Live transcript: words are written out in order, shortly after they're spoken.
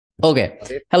ওকে।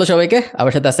 Hello সবাইকে,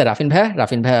 আমার সাথে আছে রাফিন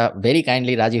ভাইয়া ভেরি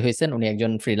কাইন্ডলি রাজি হয়েছেন। উনি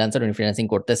একজন ফ্রিল্যান্সার, উনি ফ্রিল্যান্সিং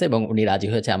করতেছে এবং উনি রাজি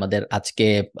হয়েছে আমাদের আজকে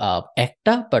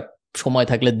একটা বাট সময়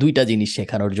থাকলে দুইটা জিনিস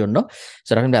শেখানোর জন্য।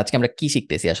 সো রাফিন ভাই, আজকে আমরা কি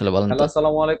শিখতেছি আসলে বলেন হ্যালো, তো?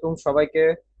 আসসালামু আলাইকুম সবাইকে।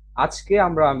 আজকে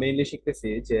আমরা মেইনলি শিখতেছি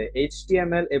যে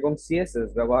এইচটিএমএল এবং সিএসএস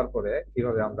ব্যবহার করে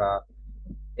কিভাবে আমরা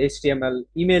এইচটিএমএল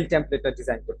ইমেল টেমপ্লেটটা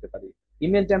ডিজাইন করতে পারি।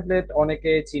 ইমেল টেমপ্লেট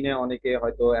অনেকে চিনে, অনেকে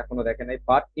হয়তো এখনো দেখে নাই,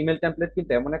 বাট ইমেল টেমপ্লেট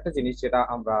কিন্তু এমন একটা জিনিস যেটা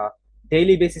আমরা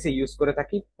ডেইলি বেসিসে ইউজ করে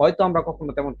থাকি, হয়তো আমরা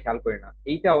কখনো তেমন খেয়াল করি না।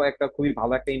 এইটাও একটা খুবই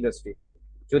ভালো একটা ইন্ডাস্ট্রি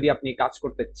যদি আপনি কাজ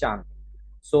করতে চান।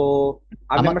 সো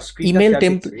আমি আমার আমার স্ক্রিনটা ইমেল শেয়ার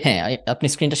টেমপ্লেট, দিচ্ছি। হ্যাঁ, আপনি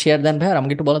স্ক্রিনটা শেয়ার দেন ভাই। আর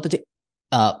আমাকে একটু বলেন তো যে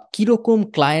কিরকম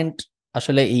ক্লায়েন্ট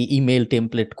আসলে এই ইমেল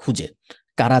টেমপ্লেট খুঁজে,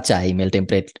 কারা চায় ইমেল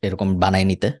টেমপ্লেট এরকম বানায়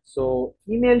নিতে? সো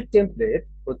ইমেল টেমপ্লেট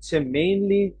হচ্ছে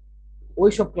মেইনলি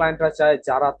ওইসব ক্লায়েন্টরা চায়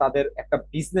যারা তাদের একটা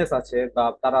বিজনেস আছে বা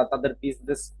তারা তাদের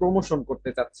বিজনেস প্রমোশন করতে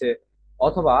চাচ্ছে,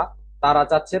 অথবা তারা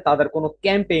চাচ্ছে তাদের কোনো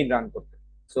ক্যাম্পেইন রান করতে।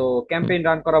 সো হুম, ক্যাম্পেইন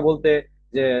রান করা বলতে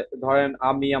যে ধরেন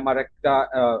আমি আমার একটা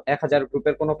 1,000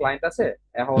 গ্রুপের কোনো ক্লায়েন্ট আছে,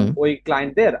 এখন হুম, ওই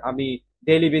ক্লায়েন্টদের আমি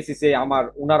ডেইলি বেসিসে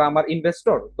উনারা আমার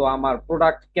ইনভেস্টর, তো আমার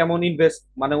প্রোডাক্ট কেমন ইনভেস্ট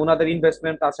মানে উনাদের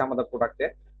ইনভেস্টমেন্ট আছে আমাদের প্রোডাক্টে।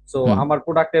 সো হুম, আমার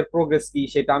প্রোডাক্টের প্রোগ্রেস কি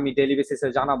সেটা আমি ডেইলি বেসিসে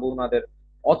জানাবো উনাদের।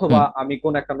 অথবা হুম, আমি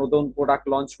কোন একটা নতুন প্রোডাক্ট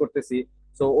লঞ্চ করতেছি,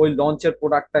 তো ওই লঞ্চের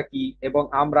প্রোডাক্টটা কি এবং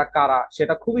আমরা কারা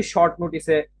সেটা খুবই শর্ট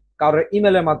নোটিসে কারোর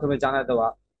ইমেলের মাধ্যমে জানায় দেওয়া।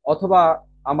 অথবা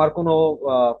আমার কোনো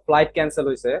ফ্লাইট ক্যান্সেল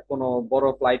হয়েছে, কোনো বড়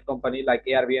ফ্লাইট কোম্পানি লাইক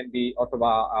এয়ারবিএনবি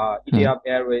অথবা হুম। ইটিহাদ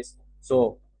এয়ারওয়েজ। সো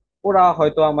ওরা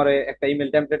হয়তো আমার একটা ইমেল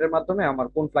টেমপ্লেটের মাধ্যমে আমার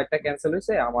কোন ফ্লাইটটা ক্যান্সেল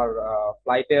হয়েছে, আমার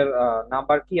ফ্লাইটের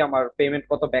নাম্বার কি, আমার পেমেন্ট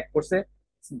কত ব্যাক করছে,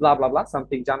 ব্লা ব্লা ব্লা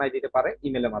সামথিং জানাই দিতে পারে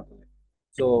ইমেলের মাধ্যমে।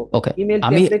 So okay. ইমেল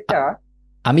আমি টেমপ্লেটটা।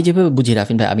 আমি যেভাবে বুঝি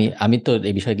রাফিন ভাই, আমি আমি তো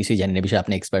এই বিষয়ে কিছুই জানি না, এই বিষয়ে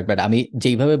আপনি এক্সপার্ট, বাট আমি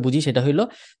যেইভাবে বুঝি সেটা হইলো,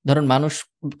 ধরেন মানুষ,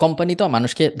 কোম্পানি তো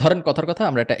মানুষকে, ধরেন কথার কথা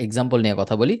আমরা একটা এক্সাম্পল নিয়ে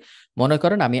কথা বলি। মনে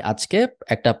করেন আমি আজকে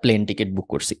একটা প্লেন টিকিট বুক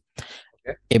করছি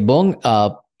এবং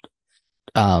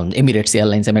এমিরেটস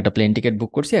এয়ারলাইন্স, আমি একটা প্লেন টিকিট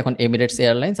বুক করছি। এখন এমিরেটস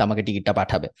এয়ারলাইন্স আমাকে টিকিটটা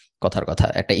পাঠাবে, কথার কথা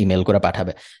একটা ইমেল করে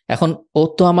পাঠাবে। এখন ও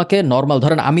তো আমাকে নর্মাল,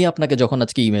 ধরেন আমি আপনাকে যখন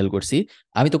আজকে ইমেল করছি,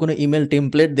 আমি তো কোনো ইমেল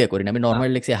টেমপ্লেট দিয়ে করি না। আমি না,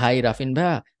 নর্মালি লিখছি, হাই রাফিন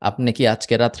ভাই, আপনি কি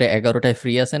আজকে রাত্রে 11টায়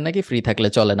ফ্রি আছেন নাকি? ফ্রি থাকলে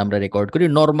চলেন আমরা রেকর্ড করি,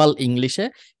 নর্মাল ইংলিশে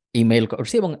ইমেল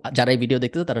করছি। এবং যারা এই ভিডিও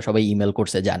দেখতেছে তারা সবাই ইমেল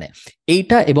করছে জানে।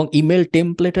 এইটা এবং ইমেল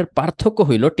টেমপ্লেটের পার্থক্য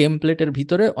হইলো, টেমপ্লেটের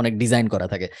ভিতরে অনেক ডিজাইন করা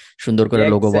থাকে, সুন্দর করে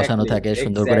লোগো বসানো এক্স্যাক্টলি, থাকে,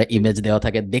 সুন্দর করে এক্স্যাক্টলি, ইমেজ দেওয়া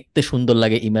থাকে, দেখতে সুন্দর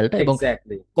লাগে ইমেলটা। এবং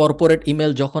এক্স্যাক্টলি। কর্পোরেট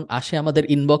ইমেল যখন আসে আমাদের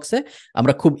ইনবক্সে,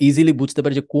 আমরা খুব ইজিলি বুঝতে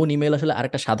পারি যে কোন ইমেল আসলে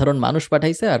আরেকটা সাধারণ মানুষ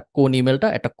পাঠাইছে আর কোন ইমেলটা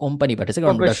একটা কোম্পানি পাঠাইছে,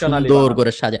 কারণ ওটা প্রফেশনালি সুন্দর বানানো।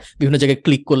 করে সাজা, বিভিন্ন জায়গায়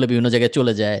ক্লিক করলে বিভিন্ন জায়গায়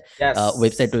চলে যায়, ইয়েস,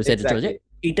 ওয়েবসাইটে চলে এক্স্যাক্টলি। যায়।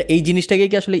 এই জিনিসটাকে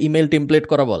কি আসলে ইমেল টেমপ্লেট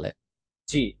করা বলে?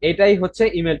 জি, এটাই হচ্ছে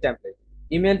ইমেল টেমপ্লেট।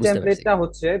 ইমেল বুঝতে পারছি। টেমপ্লেটটা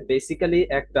হচ্ছে বেসিক্যালি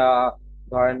একটা,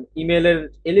 ধরেন ইমেলের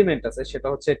এলিমেন্ট আছে সেটা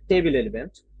হচ্ছে টেবিল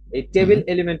এলিমেন্ট। এই হুম, টেবিল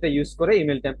এলিমেন্টটা ইউজ করে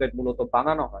ইমেল টেমপ্লেট মূলত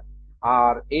বানানো হয়।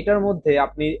 আর এটার মধ্যে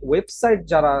আপনি ওয়েবসাইট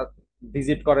যারা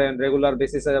ভিজিট করেন, রেগুলার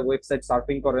বেসিসে ওয়েবসাইট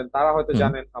সার্ফিং করেন, তারা হয়তো হুম,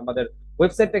 জানেন আমাদের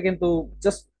ওয়েবসাইটটা কিন্তু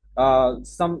just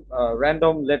some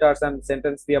random letters and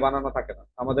sentence দিয়ে বানানো থাকে না।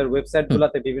 আমাদের ওয়েবসাইট হুম,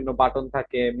 গুলাতে বিভিন্ন বাটন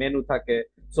থাকে, মেনু থাকে,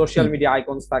 সোশ্যাল হুম, মিডিয়া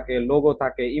আইকনস থাকে, লোগো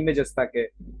থাকে, ইমেজেস থাকে,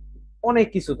 অনেক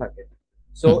কিছু থাকে।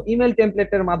 সো হুম। ইমেল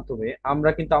টেমপ্লেটের মাধ্যমে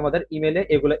আমরা কিন্তু আমাদের ইমেলে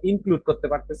এগুলো ইনক্লুড করতে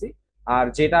পারতেছি। আর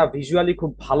যেটা ভিজুয়ালি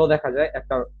খুব ভালো দেখা যায়,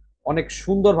 একটা অনেক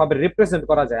সুন্দরভাবে রিপ্রেজেন্ট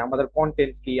করা যায় আমাদের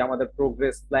কন্টেন্ট কি, আমাদের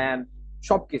প্রোগ্রেস প্ল্যান,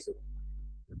 সবকিছু।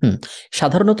 হুম।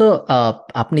 সাধারণত আহ,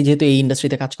 আপনি যেহেতু এই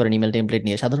ইন্ডাস্ট্রিতে কাজ করেন ইমেল টেমপ্লেট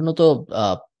নিয়ে, সাধারণত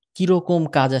আহ, কিরকম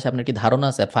কাজ আসে আপনার কি ধারণা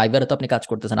আছে? ফাইবারে তো আপনি কাজ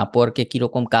করতেছেন, আপওয়ার্কে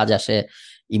কিরকম কাজ আসে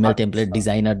ইমেল টেমপ্লেট আচ্ছা,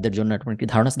 ডিজাইনারদের জন্য? আপনার কি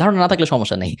ধারণা আছে? ধারণা না থাকলে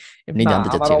সমস্যা নেই, এমনি না, জানতে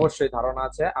আমার চাচ্ছি আমি। অবশ্যই ধারণা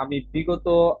আছে। আমি বিগত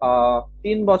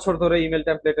 3 বছর ধরে ইমেল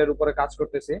টেমপ্লেটের উপরে কাজ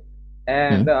করতেছি। হুম,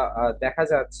 এন্ড দেখা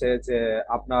যাচ্ছে যে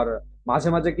আপনার মাঝে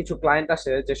মাঝে কিছু ক্লায়েন্ট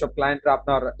আসে, যেসব ক্লায়েন্টরা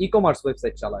আপনার ই কমার্স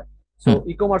ওয়েবসাইট চালায়। সো হুম,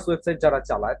 ই কমার্স ওয়েবসাইট যারা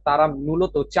চালায় তারা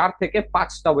মূলত 4 থেকে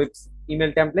 5টা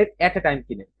ইমেল টেমপ্লেট এট এ টাইম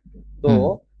কিনে। তো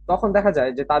হুম, তখন দেখা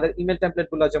যায় যে তাদের ইমেল টেমপ্লেট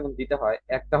গুলো যেমন দিতে হয়,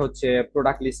 একটা হচ্ছে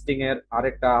প্রোডাক্ট লিস্টিং এর,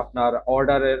 আরেকটা আপনার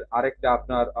অর্ডারের, আরেকটা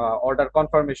আপনার অর্ডার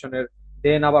কনফার্মেশনের,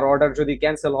 দেন আবার অর্ডার যদি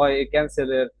ক্যান্সেল হয় এই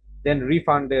ক্যান্সেলের, দেন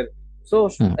রিফান্ডের। সো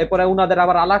হুম, এরপরে উনাদের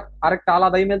আবার আরেকটা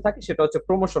আলাদা ইমেল থাকে, সেটা হচ্ছে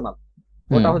প্রমোশনাল।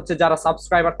 হুম, ওটা হচ্ছে যারা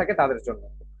সাবস্ক্রাইবার থাকে তাদের জন্য।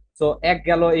 সো এক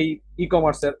গেল এই ই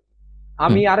কমার্সের। হুম,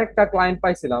 আমি আরেকটা ক্লায়েন্ট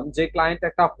পাইছিলাম, যে ক্লায়েন্ট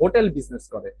একটা হোটেল বিজনেস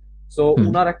করে। সো হুম,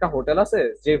 উনার একটা হোটেল আছে,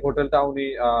 যে হোটেলটা উনি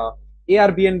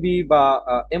এয়ারবিএনবি বা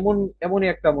এমনই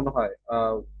একটা মনে হয়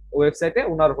ওয়েবসাইটে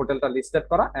উনার হোটেলটা লিস্টেড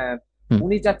করা। এন্ড হুম,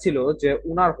 উনি চাচ্ছিল যে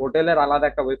উনার হোটেলের আলাদা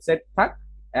একটা ওয়েবসাইট থাক।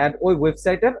 এন্ড ওই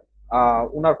ওয়েবসাইটের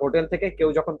উনার হোটেল থেকে কেউ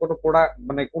যখন কোনো প্রোডাক্ট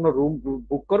মানে কোনো রুম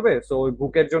বুক করবে, সো ওই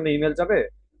বুকের জন্য ইমেল যাবে,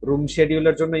 রুম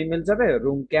শিডিউলের জন্য ইমেল যাবে,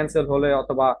 রুম ক্যান্সেল হলে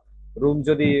অথবা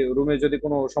রুমে যদি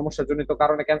কোনো সমস্যাজনিত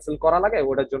কারণে ক্যান্সেল করা লাগে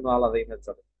ওটার জন্য আলাদা ইমেল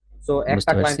চলে। সো একটা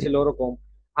বুঝতে ক্লায়েন্ট পারছি। ছিল ওরকম।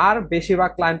 আর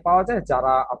বেশিরভাগ ক্লায়েন্ট পাওয়া যায়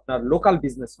যারা আপনার লোকাল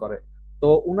বিজনেস করে। তো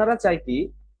উনারা চাই কি,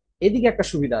 এদিকে একটা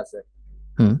সুবিধা আছে,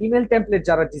 হুম ইমেল টেমপ্লেট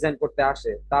যারা ডিজাইন করতে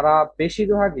আসে তারা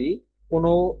বেশিরভাগই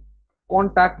কোনো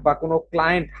কন্টাক্ট বা কোনো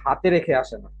ক্লায়েন্ট হাতে রেখে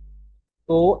আসে না।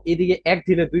 তো এদিকে এক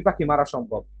ঢিলে দুই পাখি মারা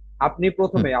সম্ভব। আপনি হুম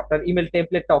প্রথমে আপনার ইমেল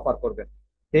টেমপ্লেটটা অফার করবেন,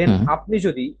 দেন হুম আপনি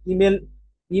যদি ইমেল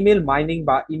ইমেল মাইনিং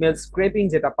বা ইমেল স্ক্রেপিং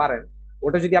যেটা পারেন,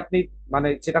 ওটা যদি আপনি মানে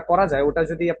যেটা করা যায় ওটা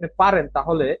যদি আপনি পারেন,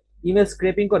 তাহলে ইমেল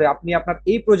স্ক্রেপিং করে আপনি আপনার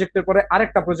এই প্রজেক্টের পরে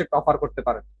আরেকটা প্রজেক্ট অফার করতে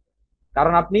পারেন।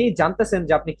 কারণ আপনি জানতেছেন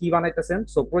যে আপনি কি বানাইতেছেন,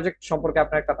 সো প্রজেক্ট সম্পর্কে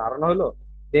আপনার একটা ধারণা হলো,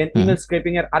 দেন হুম। ইমেল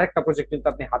স্ক্রেপিং এর আরেকটা প্রজেক্ট কিন্তু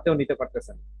আপনি হাতেও নিতে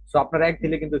পারতেছেন। সো আপনার এক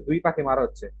দিলে কিন্তু দুই পাখি মারা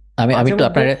হচ্ছে। আমি আমি মাঝে একটু মধ্যে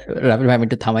আপনার, রাফিন ভাই আমি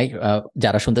একটু থামাই।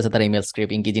 যারা শুনতেছে তারা ইমেল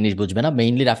স্ক্রেপিং কি জিনিস বুঝবে না।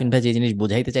 মেইনলি রাফিন ভাই যে জিনিস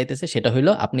বুঝাইতে চাইতেছে সেটা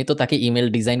হলো, আপনি তো তাকে ইমেল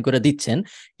ডিজাইন করে দিচ্ছেন,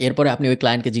 এরপরে আপনি ওই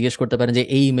ক্লায়েন্টকে জিজ্ঞেস করতে পারেন যে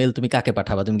এই ইমেল তুমি কাকে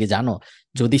পাঠাবা, তুমি কি জানো?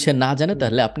 যদি সে না জানে হুম,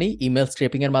 তাহলে আপনি ইমেল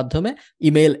স্ক্রেপিং এর মাধ্যমে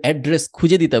ইমেল অ্যাড্রেস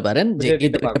খুঁজে দিতে পারেন যে বুঝে দিতে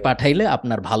এদেরকে পারবেন। পাঠাইলে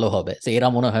আপনার ভালো হবে। তো এরা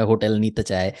মনে হয় হোটেল নিতে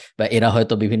চায়, বা এরা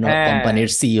হয়তো বিভিন্ন হ্যাঁ, কোম্পানির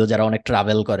সিইও যারা অনেক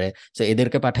ট্রাভেল করে, তো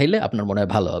এদেরকে পাঠাইলে আপনার মনে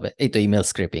হয় ভালো হবে। এই তো ইমেল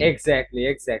স্ক্রেপিং। Exactly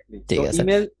exactly. তো ঠিক আছে।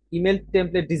 ইমেল ইমেল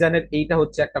টেমপ্লেট ডিজাইনের এইটা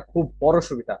হচ্ছে একটা খুব বড়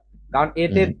সুবিধা, কারণ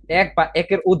এতে হুম এক বা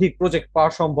একের অধিক প্রজেক্ট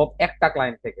পাওয়া সম্ভব একটা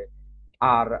ক্লায়েন্ট থেকে।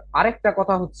 আর আরেকটা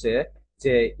কথা হচ্ছে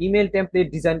যে ইমেল টেমপ্লেট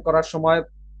ডিজাইন করার সময়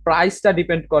প্রাইসটা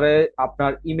ডিপেন্ড করে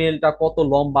আপনার ইমেলটা কত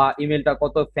লম্বা, ইমেলটা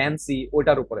কত ফ্যান্সি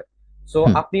ওইটার উপরে। সো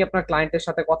হুম আপনি আপনার ক্লায়েন্টের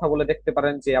সাথে কথা বলে দেখতে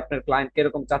পারেন যে আপনার ক্লায়েন্ট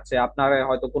কিরকম চাচ্ছে। আপনার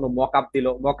হয়তো কোনো মক আপ দিল,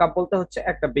 মক আপ বলতে হচ্ছে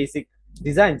একটা বেসিক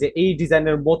ডিজাইন, যে এই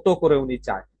ডিজাইনের মতো করে উনি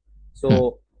চায়। সো হুম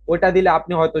ওইটা দিলে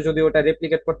আপনি হয়তো যদি ওটা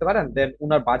রেপ্লিকেট করতে পারেন, দেন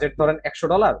উনার বাজেট ধরেন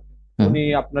 $100, হুম। উনি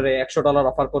আপনার $100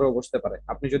 অফার করেও বসতে পারে।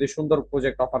 আপনি যদি সুন্দর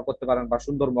প্রজেক্ট অফার করতে পারেন বা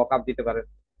সুন্দর মক আপ দিতে পারেন,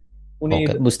 উনি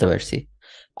ওকে, বুঝতে পারছি।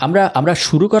 আমরা আমরা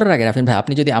শুরু করার আগে রাফিন ভাই,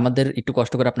 আপনি যদি আমাদের একটু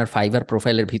কষ্ট করে আপনার ফাইবার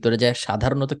প্রোফাইলের ভিতরে যায়,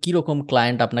 সাধারণত কিরকম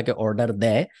ক্লায়েন্ট আপনাকে অর্ডার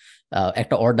দেয়,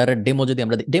 একটা অর্ডারের ডেমো যদি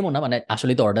আমরা, ডেমো না মানে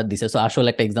আসলে তো অর্ডার দিছে, সো আসলে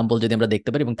একটা এক্সাম্পল যদি আমরা দেখতে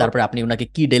পারি, এবং তারপরে ওকে আপনি ওনাকে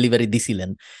কি ডেলিভারি দিছিলেন,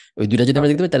 ওই দুইটা যদি আমরা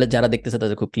ওকে দেখতে পারি, তাহলে যারা দেখতেছে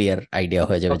তাদের খুব ক্লিয়ার আইডিয়া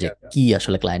হয়ে যাবে ওকে যে ওকে। কি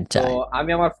আসলে ক্লায়েন্ট তো চায়।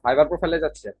 আমি আমার ফাইবার প্রোফাইলে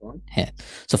যাচ্ছি এখন। হ্যাঁ।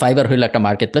 সো ফাইবার হইলো একটা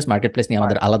মার্কেট প্লেস, মার্কেট প্লেস নিয়ে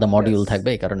আমাদের ফাইবার, আলাদা ইয়েস। মডিউল থাকবে,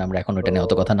 এই কারণে আমরা এখন তো ওটা নিয়ে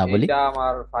অত কথা না বলি। এইটা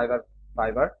আমার ফাইবার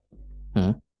ফাইবার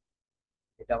হুম।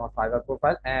 এটা আমার ফাইবার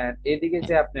প্রোফাইল। এন্ড এদিকে হ্যাঁ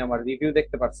যে আপনি আমার রিভিউ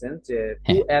দেখতে পাচ্ছেন যে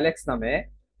টু হ্যাঁ, অ্যালেক্স নামে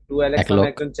টু এক অ্যালেক্স নামে লোক।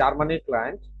 একজন জার্মানির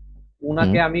ক্লায়েন্ট, হুম।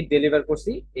 উনাকে আমি ডেলিভার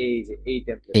করছি এই যে এই এই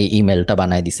টেমপ্লেটটা। ইমেলটা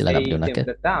বানায় দিছিলেন এই আপনি ওনাকে।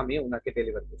 টেমপ্লেটটা আমি উনাকে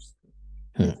ডেলিভার করছি।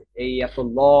 হুম। এই যে এই এত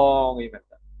লং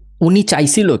ইমেলটা। উনি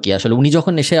চাইছিল কি আসলে, উনি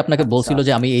যখন এসে আপনাকে আচ্ছা, বলছিল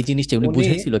যে আমি এই জিনিসটা, উনি উনি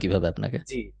বুঝাইছিল কিভাবে আপনাকে?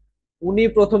 জি, উনি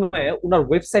প্রথমে উনার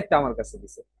ওয়েবসাইটটা আমার কাছে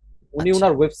দিছে। উনি আচ্ছা।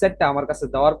 উনার ওয়েবসাইটটা আমার কাছে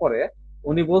দেওয়ার পরে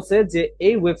উনি বলছে যে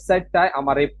এই ওয়েবসাইটটায়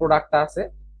আমার এই প্রোডাক্টটা আছে,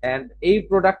 এন্ড এই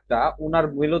প্রোডাক্টটা উনার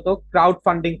মূলত ক্রাউড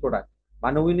ফান্ডিং প্রোডাক্ট।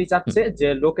 মানে উনি হুম চাচ্ছে যে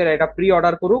লোকেরা এটা প্রি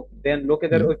অর্ডার করুক, দেন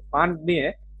লোকেদের হুম। ওই ফান্ড নিয়ে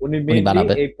উনি উনি মেইনলি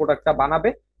বানাবে। এই প্রোডাক্টটা বানাবে,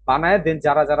 বানায় দেন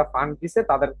যারা যারা ফান্ড দিছে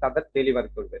তাদের তাদের ডেলিভারি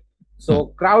করবে। সো হুম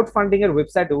ক্রাউড ফান্ডিং এর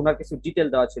ওয়েবসাইটে উনার কিছু ডিটেল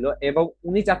দেওয়া ছিল, এবং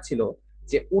উনি চাচ্ছিল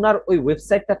যে উনার ওই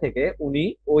ওয়েবসাইটটা থেকে উনি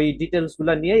ওই ডিটেলস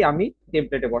গুলা নিয়েই আমি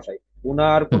টেমপ্লেটে বসাই।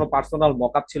 উনার হুম। কোনো পার্সোনাল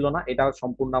মকআপ ছিল না, এটা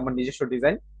সম্পূর্ণ আমার নিজস্ব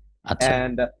ডিজাইন। আচ্ছা।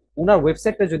 এন্ড উনার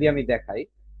ওয়েবসাইটটা যদি আমি দেখাই,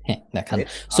 হ্যাঁ দেখান। wait,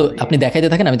 সো আমি আপনি দেখাইতে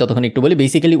থাকেন, আমি ততক্ষণ একটু বলি।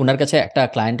 বেসিক্যালি উনার কাছে একটা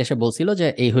ক্লায়েন্ট এসে বলছিল যে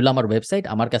এই হলো আমার ওয়েবসাইট,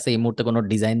 আমার কাছে এই মুহূর্তে কোনো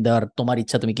ডিজাইন দেওয়ার, তোমার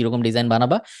ইচ্ছা তুমি কিরকম ডিজাইন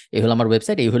বানাবা, এই হলো আমার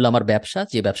ওয়েবসাইট, এই হলো আমার ব্যবসা।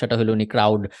 যে ব্যবসাটা হলো উনি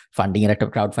ক্রাউড ফান্ডিং এর, একটা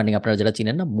ক্রাউড ফান্ডিং আপনারা যারা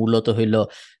চিনেন না, মূলত হইলো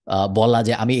বলা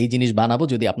যে আমি এই জিনিস বানাবো,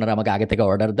 যদি আপনারা আমাকে আগে থেকে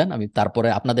অর্ডার দেন, আমি তারপরে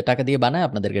আপনাদের টাকা দিয়ে বানায়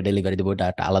আপনাদেরকে ডেলিভারি দেবো। এটা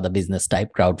একটা আলাদা business type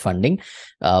crowd funding.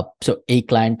 So এই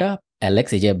ক্লায়েন্টটা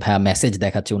অ্যালেক্স, এই যে ভাইয়া মেসেজ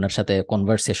দেখাচ্ছে ওনার সাথে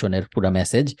কনভারসেশনের পুরো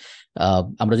মেসেজ,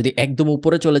 আমরা যদি একদম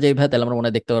উপরে চলে যাই ভাই, তাহলে আমরা মনে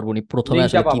হয় দেখতে পারবো উনি প্রথমে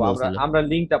লিঙ্কটা আসলে কি পাবো, আমরা বলছিল। আমরা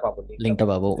লিঙ্কটা পাবো, লিঙ্কটা লিঙ্কটা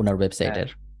পাবো। পাবো ওনার হ্যাঁ, ওয়েবসাইটের।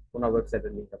 ওনার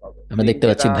ওয়েবসাইটের লিঙ্কটা পাবো। আমরা দেখতে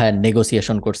পাচ্ছি লিঙ্কটা ভাইয়া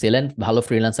নেগোসিয়েশন করছিলেন। ভালো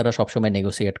ফ্রিল্যান্সাররা সবসময়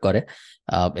নেগোসিয়েট করে,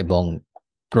 এবং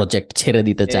প্রজেক্ট ছেড়ে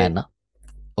দিতে এই চায় না।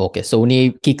 ওকে, সো উনি এই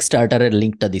কিক স্টার্টারের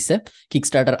লিঙ্কটা দিছে। কিক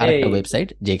স্টার্টার আরেকটা এই যে ওয়েবসাইট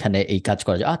যেখানে এই কাজ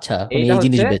করা যায়। আচ্ছা, উনি এইটা এই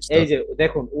জিনিস হচ্ছে, বেচতো। এই যে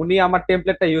দেখুন উনি আমার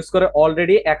টেমপ্লেটটা ইউজ করে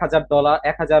অলরেডি $1000,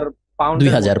 1000 পাউন্ডের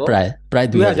 2000, মতো, প্রায় প্রায়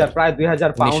দুই 2000। হাজার প্রায়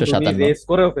 2000 পাউন্ড উনি 1957। রেস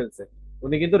করেও ফেলছে।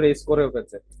 উনি কিন্তু রেস করেও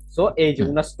ফেলছে। সো এই যে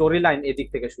হুম উনার স্টোরি লাইন এদিক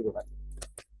থেকে শুরু হয়।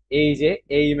 এই যে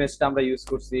এই ইমেজটা আমরা ইউজ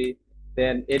করছি,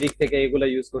 দেন এদিক থেকে এগুলা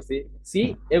ইউজ করছি। সি,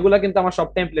 হুম এগুলা কিন্তু আমার সব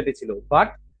টেমপ্লেটে ছিল, বাট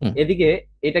হুম এদিকে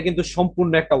এটা কিন্তু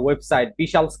সম্পূর্ণ একটা ওয়েবসাইট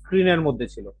বিশাল স্ক্রিনের মধ্যে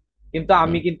ছিল, কিন্তু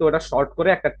আমি হুম। কিন্তু ওটা শর্ট করে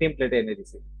একটা টেমপ্লেটে এনে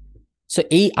দিছি। সো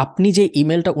এই আপনি যে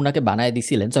ইমেলটা উনাকে বানায়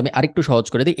দিছিলেন, তো আমি আরেকটু সহজ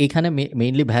করে দিই। এখানে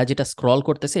মেইনলি ভাইয়া যেটা স্ক্রল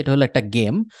করতেছে এটা হলো একটা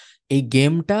গেম। এই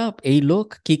গেমটা এই লোক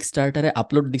কিক স্টার্টারে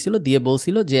আপলোড দিছিল, দিয়ে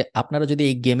বলছিল যে আপনারা যদি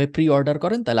এই গেমে প্রি অর্ডার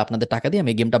করেন তাহলে আপনাদের টাকা দিয়ে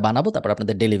আমি এই গেমটা বানাবো, তারপর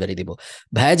আপনাদের ডেলিভারি দিব।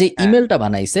 ভাইয়া যে হ্যাঁ, ইমেলটা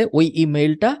বানাইছে ওই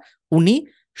ইমেলটা উনি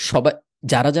সবাই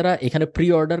যারা যারা এখানে প্রি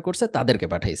অর্ডার করছে তাদেরকে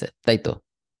পাঠাইছে, তাই তো?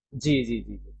 জি জি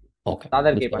জি জি জি। ওকে,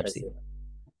 তাদেরকেই বুঝতে পারছি।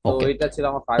 পাঠাইছি। তো ওকে। এটা ছিল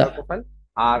আমার ফাইবার প্রোফাইল।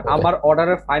 আর ওকে, আমার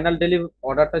অর্ডারের ফাইনাল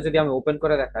অর্ডারটা যদি আমি ওপেন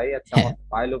করে দেখাই, আচ্ছা হ্যাঁ আমার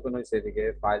ফাইল ওপেন হয়েছে এদিকে,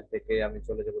 ফাইল থেকে আমি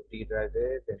চলে যাব টি ড্রাইভে,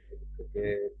 থেকে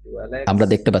টু আমরা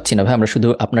অ্যালেক্স দেখতে পাচ্ছি না ভাই, আমরা শুধু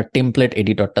আপনার টেমপ্লেট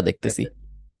এডিটরটা দেখতেছি,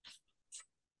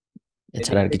 টেমপ্লেট।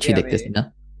 এছাড়া এদিক আর থেকে কিছুই আমি দেখতেছি না।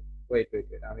 ওয়েট ওয়েট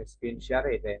ওয়েট, আমি স্ক্রিন শেয়ারে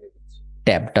এটা এনে দিচ্ছি।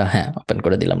 ট্যাবটা হ্যাঁ ওপেন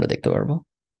করে দিলে আমরা দেখতে পারবো।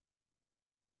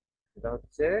 এটা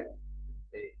হচ্ছে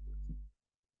এই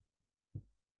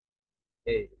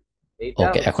এই এইটা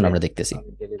ওকে, এখন হচ্ছে আমরা দেখতেছি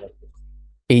আমি ডেলিভার করছি।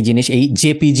 এই জিনিস, এই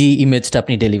জেপিজি ইমেজটা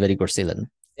আপনি ডেলিভারি করছিলেন।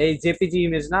 এই জেপিজি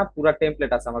ইমেজ না, পুরা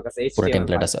টেমপ্লেট আছে আমার কাছে, পুরো এইচটিএমএল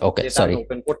টেমপ্লেট ফাইল, আছে, ওকে যেটা আমি সরি।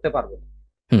 ওপেন করতে পারবো।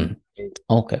 হুম। এই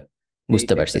ওকে, এই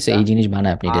বুঝতে পারছি। So, টেমপ্লেটটা। এই জিনিস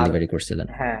বানায় আপনি আর ডেলিভারি করছিলেন।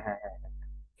 হ্যাঁ হ্যাঁ হ্যাঁ হ্যাঁ,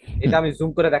 এটা হুম। আমি জুম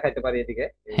করে দেখাইতে পারি এদিকে,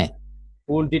 এই হ্যাঁ।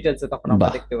 ফুল ডিটেলসে তখন আমরা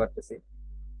বাহ, দেখতে পারতেছি।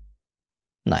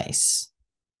 নাইস।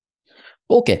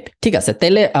 ওকে, ঠিক আছে,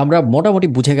 তাহলে আমরা মোটামুটি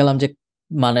বুঝে গেলাম যে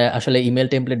মানে আসলে ইমেল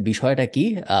টেমপ্লেট বিষয়টা কি।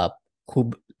 খুব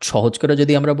সহজ করে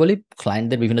যদি আমরা বলি,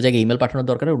 ক্লায়েন্টদের বিভিন্ন জায়গায় ইমেল পাঠানোর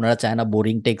দরকার হয়, ওনারা চায় না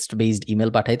বোরিং টেক্সট বেসড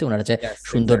ইমেল পাঠাইতে, ওনারা চায় ইয়েস,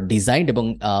 সুন্দর এক্স্যাক্টলি। ডিজাইন এবং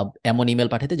এমন ইমেল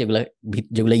পাঠাইতে যেগুলো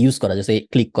যেগুলো ইউজ করা যায়,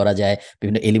 ক্লিক করা যায়,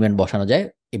 বিভিন্ন এলিমেন্ট বসানো যায়।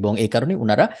 এবং এই কারণে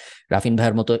ওনারা রাফিন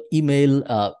ভাইয়ের মতো ইমেল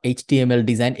এইচটিএমএল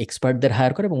ডিজাইন এক্সপার্টদের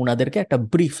হায়ার করে এবং ওনাদেরকে একটা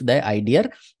ব্রিফ দেয় আইডিয়ার,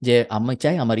 যে আমি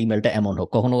চাই আমার ইমেলটা এমন হোক।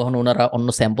 কখনো কখনো ওনারা অন্য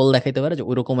স্যাম্পল দেখাইতে পারে যে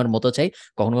ওই রকমের মতো চাই,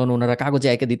 কখনো কখনো ওনারা কাগজে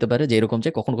এঁকে দিতে পারে যে এরকম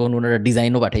চাই, কখনো কখনো ওনারা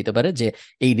ডিজাইনও পাঠাইতে পারে যে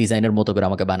এই ডিজাইনের মতো করে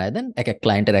আমাকে বানায় দেন। এক এক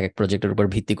ক্লায়েন্টের এক এক প্রজেক্টের উপর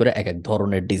ভিত্তি করে এক এক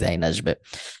ধরনের ডিজাইন আসবে।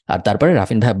 আর তারপরে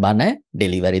রাফিন ভাই বানায়,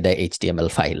 ডেলিভারি দেয় এইচটিএমএল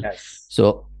ফাইল। ইয়েস। সো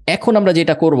এখন আমরা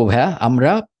যেটা করব ভাইয়া,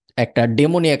 আমরা একটা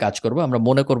ডেমো নিয়ে কাজ করব। আমরা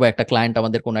মনে করব একটা ক্লায়েন্ট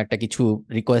আমাদের কোনো একটা কিছু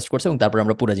রিকোয়েস্ট করছে এবং তারপর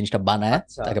আমরা পুরো জিনিসটা বানায়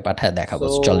আচ্ছা, তাকে পাঠায় দেখাবো।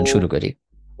 সো চলেন শুরু করি।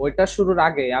 ওইটা শুরুর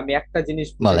আগে আমি একটা জিনিস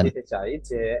বুঝাই বলেন। দিতে চাই,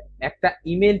 যে একটা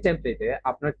ইমেল টেমপ্লেটে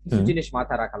আপনার কিছু হুম। জিনিস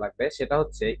মাথায় রাখা লাগবে। সেটা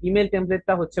হচ্ছে ইমেল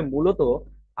টেমপ্লেটটা হচ্ছে মূলত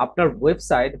আপনার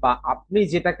ওয়েবসাইট বা আপনি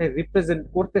যেটাকে রিপ্রেজেন্ট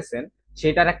করতেছেন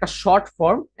সেটার একটা শর্ট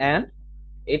ফর্ম। এন্ড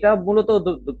এটা মূলত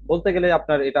বলতে গেলে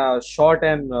আপনার এটা short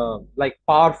and like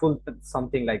powerful,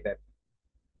 something like that.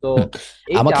 তো হুম।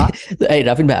 এইটা আমাকে এই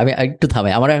রাফিন ভাই আমি একটু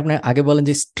থামাই, আমার আপনি আগে বলেন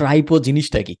যে স্ট্রাইপো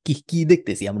জিনিসটা কি কি কি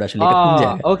দেখতেছি আমরা আসলে, এটা কোন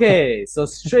জায়গায়? ওকে, সো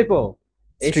স্ট্রিপো,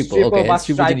 এই স্ট্রিপো, স্ট্রিপো ওকে, বা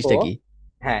স্ট্রিপো স্ট্রাইপো, জিনিসটা কি?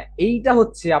 হ্যাঁ এইটা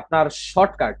হচ্ছে আপনার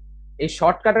শর্টকাট। এই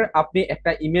শর্টকাটের আপনি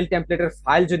একটা ইমেল টেমপ্লেটের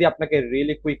ফাইল যদি আপনাকে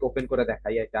রিয়েলি কুইক ওপেন করে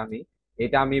দেখাই,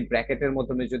 এটা আমি ব্র্যাকেটের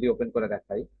মাধ্যমে যদি ওপেন করে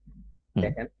দেখাই, হুম।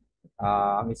 দেখেন।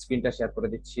 আমি স্ক্রিনটা শেয়ার করে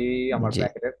দিচ্ছি আমার জি।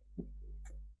 ব্র্যাকেটের।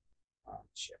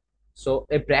 আচ্ছা, সো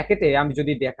এই ব্র্যাকেটে আমি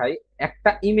যদি দেখাই একটা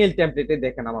ইমেল টেমপ্লেটে,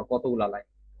 দেখেন আমার কতগুলা লাইন,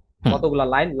 হুম। কতগুলা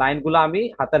লাইন, লাইনগুলো আমি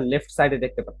হাতের লেফট সাইডে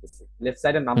দেখতে পাচ্ছি, লেফট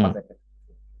সাইডের নাম্বার হুম। দেখেন।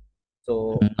 তো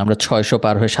আমরা 600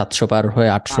 পার হয়ে 700 পার হয়ে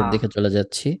 800-র আহ দিকে চলে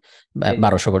যাচ্ছি, এই যে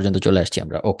 1200 পর্যন্ত চলে আসছি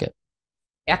আমরা। ওকে।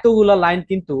 এতগুলা লাইন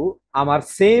কিন্তু আমার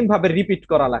সেম ভাবে রিপিট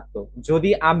করা লাগতো যদি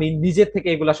আমি নিজে থেকে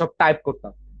এগুলা সব টাইপ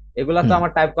করতাম। এগুলা তো হুম।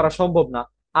 আমার টাইপ করা সম্ভব না।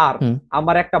 আর হুম।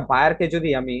 আমার একটা বায়ারকে যদি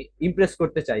আমি ইমপ্রেস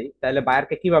করতে চাই, তাহলে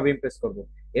বায়ারকে কিভাবে ইমপ্রেস করব?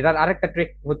 এটার আরেকটা ট্রিক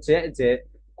হচ্ছে যে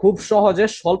খুব সহজে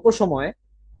স্বল্প সময়ে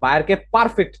বায়ারকে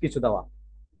পারফেক্ট কিছু দেওয়া।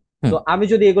 তো হুম। আমি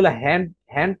যদি এগুলো হ্যান্ড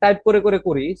হ্যান্ড টাইপ করে করে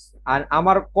করি, আর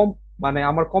আমার মানে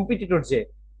আমার কম্পিটিটর যে,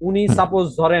 উনি হুম। সাপোজ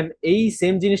ধরেন এই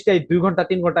সেম জিনিসটাই 2 ঘন্টা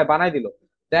 3 ঘন্টায় বানাই দিল,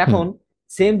 তো হুম। এখন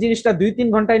সেম জিনিসটা 2-3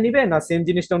 ঘন্টায় নিবে না সেম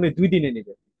জিনিসটা উনি 2 দিনে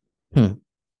নিবে? হুম। দুই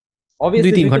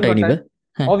অবভিয়াসলি তিন দুই তিন ঘন্টায় নিবে। ঘন্টায়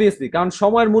হ্যাঁ। অবভিয়াসলি, কারণ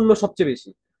সময়ের মূল্য সবচেয়ে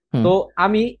বেশি। হুম। তো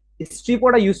আমি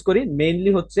স্ট্রিপোটা ইউজ করি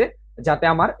মেইনলি হচ্ছে যাতে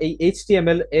আমার এই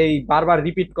এইচটিএমএল এই বারবার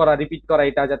রিপিট করা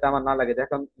এটা যাতে আমার না লাগে।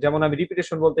 যেমন আমি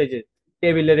রিপিটেশন বলতে, এই যে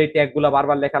টেবিলের এই ট্যাগ গুলা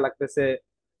বারবার লেখা লাগতেছে,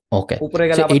 ওকে। উপরে সো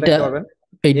গেলে আবার এটা দেখতে পাবেন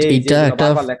এই যে এইটা এগুলো একটা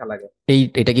বারবার লেখা লাগে।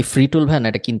 এটা কি ফ্রি টুল ভাই না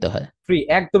এটা কিনতে হয়? ফ্রি,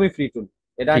 একদমই ফ্রি টুল।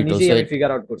 এটা ফ্রি টুল। নিজেই সো আমি ফিগার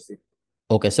আউট করছি।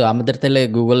 ওকে, সো আমাদের তাহলে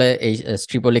গুগলে এই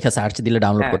স্ট্রিপো লেখা সার্চ দিলে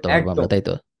ডাউনলোড হ্যাঁ করতে পারবো আমরা, একদম। তাই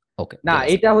তো? ওকে, না, ঠিক আছে।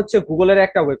 এটা হচ্ছে গুগলের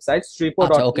একটা ওয়েবসাইট স্ট্রিপো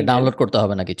আচ্ছা, ডট ওকে, ইমেল। ডাউনলোড করতে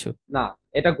হবে না কিছু। না,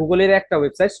 এটা গুগলের একটা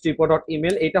ওয়েবসাইট স্ট্রিপো ডট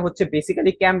ইমেল। এটা হচ্ছে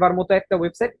বেসিক্যালি ক্যানভার মতো একটা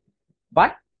ওয়েবসাইট,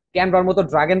 বাট ক্যানভার মতো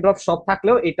ড্রাগ এন্ড ড্রপ সব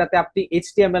থাকলেও এটাতে আপনি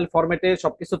এইচটিএমএল ফরম্যাটে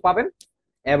সবকিছু পাবেন,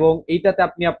 এবং এইটাতে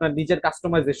আপনি আপনার নিজের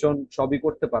কাস্টমাইজেশন সবই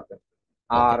করতে পারবেন।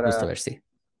 ওকে, আর বুঝতে পারছি।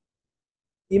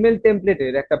 ইমেল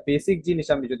টেমপ্লেটের একটা বেসিক জিনিস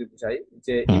আমি যদি বুঝাই,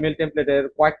 যে হুম। ইমেল টেমপ্লেটের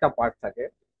কয়েকটা পার্ট থাকে।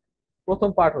 প্রথম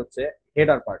পার্ট হচ্ছে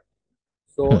হেডার পার্ট।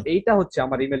 তো হুম। এইটা হচ্ছে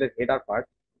আমার ইমেলের হেডার পার্ট।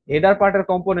 হেডার পার্টের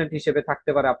কম্পোনেন্ট হিসেবে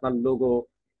থাকতে পারে আপনার লোগো,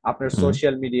 আপনার হুম।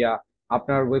 সোশ্যাল মিডিয়া,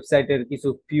 আপনার ওয়েবসাইটের কিছু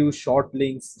ফিউ শর্ট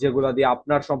লিঙ্কস যেগুলো দিয়ে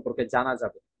আপনার সম্পর্কে জানা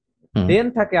যাবে। হুম। দেন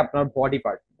থাকে আপনার বডি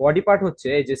পার্ট। বডি পার্ট হচ্ছে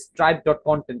এই যে স্ট্রাইপ ডট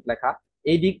কন্টেন্ট লেখা,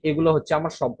 এই দিক এগুলো হচ্ছে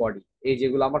আমার সব বডি, এই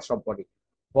যেগুলো আমার সব বডি।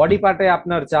 বডি পার্টে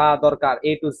আপনার যা দরকার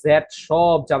A to Z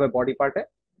সব যাবে বডি পার্টে।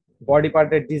 বডি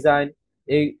পার্টের ডিজাইন,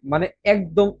 এই মানে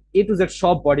একদম A to Z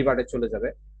সব বডি পার্টে চলে যাবে।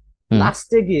 হুম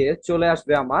লাস্টে গিয়ে চলে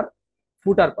আসবে আমার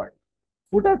ফুটার পার্ট।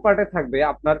 ফুটার পার্টে থাকবে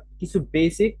আপনার কিছু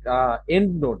বেসিক এন্ড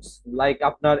নোটস, লাইক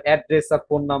আপনার অ্যাড্রেস আর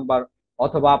ফোন নাম্বার,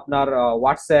 অথবা আপনার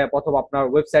হোয়াটসঅ্যাপ, অথবা আপনার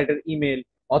ওয়েবসাইটের ইমেল,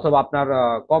 অথবা আপনার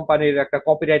কোম্পানির একটা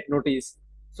কপিরাইট নোটিশ।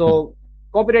 সো হুম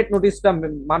কপিরাইট নোটিশটা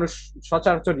মানুষ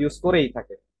সচরাচর ইউজ করেই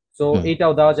থাকে। সো হুম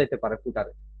এইটাও দেওয়া যেতে পারে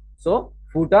ফুটারে। সো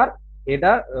ফুটার,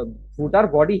 হেডার, ফুটার,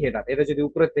 বডি, হেডার, এটা যদি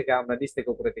উপরের থেকে আমরা নিচ থেকে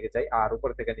উপরে থেকে চাই, আর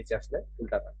উপরে থেকে নিচে আসলে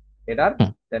উল্টাটা, হেডার,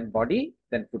 হুম দেন বডি,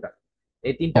 দেন ফুটার।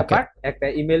 এই তিনটা ওকে পার্ট একটা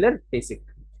ইমেলের বেসিক।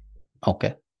 ওকে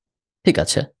ঠিক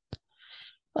আছে।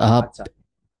 আহ, আচ্ছা,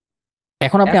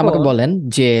 এখন আপনি আমাকে এখন বলেন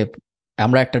যে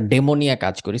আমরা একটা ডেমো নিয়ে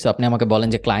কাজ করি, সো আপনি আমাকে বলেন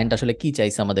যে ক্লায়েন্ট আসলে কি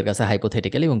চাইছে আমাদের কাছে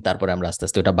হাইপোথেটিক্যালি, এবং তারপরে আমরা আস্তে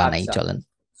আস্তে ওটা বানাই, আচ্ছা, চলেন।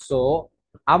 সো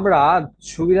আমরা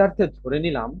সুবিধার্থে ধরে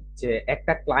নিলাম যে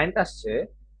একটা ক্লায়েন্ট আসছে,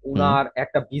 হুম উনার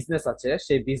একটা বিজনেস আছে,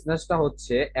 সেই বিজনেসটা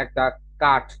হচ্ছে একটা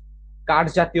কাঠ, কাঠ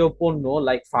জাতীয় পণ্য,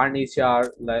 লাইক ফার্নিচার।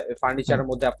 হুম ফার্নিচারের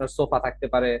মধ্যে আপনার সোফা থাকতে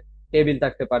পারে, টেবিল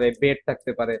থাকতে পারে, বেড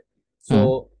থাকতে পারে। সো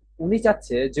হুম উনি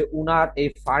চাচ্ছে যে উনার এই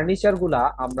ফার্নিচার গুলা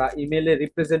আমরা ইমেলে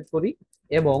রিপ্রেজেন্ট করি,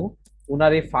 এবং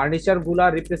উনার এই ফার্নিচার গুলা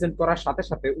রিপ্রেজেন্ট করার সাথে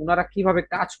সাথে উনারা কিভাবে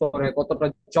কাজ করে, কতটা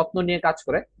যত্ন নিয়ে কাজ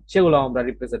করে, সেগুলো আমরা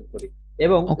রিপ্রেজেন্ট করি।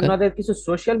 এবং ওকে উনাদের কিছু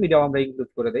সোশ্যাল মিডিয়াও আমরা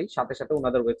ইনক্লুড করে দেই, সাথে সাথে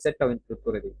উনাদের ওয়েবসাইটটাও ইনক্লুড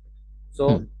করে দিই। সো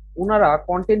হুম উনারা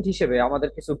কন্টেন্ট হিসেবে আমাদের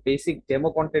কিছু বেসিক ডেমো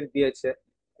কন্টেন্ট দিয়েছে।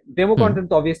 ডেমো হুম কন্টেন্ট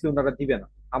তো অবভিয়াসলি উনারা দিবে না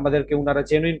আমাদেরকে, উনারা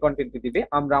জেনুইন কন্টেন্ট দিবে,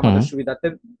 আমরা হুম আমাদের সুবিধার্থে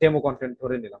ডেমো কন্টেন্ট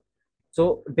ধরে নিলাম। সো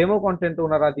ডেমো কন্টেন্ট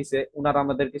ওনারা দিছে, ওনারা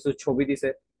আমাদের কিছু ছবি দিছে,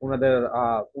 ওনাদের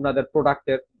ওনাদের হুম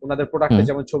প্রোডাক্টের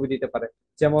যেমন ছবি দিতে পারে।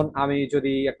 যেমন আমি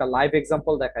যদি একটা লাইভ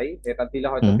এক্সাম্পল দেখাই, এটা দিলে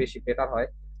হয়তো হুম বেশি বেটার হয়।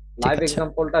 ঠিক লাইভ আছে।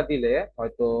 এক্সাম্পলটা দিলে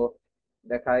হয়তো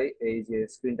দেখাই, এই যে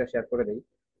স্ক্রিনটা শেয়ার করে দিই।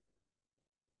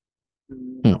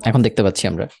 আমার এখন দেখতে পাচ্ছি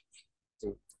আমরা।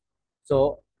 তো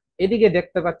এদিকে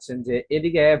দেখতে পাচ্ছেন যে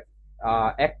এদিকে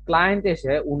এক ক্লায়েন্ট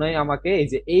এসে উনি আমাকে এই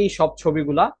যে এই সব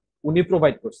ছবিগুলা উনি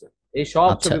প্রোভাইড করছে, এই সব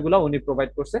আচ্ছা, ছবিগুলা উনি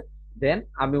প্রোভাইড করছে। দেন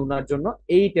আমি উনার জন্য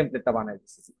এই টেমপ্লেটটা বানাই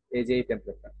দিচ্ছি, এই যে এই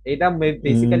টেমপ্লেটটা, এটা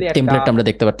বেসিক্যালি একটা। টেমপ্লেট আমরা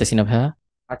দেখতে পারতেছি না ভাইয়া।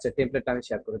 আচ্ছা, টেমপ্লেটটা আমি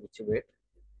শেয়ার করে দিচ্ছি, wait.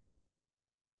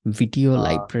 Video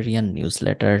librarian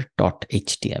newsletter dot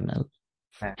HTML.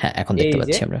 হ্যাঁ, হ্যাঁ, এখন দেখতে এই যে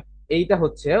পাচ্ছি আমরা। এইটা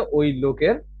হচ্ছে ওই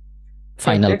লোকের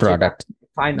ফাইনাল টেমপ্লেট, যেটা প্রোডাক্ট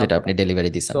ফাইনাল যেটা আপনি প্রোডাক্ট। ডেলিভারি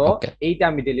দিচ্ছেন, সো ওকে। এইটা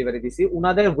আমি ডেলিভারি দিছি।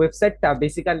 উনাদের ওয়েবসাইটটা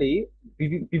বেসিক্যালি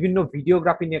বিভিন্ন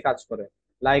ভিডিওগ্রাফি নিয়ে কাজ করে,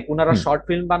 লাইক উনারা হুম শর্ট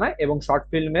ফিল্ম বানায়, এবং শর্ট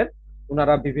ফিল্মের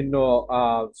উনারা বিভিন্ন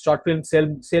শর্ট ফিল্ম সেল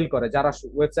সেল করে, যারা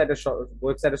ওয়েবসাইটে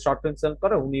শর্ট ফিল্ম সেল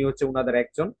করে উনি হচ্ছে উনাদের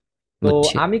একজন। তো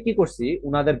বুঝছি। আমি কি করছি,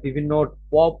 উনাদের বিভিন্ন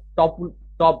টপ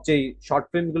টপ যেই শর্ট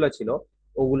ফিল্ম গুলো ছিল,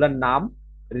 ওগুলার নাম,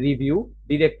 রিভিউ,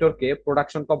 ডিরেক্টরকে,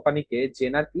 প্রোডাকশন কোম্পানিকে,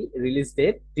 জেনার কি, রিলিজ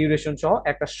ডেট, ডিউরেশন সহ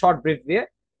একটা শর্ট ব্রিফ দিয়ে,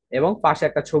 এবং পাশে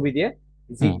একটা ছবি দিয়ে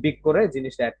হুম জিগ বিগ করে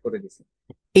জিনিসটা অ্যাড করে দিছি।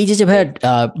 এই যে যে ভাইয়া, এই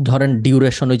ধরেন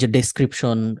ডিউরেশন, ওই যে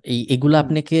ডেসক্রিপশন, এগুলো হুম,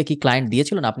 আপনাকে কি ক্লায়েন্ট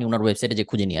দিয়েছিল না আপনি ওনার ওয়েবসাইটে যে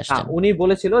খুঁজে নিয়ে হ্যাঁ আসছেন? উনি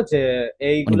বলেছিল যে উনি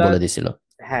এইগুলা, বলে দিছিল?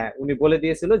 হ্যাঁ উনি বলে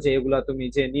দিয়েছিল যে এগুলা তুমি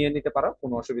যে নিয়ে নিতে পারো,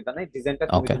 কোনো অসুবিধা নেই, ডিজাইনটা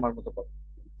তুমি ওকে, তোমার মতো করো।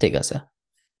 ঠিক আছে,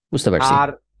 বুঝতে পারছি। আর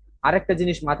আরেকটা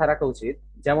জিনিস মাথায় রাখা উচিত,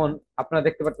 যেমন আপনারা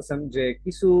দেখতে পাচ্ছেন যে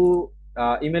কিছু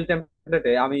ইমেল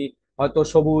টেমপ্লেটে আমি হয়তো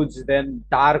সবুজ, দেন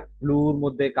ডার্ক ব্লুর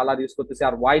মধ্যে কালার ইউজ করতেছি,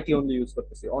 আর হোয়াইট অনলি ইউজ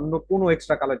করতেছি, অন্য কোনো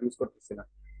এক্সট্রা কালার ইউজ করতেছি না।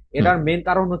 হুম এটার মেন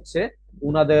কারণ হচ্ছে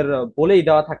উনাদের বলেই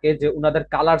দেওয়া থাকে যে উনাদের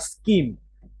কালার স্কিম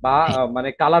বা হ্যাঁ, মানে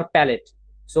কালার প্যালেট।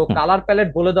 সো হুম কালার প্যালেট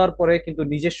বলে দেওয়ার পরে কিন্তু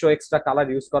নিজস্ব এক্সট্রা কালার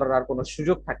ইউজ করার আর কোনো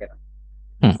সুযোগ থাকে না।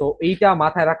 হুম তো এইটা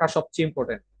মাথায় রাখা সবচেয়ে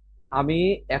ইম্পর্টেন্ট। আমি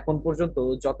এখন পর্যন্ত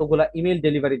যতগুলা ইমেল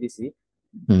ডেলিভারি দিছি,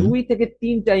 হুম 2 থেকে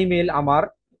 3টা ইমেল আমার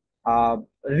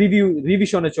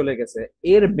রিভিশনে চলে গেছে।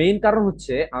 এর মেইন কারণ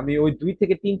হচ্ছে আমি ওই 2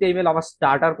 থেকে 3টা ইমেল আমার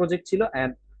স্টার্টার প্রজেক্ট ছিল,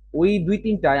 এন্ড ওই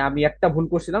 2-3টায় আমি একটা ভুল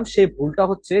করছিলাম, সেই ভুলটা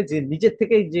হচ্ছে যে নিজের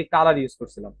থেকে যে কালার ইউজ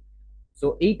করছিলাম। সো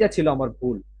এইটা ছিল আমার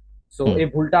ভুল। সো হুম এই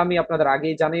ভুলটা আমি আপনাদের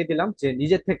আগেই জানিয়ে দিলাম যে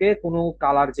নিজের থেকে কোনো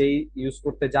কালার যেই ইউজ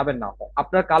করতে যাবেন না।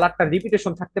 আপনার কালারটা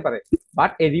রিপিটেশন থাকতে পারে,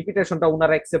 বাট এই রিপিটেশনটা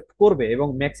ওনারা অ্যাকসেপ্ট করবে, এবং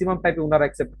ম্যাক্সিমাম টাইপে ওনারা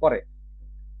অ্যাকসেপ্ট করে।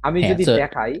 আমি হ্যাঁ, যদি তো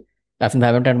দেখাই, আপনি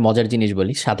ভাবেন একটা মজার জিনিস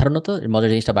বলি, সাধারণত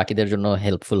মজার জিনিসটা বাকিদের জন্য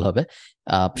হেল্পফুল হবে।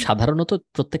 সাধারণত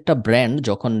প্রত্যেকটা ব্র্যান্ড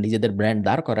যখন নিজেদের ব্র্যান্ড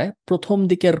দাঁড় করায়, প্রথম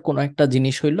দিকের কোনো একটা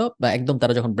জিনিস হইলো, বা একদম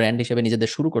তারা যখন ব্র্যান্ড হিসেবে নিজেদের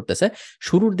শুরু করতেছে,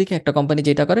 শুরুর দিকে একটা কোম্পানি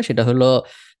যেটা করে সেটা হলো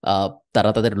তারা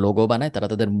তাদের লোগো বানায়, তারা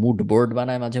তাদের মুড বোর্ড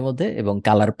বানায় মাঝে মধ্যে, এবং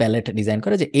কালার প্যালেট ডিজাইন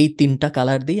করে যে এই তিনটা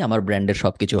কালার দিয়ে আমার ব্র্যান্ডের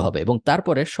সবকিছু হবে, এবং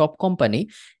তারপরে সব কোম্পানি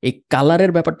এই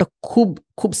কালারের ব্যাপারটা খুব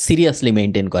খুব সিরিয়াসলি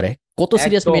মেনটেন করে। কত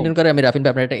সিরিয়াসলি একদম। মেনটেন করে আমি রাফিন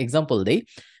ভাই আপনার একটা এক্সাম্পল দিই।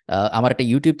 আমার একটা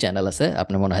ইউটিউব চ্যানেল আছে,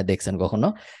 আপনি মনে হয় দেখছেন কখনো।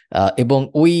 এবং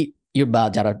ওই বা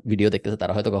যারা ভিডিও দেখতেছে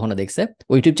তারা হয়তো কখনো দেখছে,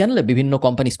 ওই ইউটিউব চ্যানেলে বিভিন্ন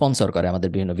কোম্পানি স্পন্সর করে আমাদের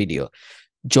বিভিন্ন ভিডিও।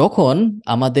 যখন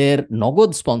আমাদের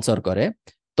নগদ স্পন্সর করে,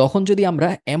 তখন যদি আমরা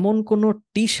এমন কোনো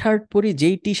টি শার্ট পরি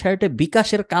যেই টি শার্টে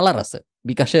বিকাশের কালার আছে,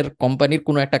 বিকাশের কোম্পানির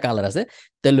কোনো একটা কালার আছে,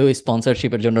 তাহলে ওই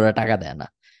স্পন্সরশিপের জন্য ওরা টাকা দেয় না।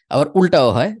 আবার উল্টাও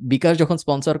হয়, বিকাশ যখন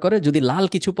স্পন্সর করে যদি লাল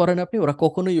কিছু পরেন আপনি, ওরা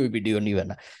কখনোই ওই ভিডিও নিবে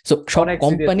না। সো সব অনেক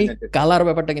কোম্পানি সিরিয়াসলি মেনটেন করে। কালার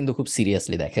ব্যাপারটা কিন্তু খুব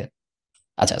সিরিয়াসলি দেখে।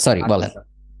 আচ্ছা, সরি, আচ্ছা বলেন। আচ্ছা।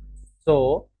 তো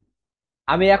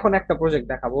আমি এখন একটা প্রজেক্ট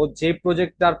দেখাবো, যে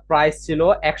প্রজেক্টটার প্রাইস ছিল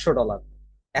 $100।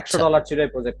 একশো আচ্ছা। ডলার ছিল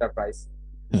এই প্রজেক্টটার প্রাইস।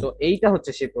 হুম। তো এইটা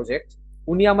হচ্ছে সেই প্রজেক্ট।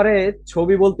 উনি আমারে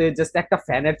ছবি বলতে জাস্ট একটা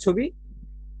ফ্যানের ছবি,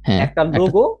 হ্যাঁ, একটা একটা।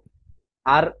 লোগো,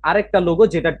 আর আরেকটা লোগো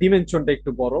যেটা ডিমেনশনটা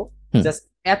একটু বড়, হুম। জাস্ট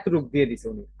এতটুক দিয়ে দিছে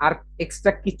উনি, আর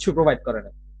এক্সট্রা কিচ্ছু প্রোভাইড করে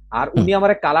না। আর হুম। উনি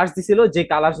আমারে কালার্স দিছিল, যে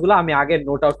কালার্স গুলো আমি আগে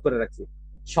নোট আউট করে রাখছি।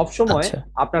 সব সময় আচ্ছা।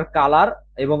 আপনার কালার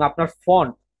এবং আপনার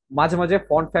ফন্ট, মাঝে মাঝে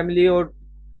ফন্ট ফ্যামিলি ওর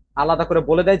আলাদা করে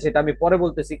বলে দেয়, যেটা আমি পরে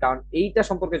বলতেছি, কারণ এইটা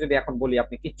সম্পর্কে যদি এখন বলি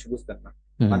আপনি কিচ্ছু বুঝবেন না,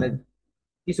 হুম। মানে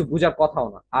কিছু বুঝার কথাও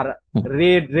না। আর হুম।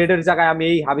 রেডের জায়গায় আমি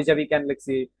এই হাবিজাবি কেন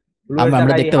লিখছি, ব্লু এর আমরা আমরা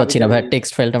জায়গায় এই দেখতে পাচ্ছি না হাবিজাবি। ভাই,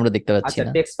 টেক্সট ফাইলটা আমরা দেখতে পাচ্ছি আচ্ছা,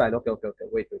 না। Text file, okay okay okay,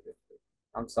 wait wait,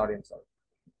 I am sorry.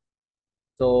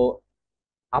 তো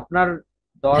আপনার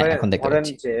হ্যাঁ, ধরে এখন দেখতে ধরেন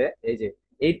পাচ্ছি। যে এই যে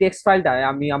এই টেক্সট ফাইলটায়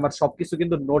আমি আমার সবকিছু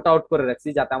কিন্তু নোট আউট করে রাখছি,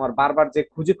 যাতে আমার বারবার যে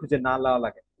খুঁজে খুঁজে না লওয়া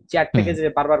লাগে, চ্যাট হুম। থেকে যে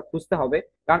বারবার খুঁজতে হবে।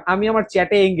 কারণ আমি আমার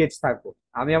চ্যাটে এঙ্গেজ থাকবো,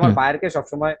 আমি আমার হুম। বাইরকে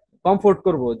সবসময় কমফোর্ট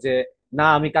করব যে না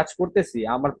আমি কাজ করতেছি,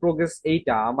 আমার প্রোগ্রেস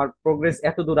এইটা, আমার প্রোগ্রেস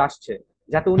এত দূর আসছে,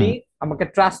 যাতে উনি হুম। আমাকে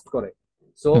ট্রাস্ট করে।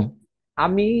 সো হুম।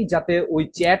 আমি যাতে ওই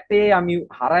চ্যাটে আমি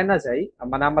হারায় না যাই,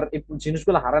 মানে আমার এই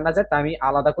জিনিসগুলো হারায় না যায়, তা আমি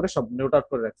আলাদা করে সব নোট আউট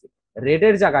করে রাখছি।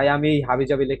 রেডের জায়গায় আমি এই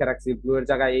হাবিজাবি লিখে রাখছি, ব্লু এর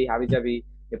জায়গায় এই হাবিজাবি,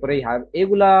 এরপরে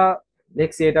এগুলা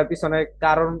লিখছি। এটার পিছনে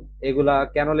কারণ, এগুলা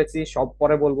কেন লিখছি সব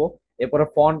পরে বলবো। এরপরে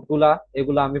ফন্ট গুলা,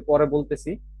 এগুলা আমি পরে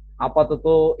বলতেছি। আপাতত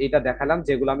এটা দেখালাম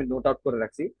যেগুলো আমি নোট আউট করে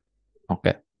রাখছি।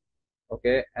 ওকে।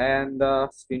 ওকে, এন্ড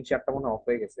স্ক্রিন শেয়ারটা মনে অফ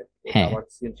হয়ে গেছে, এটা হ্যাঁ। আবার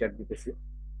স্ক্রিন শেয়ার দিতেছি।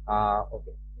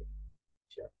 ওকে,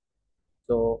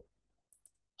 তো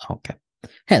ওকে।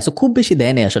 হ্যাঁ, সো খুব বেশি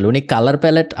দেয়নি আসলে, উনি কালার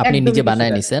প্যালেট আপনি একদমই নিজে কিছু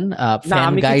বানায় দেয় নাই। নিছেন। না, ফ্যান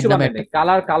আমি গাইড কিছু নামে বানাই একটা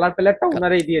নাই, কালার প্যালেটটা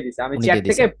উনারাই দিয়ে দিছে, আমি উনি চ্যাট দিয়ে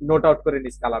থেকে দিছে। নোট আউট করে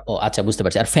নিছি কালার ও প্যালেট। আচ্ছা, বুঝতে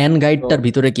পারছি। আর ফ্যান তো গাইডটার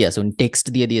ভিতরে কি আছে, উনি টেক্সট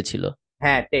দিয়ে দিয়েছিল?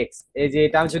 হ্যাঁ, টেক্সট, এই যে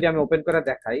এটা আচ্ছা। যদি আমি ওপেন করে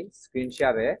দেখাই স্ক্রিন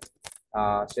শেয়ারে,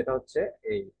 সেটা হচ্ছে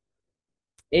এই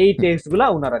এই হুম। টেক্সট গুলা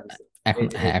উনারা দিছে। এখন, এই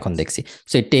যে হ্যাঁ, এই এখন টেক্সট, দেখছি।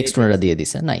 সো এই এই টেক্সট ওনারা টেক্সট, দিয়ে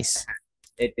দিছে, নাইস।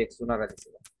 এই টেক্সট উনারা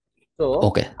দিছিল। তো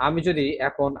ওকে। আমি যদি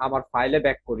এখন আমার ফাইলে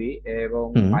ব্যাক করি এবং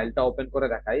হুম। ফাইলটা ওপেন করে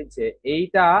দেখাই যে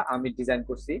এইটা আমি ডিজাইন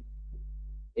করছি,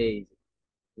 এই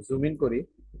জুম ইন করি,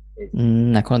 এই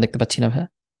এখনো দেখতে পাচ্ছি না ভাই।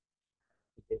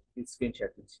 স্ক্রিন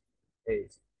শেয়ার দিচ্ছি, এই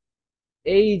যে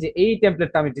এই যে এই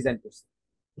টেমপ্লেটটা আমি ডিজাইন করছি।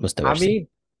 বুঝতে আমি পারছি।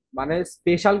 মানে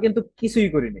স্পেশাল কিন্তু কিছুই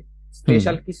করি নাই, হুম।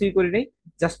 স্পেশাল কিছুই করি নাই।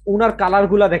 জাস্ট উনার কালার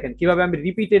গুলা দেখেন কিভাবে আমি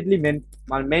রিপিটেডলি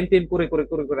মানে মেনটেন করে করে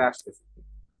করে করে আসতেছি।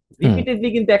 হুম। রিপিটেডলি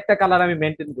কিন্তু একটা কালার আমি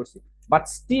মেনটেন করছি, বাট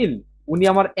স্টিল উনি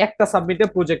আমার একটা সাবমিটে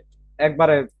প্রজেক্ট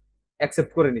একবারে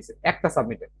অ্যাকসেপ্ট করে নিছে, একটা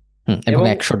সাবমিটে। হুম, এবং এবং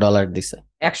 $100 দিছে।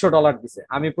 $100 দিছে।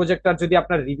 আমি প্রজেক্টটার যদি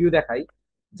আপনার রিভিউ দেখাই,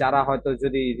 যারা হয়তো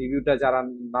যদি রিভিউটা যারা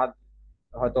না,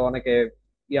 হয়তো অনেকে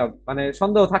মানে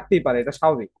সন্দেহ থাকতেই পারে, এটা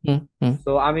স্বাভাবিক। হুম। হুম।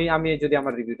 তো আমি আমি যদি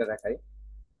আমার রিভিউটা দেখাই,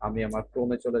 আমি আমার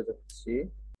ক্রোমে চলে যাচ্ছি।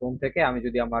 ক্রোম থেকে আমি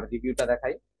যদি আমার রিভিউটা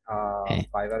দেখাই, হ্যাঁ।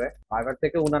 ফাইবার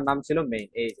থেকে উনার নাম ছিল মেইন,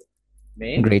 এই যে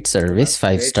মেইন, গ্রেট সার্ভিস, উনার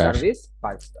 5 গ্রেট স্টার। Service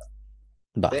 5 star.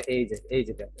 বাহ। এই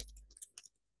যে template,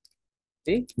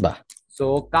 ঠিক। বাহ। সো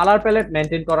কালার প্যালেট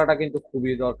মেনটেন করাটা কিন্তু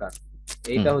খুবই দরকার।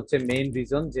 হুম। এইটা হচ্ছে মেইন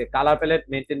রিজন, যে কালার প্যালেট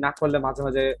মেনটেন না করলে মাঝে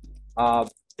মাঝে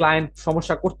ক্লায়েন্ট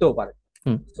সমস্যা করতেও পারে।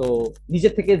 হুম। তো নিজে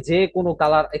থেকে যে কোনো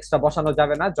কালার এক্সট্রা বসানো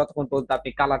যাবে না যতক্ষণ পর্যন্ত আপনি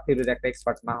কালার থিওরির একটা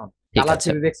এক্সপার্ট না হন। ঠিক কালার আছে।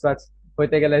 থিওরির এক্সপার্ট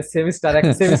হইতে গেলে এক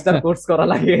সেমিস্টার কোর্স করা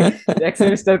লাগে, এক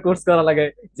সেমিস্টার কোর্স করা লাগে,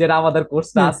 যেটা আমাদের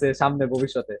কোর্সটা আছে সামনে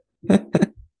ভবিষ্যতে।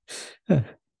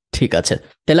 ঠিক আছে,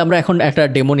 তাহলে আমরা এখন একটা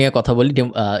ডেমো নিয়ে কথা বলি।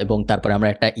 এবং তারপরে আমরা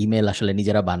একটা ইমেল আসলে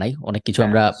নিজেরা বানাই, অনেক কিছু হ্যাঁ,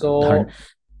 আমরা সো ধরেন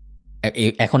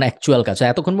এখন অ্যাকচুয়াল কাজ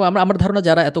এতক্ষণ আমরা, আমার ধারণা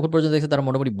যারা এতক্ষণ পর্যন্ত দেখছে তারা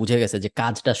মোটামুটি বুঝে গেছে যে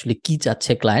কাজটা আসলে কি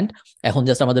চাচ্ছে ক্লায়েন্ট। এখন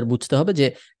জাস্ট আমাদের বুঝতে হবে যে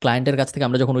ক্লায়েন্টের কাছ থেকে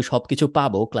আমরা যখন ওই সব কিছু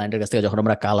পাবো, ক্লায়েন্টের কাছ থেকে যখন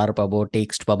আমরা কালার পাবো,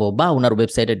 টেক্সট পাবো, বা ওনার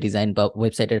ওয়েবসাইটের ডিজাইন পাবো,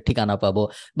 ওয়েবসাইটের ঠিকানা পাবো,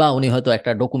 বা উনি হয়তো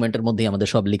একটা ডকুমেন্টের মধ্যেই আমাদের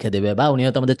সব লিখে দেবে, বা উনি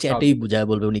হয়তো আমাদের সব চ্যাটেই লিখে বুঝায় দেবে।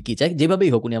 বলবে উনি কি চাই, যেভাবেই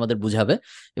হোক উনি আমাদের বুঝাবে।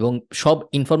 এবং সব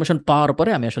ইনফরমেশন পাওয়ার পরে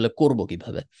আমি আসলে করব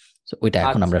কিভাবে, So, ওইটা এখন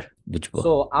আচ্ছা, আমরা বুঝবো।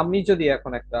 সো আমি যদি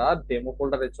এখন একটা ডেমো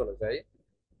ফোল্ডারে চলে যাই,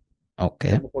 ওকে।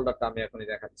 ডেমো ফোল্ডারটা আমি এখনই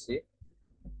দেখাচ্ছি।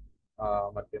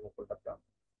 আমার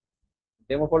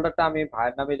ডেমো ফোল্ডারটা আমি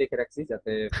ভাইয়ের নামে লিখে রাখছি,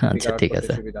 যাতে আচ্ছা, ফিগার আউট ঠিক করতে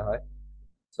আছে। সুবিধা হয়।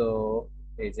 সো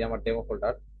এই যে আমার ডেমো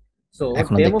ফোল্ডার। সো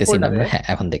এখনো ডেমো দেখতেছি না ফোল্ডারে আমরা, হ্যাঁ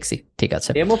এখন দেখছি, ঠিক আছে।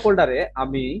 ডেমো ফোল্ডারে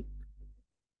আমি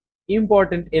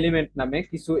ইম্পর্টেন্ট এলিমেন্ট নামে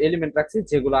কিছু এলিমেন্ট রাখছি,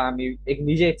 যেগুলো আমি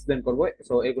নিজে এক্সপ্লেন করবো।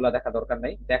 সো এগুলা দেখা দরকার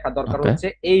নাই, দেখা দরকার ওকে। হচ্ছে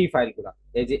এই ফাইলগুলা,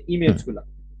 এই যে ইমেজ হুম। গুলা।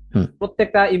 হুম।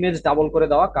 প্রত্যেকটা ইমেজ ডাবল করে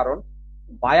দেওয়া, কারণ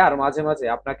বায়ার মাঝে মাঝে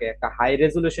আপনাকে একটা হাই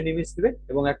রেজুলেশন ইমেজ দিবে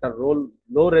এবং একটা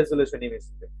লো রেজুলেশন ইমেজ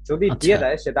দিবে। যদি আচ্ছা। দিয়ে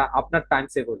দেয় সেটা আপনার টাইম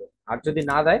সেভ হলো, আর যদি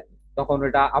না দেয় তখন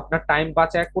ওটা আপনার টাইম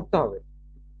বাঁচায় করতে হবে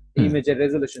হুম। ইমেজের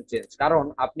রেজুলেশন চেঞ্জ। কারণ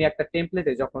আপনি একটা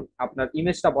টেমপ্লেটে যখন আপনার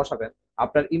ইমেজটা বসাবেন,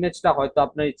 আপনার ইমেজটা হয়তো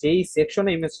আপনি যেই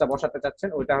সেকশনে ইমেজটা বসাতে চাচ্ছেন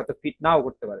ওইটা হয়তো ফিট নাও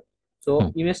করতে পারে। তো হুম।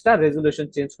 ইমেজটা রেজুলেশন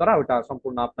চেঞ্জ করা ওটা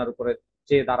সম্পূর্ণ আপনার উপরে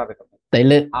যে দাঁড়াবে তখন।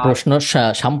 তাইলে আর প্রশ্ন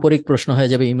সাম্পরিক প্রশ্ন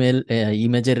হয়ে যাবে,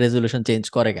 ইমেজের রেজলিউশন চেঞ্জ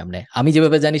করে কেমনে? আমি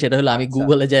যেভাবে জানি সেটা হলো আমি আচ্ছা,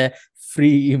 গুগলে যে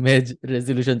ফ্রি ইমেজ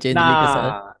রেজলিউশন চেঞ্জ না, লিখে আচ্ছা,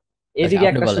 এদিকে আপনি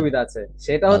একটা বলেন। সুবিধা আছে,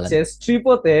 সেটা বলেন। হচ্ছে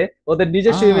স্ট্রিপোতে ওদের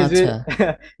নিজস্ব ইমেজ আচ্ছা।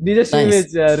 নিজস্ব নাইস। ইমেজ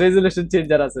রেজুলেশন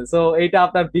চেঞ্জার আছে। সো এইটা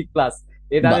আপনার বিগ প্লাস,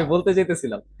 এটা আমি বাহ। বলতে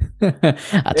চাইতেছিলাম।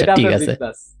 আচ্ছা, এটা ঠিক আপনার বিগ আছে।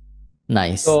 প্লাস।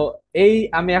 নাইস। তো এই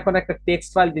আমি এখন একটা টেক্সট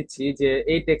ফাইল দিচ্ছি, যে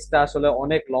এই টেক্সটটা আসলে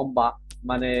অনেক লম্বা,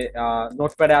 মানে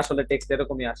নোটপ্যাডে আসলে টেক্সট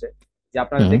এরকমই আসে, যে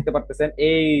আপনারা হুম। দেখতে পারতেছেন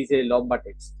এই যে লম্বা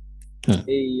টেক্সট, হুম।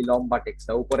 এই লম্বা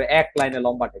টেক্সটটা উপরে এক লাইনে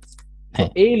লম্বা টেক্সট। তো হ্যাঁ।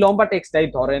 এই লম্বা টেক্সটটাই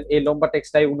ধরেন, এই লম্বা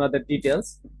টেক্সটটাই উনাদের ডিটেলস,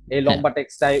 এই হ্যাঁ। লম্বা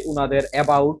টেক্সটটাই উনাদের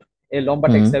অ্যাবাউট, এই লম্বা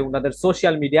হুম। টেক্সটটাই উনাদের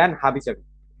সোশ্যাল মিডিয়া এন্ড হাবিজাবি।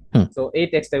 হুম। তো এই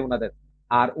টেক্সটটাই উনাদের,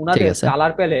 আর ঠিক উনাদের আছে।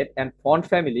 Colour palette and font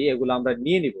family এগুলো আমরা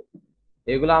নিয়ে নিব,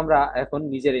 এগুলো আমরা এখন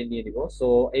নিজেরাই নিয়ে নিব। সো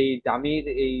এই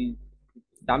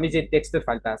দামি যে টেক্সটের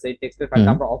ফাইলটা আছে এই টেক্সটের ফাইলটা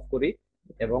হুম। আমরা অফ করি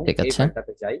এবং ঠিক এই আছে।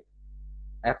 ফাইলটাতে যাই।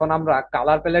 এখন আমরা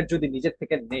কালার প্যালেট যদি নিজের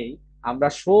থেকে নেই, আমরা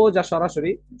সোজা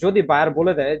সরাসরি, যদি বায়ার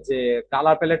বলে দেয় যে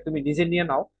কালার প্যালেট তুমি নিজে নিয়ে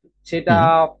নাও, সেটা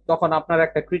হুম। তখন আপনার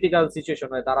একটা ক্রিটিক্যাল সিচুয়েশন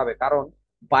হয়ে দাঁড়াবে, কারণ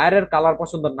বায়ারের কালার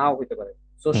পছন্দ নাও হইতে পারে।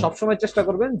 তো হুম। সবসময় চেষ্টা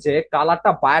করবেন যে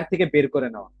কালারটা বায়ার থেকে বের করে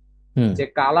নেওয়া, হুম। যে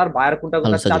কালার বায়ার কোনটা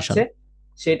ভালো কোনটা সাজেশন। চাচ্ছে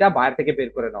সেটা বায়ার থেকে বের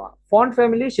করে নেওয়া। ফন্ট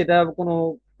ফ্যামিলি সেটা কোনো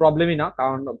প্রবলেমই না,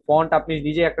 কারণ ফন্ট আপনি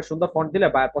নিজে একটা সুন্দর ফন্ট দিলে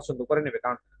বায়ার পছন্দ করে নেবে,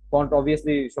 কারণ ফন্ট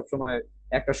অবভিয়াসলি সবসময়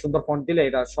একটা সুন্দর ফন্ট দিলে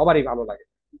এটা সবারই ভালো লাগে।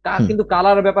 হুম। কিন্তু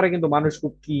কালারের ব্যাপারে কিন্তু মানুষ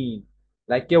খুব কিন,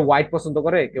 লাইক কেউ হোয়াইট পছন্দ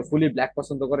করে, কেউ ফুলি ব্ল্যাক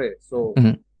পছন্দ করে। সো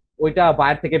হুম। ওইটা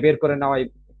বায়ার থেকে বের করে নেওয়াই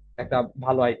একটা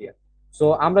ভালো আইডিয়া। সো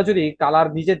আমরা যদি কালার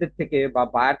নিজেদের থেকে বা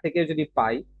বায়ার থেকে যদি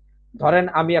পাই, ধরেন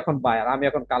আমি এখন বায়ার, আমি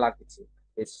এখন কালার দিচ্ছি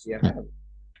হুম। HTML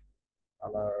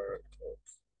কালার,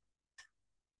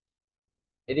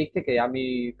 এদিক থেকে আমি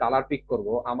কালার পিক করব।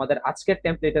 আমাদের আজকের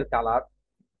টেমপ্লেটের কালার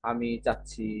আমি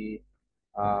চাচ্ছি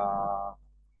আহ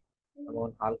যেমন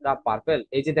হালকা পার্পল,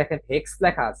 এই যে দেখেন হেক্স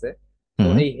লেখা আছে, তো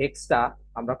হুম। এই হেক্সটা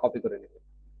আমরা কপি করে নেব।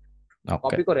 ওকে।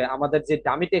 কপি করে আমাদের যে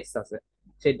ডামি টেক্সট আছে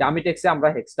সেই ডামি টেক্সটে আমরা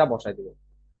হেক্সটা বসাই দিব।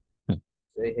 হুম।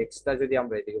 তো এই হেক্সটা যদি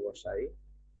আমরা এদিকে বসাই,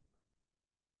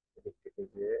 এদিক থেকে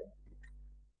যে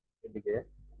এদিকে,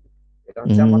 এটা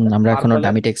হচ্ছে আমাদের আমরা এখনো পার্পলের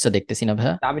ডামি টেক্সটটা দেখতেছি না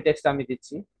ভাইয়া। ডামি টেক্সট আমি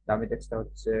দিচ্ছি। ডামি টেক্সটটা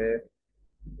হচ্ছে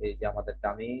এই যে আমাদের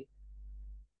ডামি,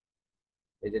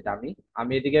 এই যে ডামি,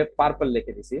 আমি এদিকে পার্পল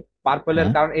লিখে দিছি। পার্পলের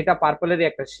হ্যাঁ। কারণ এটা পার্পলেরই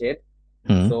একটা শেড।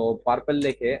 হুম। সো পার্পল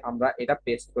লিখে আমরা এটা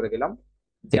পেস্ট করে দিলাম,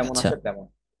 ঠিক যেমন আছে। আছে তেমন।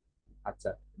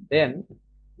 আচ্ছা, দেন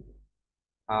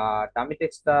ডামি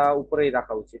টেক্সটটা উপরেই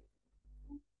রাখা উচিত।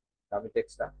 ডামি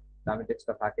টেক্সটটা ডামি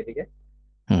টেক্সটটা থাকে দিকে,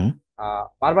 হুম।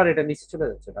 বারবার এটা নিচে চলে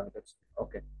যাচ্ছে ডামি টেক্সট।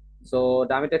 ওকে, সো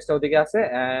ডামি টেক্সটটা ওদিকে আছে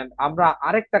এন্ড আমরা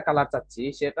আরেকটা কালার চাচ্ছি,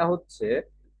 সেটা হচ্ছে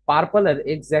পার্পলের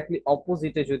এক্স্যাক্টলি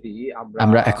অপোজিটে। যদি আমরা,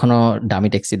 আমরা এখনো ডামি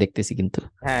টেক্সটই দেখতেছি কিন্তু।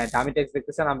 হ্যাঁ ডামি টেক্সট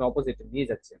দেখতেছেন, আমি অপোজিটে নিয়ে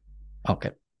যাচ্ছি। ওকে।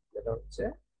 যেটা হচ্ছে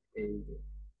এই যে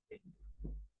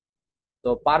তো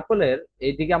পার্পলের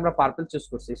এইদিকে আমরা পার্পল চুজ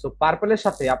করছি। সো পার্পলের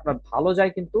সাথে আপনার ভালো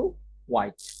যায় কিন্তু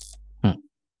হোয়াইট, হুম।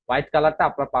 হোয়াইট কালারটা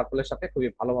আপনার পার্পলের সাথে খুবই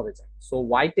ভালোভাবে যায়। সো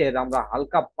হোয়াইটের আমরা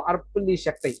হালকা পার্পলিশ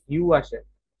একটা হিউ আসে,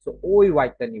 সো ওই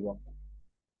হোয়াইটটা নিব আমরা,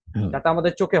 হুম। যাতে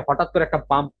আমাদের চোখে হঠাৎ করে একটা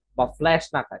বাম্প বা ফ্ল্যাশ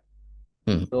না খায়।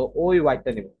 হুম। তো ওই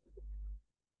হোয়াইটটা নিব।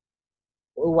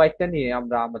 ওই হোয়াইটটা নিয়ে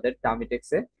আমরা আমাদের ডামি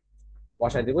টেক্সে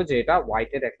বসাই দিব, যে এটা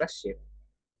হোয়াইটের একটা শেড।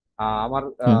 আমার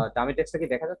হুম। ডামি টেক্সটা কি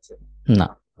দেখা যাচ্ছে? না।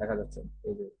 দেখা যাচ্ছে,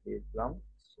 এই যে দিলাম।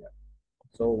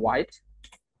 সো হোয়াইট,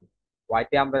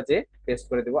 হোয়াইটে আমরা যে পেস্ট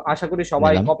করে দিব, আশা করি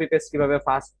সবাই নিলাম। কপি পেস্ট কিভাবে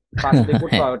ফাস্টলি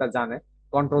করতে হ্যাঁ। হয় ওটা জানে।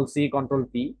 কন্ট্রোল সি কন্ট্রোল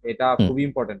পি, এটা হুম। খুবই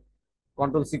ইম্পর্টেন্ট।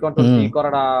 কন্ট্রোল সি কন্ট্রোল হুম। পি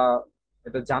করাটা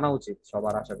এটা জানা উচিত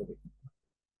সবার আশা করি।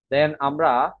 দেন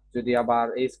আমরা যদি আবার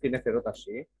এই স্ক্রিনে ফেরত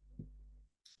আসি,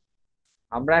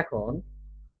 আমরা এখন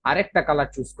আরেকটা কালার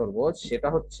চুজ করব, সেটা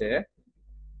হচ্ছে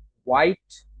হোয়াইট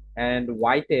এন্ড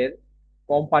হোয়াইটের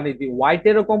কোম্পানি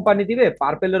হোয়াইটেরও কোম্পানি দিবে,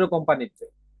 পার্পেলেরও কোম্পানি দিবে।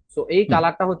 সো এই হুম।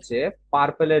 কালারটা হচ্ছে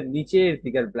পার্পেলের নিচের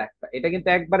দিকের ব্ল্যাকটা, এটা কিন্তু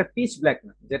একবারে পিচ ব্ল্যাক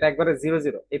না, যেটা একবারে জিরো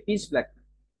জিরো, এই পিচ ব্ল্যাক না,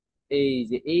 এই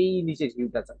যে এই নিচের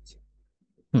হিউটা চাচ্ছি।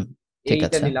 হুম। ঠিক এইটা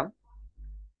আছে। নিলাম,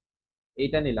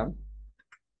 এইটা নিলাম,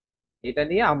 এটা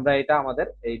নিয়ে আমরা এটা আমাদের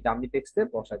এই ডামি টেক্সটে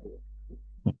বসা দিব।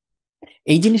 হুম।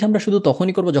 এই জিনিস আমরা শুধু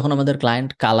তখনই করব যখন আমাদের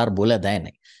ক্লায়েন্ট কালার বলে দেয়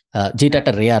নাই, যেটা হ্যাঁ,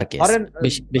 একটা রেয়ার কেস। ধরেন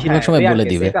বেশিরভাগ হ্যাঁ সময় রেয়ার বলে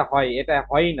কেস, দিবে। এটা হয়, এটা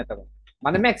হয়ই না তেমন।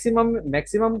 মানে ম্যাক্সিমাম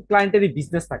ম্যাক্সিমাম ক্লায়েন্টেরই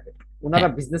বিজনেস থাকে, হ্যাঁ। উনারা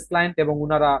বিজনেস ক্লায়েন্ট এবং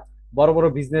উনারা বড় বড়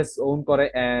বিজনেস ওন করে,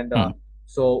 এন্ড হুম।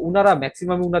 সো উনারা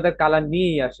ম্যাক্সিমাম উনাদের কালার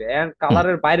নিয়েই আসে, এন্ড হুম।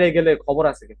 কালারের বাইরে গেলে খবর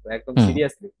আছে কিন্তু একদম হুম।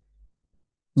 সিরিয়াসলি।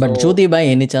 সো বাট যদি বাই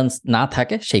এনি চান্স না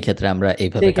থাকে সেই ক্ষেত্রে আমরা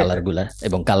এইভাবে সেই কালার ক্ষেত্রে, গুলা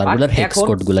এবং কালার বাট গুলার হেক্স এখন,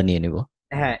 কোড গুলা নিয়ে নিব।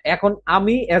 হ্যাঁ এখন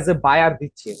আমি এজ এ বায়ার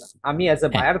দিচ্ছি না, আমি এজ এ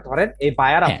হ্যাঁ। বায়ার ধরেন এই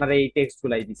বায়ার হ্যাঁ, আপনার এই টেক্সট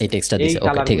গুলাই দিছে, এই টেক্সটটা এই দিছে, ওকে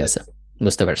কালার ঠিক গুলা আছে, দিছে।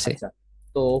 বুঝতে পারছি। আচ্ছা,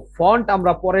 তো ফন্ট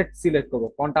আমরা পরে সিলেক্ট করব,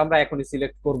 ফন্ট আমরা এখনই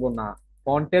সিলেক্ট করব না,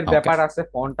 ফন্টের ওকে। ব্যাপার আছে,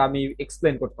 ফন্ট আমি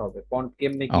এক্সপ্লেন করতে হবে ফন্ট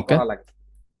কেমনে কি ওকে। করা লাগে।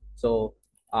 সো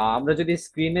আমরা যদি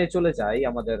স্ক্রিনে চলে যাই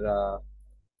আমাদের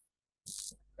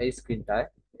এই স্ক্রিনটায়,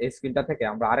 এই স্ক্রিনটা থেকে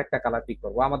আমরা আরেকটা কালার পিক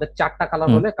করব, আমাদের চারটা কালার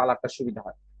হুম। হলে কালারটা সুবিধা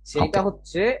হয়। সেইটা ওকে।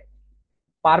 হচ্ছে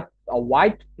পার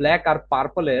হোয়াইট, ব্ল্যাক আর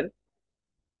পার্পলের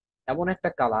এমন একটা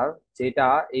কালার যেটা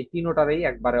এই তিনোটারই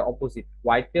একবারে অপোজিট,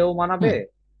 হোয়াইটেও মানাবে, হুম।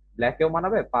 ব্ল্যাকেও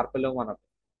মানাবে, পার্পলেও মানাবে।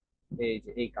 এই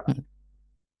যে এই কালার, হুম।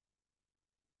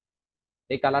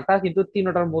 এই কালারটা কিন্তু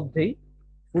তিনোটার মধ্যেই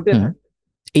ফুটে হুম। থাকে।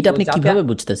 এটা তো আপনি যাতে, কিভাবে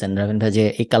বুঝতেছেন রাভিন ভাই যে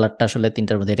এই কালারটা আসলে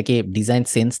তিনটার মধ্যে, এটা কি ডিজাইন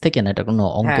সেন্স থেকে না এটা কোনো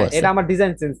অঙ্ক হ্যাঁ আছে? এটা আমার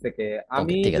ডিজাইন সেন্স থেকে। ওকে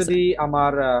আমি ঠিক আছে। যদি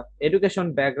আমার এডুকেশন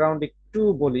ব্যাকগ্রাউন্ড একটু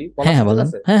বলি, বলার হ্যাঁ হ্যাঁ সুযোগ বলেন,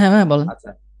 আছে? হ্যাঁ হ্যাঁ হ্যাঁ বলেন।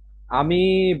 আচ্ছা, আমি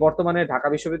বর্তমানে ঢাকা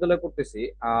বিশ্ববিদ্যালয়ে পড়তেছি।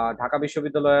 ঢাকা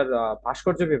বিশ্ববিদ্যালয়ের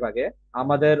ভাস্কর্য বিভাগে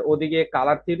আমাদের ওদিকে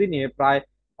কালার থিওরি নিয়ে প্রায়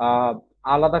আহ,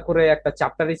 আলাদা করে একটা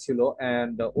চ্যাপ্টারই ছিল,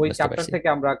 এন্ড ওই বুঝতে চ্যাপ্টার পারছি। থেকে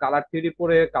আমরা কালার থিওরি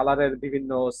পড়ে কালারের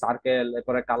বিভিন্ন সার্কেল,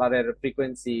 এরপরে কালারের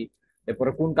ফ্রিকোয়েন্সি,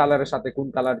 এরপরে কোন কালারের সাথে কোন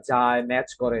কালার যায় ম্যাচ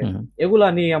করে, হুম। এগুলা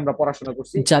নিয়ে আমরা পড়াশোনা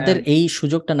করছি। যাদের এন্ড এই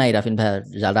সুযোগটা নাই রাফিন ভাই,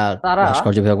 যারা তারা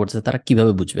ভাস্কর্য বিভাগ করতেছে তারা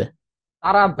কিভাবে বুঝবে?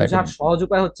 তারা বা এটা- বোঝার সহজ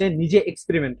উপায় হচ্ছে নিজে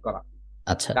এক্সপেরিমেন্ট করা।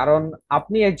 আচ্ছা। কারণ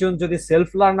আপনি একজন যদি সেলফ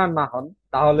লার্নার না হন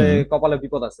তাহলে হুম। কপালে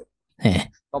বিপদ আছে, হ্যাঁ।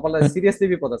 কপালে সিরিয়াসলি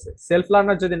বিপদ আছে। সেলফ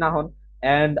লার্নার যদি না হন,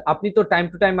 এন্ড আপনি তো টাইম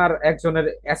টু টাইম আর একজনের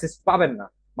অ্যাসিস্ট পাবেন না,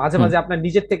 মাঝে হুম। মাঝে আপনার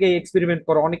নিজের থেকে এক্সপেরিমেন্ট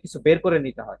করে অনেক কিছু বের করে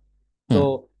নিতে হয়। তো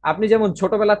হুম। আপনি যেমন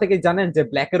ছোটবেলা থেকে জানেন যে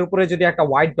ব্ল্যাকের উপরে যদি একটা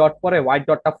হোয়াইট ডট পরে হোয়াইট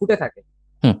ডটটা ফুটে থাকে,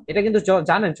 হুম। এটা কিন্তু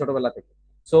জানেন ছোটবেলা থেকে।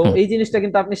 সো হুম। এই জিনিসটা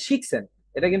কিন্তু আপনি শিখছেন,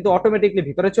 এটা কিন্তু অটোমেটিকলি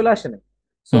ভিতরে চলে আসে না।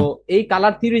 সো হুম। এই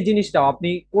কালার থিওরি জিনিসটাও আপনি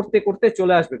করতে করতে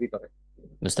চলে আসবে ভিতরে।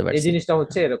 বুঝতে এই পারছি। জিনিসটা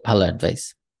হচ্ছে এরকম। ভালো অ্যাডভাইস।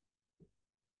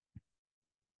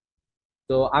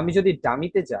 তো আমি যদি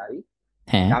ডামিতে যাই,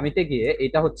 হ্যাঁ। ডামিতে গিয়ে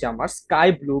এটা হচ্ছে আমার স্কাই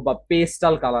ব্লু বা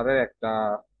পেস্টাল কালারের একটা,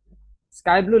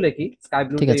 স্কাই ব্লু লেখি, স্কাই ঠিক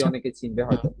ব্লুতেই আছে। অনেকে চিনবে হুম।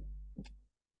 হয়তো,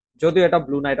 যদিও এটা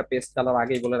ব্লু না, এটা পেস্ট কালার,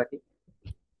 আগেই বলে রাখি,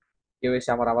 কেউ এসে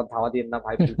আমার আবার ধাওয়া দিয়ে না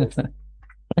ভাই ভুল বলছেন।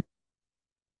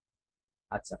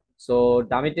 আচ্ছা, সো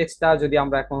ডামি টেক্সটটা যদি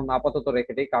আমরা এখন আপাতত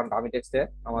রেখে দিই, কারণ ডামি টেক্সটে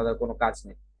আমাদের কোনো কাজ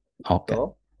নেই। তো ওকে।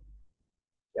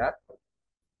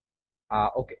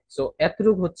 ওকে, সো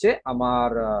এতটুকু হচ্ছে আমার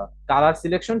কালার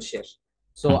সিলেকশন শেষ।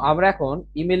 সো হুম। আমরা এখন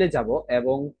ইমেলে যাব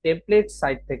এবং টেমপ্লেট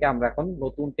সাইট থেকে আমরা এখন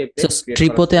নতুন সো টেমপ্লেট ক্রিয়েট করা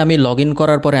স্ট্রিপোতে শুরু আমি করব। লগ ইন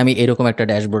করার পরে আমি এরকম একটা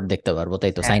ড্যাশবোর্ড দেখতে পারবো,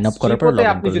 তাই তো? হ্যাঁ, সাইন আপ করার পরে স্ট্রিপোতে লগ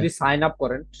ইন আপনি করলে। যদি সাইন আপ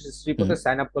করেন, হুম। স্ট্রিপোতে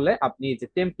সাইন আপ করলে আপনি যে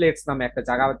টেমপ্লেটস নামে একটা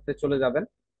জায়গাতে চলে যাবেন,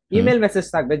 হুম। ইমেল মেসেজ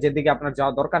থাকবে যেদিকে আপনার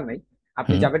যাওয়া দরকার নেই,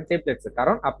 আপনি হুম। যাবেন টেমপ্লেটস এ,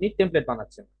 কারণ আপনি টেমপ্লেট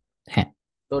বানাচ্ছেন। হ্যাঁ।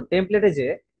 তো টেমপ্লেটে যে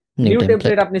নিউ নিউ টেমপ্লেট।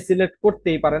 টেমপ্লেট আপনি সিলেক্ট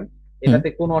করতেই পারেন, হুম। এটাতে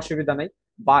কোনো অসুবিধা নাই।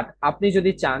 বাট আপনি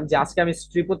যদি চান যে আজকে আমি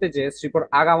স্ট্রিপোতে যে স্ট্রিপোর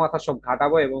আগা মাথা সব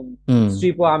ঘাটাবো এবং হুম।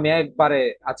 স্ট্রিপো আমি একবারে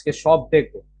আজকে সব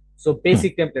দেখবো, সো হুম।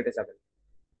 বেসিক টেমপ্লেটে যাবেন।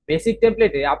 বেসিক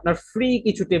টেমপ্লেটে আপনার ফ্রি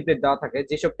কিছু টেমপ্লেট দেওয়া থাকে,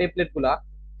 যেসব টেমপ্লেট গুলা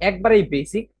একবারেই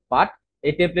বেসিক, বাট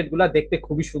এই টেমপ্লেট গুলা দেখতে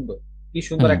খুবই সুন্দর। কি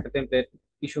সুন্দর হুম। একটা টেমপ্লেট,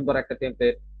 কি সুন্দর একটা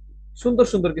টেমপ্লেট, সুন্দর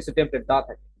সুন্দর কিছু টেমপ্লেট দেওয়া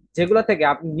থাকে, যেগুলা থেকে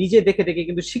আপনি নিজে দেখে দেখে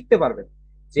কিন্তু শিখতে পারবেন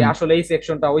যে হুম। আসলে এই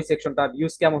সেকশনটা ওই সেকশনটা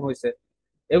ইউজ কেমন হয়েছে।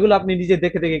 এগুলো আপনি নিজে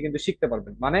দেখে দেখে কিন্তু শিখতে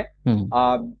পারবেন। মানে হুম।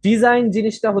 ডিজাইন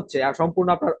জিনিসটা হচ্ছে সম্পূর্ণ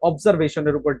আপনার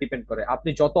অবজারভেশনের উপর ডিপেন্ড করে, আপনি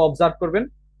যত অবজার্ভ করবেন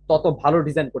তত ভালো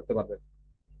ডিজাইন করতে পারবেন।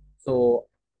 তো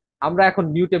আমরা এখন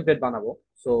নিউ টেমপ্লেট বানাবো।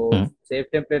 সো হুম। সেভ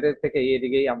টেমপ্লেটের থেকে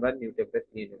এদিকেই আমরা নিউ টেমপ্লেট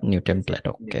নিয়ে নিলাম। নিউ এই যে টেমপ্লেট,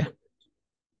 নিউ ওকে। টেমপ্লেট,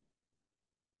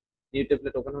 নিউ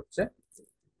টেমপ্লেট ওপেন হচ্ছে।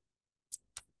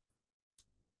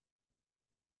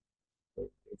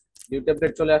 নিউ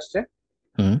টেমপ্লেট চলে আসছে।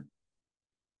 হুম।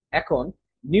 এখন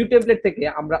নিউ টেমপ্লেট থেকে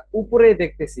আমরা উপরে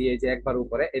দেখতেছি, এই যে একবার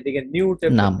উপরে এদিকে নিউ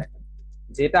টেমপ্লেট নাম। দেখেন,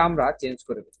 যেটা আমরা চেঞ্জ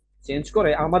করে দেব। চেঞ্জ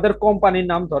করে আমাদের কোম্পানির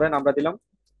নাম ধরেন আমরা দিলাম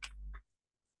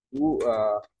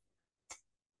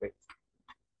wait,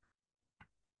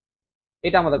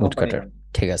 এটা আমাদের উড কোম্পানির কাটার।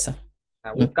 নাম। ঠিক আছে।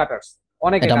 হ্যাঁ, হুম। উড কাটার্স,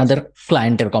 অনেকে এটা কাজ আমাদের করে।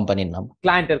 ক্লায়েন্টের কোম্পানির নাম।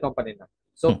 ক্লায়েন্টের কোম্পানির নাম।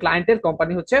 সো হুম। ক্লায়েন্টের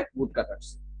কোম্পানি হচ্ছে would cutters.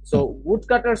 So hmm. Would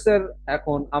cutters এর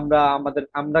এখন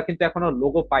আমরা কিন্তু এখনো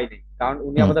লোগো পাই নাই, কারণ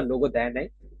উনি হুম। আমাদের লোগো দেয় নাই।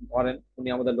 ধরেন উনি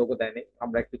আমাদের লোগো দেয় নাই,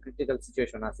 আমরা একটু ক্রিটিক্যাল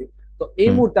সিচুয়েশন আছি। তো এই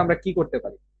হুম। মুহূর্তে আমরা কি করতে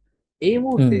পারি? এই হুম।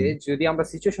 মুহূর্তে যদি আমরা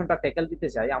সিচুয়েশনটা ট্যাকেল দিতে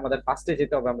চাই, আমাদের ফার্স্টে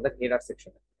যেতে হবে আমাদের হেডার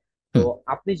সেকশনে। তো হুম।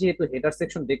 আপনি যেহেতু হেডার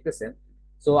সেকশন দেখতেছেন,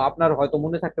 সো আপনার হয়তো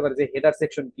মনে থাকতে পারে যে হেডার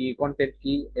সেকশন কি, কন্টেন্ট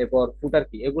কি, এরপর ফুটার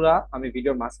কি, এগুলা আমি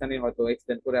ভিডিওর মাঝখানে হয়তো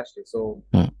এক্সপ্লেন করে আসছি। সো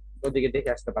হুম ওদিকে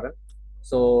দেখে আসতে পারেন।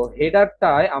 সো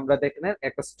হেডারটায় আমরা দেখেন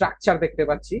একটা স্ট্রাকচার দেখতে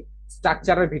পাচ্ছি,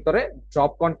 স্ট্রাকচারের ভিতরে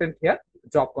drop content here,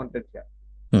 drop content here.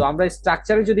 So হুম আমরা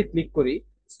স্ট্রাকচারে যদি ক্লিক করি,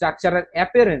 স্ট্রাকচারের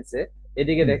অ্যাপিয়ারেন্সে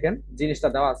এদিকে হুম, দেখেন জিনিসটা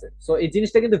দেওয়া আছে। সো এই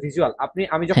জিনিসটা কিন্তু ভিজুয়াল,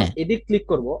 আমি যখন হ্যাঁ এডিট ক্লিক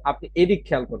করব আপনি এদিক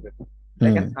খেয়াল করবেন। হুম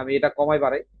দেখেন আমি এটা কমাই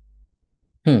বাড়াই,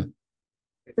 হুম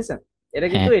দেখতেছেন এটা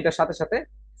কিন্তু হ্যাঁ এটার সাথে সাথে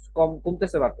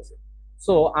কমতেছে বাড়তেছে।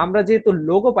 সো আমরা যেহেতু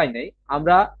লোগো পাই নাই,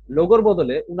 আমরা লোগোর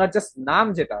বদলে উনার জাস্ট নাম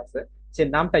যেটা আছে সে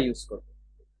নামটা ইউজ করব।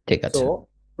 ঠিক সো আছে।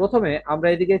 প্রথমে আমরা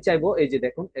এদিকে চাইবো, এই যে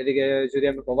দেখুন এদিকে যদি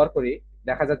আমি কভার করি,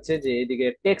 দেখা যাচ্ছে যে এদিকে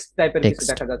টেক্সট টাইপের কিছু টেক্সট,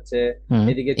 দেখা যাচ্ছে, হুম,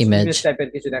 এদিকে ইমেজ, ইমেজ টাইপের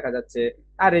কিছু দেখা যাচ্ছে,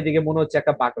 আর এদিকে মনে হচ্ছে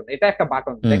একটা বাটন, এটা একটা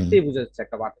বাটন হুম দেখতেই বোঝা যাচ্ছে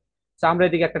একটা বাটন। তো আমরা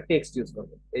এদিকে একটা টেক্সট ইউজ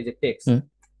করবো, এই যে টেক্সট। হুম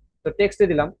তো টেক্সটে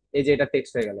দিলাম, এই যে এটা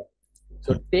টেক্সট হয়ে গেল।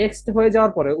 তো হুম, টেক্সট হয়ে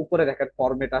যাওয়ার পরে উপরে দেখেন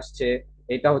ফরম্যাট আসছে,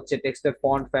 এটা হচ্ছে টেক্সটের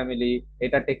ফন্ট ফ্যামিলি,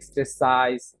 এটা টেক্সটের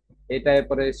সাইজ, এটা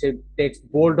এরপরে সে টেক্সট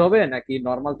বোল্ড হবে নাকি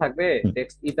নর্মাল থাকবে, হুম।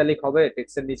 টেক্সট ইতালিক হবে,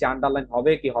 টেক্সটের নিচে আন্ডারলাইন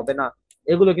হবে কি হবে না,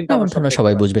 এগুলো কিন্তু আমার আমরা সব ধারণা দেখতে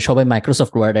সবাই পাচ্ছি। বুঝবে, সবাই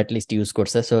মাইক্রোসফট ওয়ার্ড লিস্ট ইউজ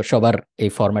করছে, সো সবার এই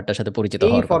ফরম্যাটটার সাথে পরিচিত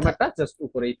এই হওয়ার কথা। ফরম্যাটটা জাস্ট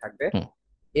উপরেই থাকবে। হুম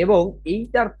এবং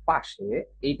এইটার পাশে,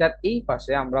 এইটার এই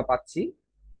পাশে আমরা পাচ্ছি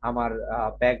আমার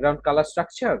background colour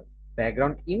structure,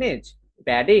 background image,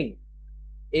 padding,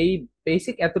 এই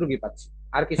বেসিক এতটুকুই পাচ্ছি,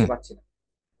 আর কিছু হুম, পাচ্ছি না।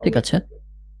 ঠিক আছে।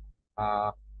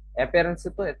 অ্যাপিয়ারেন্সে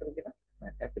তো এতটুকু না,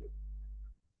 হ্যাঁ, এতটুকু।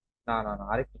 না না না,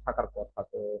 আরেকটু থাকার কথা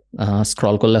তো।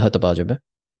 স্ক্রল করলে হয়তো পাওয়া যাবে।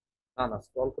 না না,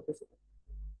 স্ক্রল করতেছি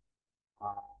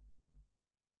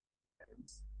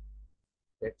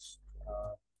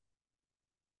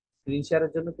স্ক্রিন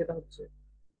শেয়ারের জন্য কি এটা হচ্ছে?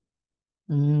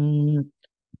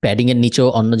 প্যাডিং এর নিচেও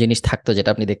অন্য জিনিস থাকতো যেটা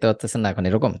আপনি দেখতে পাচ্ছেন না এখন,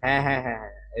 এরকম। হ্যাঁ হ্যাঁ হ্যাঁ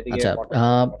হ্যাঁ, এদিকে আচ্ছা, বটম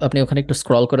সেকশন, বটম আপনি ওখানে একটু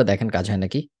স্ক্রল করে দেখেন কাজ হয়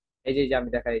নাকি। এই যে আমি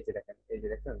দেখাই, এই যে দেখেন, এই যে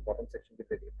দেখেন বটম সেকশন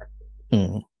কিন্তু এদিকে থাকবে।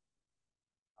 হুম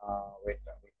ওয়েট,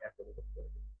 আমি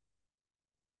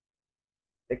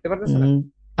দেখতে পারতেছেন উম,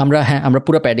 এখন? আমরা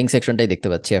পুরো প্যাডিং সেকশনটাই দেখতে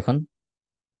পাচ্ছি এখন।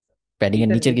 প্যাডিং এর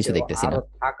এইটার নিচের কিছু নিচেও দেখতেছি না। আরো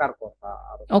থাকার কথা,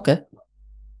 আরো ওকে। থাকার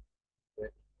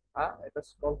কথা। এটা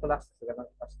স্ক্রল করে আসতেছে কেন,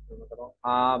 আসতেছে না কেন?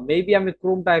 মেবি আমি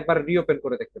ক্রোমটা একবার রিওপেন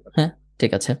করে দেখতে পারি। হ্যাঁ,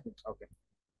 ঠিক আছে, ওকে,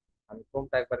 আমি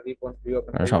ক্রোমটা একবার রিওপেন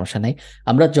কোনো করলাম। সমস্যা নাই।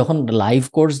 আমরা যখন লাইভ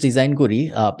কোর্স ডিজাইন করি,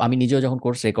 আমি নিজেও যখন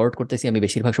কোর্স রেকর্ড করতেছি, আমি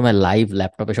বেশিরভাগ সময় লাইভ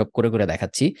ল্যাপটপে সব করে করে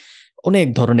দেখাচ্ছি। অনেক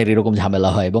ধরনের এরকম ঝামেলা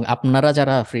হয়, এবং আপনারা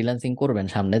যারা ফ্রিল্যান্সিং করবেন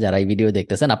সামনে, যারা এই ভিডিও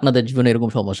দেখতেছেন, আপনাদের জীবনে এরকম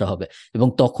সমস্যা হবে। এবং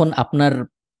তখন আপনার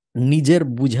নিজের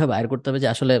বুঝে বাইর করতে হবে যে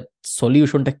আসলে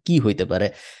সলিউশনটা কি হইতে পারে।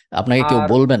 আপনাকে কেউ আর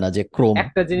বলবে না যে ক্রোম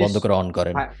একটা জিনিস, বন্ধ করে অন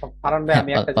করেন। ফারান ভাই, হ্যাঁ,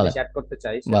 আমি একটা জিনিস বলেন অ্যাড করতে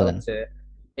চাই, সেটা বলেন। হচ্ছে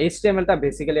এইচটিএমএল টা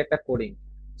বেসিক্যালি একটা কোডিং।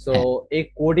 সো হ্যাঁ এই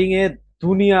কোডিং এ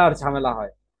দুনিয়ার ঝামেলা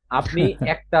হয়। আপনি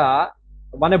একটা,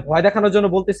 মানে ভয় দেখানোর জন্য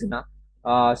বলতেছি না,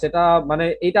 সেটা মানে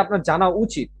এটা আপনার জানা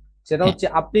উচিত। সেটা হ্যাঁ, হচ্ছে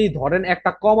আপনি ধরেন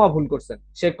একটা কমা ভুল করছেন,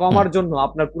 সে হুম কমার জন্য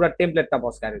আপনার পুরো টেমপ্লেটটা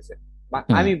ভস্কা হয়েছে।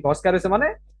 হুম, আমি ভস্কা হয়েছে মানে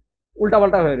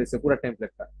উল্টাপাল্টা হয়ে রয়েছে পুরো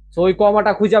টেমপ্লেটটা। সো ওই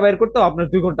কমাটা খুঁজে বের করতেও আপনার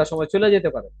 2 ঘন্টা সময় চলে যেতে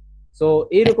পারে। সো হ্যাঁ,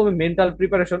 এইরকমই মেন্টাল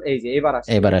প্রিপারেশন, এই যে এবার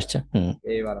আসছে, এবার এই যে আসছে। হুম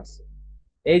এইবার আসছে,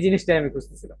 এই জিনিসটাই আমি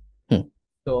খুঁজতেছিলাম। হুম।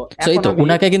 তো সো এই এখন তো, আমি,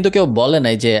 উনাকে কিন্তু কেউ বলে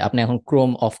নাই যে আপনি এখন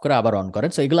ক্রোম অফ করে আবার অন করেন।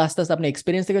 সো এগুলো আস্তে আস্তে আপনি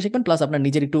এক্সপিরিয়েন্স থেকে শিখবেন, প্লাস আপনার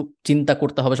নিজের একটু চিন্তা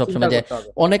করতে হবে চিন্তা সবসময় যে করতে হবে।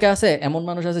 অনেকে আছে, এমন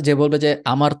মানুষ আছে যে বলবে যে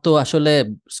আমার তো আসলে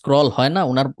স্ক্রল হয় না,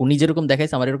 উনি যেরকম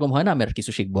দেখাইছে আমার এরকম হয় না, আমি আর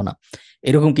কিছু শিখবো না।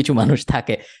 এরকম কিছু মানুষ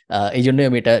থাকে। এই জন্যই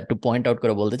আমি এটা একটু পয়েন্ট আউট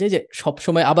করে বলতে চাই যে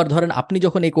সবসময় আবার ধরেন আপনি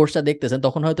যখন এই কোর্সটা দেখতেছেন,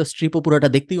 তখন হয়তো স্ট্রিপও পুরোটা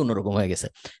দেখতেই অন্যরকম হয়ে গেছে,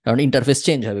 কারণ ইন্টারফেস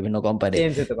চেঞ্জ হয় বিভিন্ন কোম্পানির।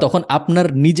 চেঞ্জ হতে পারে। তখন আপনার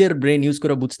নিজের ব্রেন ইউজ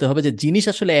করে বুঝতে হবে যে জিনিস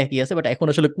আসলে একই আছে, বাট এখন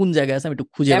আসলে কোন জায়গায় আছে আমি একটু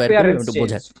খুঁজে বের করি, আমি অ্যাপিয়ারেন্স একটু চেঞ্জ,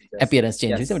 বোঝার। অ্যাপিয়ারেন্স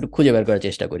চেঞ্জ ইয়েস হয়েছে, আমি একটু খুঁজে বের করার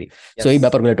চেষ্টা করি। So yes. এই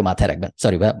ব্যাপারগুলো একটু মাথায় রাখবেন।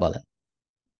 সরি ভাই, বলেন।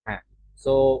 হ্যাঁ।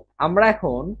 সো আমরা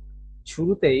এখন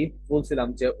শুরুতেই বলছিলাম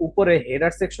যে উপরে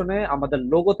হেডার সেকশনে আমাদের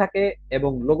লোগো থাকে,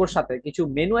 এবং লোগোর সাথে কিছু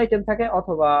মেনু আইটেম থাকে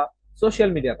অথবা সোশ্যাল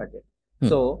মিডিয়া থাকে। হুম,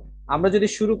 সো আমরা যদি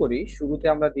শুরু করি, শুরুতে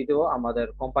আমরা দিয়ে দেবো আমাদের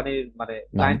কোম্পানির, মানে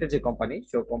নাম। ক্লায়েন্টের যে কোম্পানি,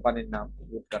 সে কোম্পানির নাম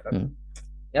উড কাটার। হুম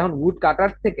এখন উড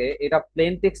কাটার থেকে এটা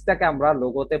প্লেন টেক্সটটাকে আমরা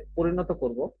লোগোতে পরিণত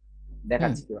করব, হুম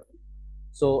দেখাচ্ছি কিভাবে।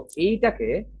 সো এইটাকে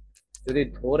যদি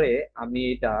ধরে আমি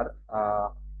এটার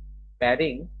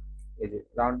প্যাডিং, এই যে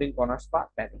রাউন্ডিং কর্নার্স বা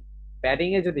প্যাডিং, প্যাডিং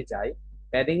এ যদি যাই,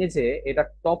 প্যাডিং এ যে এটা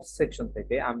টপ সেকশন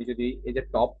থেকে আমি যদি, এই যে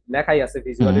টপ লেখাই আছে হুম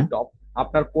ভিজুয়ালি টপ,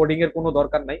 আপনার কোডিং এর কোনো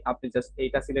দরকার নাই, আপনি জাস্ট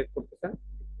এইটা সিলেক্ট করতেছেন,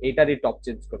 এইটারই টপ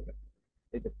চেঞ্জ করবেন।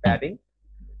 এই যে হুম প্যাডিং,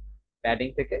 প্যাডিং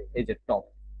থেকে এই যে টপ,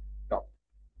 টপ,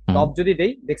 হুম টপ যদি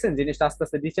দেই, দেখছেন জিনিসটা আস্তে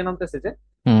আস্তে নিচে নামতেছে যে,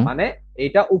 হুম মানে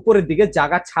এটা উপরের দিকে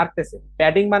জায়গা ছাড়তেছে।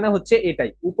 প্যাডিং মানে হচ্ছে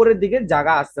এটাই, উপরের দিকে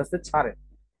জায়গা আস্তে আস্তে ছাড়ে।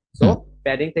 সো হুম,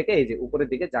 প্যাডিং থেকে এই যে উপরের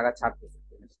দিকে জায়গা ছাড়তেছে।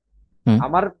 হুম,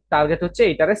 আমার টার্গেট হচ্ছে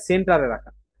এটারে সেন্টারে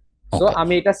রাখা। So okay.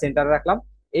 আমি এটা সেন্টারে রাখলাম।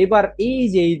 এবার এই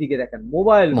যে এইদিকে দেখেন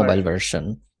mobile mobile version,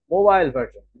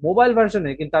 version. Mobile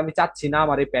ভার্সনে কিন্তু আমি চাচ্ছি না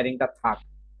আমার এই প্যাডিংটা থাক।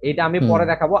 এটা আমি হুম। পরে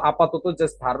দেখাবো, আপাতত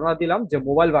জাস্ট ধারণা দিলাম যে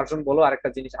মোবাইল ভার্সন বলো আরেকটা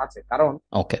জিনিস আছে। কারণ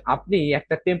ওকে। আপনি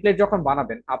একটা টেমপ্লেট যখন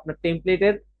বানাবেন, আপনার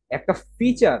টেমপ্লেটের একটা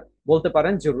ফিচার বলতে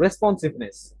পারেন যে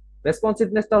রেসপন্সিভনেস।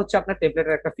 রেসপন্সিভনেসটা হচ্ছে আপনার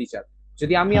টেমপ্লেটের একটা ফিচার।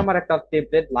 যদি আমি হুম। আমার একটা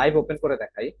টেমপ্লেট লাইভ ওপেন করে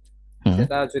দেখাই, হুম।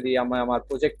 সেটা যদি আমি আমার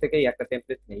প্রজেক্ট থেকেই একটা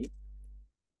টেমপ্লেট নেই,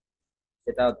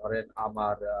 সেটা ধরেন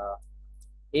আমার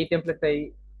এই টেমপ্লেটটাই,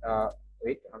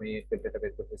 ওয়েট আমি টেমপ্লেটটা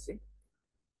বের করতেছি।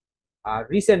 আর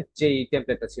রিসেন্ট যেই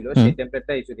টেমপ্লেটটা ছিল হুম। সেই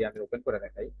টেমপ্লেটটাই যদি আমি ওপেন করে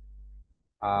দেখাই,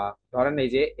 ধরেন এই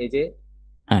যে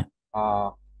হ্যাঁ।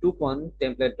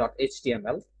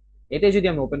 2.template.html, এটাই যদি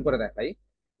আমি ওপেন করে দেখাই,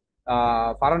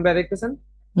 ফারান ভাই দেখতেছেন?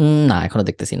 না, এখনো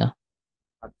দেখতেছি না।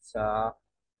 আচ্ছা,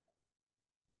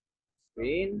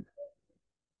 স্ক্রিন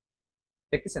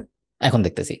দেখতেছেন? এখন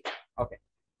দেখতেছি। ওকে।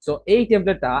 সো এই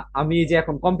টেমপ্লেটটা আমি এই যে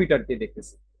এখন কম্পিউটার দিয়ে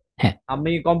দেখতেছি, হ্যাঁ।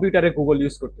 আমি কম্পিউটারে গুগল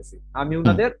ইউজ করতেছি, আমি হুম।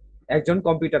 উনাদের একজন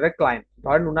কম্পিউটারের ক্লায়েন্ট,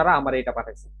 ধরেন উনারা আমার এটা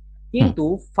পাঠাইছে। হুম। কিন্তু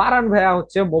ফারান ভাইয়া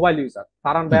হচ্ছে মোবাইল ইউজার,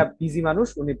 ফারান হুম। ভাইয়া বিজি মানুষ,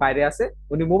 উনি বাইরে আছে,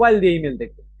 উনি মোবাইল দিয়ে ইমেল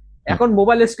দেখবে। হুম। এখন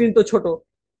মোবাইলের স্ক্রিন তো ছোট,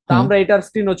 তা হুম। আমরা এটার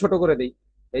স্ক্রিনও ছোট করে দিই।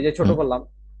 এই যে ছোট হুম। করলাম,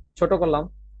 ছোট করলাম,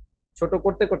 ছোট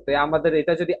করতে করতে আমাদের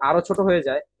এটা যদি আরো ছোট হয়ে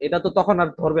যায়, এটা তো তখন আর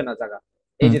ধরবে না জায়গা।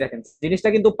 এই হুম। যে দেখেন জিনিসটা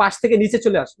কিন্তু পাশ থেকে নিচে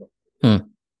চলে আসলো, হুম।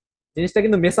 জিনিসটা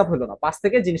কিন্তু মেস আপ হলো না, পাশ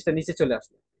থেকে জিনিসটা নিচে চলে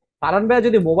আসলো। ফারান ভাইয়া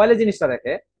যদি মোবাইলে জিনিসটা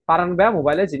দেখে, ফারান ভাইয়া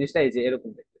মোবাইলের জিনিসটা এই যে এরকম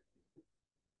দেখবে,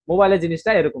 মোবাইলের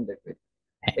জিনিসটা এরকম দেখবে।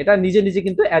 হ্যাঁ। এটা নিজে নিজে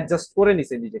কিন্তু অ্যাডজাস্ট করে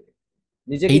নিছে নিজেকে,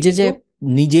 নিজেকে এই যে যে কিন্তু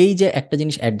নিজেই যে একটা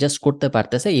জিনিস অ্যাডজাস্ট করতে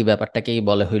পারতেছে, এই ব্যাপারটাকেই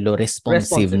বলে হইলো রেসপন্সিভ।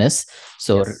 রেসপন্সিভনেস।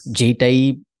 So yes. যেইটাই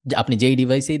আপনি যেই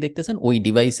ডিভাইসেই দেখতেছেন, ওই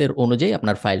ডিভাইসের অনুযায়ী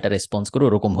আপনার ফাইলটা রেসপন্স করে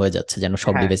ওরকম হয়ে যাচ্ছে, যেন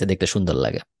সব হ্যাঁ, ডিভাইসে দেখতে সুন্দর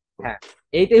লাগে। হ্যাঁ,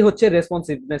 এইটাই হচ্ছে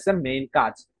রেসপন্সিভনেস এর মেইন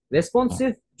কাজ। হুম। রেসপন্সিভ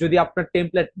যদি আপনার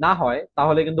টেমপ্লেট না হয়,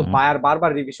 তাহলে কিন্তু হুম। বায়ার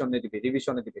বারবার রিভিশনে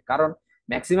দিবে। কারণ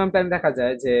ম্যাক্সিমাম টাইম দেখা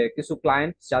যায় যে কিছু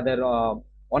ক্লায়েন্ট যাদের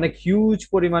অনেক হিউজ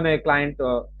পরিমাণে ক্লায়েন্ট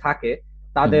থাকে,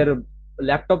 হুম। তাদের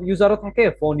ল্যাপটপ ইউজারও থাকে,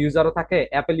 ফোন ইউজারও থাকে,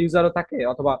 অ্যাপেল ইউজারও থাকে,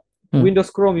 অথবা হুম। উইন্ডোজ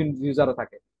ক্রোম ইউজারও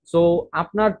থাকে। সো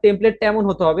আপনার টেমপ্লেটটা এমন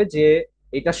হতে হবে যে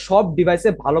এটা সব ডিভাইসে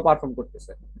ভালো পারফর্ম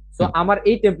করতেছে। সো হুম। আমার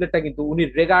এই টেমপ্লেটটা কিন্তু উনি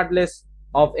রেগার্ডলেস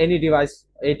অফ এনি ডিভাইস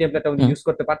এই টেমপ্লেটটা উনি হুম। ইউজ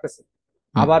করতে পারতেছে।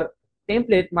 হুম। আবার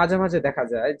টেমপ্লেট মাঝে মাঝে দেখা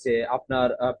যায় যে আপনার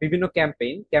বিভিন্ন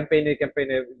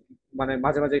ক্যাম্পেইনে মানে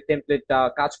মাঝে মাঝে টেমপ্লেটটা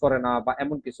কাজ করে না বা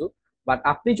এমন কিছু। বাট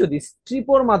আপনি যদি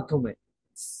স্ট্রিপোর মাধ্যমে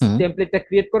হুম। টেমপ্লেটটা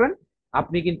ক্রিয়েট করেন,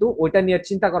 আপনি কিন্তু ওইটা নিয়ে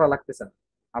চিন্তা করা লাগতেছে না।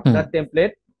 হুম। আপনার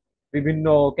টেমপ্লেট বিভিন্ন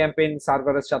ক্যাম্পেইন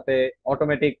সার্ভারের সাথে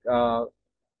অটোমেটিক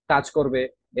কাজ করবে।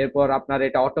 এরপর আপনার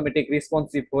এটা অটোমেটিক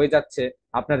রেসপন্সিভ হয়ে যাচ্ছে,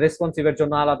 আপনার রেসপন্সিভের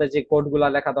জন্য আলাদা যে কোডগুলা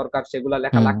লেখা দরকার সেগুলা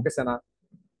লেখা হুম। লাগতেছে না।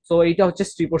 সো এইটা হচ্ছে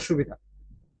স্ট্রিপোর সুবিধা।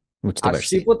 বুঝতে আর পারছি।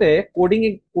 স্ট্রিপোতে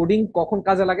কোডিং কখন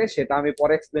কাজে লাগে সেটা আমি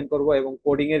পরে এক্সপ্লেন করব, এবং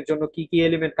কোডিং এর জন্য কি কি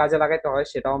এলিমেন্ট কাজে লাগাইতে হয়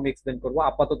সেটাও আমি এক্সপ্লেন করব।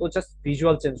 আপাতত জাস্ট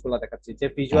ভিজুয়াল চেঞ্জ গুলো দেখাচ্ছি যে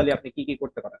ভিজুয়ালি ওকে। আপনি কি কি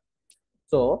করতে পারেন।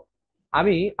 তো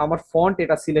আমি আমার ফন্ট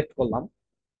এটা সিলেক্ট করলাম।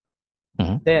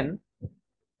 হুম। দেন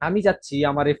আমি যাচ্ছি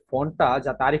আমার এই ফন্টটা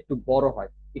যাতে আর একটু বড় হয়,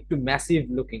 একটু ম্যাসিভ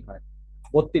লুকিং হয়।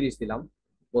 32 দিলাম,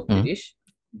 হুম। 32।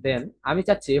 দেন আমি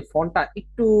চাচ্ছি ফন্টটা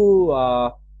একটু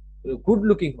গুড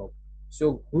লুকিং হোক। সো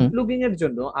গুড হুম। লুকিং এর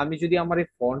জন্য আমি যদি আমার এই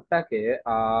ফন্টটাকে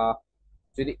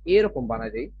যদি এরকম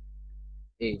বানাই দিই,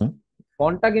 এই হুম।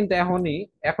 ফন্টটা কিন্তু এখনই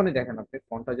এখনই দেখেন, আপনি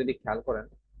ফন্টটা যদি খেয়াল করেন,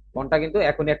 ফন্টটা কিন্তু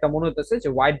এখনই একটা মনে হতেছে যে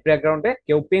হোয়াইট ব্যাকগ্রাউন্ডে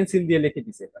কেউ পেন্সিল দিয়ে লিখে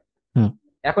দিছে এটা। হুম।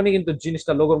 এখনই কিন্তু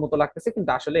জিনিসটা লোগোর মতো লাগতেছে,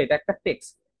 কিন্তু আসলে এটা একটা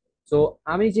টেক্সট। সো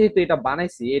আমি যেহেতু এটা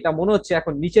বানাইছি, এটা মনে হচ্ছে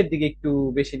এখন নিচের দিকে একটু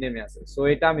বেশি নেমে আছে। সো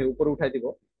এটা আমি উপরে উঠাই দিব,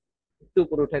 একটু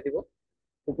উপরে উঠাই দিব।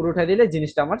 উপরে উঠাই দিলে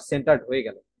জিনিসটা আমার সেন্টার্ড হয়ে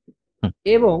গেল। হুম।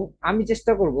 এবং আমি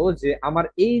চেষ্টা করব যে আমার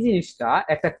এই জিনিসটা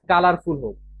একটা কালারফুল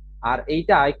হোক, আর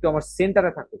এইটা একটু আমার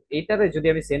সেন্টারে থাকুক। এইটারে যদি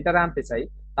আমি সেন্টারে আনতে চাই,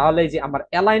 তাহলে এই যে আমার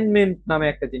অ্যালাইনমেন্ট নামে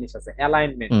একটা জিনিস আছে,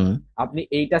 অ্যালাইনমেন্ট। হুম। আপনি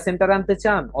এইটা সেন্টারে আনতে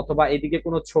চান, অথবা এদিকে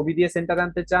কোনো ছবি দিয়ে সেন্টারে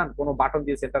আনতে চান, কোনো বাটন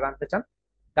দিয়ে সেন্টারে আনতে চান,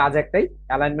 কাজ একটাই,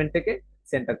 অ্যালাইনমেন্ট থেকে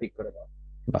সেন্টার পিক করে দেওয়া,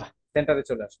 বাহ। সেন্টারে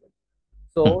চলে আসবে।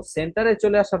 তো হুম। সেন্টারে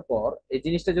চলে আসার পর এই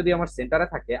জিনিসটা যদি আমার সেন্টারে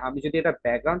থাকে, আমি যদি এটা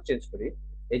ব্যাকগ্রাউন্ড চেঞ্জ করি,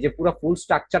 এই যে পুরো ফুল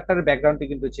স্ট্রাকচারটার ব্যাকগ্রাউন্ডটি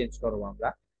কিন্তু চেঞ্জ করবো আমরা।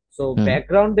 সো হুম।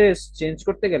 ব্যাকগ্রাউন্ডে চেঞ্জ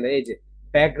করতে গেলে এই যে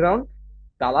background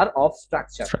colour of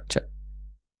structure, structure.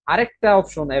 আরেকটা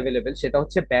অপশন অ্যাভেলেবেল, সেটা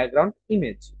হচ্ছে ব্যাকগ্রাউন্ড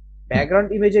ইমেজ। হুম। ব্যাকগ্রাউন্ড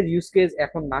ইমেজের ইউজ কেস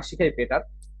এখন না শিখাই বেটার,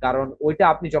 কারণ ওইটা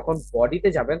আপনি যখন বডিতে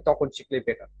যাবেন তখন শিখলে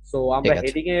বেটার। সো আমরা ঠিক আছে।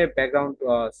 হেডিং এ ব্যাকগ্রাউন্ড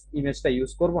ইমেজটা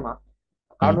ইউজ করব না,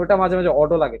 হুম। কারণ ওটা মাঝে মাঝে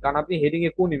অডো লাগে। কারণ আপনি হেডিং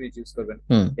এ কোন ইমেজ ইউজ করবেন,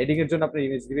 হুম। হেডিং এর জন্য আপনার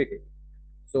ইমেজ দিবে কে?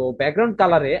 তো ব্যাকগ্রাউন্ড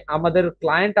কালারে আমাদের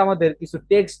ক্লায়েন্ট আমাদের কিছু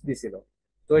টেক্সট দিছিল,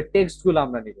 তো এই টেক্সট গুলো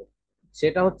আমরা নিব।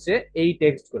 সেটা হচ্ছে এই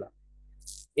টেক্সট গুলা,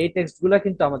 এই টেক্সট গুলা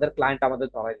কিন্তু আমাদের ক্লায়েন্ট আমাদের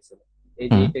ধরাই দিছিল, এই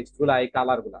যে হুম। এই টেক্সট গুলা, এই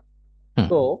কালার গুলা। হুম।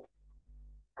 তো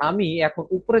আমি এখন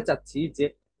উপরে চাচ্ছি যে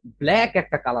ব্ল্যাক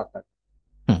একটা কালার থাকে,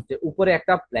 হুম। যে উপরে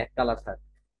একটা ব্ল্যাক কালার থাকে।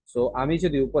 সো আমি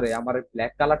যদি উপরে আমার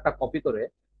ব্ল্যাক কালারটা কপি করে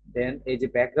দেন এই যে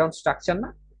ব্যাকগ্রাউন্ড স্ট্রাকচার না,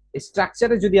 এই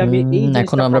স্ট্রাকচারে যদি আমি এই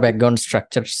এখনো জিনিসটা আমরা কপি। ব্যাকগ্রাউন্ড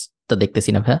স্ট্রাকচারটা দেখতেছি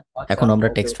না ভাই, আচ্ছা, এখনো আমরা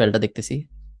ওকে টেক্সট ওকে। ফাইলটা দেখতেছি।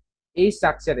 এই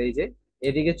স্ট্রাকচারে এই যে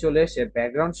এদিকে চলে এসে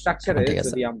ব্যাকগ্রাউন্ড এখন স্ট্রাকচারে ঠিক আছে।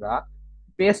 যদি আমরা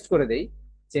পেস্ট করে দেই,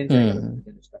 চেঞ্জ হয়ে গেল হুম কিন্তু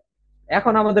জিনিসটা।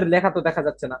 এখন আমাদের লেখা তো দেখা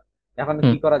যাচ্ছে না। এখন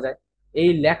হুম কি করা যায়? এই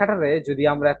লেখাটারে যদি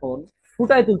আমরা এখন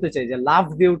ফুটায় তুলতে চাই, যে লাভ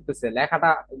দিয়ে উঠতেছে লেখাটা,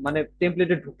 মানে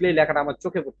টেমপ্লেটে ঢুকলেই লেখাটা আমার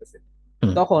চোখে পড়তেছে,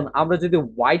 হুম তখন আমরা যদি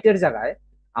হোয়াইটের জায়গায়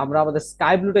আমরা আমাদের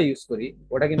স্কাই ব্লুটা ইউজ করি,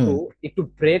 ওটা কিন্তু হুম একটু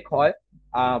ব্রেক হয়,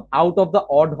 আউট অফ দ্য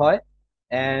অড হয়,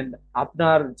 এন্ড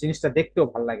আপনার জিনিসটা দেখতেও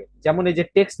ভালো লাগে। যেমন এই যে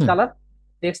টেক্সট হুম। কালার,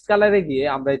 টেক্সট কালারে গিয়ে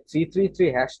আমরা 333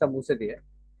 হ্যাশটা মুছে দিয়ে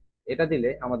এটা দিলে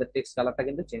আমাদের টেক্সট কালারটা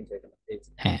কিন্তু চেঞ্জ হয়ে গেল। এই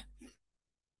হ্যাঁ,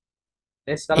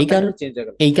 টেক্সট এই কালারটা কারণ কিন্তু চেঞ্জ হয়ে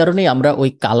গেল। এই কারণেই আমরা ওই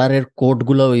কালারের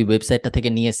কোডগুলো ওই ওয়েবসাইটটা থেকে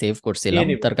নিয়ে সেভ নিয়ে করছিলাম,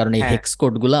 নিব। তার কারণে হ্যাঁ, হেক্স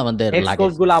কোডগুলো আমাদের হেক্স লাগে।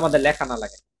 কোড গুলো আমাদের লেখা না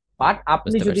লাগে। বাট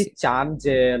আপনি বুঝতে যদি পারছি। চান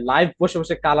যে লাইভ বসে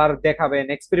বসে কালার দেখাবেন,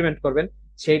 এক্সপেরিমেন্ট করবেন,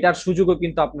 সেইটার সুযোগও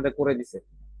কিন্তু আপনাদের করে দিছে,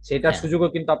 সেটার হ্যাঁ, সুযোগও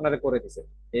কিন্তু আপনাদের করে দিছে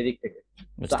এদিক থেকে। তো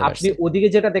বুঝতে আপনি পারছি। ওদিকে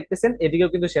যেটা দেখতেছেন এদিকেও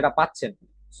কিন্তু সেটা পাচ্ছেন।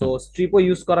 সো হুম, স্ট্রিপও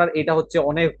ইউজ করার এটা হচ্ছে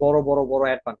অনেক বড় বড় বড়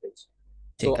অ্যাডভান্টেজ।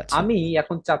 তো ঠিক আছে। আমি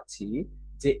এখন চাচ্ছি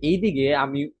যে এইদিকে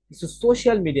আমি কিছু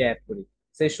সোশ্যাল মিডিয়া অ্যাড করি।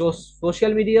 সেই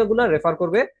সোশ্যাল মিডিয়া গুলা রেফার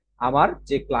করবে আমার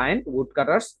যে client would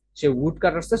cutters, say would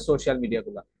cutters এর সোশ্যাল মিডিয়া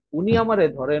গুলা। উনি হুম আমারে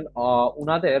ধরেন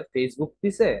উনাদের ফেসবুক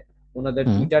দিছে, উনাদের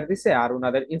হুম টুইটার দিছে, আর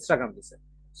উনাদের ইনস্টাগ্রাম দিছে।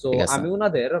 সো ঠিক আছে। আমি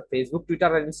উনাদের ফেসবুক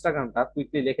টুইটার আর ইনস্টাগ্রামটা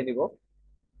কুইকলি লিখে নিব।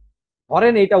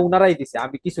 ধরেন এটা উনারাই দিছে,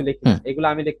 আমি কিছু লিখি না, হুম এগুলো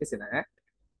আমি লিখতেছি না, হ্যাঁ।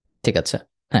 ঠিক আছে।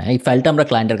 হ্যাঁ, এই ফাইলটা আমরা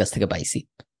ক্লায়েন্টের কাছ থেকে পাইছি,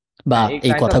 বা হ্যাঁ, এই এই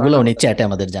ক্লায়েন্টটা কথাগুলো ধরেন উনি আমার কাছে। চ্যাটে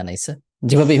আমাদের জানাইছে,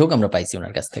 যেভাবেই হোক আমরা পাইছি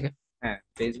ওনার কাছ থেকে। হ্যাঁ,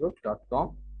 facebook.com/,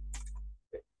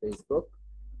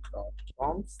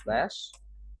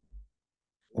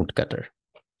 উডকাটার।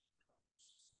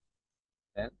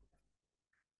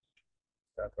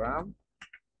 ইনস্টাগ্রাম।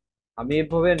 আমি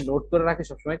এভাবে নোট করে রাখি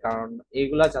সবসময়, কারণ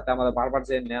এইগুলা যাতে আমাদের বারবার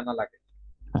যে নেওয়া না লাগে।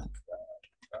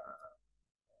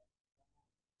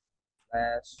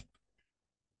 স্ল্যাশ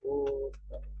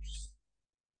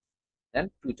দেন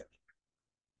টুইটার।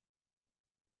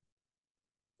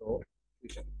 তো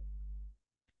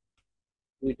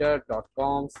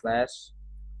twitter.com/টুইটার।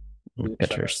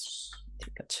 উডকাটার্স।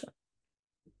 ঠিক আছে।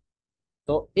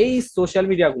 তো এই সোশ্যাল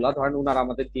মিডিয়া গুলা ধরেন উনারা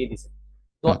আমাদের দিয়ে দিছে।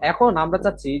 তো হুম এখন আমরা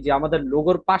চাচ্ছি যে আমাদের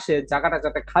লোগোর পাশে জায়গাটা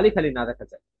যাতে খালি খালি না দেখা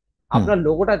যায়। হুম আপনার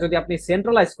লোগোটা যদি আপনি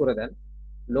সেন্ট্রালাইজ করে দেন,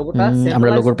 লোগোটা আমরা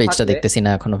সেন্ট্রালাইজ লোগোর পেজটা থাকলে। দেখতেছি না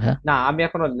এখনো ভাইয়া। না, আমি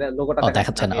এখনো লোগোটা ও, দেখাচ্ছি না,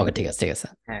 দেখাচ্ছে না, আমি ওকে এবার ঠিক আছে দেখাচ্ছি। ঠিক আছে।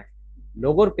 হ্যাঁ,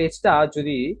 লোগোর পেজটা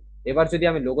যদি এবার যদি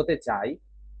আমি লোগোতে যাই,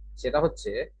 সেটা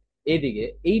হচ্ছে এইদিকে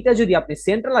এইটা যদি আপনি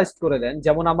সেন্ট্রালাইজ করে দেন,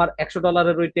 যেমন আমার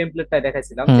 $100 ওই টেমপ্লেটটাই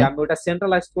দেখাইছিলাম, যে হুম আমি ওটা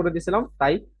সেন্ট্রালাইজ করে দিয়েছিলাম,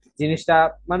 তাই জিনিসটা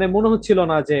মানে মনে হচ্ছিল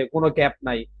না যে কোনো গ্যাপ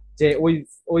নাই, যে ওই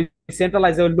ওই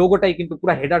সেন্ট্রালাইজ ওই লোগোটাই কিন্তু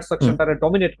পুরো হেডার হুম সেকশনটারে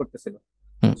ডমিনেট করতেছিল।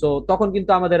 হুম সো তখন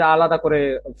কিন্তু আমাদের আলাদা করে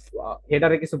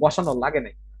হেডারে কিছু বসানো লাগে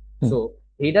নাই। হুম সো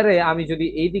হেডারে আমি যদি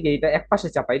এইদিকে এটা এক পাশে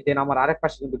চাপাই, দেন আমার আরেক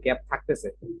পাশে কিন্তু গ্যাপ থাকতেছে,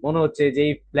 মনে হচ্ছে যে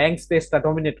এই ব্ল্যাঙ্ক স্পেসটা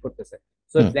ডমিনেট করতেছে।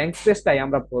 সো এই হুম ব্ল্যাঙ্ক স্পেসটাই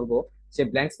আমরা ভরবো। সেই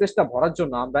ব্ল্যাঙ্ক স্পেসটা ভরার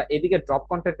জন্য আমরা এদিকে ড্রপ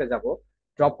কন্টেন্টে যাব।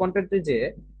 ড্রপ কন্টেন্টে যে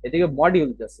এদিকে মডিউল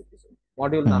আছে কিছু,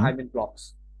 মডিউল না হুম আই মিন ব্লকস,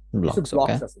 কিছু ব্লগস, ওকে।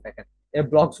 ব্লকস আছে দেখেন। এই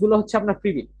ব্লকস গুলো হচ্ছে আপনার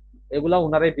প্রিভিল, এগুলা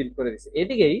ওনারাই বিল্ড করে দিচ্ছে।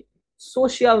 এদিকেই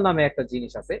সোশ্যাল নামে একটা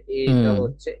জিনিস আছে, এইটা হুম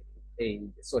হচ্ছে এই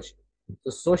সোশ্যাল। তো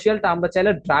সোশ্যালটা আমরা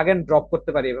চাইলে ড্রাগ এন্ড ড্রপ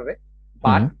করতে পারি এভাবে। হুম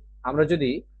বাট আমরা যদি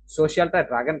সোশ্যালটা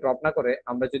ড্রাগ এন্ড ড্রপ না করে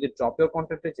আমরা যদি ড্রপ ইউর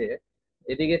কন্টেন্টে যে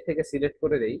এদিকে থেকে সিলেক্ট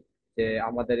করে দেই, যে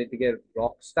আমাদের এদিকে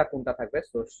ব্লকসটা কোনটা থাকবে,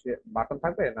 বাটন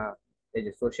থাকবে না এই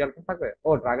যে সোশ্যালটা থাকবে, ও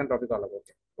ড্রাগ এন্ড ড্রপই তো আলাদা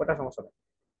হচ্ছে, ওটা সমস্যা নেই।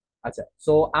 আচ্ছা,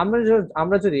 সো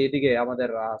আমরা যদি এদিকে আমাদের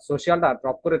সোশ্যালটা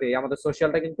ড্রপ করে দিই, আমাদের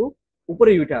সোশ্যালটা কিন্তু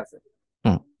উপরেই উঠে আছে।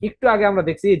 হুম একটু আগে আমরা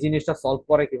দেখছি এই জিনিসটা সলভ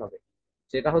করে কিভাবে,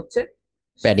 সেটা হচ্ছে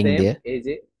প্যাডিং সেম দিয়ে, এই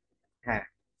যে, হ্যাঁ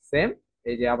সেম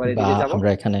এই যে আবার বা এদিকে যাব,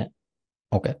 আমরা এখানে,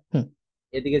 ওকে। হুম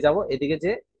এদিকে যাব, এদিকে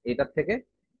যে এটার থেকে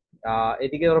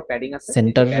এদিকে ওর প্যাডিং আছে, এই যে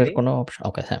সেন্টারের প্যাডিং, কোনো অপশন,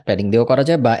 ওকে, হ্যাঁ প্যাডিং দিয়েও করা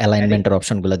যায়, বা প্যাডিং। অ্যালাইনমেন্টের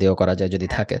অপশনগুলো দিয়েও করা যায় যদি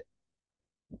হ্যাঁ, থাকে।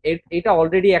 এটা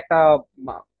অলরেডি একটা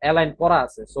অ্যালাইন করা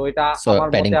আছে, সো এটা সো আমার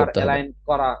প্যাডিং মতে আর করতে হবে। অ্যালাইন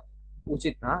করা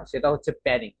উচিত না। সেটা হচ্ছে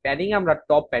প্যাডিং, প্যাডিং আমরা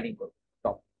টপ প্যাডিং করব।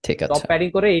 টপ ঠিক টপ আছে। প্যাডিং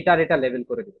করে এটার এটা লেভেল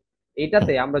করে দিব। হুম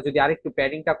এইটাতে আমরা যদি আরেকটু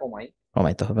প্যাডিংটা কমাই,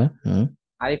 কমাইতে হবে। হুম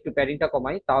আরেকটু প্যাডিংটা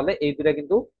কমাই, তাহলে এই দুটা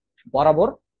কিন্তু বরাবর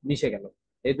মিশে গেল।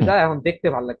 এই হুম দুটা এখন দেখতে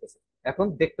ভালো লাগতেছে, এখন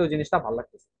দেখতেও জিনিসটা ভালো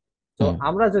লাগতেছে। তো হুম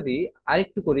আমরা যদি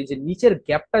আরেকটু করি যে নিচের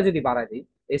গ্যাপটা যদি বাড়াই দিই,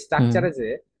 এই হুম স্ট্রাকচারে যে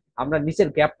আমরা নিচের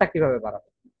গ্যাপটা কিভাবে বাড়াবো,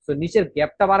 তো নিচের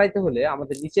গ্যাপটা বাড়াইতে হলে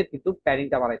আমাদের নিচের কিন্তু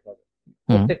প্যাডিংটা বাড়াইতে হবে।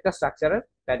 হুম প্রত্যেকটা স্ট্রাকচারের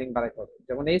প্যাডিং বাড়াইতে হবে।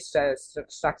 যেমন এই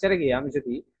স্ট্রাকচারে গিয়ে আমি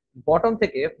যদি বটম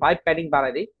থেকে 5 প্যাডিং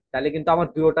বাড়াই দিই, তাহলে কিন্তু আমার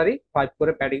দুটোটারই 5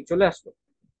 করে প্যাডিং চলে আসলো।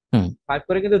 হুম 5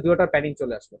 করে কিন্তু দুটোটার প্যাডিং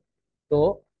চলে আসলো। তো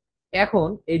এখন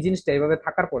এই জিনিসটা এইভাবে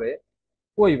থাকার পরে,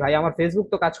 কই ভাই আমার ফেসবুক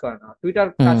তো কাজ করে না, টুইটার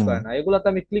কাজ হুম করে না, এগুলো তো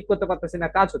আমি ক্লিক করতে পারতেছি না,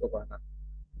 কাজ হতে করে না।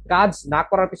 কাজ না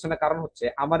করার পিছনে কারণ হচ্ছে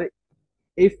আমার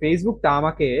এই ফেসবুকটা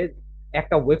আমাকে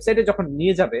একটা ওয়েবসাইটে যখন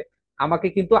নিয়ে যাবে, আমাকে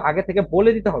কিন্তু আগে থেকে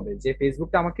বলে দিতে হবে যে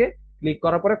ফেসবুকটা আমাকে ক্লিক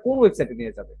করার পরে কোন ওয়েবসাইটে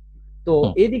নিয়ে যাবে। তো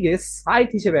হুম এদিকে সাইট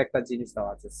হিসেবে একটা জিনিস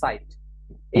দেওয়া আছে, সাইট।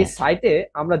 এই হুম সাইটে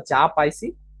আমরা যা পাইছি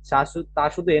তা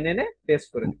শুধু এনে এনে পেস্ট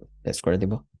করে দিব। টেস্ট করে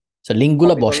দিব। সো লিঙ্ক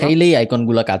গুলো কপি করলাম, বসাইলেই আইকন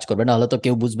গুলো কাজ করবে, না হলে তো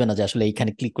কেউ বুঝবে না যে আসলে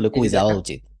এইখানে ক্লিক করলে এই কই যে যাওয়া দেখেন,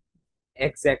 উচিত।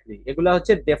 এক্স্যাক্টলি এগুলা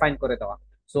হচ্ছে ডিফাইন করে দেওয়া।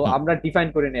 সো হুম আমরা ডিফাইন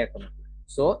করে নিই এখন।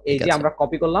 সো এই ঠিক যে আছে। আমরা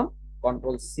কপি করলাম,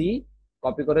 কন্ট্রোল সি,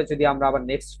 কপি করে যদি আমরা আবার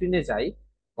নেক্সট স্ক্রিনে যাই,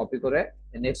 কপি করে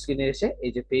নেক্সট স্ক্রিনে এসে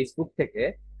এই যে ফেসবুক থেকে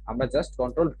আমরা জাস্ট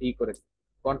কন্ট্রোল ভি করে দিই।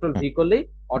 কন্ট্রোল হুম ভি করলেই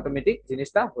অটোমেটিক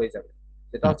জিনিসটা হয়ে যাবে।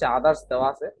 যেটা হুম হচ্ছে আদার্স দেওয়া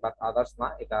আছে, বাট আদার্স না,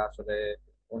 এটা আসলে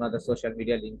ওনাদের সোশ্যাল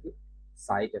মিডিয়া লিঙ্ক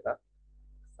সাইট। এটা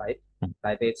সাইট, হুম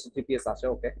সাইটে এইচটিটিপিএস আছে,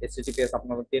 ওকে এইচটিটিপিএস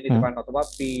আপনারা দিয়ে নিতে হুম পারেন অথবা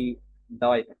পি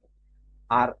দেওয়াই থাকে।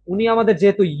 আর উনি আমাদের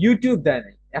যেহেতু ইউটিউব দেয়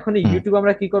নাই, এখন এই হুম ইউটিউব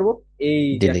আমরা কি করব, এই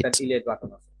যে একটা ডিলিট। ডিলেট বাটন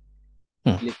আছে,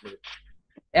 হুম ডিলিট করে দিই।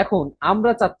 এখন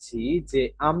আমরা চাচ্ছি যে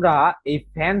আমরা এই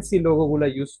ফ্যান্সি লোগো গুলা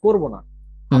ইউজ করব না,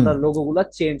 হুম আমরা লোগো গুলা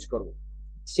চেঞ্জ করব।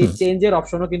 সেই হুম চেঞ্জের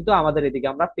অপশনও কিন্তু আমাদের এদিকে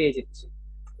আমরা পেয়ে যাচ্ছি।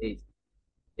 এই যে,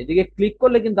 এদিকে ক্লিক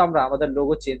করলে কিন্তু আমরা আমাদের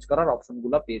লোগো চেঞ্জ করার অপশন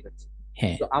গুলা পেয়ে যাচ্ছি।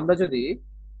 হ্যাঁ তো আমরা যদি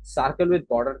সার্কেল উইথ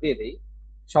বর্ডার দিয়ে দিই,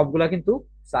 সবগুলা কিন্তু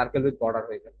সার্কেল উইথ বর্ডার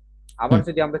হয়ে যাবে। আবার হুম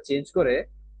যদি আমরা চেঞ্জ করে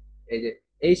এই যে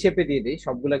এই শেপে দিয়ে দিই,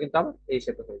 সবগুলা কিন্তু আবার এই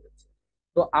শেপে হয়ে যাচ্ছে।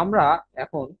 তো আমরা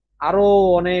এখন আরো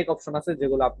অনেক অপশন আছে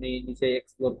যেগুলো আপনি নিচে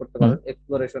এক্সপ্লোর করতে হুম পারেন,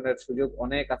 এক্সপ্লোরেশনের সুযোগ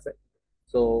অনেক আছে।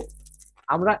 তো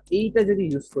আমরা এইটা যদি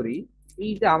ইউজ করি,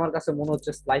 এইটা আমার কাছে মনে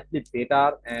হচ্ছে স্লাইটলি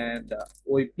বেটার, এন্ড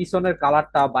ওই পিছনের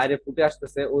কালারটা বাইরে ফুটে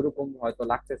আসতেছে ওইরকম হয়তো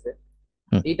লাগতেছে।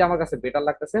 হুম এইটা আমার কাছে বেটার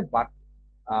লাগতেছে, বাট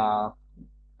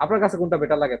আপনার কাছে কোনটা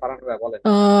বেটার লাগে ফারহান ভাই বলেন।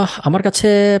 আমার কাছে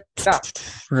এটা,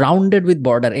 রাউন্ডেড উইথ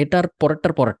বর্ডার, এটার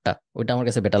পরেরটার পরেরটা ওইটা আমার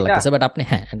কাছে বেটার এটা, লাগতেছে, বাট আপনি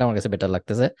হ্যাঁ এটা আমার কাছে বেটার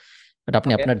লাগতেছে, বাট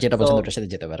আপনি ওকে। আপনার যেটা সো পছন্দ ওটার সাথে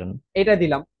যেতে পারেন। এটা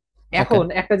দিলাম। ওকে। এখন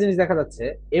একটা জিনিস দেখা যাচ্ছে,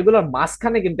 এগুলোর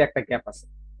মাঝখানে কিন্তু একটা গ্যাপ আছে,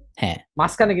 হ্যাঁ।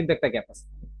 মাঝখানে কিন্তু একটা গ্যাপ আছে।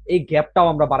 এই গ্যাপটাও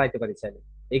আমরা বাড়াইতে পারি চাইলে,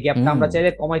 এই গ্যাপটা হুম আমরা চাইলে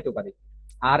কমাইতে পারি।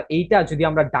 আর এইটা যদি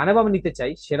আমরা ডানে বামে নিতে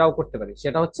চাই সেটাও করতে পারি,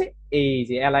 সেটা হচ্ছে এই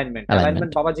যে অ্যালাইনমেন্ট। অ্যালাইনমেন্ট।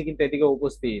 অ্যালাইনমেন্ট বাবাজি কিন্তু এদিকে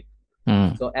উপস্থিত। হুম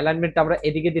তো অ্যালাইনমেন্ট আমরা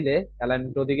এদিকে দিলে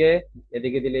অ্যালাইনমেন্ট ওদিকে,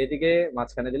 এদিকে দিলে এদিকে,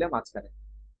 মাঝখানে দিলে মাঝখানে।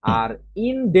 হুম আর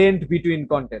ইনডেন্ট বিটুইন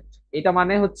কন্টেন্ট, এটা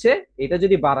মানে হচ্ছে এটা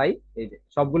যদি বাড়াই, এই যে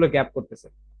সবগুলো গ্যাপ করতেছে,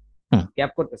 হুম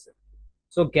গ্যাপ করতেছে।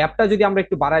 সো গ্যাপটা যদি আমরা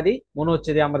একটু বাড়াই দিই, মনে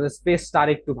হচ্ছে যে আমাদের স্পেসটা আর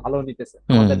একটু ভালো নিতেছে,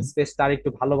 হুম আমাদের স্পেসটা আর একটু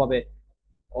ভালোভাবে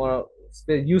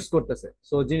ইউজ করতেছে।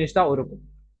 সো জিনিসটা ওরকম।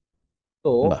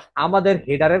 তো বাহ। আমাদের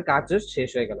হেডারের কাজ শেষ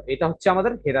হয়ে গেল, এটা হচ্ছে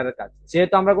আমাদের হেডারের কাজ,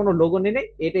 যেহেতু আমরা কোনো লোগো নিই নাই,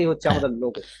 এটাই হচ্ছে হ্যাঁ, আমাদের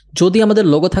লোগো। যদি আমাদের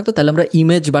লোগো থাকতো তাহলে আমরা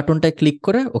ইমেজ বাটনটায় ক্লিক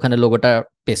করে ওখানে লোগোটা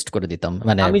পেস্ট করে দিতাম,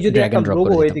 মানে আমি যদি ড্র্যাগ একটা এন্ড ড্রপ লোগো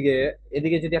করে দিতাম। এদিকে,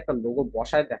 এদিকে যদি একটা লোগো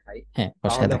বসায় দেখাই, হ্যাঁ বসায়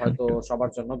তাহলে দেখান হয়তো একটু। সবার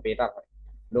জন্য বেটার হয়।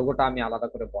 লোগোটা আমি আলাদা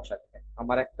করে বসায় দেখাই।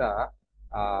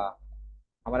 আহ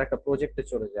আমার একটা প্রজেক্টে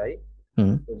চলে যাই,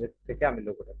 হুম প্রজেক্ট থেকে আমি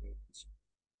লোগোটা নিয়ে নিচ্ছি।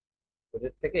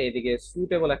 প্রজেক্ট থেকে এদিকে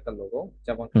সুটেবল একটা লোগো,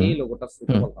 যেমন হুম এই লোগোটা হুম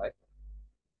সুটেবল হয়।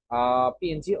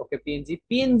 পিএনজি, ওকে, PNG,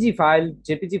 PNG file,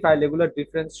 JPG file, এগুলোর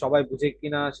ডিফারেন্স সবাই বুঝে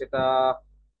কিনা সেটা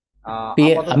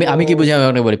আপাতত আমি আমি কি বুঝি, আমি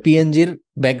আপনাকে বলি, পিএনজির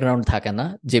ব্যাকগ্রাউন্ড থাকে না,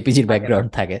 জেপিজির থাকে না, ব্যাকগ্রাউন্ড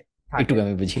থাকে। একটু থাকে।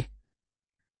 আমি বুঝি।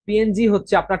 পিএনজি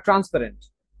হচ্ছে আপনার ট্রান্সপারেন্ট,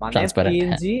 মানে ট্রান্সপারেন্ট, হ্যাঁ।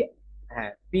 পিএনজি,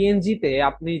 হ্যাঁ পিএনজি তে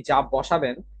আপনি যা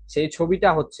বসাবেন সেই ছবিটা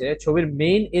হচ্ছে ছবির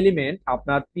মেইন এলিমেন্ট,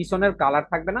 আপনার পিছনের কালার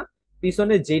থাকবে না,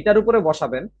 পিছনে যেটার উপরে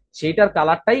বসাবেন সেইটার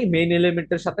কালারটাই মেইন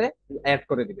এলিমেন্টের সাথে অ্যাড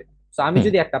করে দিবে। তো আমি হুম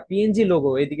যদি একটা পিএনজি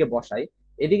লোগো এদিকে বসাই,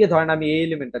 এদিকে ধরেন আমি এই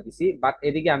এলিমেন্টটা দিছি, বাট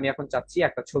এদিকে আমি এখন চাচ্ছি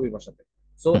একটা ছবি বসাতে।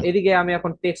 সো হুম এদিকে আমি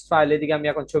এখন টেক্সট ফাইল, এদিকে আমি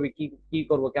এখন ছবি কি কি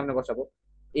করব, কেমনে বসাবো,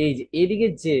 এই যে এদিকে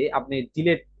যে আপনি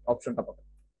ডিলেট অপশনটা পাবেন,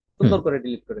 হুম সুন্দর করে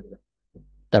ডিলিট করে দিবেন।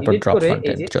 তারপর ডিলিট ড্রপ করে এই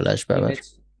ফ্রন্টেন্ড যে চলে আসবে আবার। ইমেজ,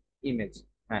 ইমেজ,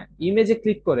 হ্যাঁ ইমেজে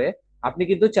ক্লিক করে আপনি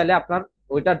কিন্তু চাইলে আপনার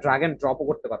ওইটা ড্রাগ এন্ড ড্রপও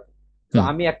করতে পারেন। তো হুম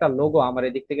আমি একটা লোগো আমার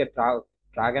এদিক থেকে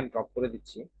ড্রাগ এন্ড ড্রপ করে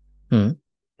দিচ্ছি। হুম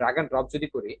ড্রাগ এন্ড ড্রপ যদি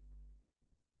করি,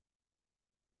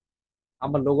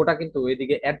 আমার লোগোটা কিন্তু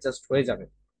এদিকে অ্যাডজাস্ট হয়ে যাবে।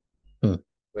 হুম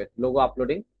লোগো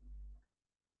আপলোডিং,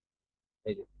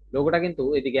 এই যে লোগোটা কিন্তু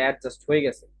এদিকে অ্যাডজাস্ট হয়ে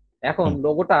গেছে। এখন হুম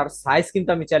লোগোটার সাইজ কিন্তু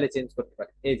আমি চাইলে চেঞ্জ করতে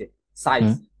পারি, এই যে সাইজ,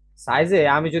 হুম সাইজে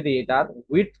আমি যদি এটার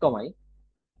উইডথ কমাই,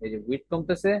 এই যে উইডথ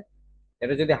কমতেছে,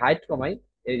 এটা যদি হাইট কমাই,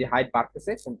 এই যে হাইট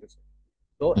বাড়তেছে কমতেছে।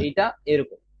 তো হুম এইটা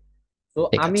এরকম। তো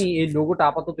ঠিক আমি আছে। এই লোগোটা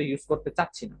আপাতত ইউজ করতে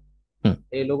চাচ্ছি না, হুম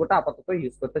এই লোগোটা আপাতত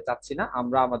ইউজ করতে চাচ্ছি না।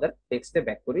 আমরা আমাদের টেক্সটে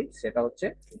ব্যাক করি, সেটা হচ্ছে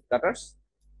উডকাটার্স,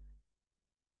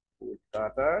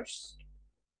 উডকাটার্স,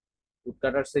 উড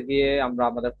কাটার্সে গিয়ে আমরা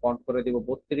আমাদের ফন্ট করে দিব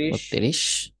 32, 32।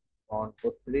 ফন্ট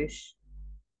 32,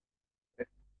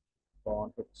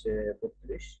 ফন্ট হচ্ছে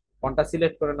 32, ফন্টটা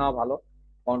সিলেক্ট করে নেওয়া ভালো,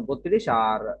 ফন্ট 32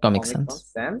 আর কমিক কমিক সেন্স।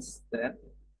 সেন্স। দেন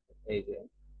এই যে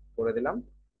করে দিলাম।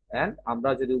 এন্ড আমরা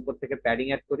যদি উপর থেকে প্যাডিং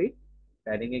অ্যাড করি,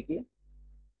 প্যাডিং এ গিয়ে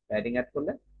প্যাডিং অ্যাড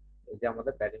করলে এই যে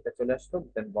আমাদের প্যাডিংটা চলে আসতো।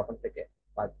 দেন বটম থেকে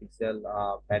 5 পিক্সেল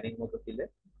প্যাডিং মতো দিলে,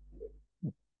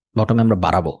 বটমে আমরা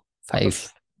বাড়াবো বটম, 5।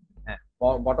 হ্যাঁ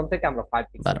বটম থেকে আমরা 5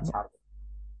 পিক্সেল বাড়াবো। ছাড়বো।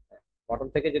 বটম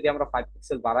থেকে যদি আমরা 5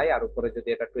 পিক্সেল বাড়াই আর উপরে যদি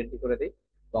এটা 20 করে দিই,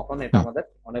 তখন এটা হুম আমাদের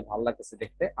অনেক ভালো লাগতেছে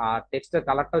দেখতে। আর টেক্সটের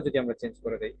কালারটাও যদি আমরা চেঞ্জ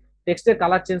করে দিই, টেক্সটের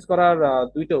কালার চেঞ্জ করার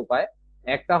দুইটা উপায়।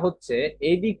 একটা হচ্ছে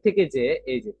এই দিক থেকে যে,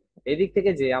 এই যে এই দিক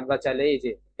থেকে যে আমরা চাইলে এই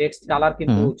যে টেক্সট কালার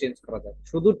কিন্তু হুম চেঞ্জ করা যায়,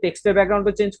 শুধু টেক্সটের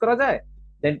ব্যাকগ্রাউন্ডও চেঞ্জ করা যায়,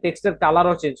 দেন টেক্সটের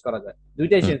কালারও চেঞ্জ করা যায়,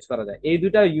 দুইটাই হুম চেঞ্জ করা যায়। এই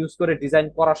দুইটা ইউজ করে ডিজাইন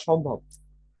করা সম্ভব।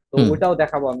 তো হুম ওইটাও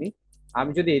দেখাবো আমি।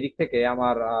 আমি যদি এদিক থেকে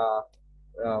আমার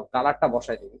কালারটা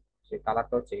বসাই দিই, সেই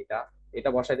কালারটা হচ্ছে এটা, এটা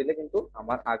বসাই দিলে কিন্তু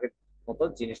আমার আগের মতো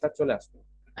জিনিসটা চলে আসবে।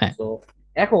 হ্যাঁ। তো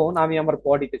এখন আমি আমার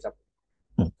বডিতে যাব।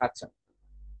 হুম আচ্ছা,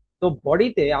 তো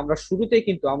বডিতে আমরা শুরুতেই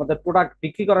কিন্তু আমাদের প্রোডাক্ট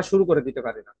বিক্রি করা শুরু করে দিতে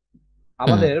পারি না, হুম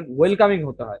আমাদের ওয়েলকামিং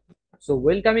হতে হয়। সো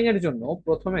ওয়েলকামিং এর জন্য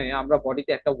প্রথমে আমরা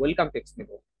বডিতে একটা ওয়েলকাম টেক্সট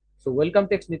নিব। সো ওয়েলকাম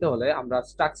টেক্সট নিতে হলে আমরা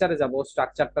স্ট্রাকচারে যাব,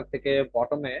 স্ট্রাকচারটা থেকে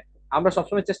বটমে আমরা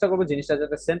সবসময় চেষ্টা করবো জিনিসটা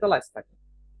যাতে সেন্ট্রালাইজ থাকে।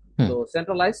 হুম তো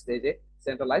সেন্ট্রালাইজড, এই যে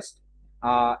সেন্ট্রালাইজড,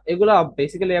 এগুলা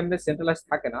বেসিক্যালি এমনি সেন্ট্রালাইজ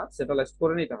থাকে না, সেন্ট্রালাইজ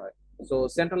করে নিতে হয়। সো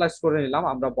সেন্ট্রালাইজ করে নিলাম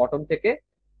আমরা, বটম থেকে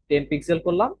 10 পিক্সেল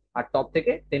করলাম আর টপ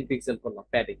থেকে 10 পিক্সেল করলাম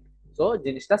প্যাডিং। সো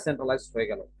জিনিসটা সেন্ট্রালাইজ হয়ে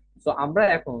গেল। সো আমরা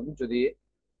এখন যদি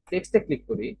টেক্সটে ক্লিক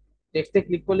করি, টেক্সটে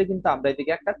ক্লিক করলে কিন্তু আমরা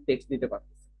এদিকে একটা টেক্সট দিতে পারি।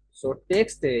 সো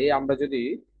টেক্সটে আমরা যদি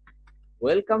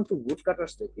ওয়েলকাম টু উড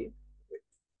কাটার্স দেখি,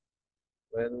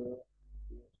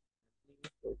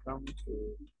 welcome to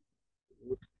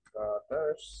would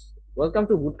cutters, welcome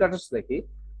to would cutters দেখি,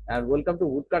 আর ওয়েলকাম টু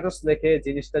উড কাটার্স দেখে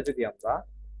জিনিসটা যদি আমরা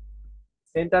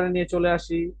সেন্টারে নিয়ে চলে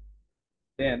আসি,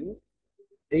 দেন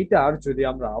এইটার যদি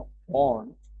আমরা ফন্ট,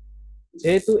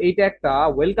 যেহেতু এইটা একটা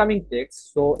ওয়েলকামিং টেক্সট,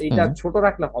 তো এইটা হুম ছোট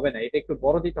রাখলে হবে না, এটা একটু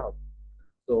বড় দিতে হবে।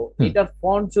 তো হুম এটার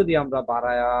ফন্ট যদি আমরা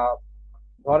বাড়ায়া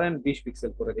ধরেন 20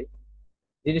 পিক্সেল করে দিই,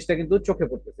 জিনিসটা কিন্তু চোখে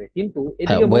পড়তেছে, কিন্তু হ্যাঁ,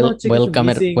 এদিকে মনে হচ্ছে কিছু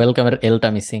ওয়েলকামের মিসিং। ওয়েলকামের এলটা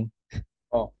মিসিং।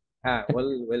 ও হ্যাঁ, ওয়েল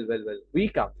ওয়েল ওয়েল ওয়েল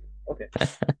উইকাম, ওকে,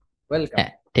 ওয়েলকাম,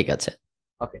 হ্যাঁ, ঠিক আছে।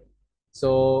 ওকে। সো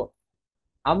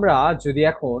আমরা যদি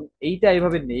এখন এইটা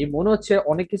এইভাবে নেই, মনে হচ্ছে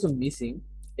অনেক কিছু মিসিং।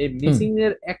 এই হুম মিসিং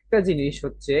এর একটা জিনিস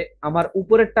হচ্ছে আমার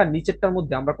উপরেরটা নিচেরটার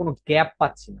মধ্যে আমরা কোনো গ্যাপ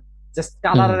পাচ্ছি না, জাস্ট হুম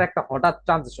কালারের একটা হঠাৎ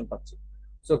ট্রানজিশন পাচ্ছি।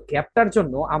 সো গ্যাপটার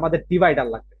জন্য আমাদের ডিভাইডার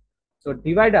লাগবে। সো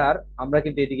ডিভাইডার আমরা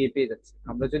কিন্তু এদিকে পেয়ে যাচ্ছি।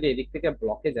 আমরা যদি এদিক থেকে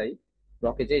ব্লকে যাই,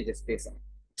 ব্লকে যাই যে স্পেসার,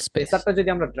 স্পেস। স্পেসারটা যদি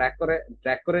আমরা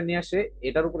ড্র্যাগ করে নিয়ে আসে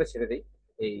এটার উপরে ছেড়ে দিই,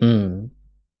 এই হুম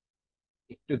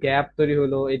একটু গ্যাপ তৈরি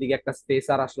হলো, এদিকে একটা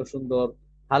স্পেসার আসলো সুন্দর,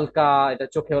 হালকা, এটা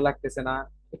চোখেও লাগতেছে না,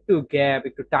 একটু গ্যাপ,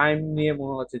 একটু টাইম নিয়ে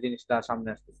মনে হচ্ছে জিনিসটা সামনে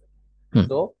আসতেছে। হুম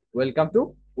তো welcome to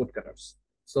would cutters.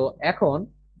 So এখন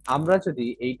আমরা যদি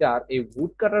এইটার এই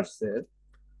উড কাটার্স এর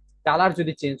কালার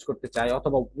যদি চেঞ্জ করতে চাই,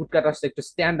 অথবা উড কাটার্স একটু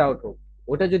স্ট্যান্ড আউট হোক,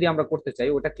 ওটা যদি আমরা করতে চাই,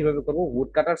 ওটা কিভাবে করবো, উড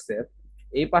কাটার্স এর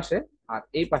এই পাশে আর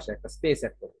এই পাশে একটা স্পেস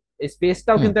অ্যাড করবো। এই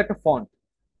স্পেসটাও হুম কিন্তু একটা ফন্ট,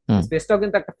 হুম স্পেসটাও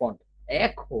কিন্তু একটা ফন্ট।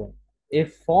 এখন এই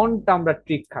ফন্ট আমরা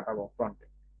ট্রিক খাটাবো ফ্রন্টে,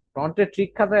 ফ্রন্টের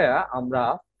ট্রিক খাটায় আমরা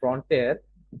ফ্রন্টের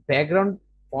ব্যাকগ্রাউন্ড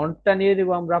ফন্টটা নিয়ে দিব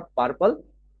আমরা পার্পল,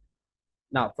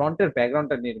 না ফ্রন্টের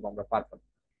ব্যাকগ্রাউন্ডটা নিয়ে দিব আমরা পার্পল।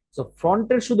 সো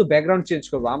ফ্রন্টের শুধু ব্যাকগ্রাউন্ড চেঞ্জ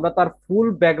করবো, আমরা তার ফুল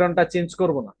ব্যাকগ্রাউন্ডটা চেঞ্জ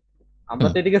করব না। আমরা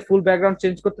হুম তো এদিকে ফুল ব্যাকগ্রাউন্ড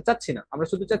চেঞ্জ করতে চাচ্ছি না, আমরা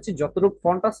শুধু চাচ্ছি যতটুকু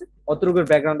ফন্ট আছে অতটুকুর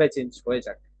ব্যাকগ্রাউন্ডটাই চেঞ্জ হয়ে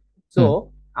যাক। সো হুম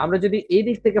আমরা যদি এই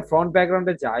দিক থেকে ফ্রন্ট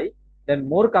ব্যাকগ্রাউন্ডে যাই, দেন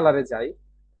মোর কালারে যাই,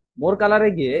 মোর কালারে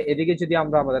গিয়ে এদিকে যদি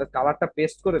আমরা আমাদের কালারটা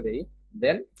পেস্ট করে দেই,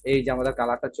 দেন এই যে আমাদের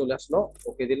কালারটা চলে আসলো,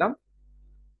 ওকে দিলাম।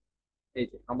 এই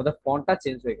যে আমাদের ফন্টটা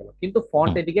চেঞ্জ হয়ে গেল, কিন্তু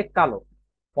ফন্ট হুম এদিকে কালো।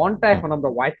 ফন্টটা হুম এখন আমরা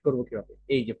হোয়াইট করবো কিভাবে,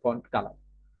 এই যে ফন্ট কালার,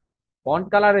 ফন্ট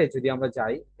কালারে যদি আমরা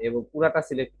যাই এবং পুরাটা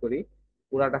সিলেক্ট করি,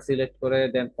 পুরাটা সিলেক্ট করে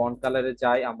দেন ফন্ট কালারে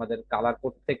যাই, আমাদের কালার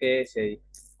কোড থেকে সেই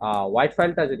হোয়াইট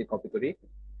ফাইলটা যদি কপি করি,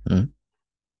 হুম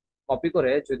কপি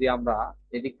করে যদি আমরা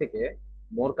এদিক থেকে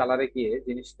মোর কালারে গিয়ে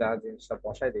জিনিসটা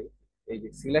বসাই দিই, এই যে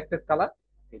সিলেক্টেড কালার,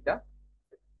 এটা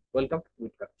ওয়েলকাম টু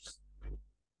উইড কালার,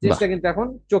 বাহ। জিনিসটা কিন্তু এখন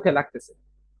চোখে লাগতেছে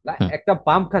না, হুম একটা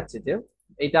বাম খাচ্ছে যে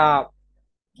এটা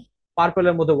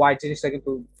পার্পলের মধ্যে হোয়াইট, জিনিসটা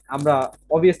কিন্তু আমরা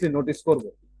অবভিয়াসলি নোটিস করব।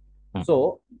 হুম সো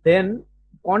দেন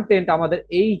কন্টেন্ট আমাদের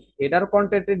এই হেডার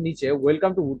কন্টেন্টের নিচে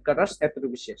ওয়েলকাম টু উড কাটার্স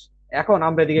এতটুকু শেষ। এখন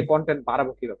আমরা এদিকে হুম কন্টেন্ট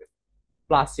বাড়াবো কিভাবে,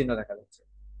 প্লাস চিহ্ন দেখা যাচ্ছে,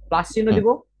 প্লাস চিহ্ন হুম দিব,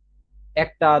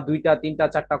 একটা দুইটা তিনটা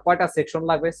চারটা কয়টা সেকশন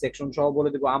লাগবে সেকশন সহ বলে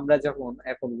দিব। আমরা যখন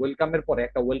এখন ওয়েলকামের পরে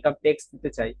একটা ওয়েলকাম টেক্সট দিতে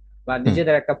চাই বা হুম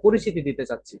নিজেদের একটা পরিচিতি দিতে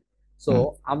চাচ্ছি, সো হুম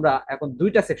আমরা এখন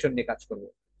দুইটা সেকশন নিয়ে কাজ করব।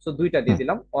 সো দুইটা দিয়ে হুম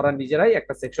দিলাম, ওরা নিজেরাই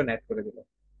একটা সেকশন অ্যাড করে দিল।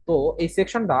 তো এই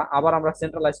সেকশনটা আবার আমরা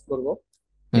সেন্ট্রালাইজ করব।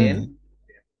 হুম। দেন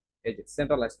এই যে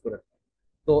সেন্ট্রালাইজ করে,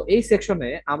 তো এই সেকশনে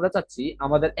আমরা চাচ্ছি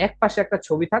আমাদের এক পাশে একটা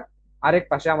ছবি থাক, আরেক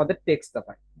পাশে আমাদের টেক্সটটা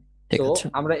থাক। ঠিক সো আছে।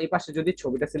 আমরা এই পাশে যদি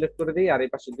ছবিটা সিলেক্ট করে দিই আর এই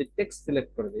পাশে যদি টেক্সট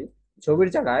সিলেক্ট করে দিই, ছবির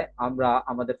জায়গায় আমরা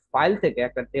আমাদের ফাইল থেকে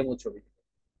একটা ডেমো ছবি,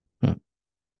 হুম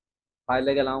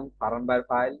ফাইলে গেলাম, ফারহান ভাইয়ের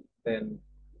ফাইল, দেন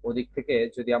ওদিক থেকে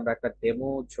যদি আমরা একটা ডেমো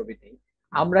ছবি নিই।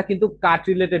 আমরা কিন্তু কাট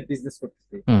রিলেটেড বিজনেস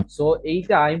করতেছি, হুম সো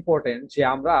এইটা ইম্পর্টেন্ট যে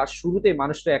আমরা শুরুতেই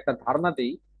মানুষের একটা ধারণা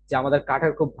দিই যে আমাদের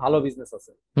কাঠের খুব ভালো বিজনেস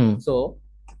আছে। হুম। সো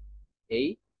এই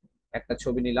একটা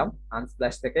ছবি নিলাম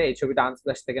আনস্প্ল্যাশ থেকে, এই ছবিটা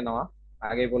আনস্প্ল্যাশ থেকে নেওয়া।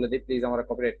 আগে বলে দিই প্লিজ, আমার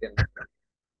কপিরাইট দেন।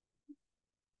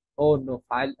 ও নো,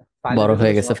 ফাইলের বড়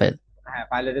হয়ে রেজুলেশন, গেছে ফাইল। হ্যাঁ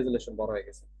ফাইলের রেজুলেশন বড় হয়ে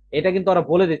গেছে। এটা কিন্তু ওরা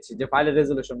বলে দিচ্ছি যে ফাইলের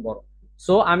রেজুলেশন বড়।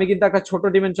 সো আমি কিন্তু একটা ছোট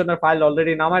ডিমেনশনের ফাইল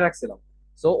অলরেডি নামায় রাখছিলাম।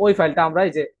 সো ওই ফাইলটা আমরা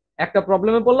এই যে একটা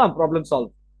প্রবলেমে বললাম, প্রবলেম সলভ,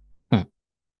 হুম।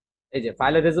 এই যে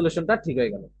ফাইলের রেজুলেশনটা ঠিক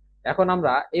হয়ে গেল। এখন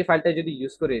আমরা এই ফাইলটা যদি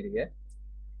ইউজ করি এদিকে,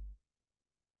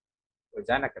 ওই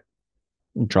যায় না কেন?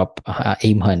 ড্রপ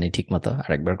এইম হয়নি ঠিক মতো,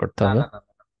 আরেকবার করতে না হবে। না না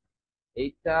না,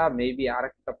 এইটা মেবি আর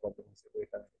একটা প্রবলেম আছে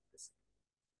ওইটা দেখতেছি।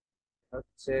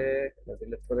 হচ্ছে এটা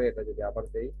ডিলিট করে এটা যদি আবার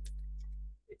দেই,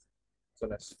 এই যে,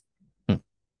 চলে আসছে। হুম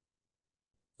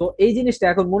তো এই জিনিসটা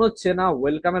এখন মনে হচ্ছে না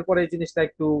ওয়েলকামের পরে এই জিনিসটা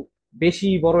একটু বেশি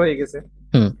বড় হয়ে গেছে।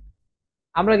 হুম।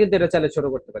 আমরা কিন্তু এটা চাইলে ছোট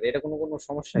করতে পারি, এটা কোনো কোনো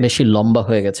সমস্যাই নেই। বেশি লম্বা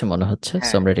হয়ে গেছে মনে হচ্ছে, সো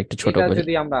হ্যাঁ, আমরা এটা একটু ছোট এটা করি।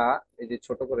 যদি আমরা এই যে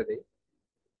ছোট করে দিই,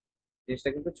 জিনিসটা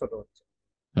কিন্তু ছোট হচ্ছে,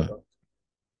 হুম। ছোট হচ্ছে।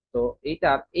 তো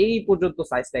এইটার এই পর্যন্ত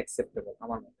সাইজটা অ্যাকসেপ্টেবল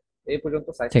আমার মতে, এই পর্যন্ত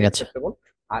সাইজটা ঠিক আছে। অ্যাকসেপ্টেবল।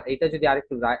 আর এটা যদি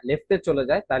আরেকটু লেফটে চলে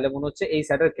যায় তাহলে মনে হচ্ছে এই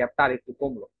সাইডের গ্যাপটা আরেকটু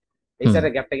কমলো, এই হুম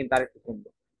সাইডের গ্যাপটা কিন্তু আরেকটু কমলো।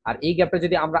 আর এই গ্যাপটা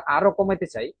যদি আমরা আরো কমাইতে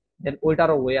চাই, দেন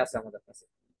ওইটারও ওয়ে আছে আমাদের কাছে।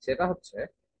 সেটা হচ্ছে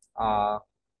আহ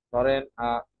ধরেন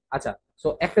আচ্ছা, সো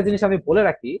একটা জিনিস আমি বলে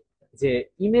রাখি যে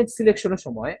ইমেজ সিলেকশনের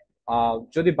সময়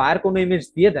যদি বায়ার কোনো ইমেজ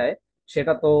দিয়ে দেয়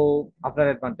সেটা তো আপনার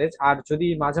অ্যাডভান্টেজ। আর যদি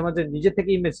মাঝে মাঝে নিজে থেকে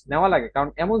ইমেজ নেওয়া লাগে, কারণ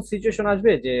এমন সিচুয়েশন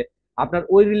আসবে যে আপনার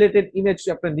ওই রিলেটেড ইমেজ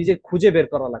আপনার নিজে খুঁজে বের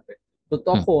করা লাগবে, তো হুম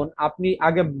তখন আপনি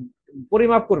আগে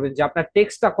পরিমাপ করবেন যে আপনার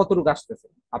টেক্সটটা কতটুকু আসতেছে।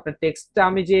 আপনার টেক্সটটা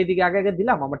আমি যে এদিকে আগে আগে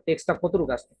দিলাম, আমার টেক্সটটা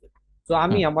কতটুকু আসতেছে। তো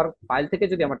আমি হুম আমার ফাইল থেকে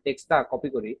যদি আমার টেক্সটটা কপি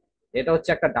করি, এটা হচ্ছে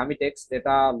একটা ডামি টেক্সট,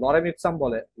 এটা লরেম ইপসাম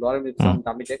বলে, লরেম হুম ইপসাম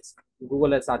ডামি টেক্সট,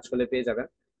 গুগলে সার্চ করলে পেয়ে যাবেন।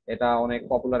 এটা অনেক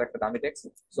পপুলার একটা dummy text.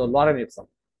 So lorem ipsum,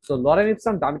 so lorem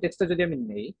ipsum dummy টেক্সটটা যদি আমি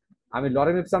নেই, আমি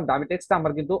লরেম ইপসাম ডামি টেক্সটটা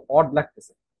আমার কিন্তু অড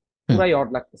লাগতেছে, হুম পুরাই অড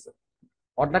লাগতেছে,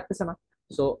 অড লাগতেছে না?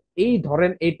 সো এই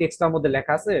ধরেন এই টেক্সটার মধ্যে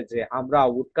লেখা আছে যে আমরা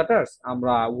উড কাটার্স,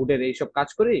 আমরা উডের এইসব কাজ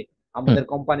করি, হুম। আমাদের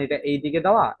কোম্পানিটা এই দিকে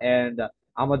দেওয়া, এন্ড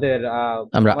আমাদের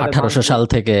আমরা আমাদের 1800 মান্থলি, সাল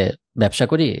থেকে ব্যবসা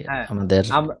করি হ্যাঁ আমাদের।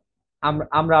 আমরা আমরা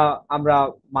আমরা আমরা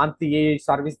মান্থলি এই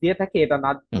সার্ভিস দিয়ে থাকি, এটা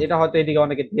না, হুম এটা হয়তো এদিকে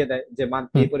অনেকে দিয়ে দেয় যে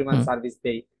মান্থলি হুম এই পরিমাণ হুম সার্ভিস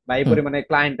দেই বা এই হুম পরিমাণে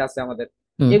ক্লায়েন্ট আছে আমাদের,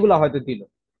 হুম এগুলা হয়তো দিল।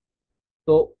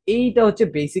 তো এইটা হচ্ছে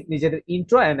বেসিক নিজেদের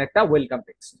ইন্ট্রো এন্ড একটা ওয়েলকাম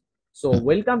টেক্সট। সো হুম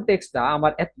ওয়েলকাম টেক্সটটা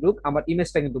আমার এতটুক, আমার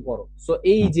ইমেজটা কিন্তু বড়, সো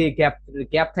এই হুম যে গ্যাপ,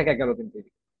 গ্যাপ থেকে গেল কিন্তু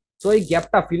এদিকে। সো এই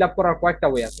গ্যাপটা ফিল আপ করার কয়েকটা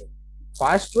ওয়ে আছে।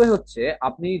 ফার্স্ট ওয়ে হচ্ছে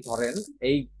আপনি ধরেন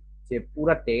এই যে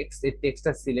পুরা টেক্সট, এই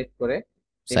টেক্সটটা সিলেক্ট করে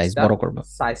সাইজ টেক্সটটার বড় করব।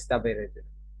 সাইজটা বেড়ে দেয়।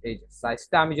 এই যে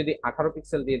সাইজটা আমি যদি 18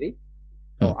 পিক্সেল দিয়ে দিই,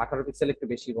 তো হুম 18 পিক্সেল একটু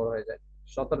বেশি বড় হয়ে যায়।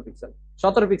 17 পিক্সেল,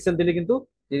 17 পিক্সেল দিলে কিন্তু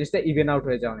জিনিসটা ইভেন আউট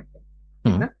হয়ে যায় অনেকটা,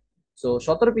 ঠিক হুম না? সো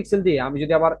 17 পিক্সেল দিয়ে আমি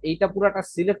যদি আবার এইটা পুরাটা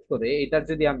সিলেক্ট করে এটার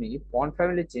যদি আমি ফন্ট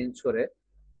ফ্যামিলি চেঞ্জ করে,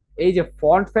 এই যে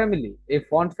ফন্ট ফ্যামিলি, এই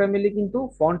ফন্ট ফ্যামিলি কিন্তু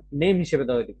ফন্ট নেম হিসেবে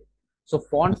দেওয়া দিবে। সো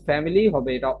ফন্ট ফ্যামিলি হবে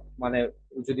এটা, মানে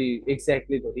যদি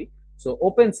এক্স্যাক্টলি ধরি, সো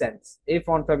ওপেন সেন্স এই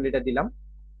ফন্ট ফ্যামিলিটা দিলাম,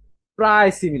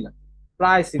 প্রায় সিমিলার,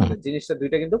 প্রায় হুম সিমিলার জিনিসটা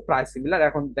দুইটা কিন্তু প্রায় সিমিলার।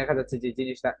 এখন দেখা যাচ্ছে যে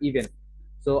জিনিসটা ইভেন।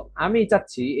 সো আমি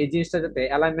চাচ্ছি এই জিনিসটা যাতে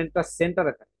অ্যালাইনমেন্টটা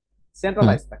সেন্টারে থাকে, হুম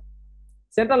সেন্ট্রালাইজ থাকে।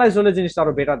 সেন্ট্রালাইজ হলে জিনিসটা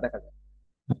আরো বেটার দেখা যায়,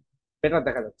 বেটার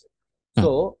দেখা যাচ্ছে। হুম।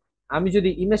 সো আমি যদি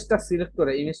ইমেজটা সিলেক্ট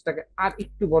করে ইমেজটাকে আর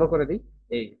একটু বড় করে দিই,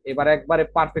 এই এবার একবারে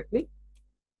পারফেক্টলি,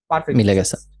 পারফেক্টলি মিলে সাইজ,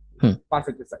 গেছে। হুম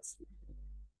পারফেক্টলি সাইজ।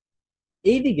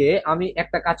 এইদিকে আমি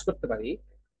একটা কাজ করতে পারি,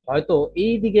 হয়তো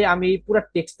এইদিকে আমি পুরো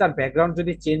টেক্সটার ব্যাকগ্রাউন্ড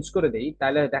যদি চেঞ্জ করে দেই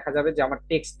তাহলে দেখা যাবে যে আমার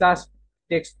টেক্সটটা,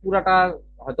 টেক্সট পুরাটা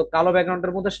হয়তো কালো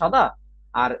ব্যাকগ্রাউন্ডের মধ্যে সাদা,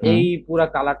 আর হুম এই পুরা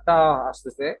কালারটা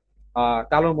আসতেছে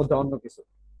কালোর মধ্যে অন্য কিছু।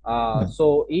 হুম সো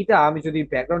এইটা আমি যদি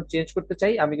ব্যাকগ্রাউন্ড চেঞ্জ করতে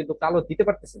চাই আমি কিন্তু কালো দিতে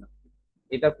পারতেছি না,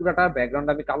 এটার পুরাটা ব্যাকগ্রাউন্ড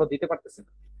আমি কালো দিতে পারতেছি না,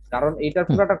 কারণ এইটার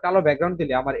হুম পুরাটা কালো ব্যাকগ্রাউন্ড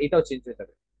দিলে আমার এটাও চেঞ্জ হয়ে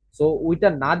যাবে। সো ওইটা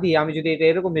না দিয়ে আমি যদি এটা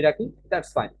এরকমই রাখি, দ্যাটস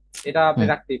ফাইন, এটা আপনি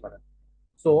হুম রাখতেই পারেন।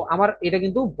 সো আমার এটা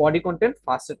কিন্তু বডি কন্টেন্ট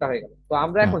ফার্স্টটা হয়ে গেল। তো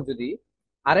আমরা হুম এখন যদি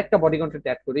আরেকটা বডি কন্টেন্ট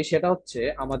অ্যাড করি, সেটা হচ্ছে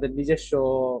আমাদের নিজস্ব,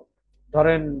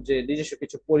 ধরেন যে নিজস্ব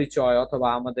কিছু পরিচয় অথবা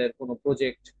আমাদের কোনো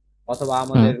প্রজেক্ট অথবা হুম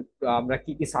আমাদের আমরা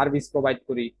কি কি সার্ভিস প্রোভাইড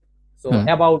করি, সো হুম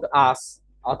অ্যাবাউট আস,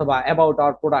 অথবা about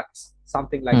our products,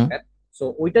 something like hmm that. So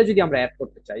ওইটা যদি আমরা অ্যাড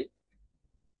করতে চাই,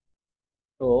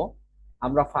 তো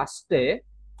আমরা ফার্স্টে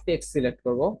টেক্সট সিলেক্ট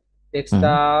করব। হুম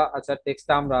টেক্সটটা, আচ্ছা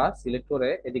টেক্সটটা আমরা সিলেক্ট করে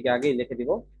এদিকে আগেই লিখে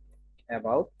দিব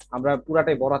অ্যাবাউট। আমরা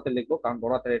পুরাটাই বড় হাতে লিখবো, কারণ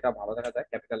বড় হাতের এটা ভালো দেখা যায়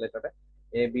capital লেটারে।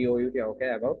 ABOUT, okay,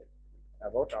 about,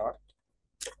 about our.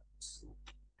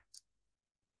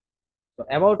 তো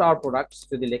অ্যাবাউট আওয়ার প্রোডাক্টস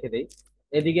যদি লিখে দেই,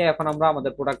 এদিকে এখন আমরা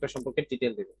আমাদের প্রোডাক্টের সম্পর্কে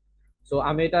ডিটেল দিব। সো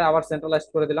আমি এটা আবার সেন্ট্রালাইজড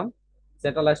করে দিলাম।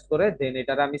 সেন্ট্রালাইজড করে দেন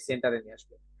এটারে আমি সেন্টারে নিয়ে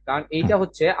আসবো, কারণ হুম এইটা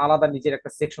হচ্ছে আলাদা নিজের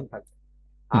একটা সেকশন থাকবে।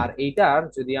 হুম আর এইটার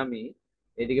যদি আমি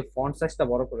এদিকে ফন্ট সাইজটা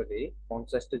বড় করে দিই, ফন্ট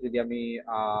সাইজটা যদি আমি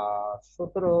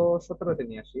 17তে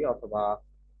নিয়ে আসি অথবা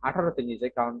 18তে নিয়ে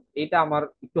যাই, কারণ এইটা আমার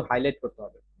একটু হাইলাইট করতে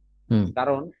হবে। হুম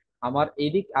কারণ আমার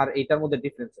এইদিক আর এইটার মধ্যে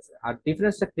ডিফারেন্স আছে, আর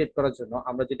ডিফারেন্সটা ক্রিয়েট করার জন্য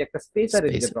আমরা যদি একটা স্পেস আর স্পেস।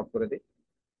 এদিকে ড্রপ করে দিই,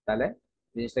 তাহলে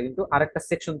জিনিসটা কিন্তু আরেকটা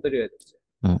সেকশন তৈরি হয়ে যাচ্ছে।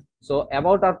 হুম সো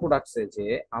অ্যাবাউট আর প্রোডাক্টসে যে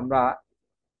আমরা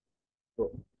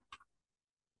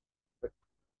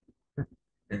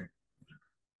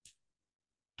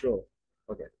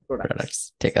ওকে প্রোডাক্টস প্রোডাক্টস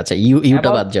ঠিক আছে, ইউটা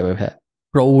অ্যাবাউট, বাদ যাবে ভাই,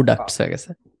 প্রোডাক্টস হয়ে গেছে।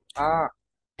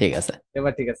 ঠিক আছে,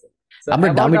 এবার ঠিক আছে। সো আমরা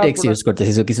about dummy hour text use products,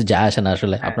 করতেছি, so কিছু যায় আসে না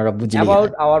আসলে, হ্যাঁ, আপনারা বুঝলেই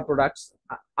অ্যাবাউট হয়। Hour products.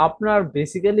 আপনার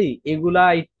বেসিক্যালি এগুলা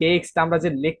এই টেক্সট আমরা যে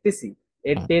লিখতেছি,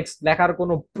 এই হুম টেক্সট লেখার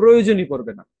কোনো প্রয়োজনই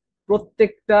পড়বে না।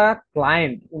 প্রত্যেকটা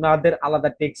ক্লায়েন্ট উনাদের আলাদা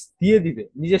টেক্সট দিয়ে দিবে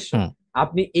নিজস্ব। হুম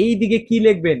আপনি এই দিকে কি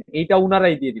লিখবেন এইটা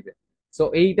উনারাই দিয়ে দিবে। সো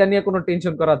এইটা নিয়ে কোনো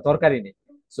টেনশন করার দরকারই নেই।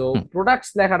 সো হুম প্রোডাক্টস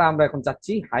লেখাটা আমরা এখন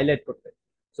চাচ্ছি হাইলাইট করতে।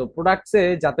 সো প্রোডাক্টসে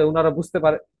যাতে উনারা বুঝতে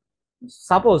পারে,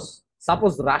 সাপোজ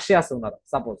সাপোজ রাশে আছে ওনারা,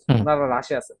 সাপোজ হুম ওনারা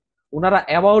রাশে আছে, ওনারা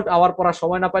অ্যাবাউট আওয়ার পড়ার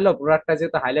সময় না পাইলেও প্রোডাক্টটা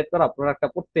যেহেতু হাইলাইট করা, প্রোডাক্টটা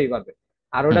পড়তেই পারবে।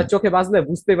 আর ওটা হুম চোখে বাজলে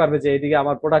বুঝতেই পারবে যে এইদিকে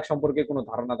আমার প্রোডাক্ট সম্পর্কে কোনো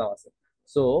ধারণা দেওয়া আছে।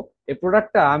 সো এই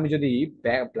প্রোডাক্টটা আমি যদি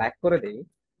ব্ল্যাক করে দিই,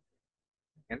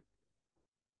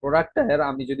 প্রোডাক্টের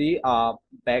আমি যদি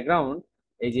ব্যাকগ্রাউন্ড,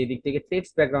 এই যে দিক থেকে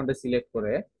টেক্সট ব্যাকগ্রাউন্ডে সিলেক্ট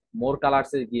করে মোর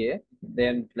কালারসে গিয়ে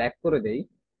দেন ব্ল্যাক করে দেই,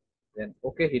 দেন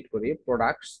ওকে হিট করি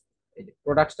প্রোডাক্টস। এই যে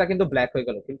প্রোডাক্টসটা কিন্তু ব্ল্যাক হয়ে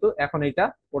গেল, কিন্তু এখন এটা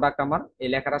প্রোডাক্ট আমার এই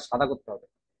লেখাটা সাদা করতে হবে।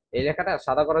 এই লেখাটা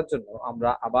সাদা করার জন্য আমরা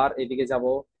আবার এদিকে যাব,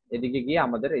 এদিকে গিয়ে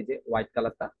আমাদের এই যে হোয়াইট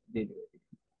কালারটা দিয়ে দিব।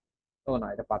 ও না,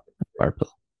 এটা পারফেক্ট। পার্পল।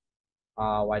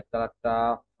 হোয়াইট কালারটা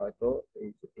হয়তো এই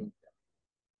যে এইটা,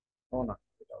 ও না,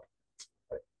 এটাও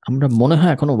আমরা মনে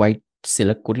হয় এখনো হোয়াইট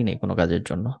সিলেক্ট করি নাই কোনো কাজের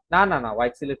জন্য। না, না, না,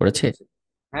 হোয়াইট সিলেক্ট করে করেছে? দিয়েছি।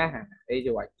 হ্যাঁ, হ্যাঁ, হ্যাঁ, এই যে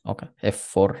হোয়াইট। ওকে,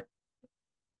 F4।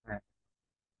 হ্যাঁ,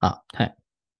 হ্যাঁ,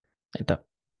 এটা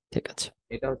ঠিক আছে।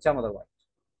 এটা হচ্ছে আমাদের হোয়াইট।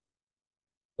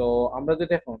 তো আমরা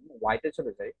যদি এখন হোয়াইটে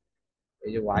চলে যাই,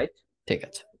 এই যে হুম, হোয়াইট, ঠিক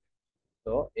আছে।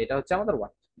 তো এটা হচ্ছে আমাদের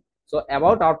white. So hmm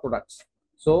about our products.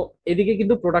 So এদিকে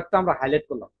কিন্তু প্রোডাক্টটা আমরা হাইলাইট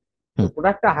করলাম। তো হুম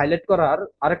প্রোডাক্টটা হাইলাইট করার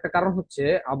আরেকটা কারণ হচ্ছে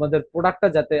আমাদের প্রোডাক্টটা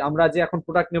যাতে আমরা যে এখন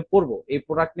প্রোডাক্ট নিয়ে পড়বো, এই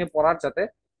প্রোডাক্ট নিয়ে পড়ার যাতে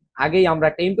আগেই আমরা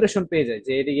একটা ইমপ্রেশন পেয়ে যাই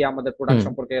যে এদিকে আমাদের প্রোডাক্ট হুম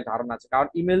সম্পর্কে ধারণা আছে, কারণ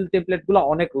ইমেল টেমপ্লেট গুলো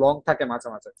অনেক লং থাকে মাঝে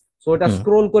মাঝে। সো এটা হুম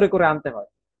স্ক্রোল করে করে আনতে হয়।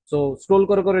 সো স্ক্রোল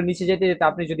করে করে নিচে যেতে যেতে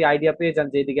আপনি যদি আইডিয়া পেয়ে যান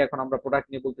যে এদিকে এখন আমরা প্রোডাক্ট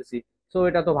নিয়ে বলতেছি, সো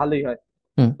এটা তো ভালোই হয়।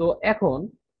 হুম তো এখন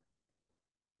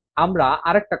আমরা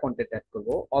আরেকটা কন্টেন্ট অ্যাড করব,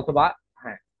 অথবা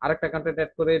হ্যাঁ, আরেকটা কন্টেন্ট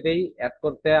অ্যাড করে দেই। অ্যাড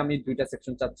করতে আমি দুইটা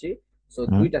সেকশন চাচ্ছি। সো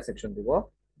হুম দুইটা সেকশন দিব।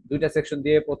 দুইটা সেকশন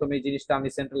দিয়ে প্রথমে এই জিনিসটা আমি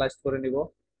সেন্ট্রালাইজড করে নিব।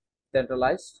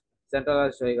 সেন্ট্রালাইজড,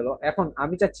 সেন্ট্রালাইজড হয়ে গেল। এখন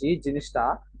আমি চাচ্ছি জিনিসটা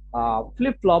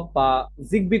ফ্লিপ ফ্লপ বা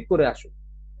জিগবিগ করে আসুক।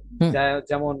 হুম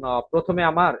যেমন প্রথমে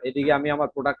আমার এদিকে আমি আমার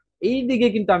প্রোডাক্ট, এই দিকে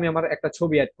কিন্তু আমি আমার একটা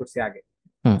ছবি অ্যাড করছি আগে।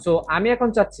 হুম সো আমি এখন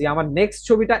চাচ্ছি আমার নেক্সট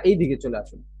ছবিটা এই দিকে চলে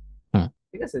আসুন। হুম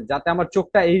ঠিক আছে, যাতে আমার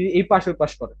চোখটা এই এই পাশ ওই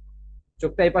পাশ করে,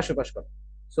 চোখটা এই পাশ ওই পাশ করে।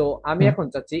 সো আমি হুম এখন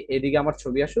চাচ্ছি এদিকে আমার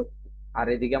ছবি আসুক আর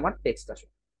এদিকে আমার টেক্সট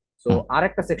আসুক। সো হুম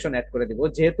আরেকটা সেকশন অ্যাড করে দিব,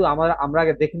 যেহেতু আমরা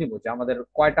আগে দেখে নিব যে আমাদের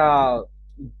কয়টা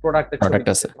প্রোডাক্টের ছবি প্রোডাক্ট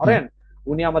দিচ্ছে। আছে। হুম ধরেন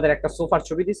উনি আমাদের একটা সোফার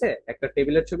ছবি দিছে, একটা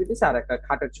টেবিলের ছবি দিছে, আর একটা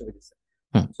খাটের ছবি দিছে।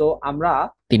 হুম সো আমরা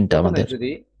তিনটা প্রথমে আমাদের।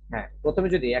 যদি, হ্যাঁ, প্রথমে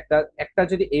যদি একটা একটা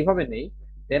যদি এইভাবে নেই,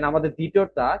 দেন আমাদের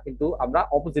দ্বিতীয়টা কিন্তু আমরা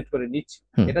অপোজিট করে নিচ্ছি।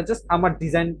 হুম এটা জাস্ট আমার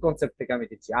ডিজাইন কনসেপ্ট থেকে আমি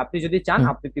দিচ্ছি। আপনি যদি চান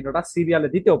হুম আপনি তিনটা সিরিয়ালে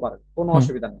দিতেও পারেন, কোনো হুম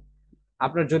অসুবিধা নেই।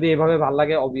 আপনার যদি এভাবে ভাল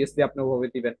লাগে অবভিয়াসলি আপনি ওভাবে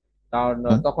দিবেন, কারণ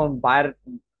হুম তখন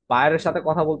বায়ারের সাথে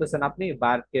কথা বলতেছেন, আপনি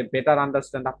বায়ারকে বেটার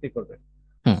আন্ডারস্ট্যান্ড আপনি করবেন।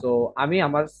 হুম সো আমি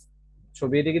আমার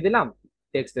ছবি এদিকে দিলাম,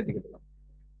 টেক্সট এদিকে দিলাম।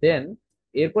 দেন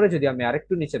এরপরে যদি আমি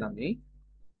আরেকটু নিচে নামি,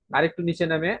 আরেকটু নিচে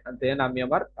নামে দেন আমি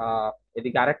আমার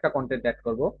এদিকে আরেকটা কন্টেন্ট অ্যাড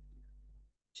করব।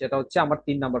 সেটা হচ্ছে আমার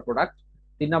 3 নাম্বার প্রোডাক্ট।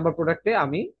 3 নাম্বার প্রোডাক্টে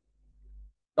আমি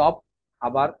টপ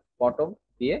আবার বটম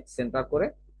দিয়ে সেন্টার করে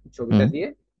ছবিটা হুম দিয়ে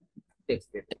টেক্সট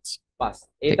দিয়ে দিই। বাস,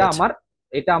 ঠিক এটা আছে। আমার,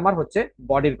 এটা আমার হচ্ছে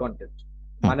বডির কন্টেন্ট।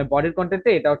 হুম মানে বডির কন্টেন্টে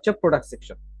এটা হচ্ছে প্রোডাক্ট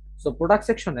সেকশন। সো প্রোডাক্ট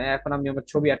সেকশনে এখন আমি আমার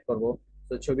ছবি অ্যাড করব।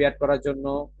 তো ছবি অ্যাড করার জন্য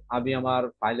আমি আমার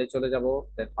ফাইলে চলে যাব,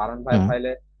 দেন ফারহান ভাইয়ের হুম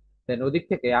ফাইলে। দেন ওদিক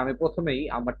থেকে আমি প্রথমেই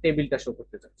আমার টেবিলটা শো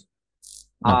করতে চাচ্ছি।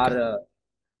 আর ওকে।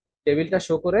 টেবিলটা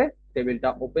শো করে টেবিলটা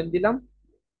ওপেন দিলাম,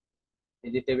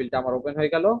 এই যে টেবিলটা আমার ওপেন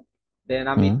হয়ে গেল। দেন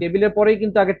আমি হুম। টেবিলের পরেই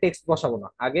কিন্তু আগে টেক্সট বসাবো না,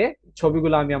 আগে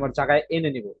ছবিগুলো আমি আমার জায়গায় এনে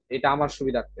নিব, এটা আমার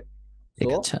সুবিধার্থে। ঠিক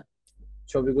তো আছে।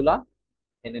 ছবিগুলা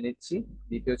এনে নিচ্ছি,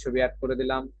 দ্বিতীয় ছবি অ্যাড করে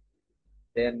দিলাম।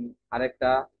 দেন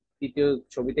আরেকটা তৃতীয়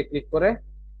ছবিতে ক্লিক করে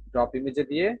ড্রপ ইমেজে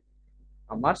দিয়ে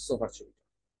আমার সোফার ছবি,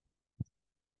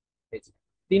 এই যে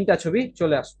তিনটা ছবি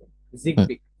চলে আসলো, জিগ হুম।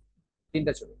 পিক,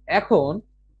 তিনটা ছবি। এখন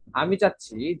আমি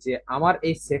চাচ্ছি যে আমার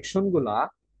এই সেকশন গুলা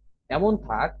এমন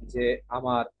থাক যে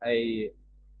আমার এই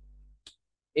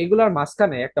এগুলার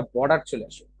মাঝখানে একটা বর্ডার চলে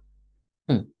আসে,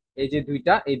 হুম। এই যে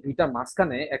দুইটা, এই দুইটার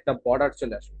মাঝখানে একটা বর্ডার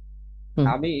চলে আসে। হুম।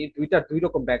 আমি দুইটা দুই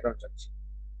রকম ব্যাকগ্রাউন্ড চাচ্ছি।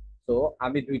 তো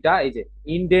আমি দুইটা এই যে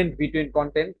ইনডেন্ট বিটুইন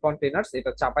কন্টেনার্স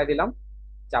এটা চাপাই দিলাম,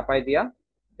 চাপাই দিয়া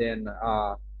দেন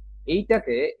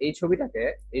এইটাকে, এই ছবিটাকে,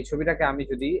 এই ছবিটাকে আমি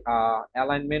যদি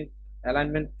অ্যালাইনমেন্ট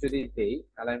অ্যালাইনমেন্ট যদি দেই,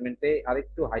 অ্যালাইনমেন্টে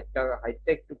আরেকটু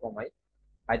হাইটটা একটু কমাই,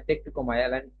 হাইটটা একটু কমাই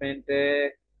অ্যালাইনমেন্টে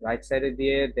রাইট সাইডে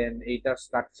দিয়ে, দেন এইটার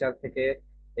স্ট্রাকচার থেকে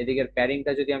এদিকের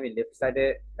প্যাডিংটা যদি আমি লেফট সাইডে,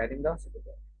 প্যাডিং দেওয়া আছে তো,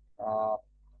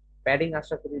 প্যাডিং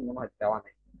আশা করি মনে হয় দেওয়া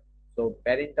নেই, তো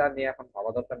প্যাডিংটা নিয়ে এখন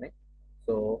ভাবা দরকার নেই।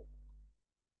 তো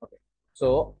ওকে, সো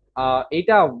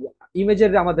এইটা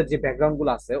ইমেজের আমাদের যে ব্যাকগ্রাউন্ড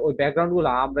গুলো আছে ওই ব্যাকগ্রাউন্ড গুলো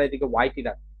আমরা এদিকে হোয়াইটই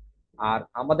রাখি। আর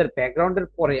আমাদের ব্যাকগ্রাউন্ডের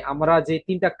পরে আমরা যে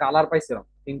তিনটা কালার পাইছিলাম,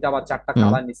 তিনটা বা চারটা হুম।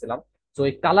 কালার নিছিলাম, তো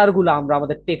এই কালার গুলো আমরা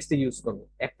আমাদের টেক্সটে ইউজ করবো,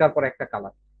 একটার পর একটা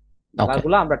কালার, কালার ওকে।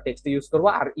 গুলো আমরা টেক্সটে ইউজ করবো,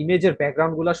 আর ইমেজের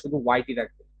ব্যাকগ্রাউন্ড গুলো শুধু হোয়াইটই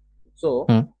রাখবো। সো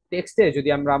হুম। টেক্সটে যদি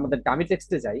আমরা আমাদের ডামি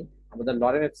টেক্সটে যাই, আমাদের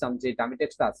লরেম এপসাম যে ডামি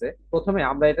টেক্সট আছে, প্রথমে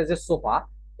আমরা এটা যে সোফা,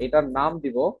 এটার নাম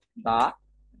দিব দা,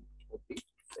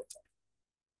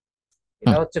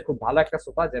 এটা হুম। হচ্ছে খুব ভালো একটা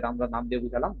সোফা যেটা আমরা নাম দিয়ে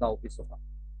বুঝালাম দা অফিস সোফা।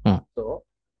 হুম। তো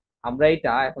আমরা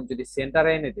এটা এখন যদি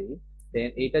সেন্টারে এনে দিই, দেন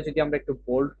এইটা যদি আমরা একটু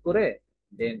বোল্ড করে,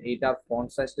 দেন এইটার ফন্ট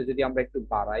সাইজটা যদি আমরা একটু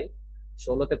বাড়াই,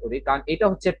 16তে করি, কারণ এটা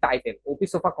হচ্ছে টাইটেল, অফিস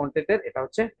সোফা কন্টেন্টের এটা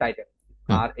হচ্ছে টাইটেল।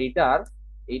 হুম। আর এইটার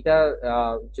এইটা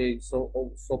যে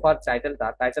সোফার টাইটেলটা,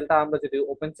 টাইটেলটা আমরা যদি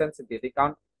ওপেন সেন্সে দিয়ে দিই,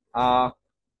 কারণ আহ,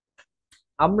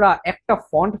 আমরা একটা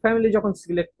ফন্ট ফ্যামিলি যখন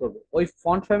সিলেক্ট করবো ওই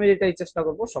ফন্ট ফ্যামিলিটাই চেষ্টা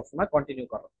করবো সবসময় কন্টিনিউ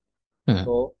করার। হুম।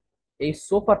 তো এই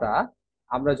সোফাটা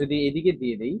আমরা যদি এদিকে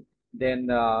দিয়ে দিই, দেন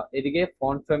এদিকে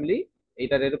ফন্ট ফ্যামিলি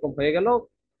এইটার এরকম হয়ে গেল,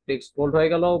 টেক্সট বোল্ড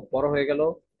হয়ে গেল, বড় হয়ে গেল।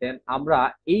 দেন আমরা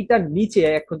এইটার নিচে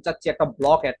এখন চাচ্ছি একটা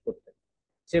ব্লক অ্যাড করতে,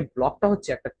 সে ব্লকটা হচ্ছে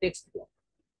একটা টেক্সট ব্লক।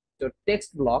 তো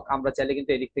টেক্সট ব্লক আমরা চাইলে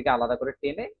কিন্তু এদিক থেকে আলাদা করে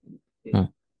টেনে হুম।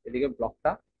 এদিকে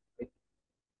ব্লকটা,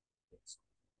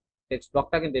 টেক্সট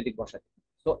ব্লকটা কিন্তু এদিক বসাই।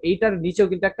 তো এইটার নিচেও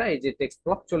কিন্তু একটা এই যে টেক্সট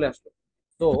ব্লক চলে আসলো।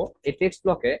 তো এই টেক্সট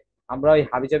ব্লকে আমরা ওই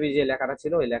হাবিজাবি যে লেখাটা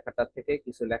ছিল ওই লেখাটার থেকে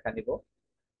কিছু লেখা নিব।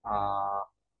 আহ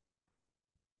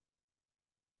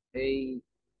এই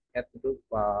এতটুকু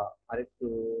বা আরেকটু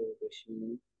বেশি,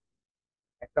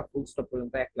 একটা ফুল স্টপ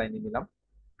পর্যন্ত এক লাইনে নিলাম।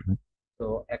 হুম। তো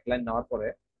এক লাইন নেওয়ার পরে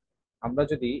আমরা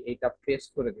যদি এইটা পেস্ট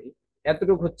করে দিই,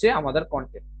 এতটুকু হচ্ছে আমাদের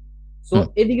কন্টেন্ট। সো হুম।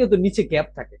 এদিকে তো নিচে গ্যাপ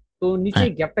থাকে, তো নিচে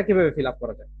হ্যাঁ। গ্যাপটা কিভাবে ফিল আপ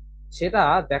করা যায় সেটা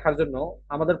দেখার জন্য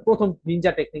আমাদের প্রথম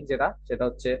নিনজা টেকনিক যেটা, সেটা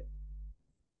হচ্ছে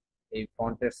এই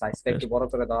ফন্টের সাইজটা একটু বড়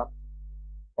করে দেওয়া।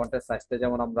 ফন্টের সাইজটা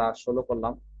যেমন আমরা 16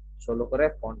 করলাম, 16 করে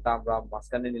ফন্টটা আমরা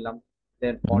মাঝখানে নিলাম।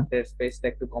 দেন হুম। ফন্টের স্পেসটা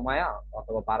একটু কমায়া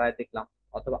অথবা বাড়ায় দেখলাম,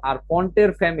 অথবা আর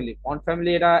ফন্টের ফ্যামিলি, ফন্ট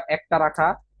ফ্যামিলি এটা একটা রাখা,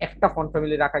 একটা ফন্ট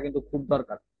ফ্যামিলি রাখা কিন্তু খুব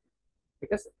দরকার,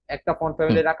 ঠিক আছে, একটা ফন্ট হুম।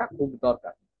 ফ্যামিলি রাখা খুব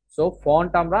দরকার। সো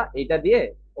ফন্ট আমরা এটা দিয়ে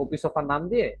অফিস অফার নাম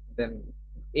দিয়ে দেন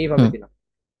এইভাবে হুম। দিলাম।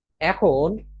 এখন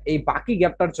এই বাকি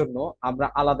গ্যাপটার জন্য আমরা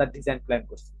আলাদা ডিজাইন প্ল্যান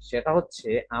করছি, সেটা হচ্ছে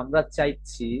আমরা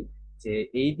চাইছি যে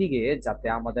এই দিকে যাতে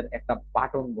আমাদের একটা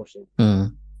বাটন বসে, হুম।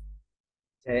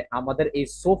 যে আমাদের এই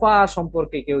সোফা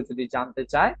সম্পর্কে কেউ যদি জানতে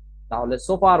চায় তাহলে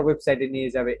সোফার ওয়েবসাইটে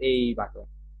নিয়ে যাবে এই বাটন।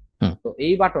 হুম। তো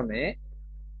এই বাটনে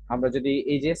আমরা যদি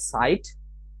এই যে সাইট,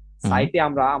 হুম। সাইটে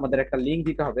আমরা আমাদের একটা লিংক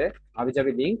দিতে হবে, আবি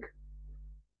যাবি লিংক।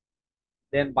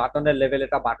 দেন বাটনের লেভেল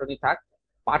এটা বাটনই থাক,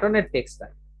 বাটনের টেক্সটটা,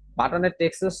 বাটনের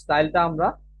টেক্সটের স্টাইলটা আমরা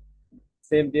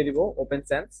সেম দিয়ে দিব ওপেন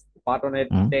সেন্স। বাটনের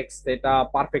হুম। টেক্সট এটা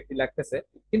পারফেক্টলি লাগতেছে,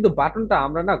 কিন্তু বাটনটা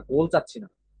আমরা না গোল চাচ্ছি না,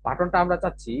 বাটনটা আমরা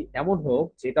চাচ্ছি এমন হোক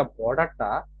যেটা বর্ডারটা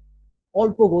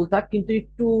অল্প গোল থাক কিন্তু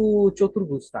একটু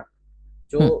চতুর্ভুজ থাক।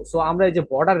 তো হুম। সো আমরা এই যে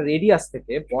বর্ডার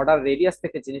রেডিয়াস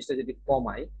থেকে জিনিসটা যদি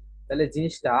কমাই, তাহলে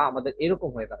জিনিসটা আমাদের এরকম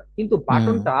হয়ে দাঁড়ায়, কিন্তু হুম।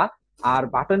 বাটনটা আর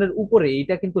বাটনের উপরে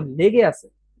এইটা কিন্তু লেগে আছে,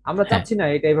 আমরা হ্যাঁ। চাচ্ছি না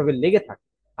এটা এইভাবে লেগে থাক,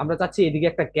 আমরা চাচ্ছি এদিকে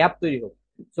একটা গ্যাপ তৈরি হোক।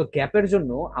 তো গ্যাপের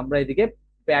জন্য আমরা এদিকে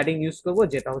প্যাডিং ইউজ করব,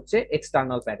 যেটা হচ্ছে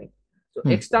এক্সটার্নাল প্যাডিং। তো হুম।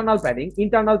 এক্সটার্নাল প্যাডিং,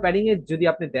 ইন্টারনাল প্যাডিং এ যদি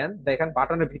আপনি দেন দেখেন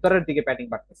বাটনের ভিতরের দিকে প্যাডিং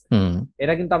বাড়তেছে, হুম।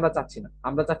 এটা কিন্তু আমরা চাচ্ছি না,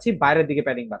 আমরা চাচ্ছি বাইরের দিকে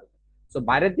প্যাডিং বাড়বে। তো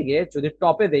বাইরের দিকে যদি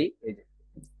টপে দেই, এই যে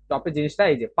টপে জিনিসটা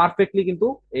এই যে পারফেক্টলি কিন্তু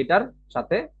এটার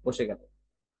সাথে বসে গেল।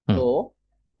 হুম। তো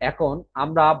এখন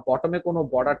আমরা বটমে কোনো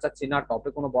বর্ডার চাচ্ছি না, টপে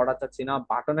কোনো বর্ডার চাচ্ছি না,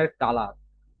 বাটনের কালার।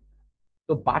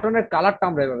 তো বাটনের কালারটা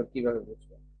আমরা এভাবে কিভাবে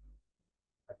বুঝবো?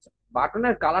 আচ্ছা,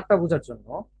 বাটনের কালারটা বোঝার জন্য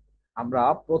আমরা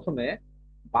প্রথমে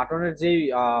বাটনের যেই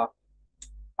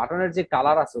বাটনের যে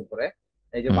কালার আছে উপরে,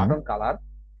 এই যে হুম বাটন কালার,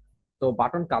 তো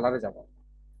বাটন কালারে যাব।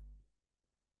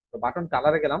 তো বাটন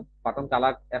কালারে গেলাম, বাটন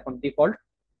কালার এখন ডিফল্ট।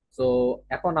 তো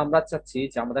এখন আমরা চাচ্ছি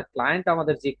যে আমাদের ক্লায়েন্ট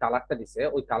আমাদের যে কালারটা দিছে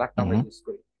ওই কালারটা আমরা হুম ইউজ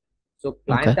করি। তো ওকে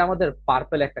ক্লায়েন্ট আমাদের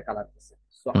পার্পল একটা কালার দিছে।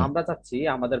 তো হুম আমরা চাচ্ছি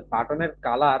আমাদের বাটনের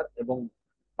কালার এবং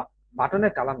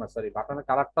বাটনের কালার না, সরি, বাটনের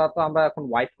কালারটা তো আমরা এখন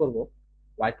হোয়াইট করব,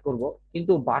 হোয়াইট করব।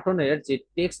 কিন্তু বাটনের যে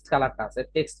টেক্সট কালারটা আছে,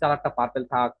 টেক্সট কালারটা পার্পল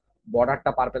থাক,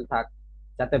 বর্ডারটা পার্পল থাক,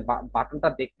 যাতে বাটনটা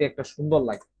দেখতে একটা সুন্দর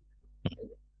লাগে।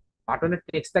 বাটনের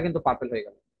টেক্সটটা কিন্তু পার্পল হয়ে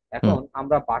গেল। হুম এখন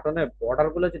আমরা বাটনের বর্ডার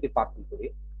গুলো যদি পার্পল করি,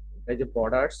 এই যে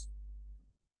বর্ডার্স,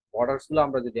 বর্ডার্স গুলো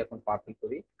আমরা যদি এখন পার্পল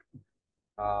করি,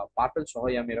 পার্পল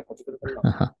সহই আমি এটা কপি করে ফেললাম।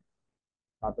 আহা,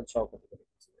 পার্পল সহ কপি করে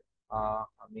ফেলছি।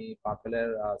 আমি পার্পলের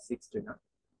 60 না,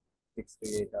 60,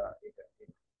 এটা এটা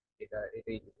এটা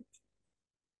এটাই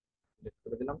সিলেক্ট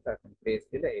করে দিলাম। তো এখন পেজ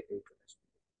দিলে এটাই চলে আসবে।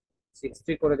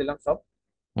 60 করে দিলাম সব।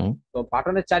 হুম তো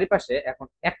বাটনের চারিপাশে এখন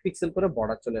 1 পিক্সেল করে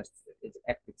বর্ডার চলে আসছে, এই যে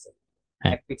 1 পিক্সেল,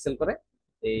 হ্যাঁ 1 পিক্সেল করে।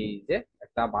 এই যে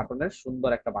একটা বাটনের সুন্দর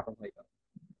একটা বাটন হয়ে গেল।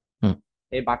 হুম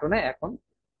এই বাটনে এখন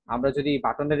আমরা যদি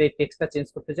বাটনের এই টেক্সটটা চেঞ্জ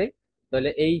করতে চাই, তাহলে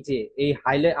এই যে এই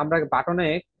হাইলাইট আমরা বাটনে,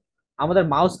 আমাদের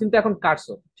মাউস কিন্তু এখন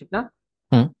কার্সর, ঠিক না?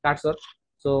 হুম কার্সর।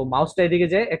 তো মাউসটা এদিকে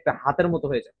যায় একটা হাতের মতো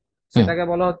হয়ে যায়, হুম সেটাকে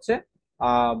বলা হচ্ছে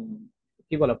আম,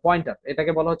 কি বলে, পয়েন্টার,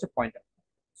 এটাকে বলা হচ্ছে পয়েন্টার।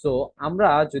 সো আমরা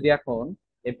যদি এখন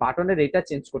এই বাটনের এটা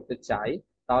চেঞ্জ করতে চাই,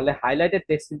 তাহলে হাইলাইটেড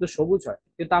টেক্সট কিন্তু সবুজ হয়,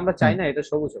 কিন্তু আমরা চাই হুম না এটা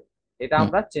সবুজ হোক, এটা হুম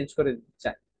আমরা চেঞ্জ করে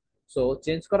চাই। সো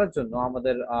চেঞ্জ করার জন্য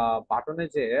আমাদের বাটনে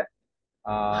যে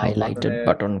হাইলাইটেড বাটনে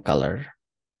button colour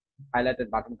highlighted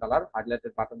button colour,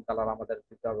 highlighted button colour আমাদের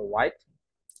দিতে হবে হোয়াইট।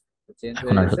 চেঞ্জ এখন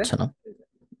হয়ে আর গেছে। হচ্ছে না এই যে,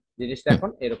 জিনিসটা হুম এখন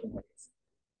এরকম হয়ে গেছে।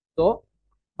 তো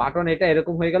বাটন এটা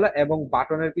এরকম হয়ে গেল, এবং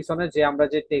বাটনের পিছনে যে আমরা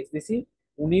যে টেক্সট দিছি,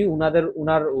 উনি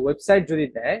উনার ওয়েবসাইট যদি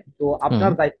দেয়, তো হুম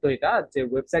আপনার দায়িত্ব এটা যে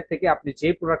ওয়েবসাইট থেকে আপনি যে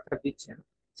প্রোডাক্টটা দিচ্ছেন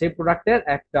সেই প্রোডাক্টের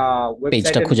একটা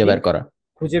পেজটা ওয়েবসাইটের খুঁজে বের লিংক করা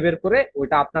খুঁজে বের করে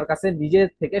ওইটা আপনার কাছে নিজে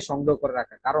থেকে সংগ্রহ করে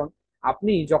রাখা। কারণ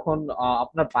আপনি যখন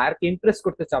আপনার বায়ারকে ইমপ্রেস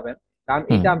করতে চাবেন, কারণ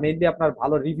হুম এটা মেইনলি আপনার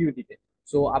ভালো রিভিউ দিবে।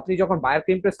 সো আপনি যখন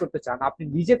বায়ারকে ইমপ্রেস করতে চান, আপনি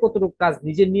নিজে কতটুকু কাজ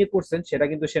নিজে নিয়ে করছেন সেটা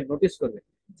কিন্তু সে নোটিস করবে।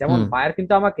 যেমন হুম বায়ার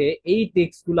কিন্তু আমাকে এই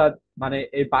টেক্সট গুলা, মানে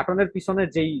এই বাটনের পিছনের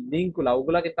যেই লিঙ্ক গুলা,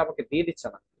 ওগুলা কিন্তু আমাকে দিয়ে দিচ্ছে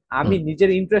না। আমি হুম নিজের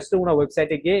ইন্টারেস্টে ওনার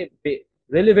ওয়েবসাইটে গিয়ে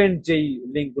রেলিভেন্ট যেই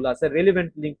লিঙ্ক গুলো আছে,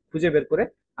 রেলিভেন্ট লিঙ্ক খুঁজে বের করে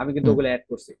আমি কিন্তু হুম ওগুলো অ্যাড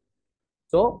করছি।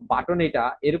 তো বাটন এটা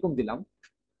এরকম দিলাম।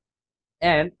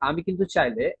 এন্ড আমি কিন্তু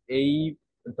চাইলে এই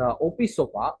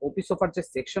ওপি সোফার যে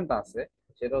সেকশনটা আছে,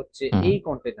 সেটা হচ্ছে হুম এই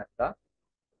কন্টেনারটা,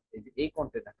 এই যে এই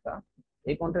কন্টেনারটা,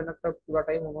 এই কন্টেনারটা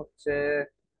পুরাটাই মনে হচ্ছে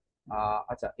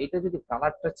আচ্ছা, এটা যদি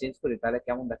কালারটা চেঞ্জ করি তাহলে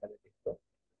কেমন দেখা যায় দেখতো।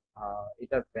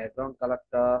 এটার ব্যাকগ্রাউন্ড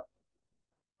কালারটা,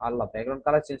 আল্লাহ, ব্যাকগ্রাউন্ড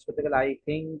কালার চেঞ্জ করতে গেলে আই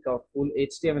থিঙ্ক ফুল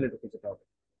এইচটিএমএল এ ঢুকে যেতে হবে।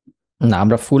 না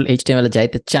আমরা ফুল এইচটিএমএল এ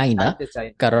যাইতে চাই না, চাইতে চাই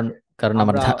না, কারণ ওকে। কারণ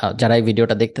আমার আমরা যারা এই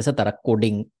ভিডিওটা দেখতেছে তারা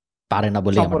কোডিং পারে না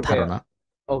বলে আমার সম্পর্কে, ধারণা।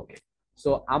 ওকে। সো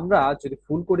আমরা যদি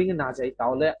ফুল কোডিং এ না যাই,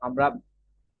 তাহলে আমরা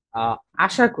আহ,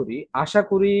 আশা করি আশা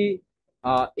করি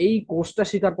এই কোর্সটা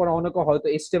শেখার পর অনেকে হয়তো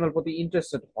এইচটিএমএল প্রতি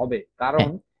ইন্টারেস্টেড হবে। কারণ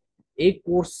হ্যাঁ এই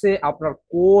কোর্সে আপনার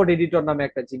কোড এডিটর নামে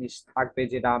একটা জিনিস থাকবে,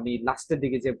 যেটা আমি লাস্টের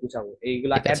দিকে যে বুঝাবো,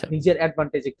 এইগুলা ঠিক আছে নিজের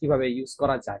অ্যাডভান্টেজে কিভাবে ইউজ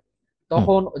করা যায়। হুম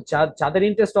তখন যাদের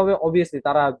ইন্টারেস্ট হবে, অবভিয়াসলি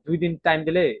তারা 2 দিন টাইম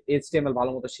দিলে এইচটিএমএল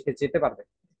ভালো মতো শিখে যেতে পারবে।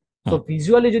 তো হুম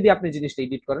ভিজুয়ালি যদি আপনি জিনিসটা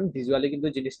এডিট করেন, ভিজুয়ালি কিন্তু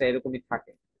জিনিসটা এরকমই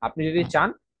থাকে। আপনি যদি হুম চান,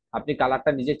 আপনি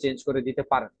কালারটা নিজে চেঞ্জ করে দিতে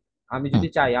পারেন। আমি হুম যদি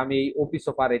চাই, আমি এই ওপি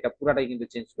সোফার এটা পুরাটাই কিন্তু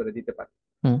চেঞ্জ করে দিতে পারি।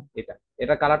 হুম এটা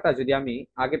এটা কালারটা যদি আমি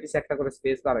আগে পিছে একটা করে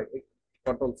স্পেস বাড়াই,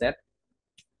 কন্ট্রোল সেট,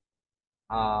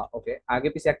 ওকে, আগে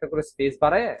পিছে একটা করে স্পেস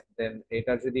বাড়ায়, দেন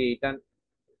এটা যদি এটা,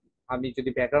 আমি যদি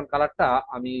ব্যাকগ্রাউন্ড কালারটা,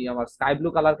 আমি আমার স্কাই ব্লু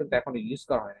কালার কিন্তু এখন ইউজ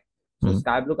করা হয় না। তো হুম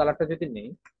স্কাই ব্লু কালারটা যদি নেই,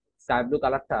 স্কাই ব্লু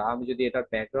কালারটা আমি যদি এটার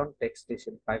ব্যাকগ্রাউন্ড টেক্সট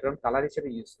হিসেবে, ব্যাকগ্রাউন্ড কালার হিসেবে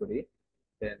ইউজ করি,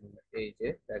 দেন এই যে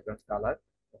ব্যাকগ্রাউন্ড কালার,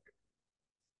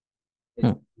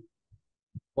 হুম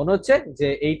মনে হচ্ছে যে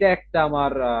এইটা একটা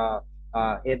আমার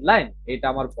হেডলাইন, এটা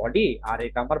আমার বডি, আর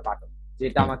এটা আমার বাটন,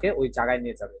 যেটা হুম আমাকে ওই জায়গায়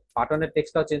নিয়ে যাবে। বাটনের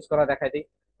টেক্সটটাও চেঞ্জ করা দেখাই দিই।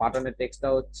 বাটনের টেক্সটটা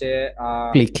হচ্ছে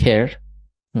click here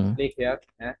hmm click here,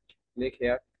 হ্যাঁ, click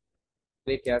here,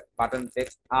 click here, button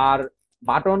text. R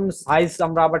button size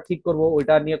আমরা আবার ঠিক করব,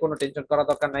 ওইটা নিয়ে কোনো টেনশন করা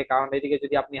দরকার নাই। কারণ এদিকে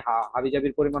যদি আপনি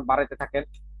হাবিজাবির পরিমাণ বাড়াইতে থাকেন,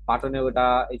 বাটনে ওটা,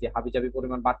 এই যে হাবিজাবির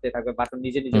পরিমাণ বাড়তে থাকবে, বাটন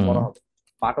নিজে নিজে হুম বড় হবে।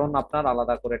 বাটন আপনার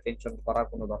আলাদা করে টেনশন করার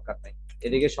কোনো দরকার নাই,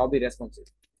 এদিকে সবই রেসপন্সিভ।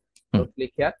 তো হুম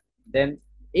ক্লিক হেয়ার, দেন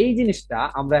এই জিনিসটা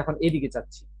আমরা এখন এদিকে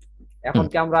চাচ্ছি। এখন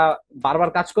হুম কি আমরা বারবার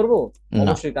কাজ করব? না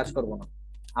অবশ্যই কাজ করব না।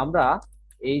 আমরা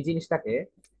এই জিনিসটাকে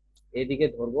এদিকে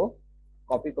ধরবো,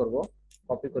 কপি করব,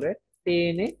 কপি করে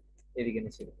টেনে এদিকে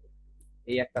নিচে দেবো।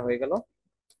 এই একটা হয়ে গেল।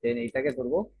 দেন এইটাকে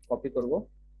ধরবো, কপি করব,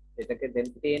 এটাকে দেন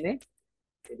টেনে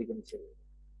এদিকে নিচে দেবো।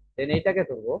 দেন এইটাকে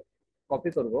ধরবো, কপি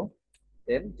করব,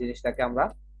 দেন জিনিসটাকে আমরা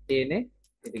টেনে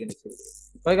এদিকে নিচে দেবো।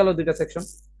 হয়ে গেল দুইটা সেকশন।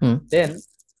 হুম। দেন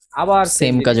আবার সেম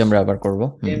সেম কাজ জিনিস, আমরা আবার করব।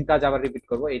 হুম। সেম কাজ আবার রিপিট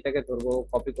করব। এটাকে ধরবো,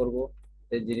 কপি করব,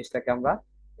 দেন জিনিসটাকে আমরা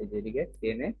এই যে এদিকে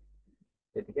টেনে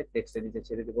এদিকে টেক্সটের নিচে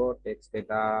ছেড়ে দিব। টেক্সট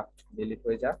এটা ডিলিট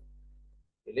হয়ে যা,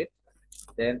 ডিলিট।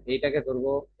 দেন এইটাকে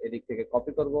ধরবো, এদিক থেকে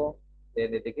কপি করব,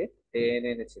 দেন এদিকে টেনে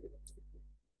এনে ছেড়ে দিব।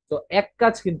 তো এক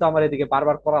কাজ কিন্তু আমার এদিকে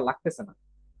বারবার করা লাগতেছে না।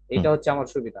 হুম। এটা হচ্ছে আমার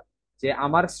সুবিধা, যে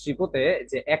আমার স্ট্রিপোতে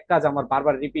যে এক কাজ আমার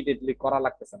বারবার রিপিটেডলি করা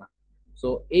লাগতেছে না। তো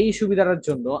এই সুবিধাটার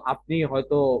জন্য আপনি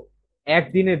হয়তো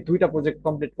একদিনে দুইটা প্রজেক্ট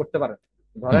কমপ্লিট করতে পারেন।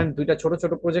 হুম। ধরেন দুইটা ছোট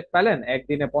ছোট প্রজেক্ট পেলেন,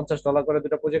 একদিনে $50 করে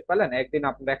দুটো প্রজেক্ট পেলেন, একদিন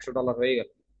আপনার $100 হয়ে গেল।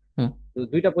 হুম। তো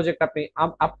দুইটা প্রজেক্ট আপনি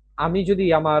আমি যদি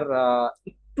আমার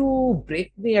একটু ব্রেক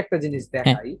নিয়ে একটা জিনিস হ্যাঁ।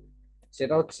 দেখাই,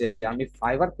 সেটা হচ্ছে আমি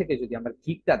ফাইবার থেকে যদি আমার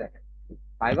গিগটা দেখাই,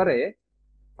 ফাইবারে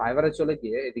ফাইবারে চলে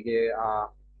গিয়ে এদিকে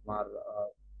আমার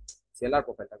সেলার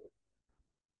প্রোফাইলটা,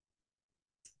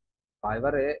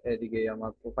 ফাইবারে এদিকে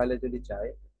আমার প্রোফাইলে যদি চাই,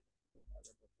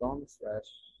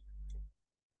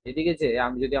 এদিকে যে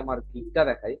আমি যদি আমার গিগটা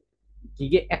দেখাই,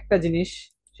 গিগে একটা জিনিস,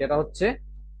 সেটা হচ্ছে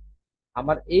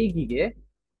আমার এই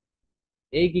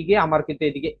গিগে আমার কিন্তু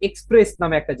এদিকে এক্সপ্রেস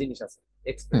নামে একটা জিনিস আছে। হুম।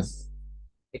 Express,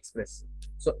 express.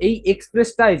 সো এই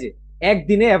এক্সপ্রেসটাই যে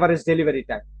একদিনে এভারেজ ডেলিভারি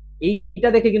টাইম, এইটা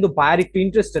দেখে কিন্তু বায়ার একটু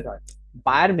ইন্টারেস্টেড হয়।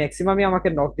 বায়ার ম্যাক্সিমামই আমাকে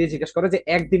নক দিয়ে জিজ্ঞেস করে যে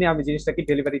একদিনে আমি জিনিসটা কি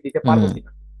ডেলিভারি দিতে পারবো হুম।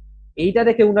 কিনা। এইটা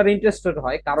দেখে উনারা ইন্টারেস্টেড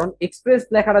হয়, কারণ এক্সপ্রেস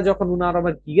লেখাটা যখন উনারা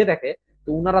আমার গিয়ে দেখে, তো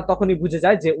উনারা তখনই বুঝে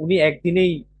যায় যে উনি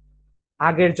একদিনেই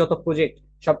আগের যত প্রজেক্ট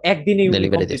সব একদিনেই উনি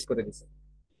ডেলিভারি কমপ্লিট দিস। করে দিছে।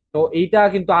 তো এইটা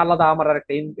কিন্তু আলাদা আমার আর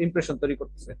একটা ইমপ্রেশন তৈরি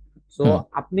করতেছে। সো হুম।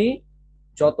 আপনি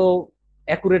যত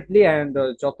অ্যাকুরেটলি এন্ড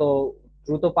যত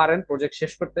দ্রুত পারেন প্রজেক্ট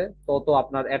শেষ করতে, তত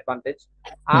আপনার অ্যাডভান্টেজ।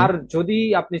 হুম। আর যদি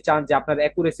আপনি চান যে আপনার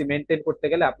অ্যাকুরেসি মেনটেন করতে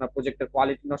গেলে আপনার প্রজেক্টের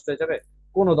কোয়ালিটি নষ্ট হয়ে যাবে,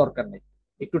 কোনো দরকার নেই।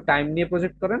 একটু টাইম নিয়ে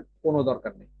প্রজেক্ট করেন, কোনো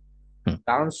দরকার নেই। হুম।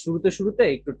 কারণ শুরুতে শুরুতে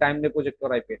একটু টাইম নিয়ে প্রজেক্ট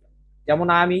করাই পেট। যেমন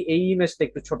আমি এই ইমেজটা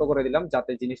একটু ছোট করে দিলাম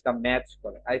যাতে জিনিসটা ম্যাচ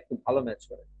করে, আর একটু ভালো ম্যাচ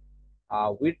করে।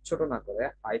 উইথ ছোট না করে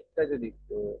হাইটটা যদি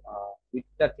একটু,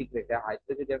 উইথটা ঠিক রেখে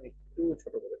হাইটটা যদি আমি একটু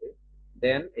ছোট করে দিই,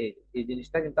 দেন এই এই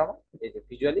জিনিসটা কিন্তু আমার এই যে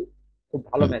ভিজুয়ালি খুব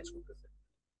ভালো হুম। ম্যাচ করতেছে।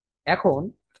 এখন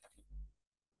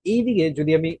এইদিকে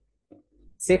যদি আমি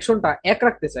সেকশনটা এক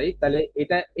রাখতে চাই, তাহলে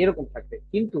এটা এরকম থাকবে।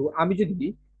 কিন্তু আমি যদি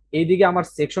এইদিকে আমার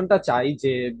সেকশনটা চাই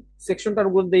যে সেকশনটার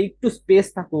মধ্যে একটু স্পেস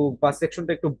থাকুক বা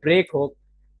সেকশনটা একটু ব্রেক হোক,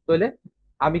 তাহলে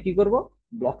আমি কি করব,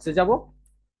 ব্লকসে যাব,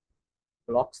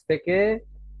 ব্লকস থেকে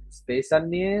স্পেসার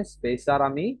নিয়ে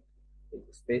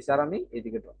স্পেসার আমি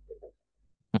এদিকে ড্রপ করব।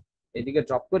 এদিকে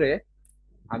ড্রপ করে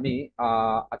আমি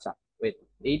আচ্ছা ওয়েট,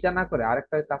 এইটা না করে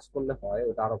আরেকটা কাজ করলে হয়,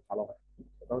 ওটা আরো ভালো হয়।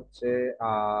 সেটা হচ্ছে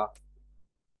আহ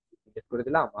ডিলিট করে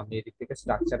দিলাম, আমি এদিক থেকে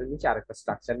স্ট্রাকচারের নিচে আরেকটা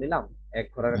স্ট্রাকচার নিলাম, এক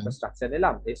ঘরের হুম। একটা স্ট্রাকচার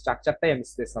নিলাম, এই স্ট্রাকচারটাই আমি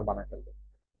স্পেসার বানাই ফেলবো।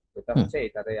 এটা হুম। হচ্ছে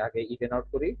এটারে আগে ইভেন আউট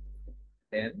করি,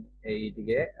 দেন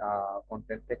এইদিকে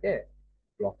কন্টেন্ট থেকে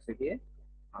ব্লকসে গিয়ে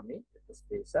আমি একটা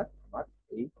স্পেসার আমার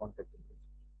এই কন্টেন্ট,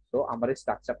 তো আমার এই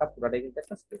স্ট্রাকচারটা পুরাটাই কিন্তু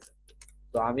একটা স্পেস।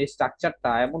 তো আমি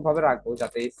স্ট্রাকচারটা এমন ভাবে রাখবো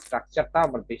যাতে এই স্ট্রাকচারটা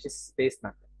আমার বেশি স্পেস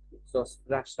না। তো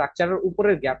স্ট্রাকচারের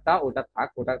উপরের গ্যাপটা ওটা থাক,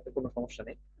 ওটাতে কোনো সমস্যা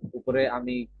নেই। উপরে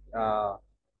আমি আহ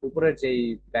উপরের যেই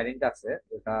প্যাডিংটা আছে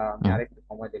ওটা আমি হুম। আরেকটু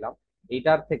সময় দিলাম।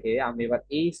 এইটার থেকে আমি এবার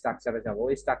এই স্ট্রাকচারে যাব,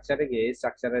 এই স্ট্রাকচারে গিয়ে এই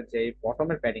স্ট্রাকচারের যে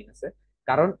বটমের প্যাডিং আছে,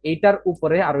 কারণ এইটার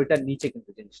উপরে আর ওইটার নিচে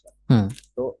কিন্তু জিনিসটা। হুম।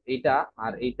 তো এইটা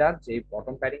আর এইটার যে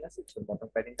বটম প্যাডিং আছে সেই বটম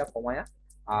প্যাডিংটা কমায়া,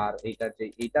 আর এইটার যে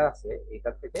এইটা আছে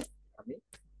এইটার থেকে আমি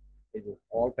এই যে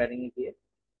অল প্যাডিং এ গিয়ে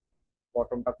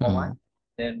বটমটা হুম। কমায়।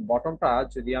 দেন বটমটা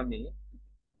যদি আমি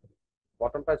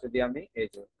এই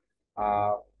যে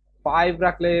 5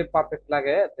 রাখলে পারফেক্ট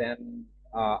লাগে। দেন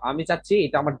আমি চাচ্ছি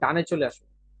এটা আমার ডানে চলে আসবে।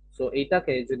 তো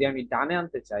এইটাকে যদি আমি ডানে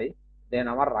আনতে চাই, দেন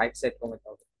আমার রাইট সাইড কমাতে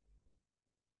হবে।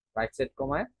 রাইট সাইড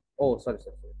কমায়, ও sorry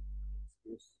sorry sorry,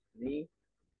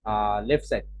 left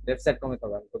side কমাতে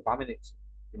হবে। আমি তো বামে নিচ্ছি,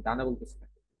 ডানে বলতেছি না।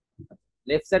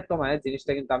 লেফট সাইড কমায়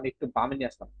জিনিসটা কিন্তু আমি একটু বামে নিয়ে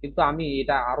আসলাম, কিন্তু আমি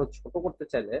এটা আরো ছোট করতে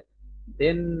চাইলে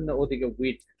দেন ওদিকে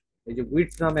উইথ, এই যে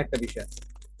উইথ নামে একটা বিষয় আছে,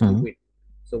 হুম। উইথ।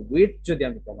 সো উইথ যদি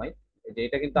আমি কমাই, এই যে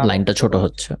এটা কিন্তু আরো লাইনটা ছোট ছোট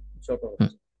হচ্ছে, হচ্ছে। ছোট হুম।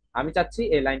 হচ্ছে। আমি চাচ্ছি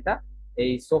এই লাইনটা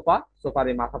এই সোফার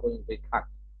এই মাথা পর্যন্তই থাক,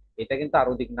 এটা কিন্তু আর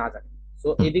ওদিক না যায়। সো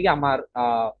হুম। এদিকে আমার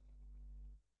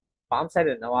বাম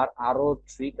সাইডে নেওয়ার আরো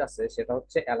ট্রিক আছে, সেটা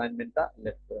হচ্ছে অ্যালাইনমেন্টটা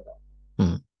লেফট করে দেওয়া।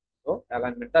 হুম। তো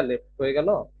অ্যালাইনমেন্টটা লেফট হয়ে গেল,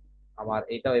 আমার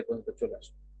এইটাও এই পর্যন্ত চলে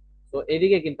আসলো। তো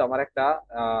এদিকে কিন্তু আমার একটা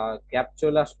গ্যাপ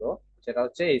চলে আসলো, সেটা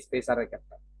হচ্ছে এই স্পেসারের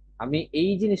গ্যাপটা। আমি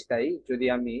এই জিনিসটাই যদি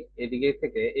আমি এদিকে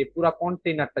থেকে এই পুরা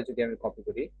কন্টেইনারটা যদি আমি কপি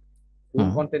করি, ফুল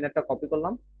হুম কন্টেইনারটা কপি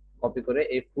করলাম, কপি করে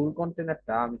এই ফুল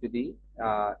কন্টেইনারটা আমি যদি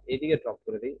এদিকে ড্রপ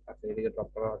করে দিই, আচ্ছা এদিকে ড্রপ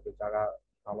করা হয়তো জায়গা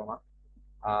ভালো না,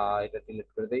 এটা ডিলিট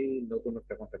করে দিই, নতুন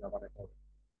একটা কন্টেইনার বানাতে হবে।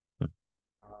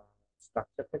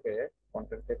 স্ট্রাকচার থেকে,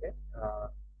 কন্টেন্ট থেকে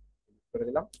delete করে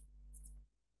দিলাম।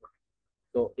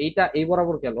 তো এইটা এই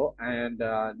বরাবর গেল। এন্ড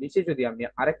নিচে যদি আমি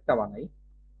আরেকটা বানাই,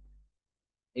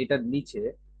 এটার নিচে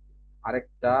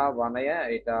আরেকটা বানাইয়া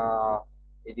এটা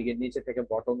এদিকে নিচে থেকে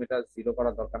বটম এটা 0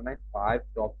 করার দরকার নাই, 5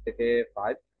 টপ থেকে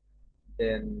 5,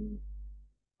 দেন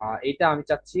এইটা আমি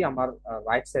চাচ্ছি আমার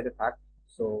রাইট সাইডে থাক।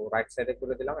 সো রাইট সাইডে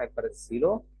করে দিলাম একবারে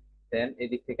 0। দেন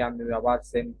এদিক থেকে আমি আবার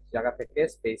সেম জায়গা থেকে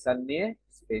স্পেসার নিয়ে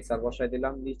স্পেসার বসাই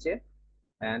দিলাম নিচে।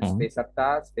 এন্ড হুম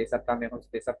স্পেসারটা আমি এখন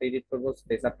স্পেসারটা এডিট করবো।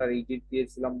 স্পেসারটার এডিট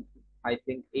দিয়েছিলাম I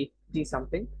think 80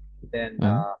 something. Then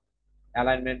hmm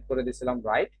alignment করে দিয়েছিলাম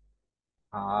রাইট।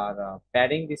 আর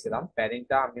প্যাডিং দিছিলাম,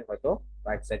 প্যাডিংটা আমি হয়তো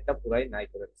রাইট সাইডটা পুরাই নাই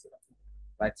করে দিছিলাম।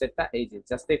 রাইট সাইডটা এই যে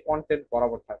জাস্ট এই কন্টেন্ট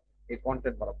বরাবর থাকবে, এই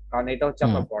কন্টেন্ট বরাবর, কারণ এটা হচ্ছে হুম।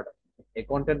 আপনার বর্ডার। এই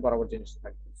কন্টেন্ট বরাবর জিনিসটা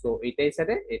থাকবে, সো এইটাই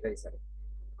সাইডে এটাই সাইডে।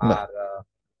 বাহ। আর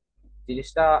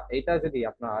জিনিসটা এটা যদি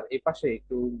আপনার এই পাশে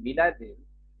একটু মিলায় দিন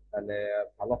তাহলে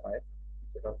ভালো হয়।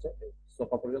 সেটা হচ্ছে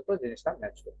সোফা পর্যন্ত জিনিসটা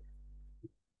ম্যাচ করবে।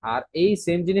 আর এই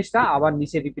সেম জিনিসটা আবার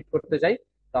নিচে রিপিট করতে যাই,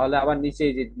 তাহলে আবার নিচে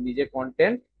এই যে নিজে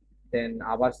কন্টেন্ট, দেন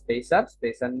আবার স্পেসার,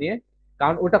 স্পেসার নিয়ে,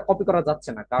 কারণ ওটা কপি করা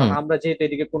যাচ্ছে না, কারণ হুম। আমরা যেহেতু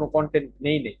এদিকে কোনো কন্টেন্ট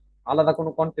নেই, আলাদা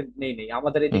কোনো কন্টেন্ট নেই,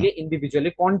 আমাদের হুম। এদিকে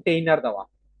ইন্ডিভিজুয়ালি কন্টেইনার দেওয়া,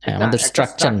 ঠিক হ্যাঁ, না? আমাদের একটা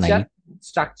স্ট্রাকচার নাই। স্ট্রাকচার,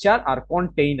 স্ট্রাকচার আর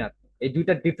কন্টেইনার, এই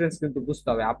দুইটার ডিফারেন্স কিন্তু বুঝতে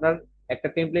হবে আপনার। একটা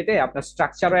টেমপ্লেটে আপনার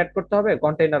স্ট্রাকচারও অ্যাড করতে হবে,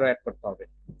 কন্টেইনারও অ্যাড করতে হবে।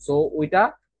 সো ওইটা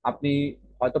আপনি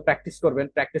হয়তো প্র্যাকটিস করবেন,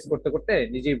 প্র্যাকটিস করতে করতে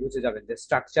নিজেই বুঝে যাবেন যে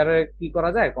স্ট্রাকচারে কি করা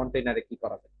যায়, কন্টেইনারে কি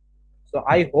করা যায়। তো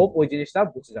আই হুম হোপ ওই জিনিসটা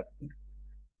বুঝে যাবেন।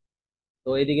 তো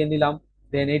এদিকে নিলাম,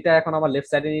 দেন এটা এখন আমার লেফট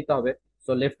সাইডে নিতে হবে।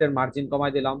 সো লেফটের মার্জিন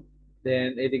কমাই দিলাম।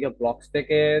 দেন এদিকে ব্লকস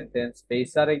থেকে, দেন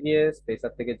স্পেসারে গিয়ে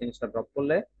স্পেসার থেকে জিনিসটা ড্রপ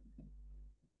করলে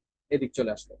এদিক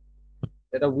চলে আসলো।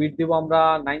 এটা উইথ দিব আমরা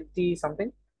 90 সামথিং,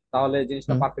 তাহলে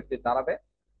জিনিসটা হুম। পারফেক্টলি দাঁড়াবে।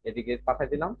 এদিকে পাঠাই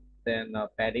দিলাম। দেন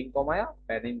প্যাডিং কমায়া,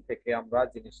 প্যাডিং থেকে আমরা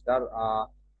জিনিসটার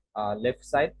লেফট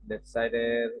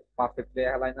সাইডের পারফেক্টলি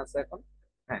অ্যালাইন আছে এখন।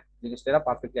 হ্যাঁ, জিনিসটা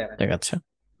পারফেক্টলি অ্যালাইন ঠিক আছে। আছে।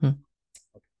 হুম।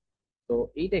 তো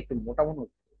এইটা একটু মোটা মনে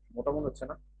হচ্ছে, মোটা মনে হচ্ছে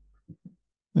না?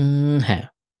 হ্যাঁ।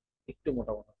 একটু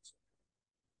মোটা মনে হচ্ছে।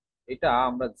 এটা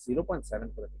আমরা 0.7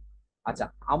 করে দিই। আচ্ছা,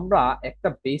 আমরা একটা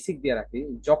বেসিক দিয়ে রাখি,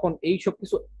 যখন এই সব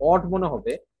কিছু অড মনে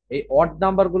হবে, এই অড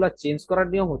নাম্বার গুলা চেঞ্জ করার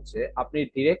নিয়ম হচ্ছে আপনি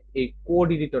ডিরেক্ট এই কোড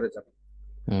এডিটরে যাবেন।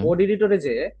 হুম কোড এডিটরে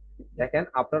যে দেখেন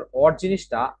আপনার অড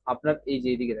জিনিসটা, আপনার এই যে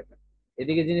এদিকে দেখেন,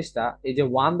 এদিকে জিনিসটা এই যে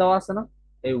ওয়ান দেওয়া আছে না,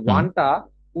 এই হুম ওয়ানটা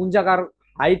কোন জায়গার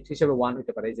হাইট হিসেবে ওয়ান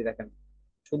হতে পারে, এই যে দেখেন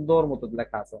সুন্দর মতো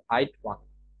লেখা আছে হাইট ওয়ান,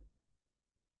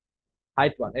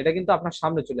 হাইট ওয়ান, এটা কিন্তু আপনার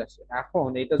সামনে চলে আসে। এখন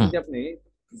এটা হুম। যদি আপনি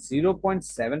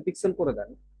 0.7 পিক্সেল করে দেন,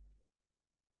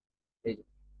 এই যে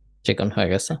চিকন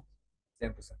হয়ে গেছে।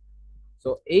 তো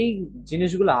এই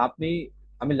জিনিসগুলো আপনি,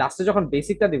 আমি লাস্টে যখন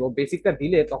বেসিকটা দিব, বেসিকটা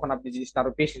দিলে তখন আপনি জিনিসটা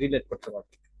আরো বেশি রিলেট করতে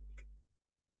পারবেন।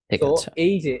 ঠিক তো আছে।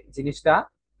 এই যে জিনিসটা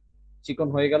চিকন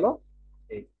হয়ে গেল,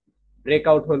 এই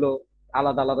ব্রেকআউট হলো,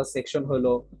 আলাদা আলাদা সেকশন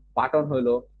হলো, বাটন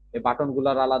হলো, এই বাটন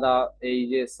গুলার আলাদা, এই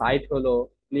যে সাইট হলো,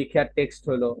 ক্লিক হেয়ার টেক্সট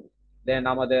হলো, দেন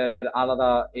আমাদের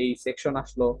আলাদা এই সেকশন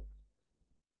আসলো।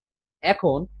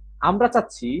 এখন আমরা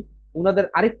চাচ্ছি ওনাদের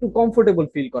আরেকটু কমফোর্টেবল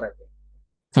ফিল করাতে,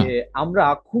 যে হুম আমরা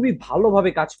খুবই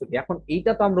ভালোভাবে কাজ করি। এখন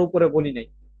এইটা তো আমরা উপরে বলি নাই,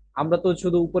 আমরা তো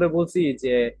শুধু উপরে বলছি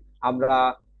যে আমরা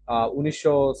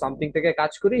 1900 সামথিং থেকে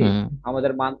কাজ করি, হুম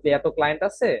আমাদের মান্থলি এত ক্লায়েন্ট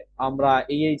আছে, আমরা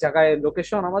এই জায়গায়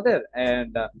লোকেশন আমাদের,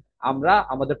 এন্ড আমরা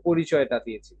আমাদের পরিচয়টা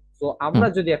দিয়েছি। তো হুম আমরা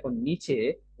যদি এখন নিচে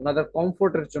ওনাদের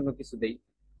কমফোর্টের জন্য কিছু দেই,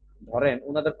 ধরেন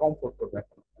ওনাদের কমফোর্ট করবে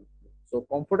এখন, তো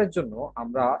কমফোর্টের জন্য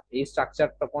আমরা এই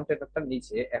স্ট্রাকচারটা কন্টেনারটার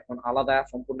নিচে এখন আলাদা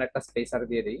সম্পূর্ণ একটা স্পেসার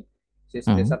দিয়ে দিই। সেই হুম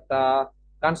স্পেসারটা,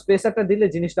 কারণ স্পেসারটা দিলে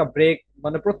জিনিসটা ব্রেক,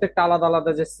 মানে প্রত্যেকটা আলাদা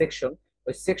আলাদা যে সেকশন,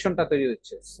 ওই সেকশনটা তৈরি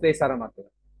হচ্ছে স্পেসারের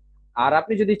মাধ্যমে। আর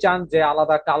আপনি যদি চান যে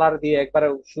আলাদা কালার দিয়ে একবারে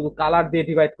শুধু কালার দিয়ে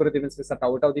ডিভাইড করে দিবেন স্পেসারটা,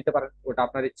 ওটাও দিতে পারেন, ওটা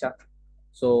আপনার ইচ্ছা।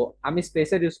 সো আমি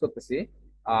স্পেসার ইউজ করতেছি।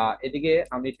 এদিকে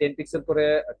আমি 10 পিক্সেল করে,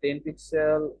 10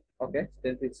 পিক্সেল, ওকে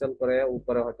 10 পিক্সেল করে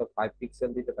উপরে হয়তো 5 পিক্সেল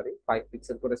দিতে পারি, 5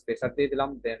 পিক্সেল করে স্পেসার দিয়ে দিলাম।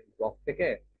 দেন ব্লক থেকে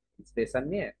স্পেসার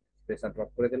নিয়ে স্পেসার ড্রপ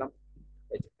করে দিলাম,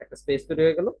 এই যে একটা স্পেস তৈরি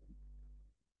হয়ে গেল।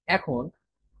 এখন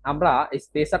আমরা এই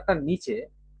স্পেসারটার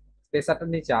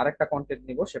নিচে আরেকটা কন্টেন্ট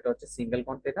নিব, সেটা হচ্ছে সিঙ্গেল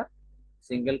কন্টেনার।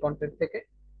 সিঙ্গেল কন্টেন্ট থেকে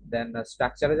দেন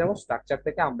স্ট্রাকচারে যাব, স্ট্রাকচার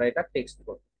থেকে আমরা এটা টেক্সট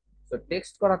করব। তো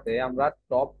টেক্সট করাতে আমরা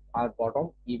টপ আর বটম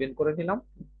ইভেন করে নিলাম।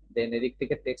 দেন এদিক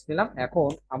থেকে টেক্সট নিলাম। এখন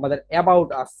আমাদের অ্যাবাউট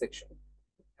আস সেকশন,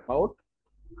 অ্যাবাউট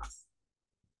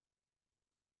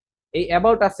এই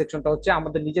অ্যাবাউট আস সেকশনটা হচ্ছে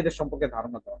আমাদের নিজেদের সম্পর্কে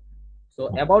ধারণা দেওয়া। তো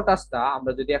অ্যাবাউট আসটা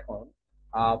আমরা যদি এখন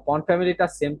ফন্ট ফ্যামিলিটা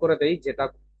সেম করে দেই, যেটা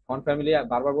ফন্ট ফ্যামিলি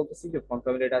বারবার বলতেছি যে ফন্ট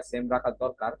ফ্যামিলিটা সেম রাখার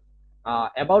দরকার।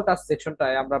 অ্যাবাউট আস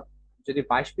সেকশনটায় আমরা যদি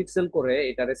 22 পিক্সেল করে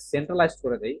এটারে সেন্ট্রালাইজ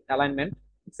করে দেই, অ্যালাইনমেন্ট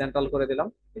সেন্ট্রাল করে দিলাম,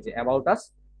 এই যে অ্যাবাউট আস,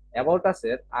 অ্যাবাউট আস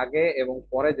এর আগে এবং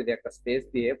পরে যদি একটা স্পেস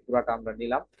দিয়ে পুরাটা আমরা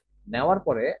নিলাম, নেওয়ার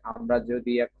পরে আমরা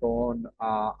যদি এখন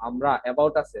আমরা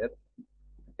অ্যাবাউট আস এর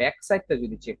ব্যাক সাইডটা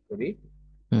যদি চেক করি,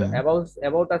 তো হুম।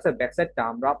 অ্যাবাউট আস এর ব্যাক সাইডটা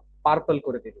আমরা পার্পল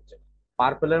করে দিতে চাই,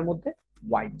 পার্পলের মধ্যে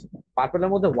হোয়াইট। পার্পলের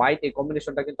মধ্যে হোয়াইট এই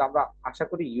কম্বিনেশনটা কিন্তু আমরা আশা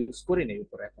করি ইউজ করি নাই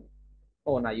উপরে এখন।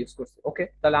 ও না, ইউজ করছি, ওকে,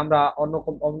 তাহলে আমরা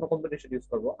অন্য কম্বিনেশন ইউজ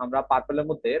করব, আমরা পার্পলের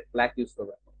মধ্যে ব্ল্যাক ইউজ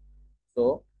করবো এখন। তো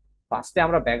ফার্স্টে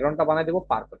আমরা ব্যাকগ্রাউন্ডটা বানাই দেবো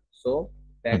পার্পল। সো হুম।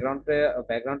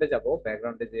 ব্যাকগ্রাউন্ডে যাব,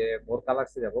 ব্যাকগ্রাউন্ডে যে মোর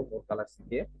কালারসে যাব, মোর কালারস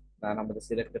গিয়ে আমাদের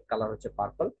সিলেক্টেড কালার হচ্ছে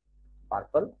পার্পল।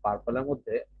 পার্পলের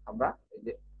মধ্যে আমরা এই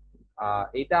যে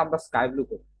এইটা আমরা স্কাই ব্লু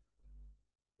করব,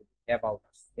 অ্যাবাউট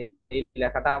এই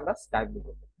লেখাটা আমরা স্কাই ব্লু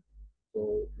করব। তো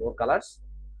মোর কালারস,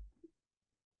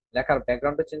 লেখার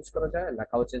ব্যাকগ্রাউন্ডে চেঞ্জ করা যায়,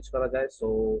 লেখাও চেঞ্জ করা যায়। সো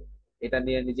এটা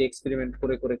নিয়ে নিজে এক্সপেরিমেন্ট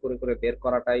করে করে করে করে বের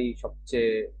করাটাই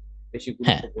সবচেয়ে বেশি হ্যাঁ।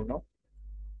 গুরুত্বপূর্ণ।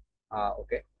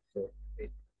 ওকে, তো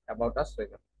অ্যাবাউট আস হয়ে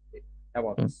গেল,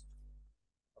 অ্যাবাউট হুম। আস।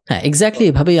 হ্যাঁ, তো এক্স্যাক্টলি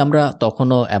এভাবেই আমরা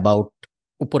তখনও অ্যাবাউট,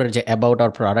 উপরের যে অ্যাবাউট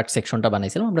আর প্রোডাক্ট সেকশনটা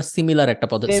বানাইছিলাম আমরা সিমিলার একটা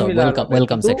পদ্ধতি, সিমিলার ওয়েলকাম ভাবে,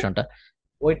 ওয়েলকাম কিন্তু সেকশনটা।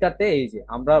 ওইটাতে এই যে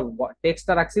আমরা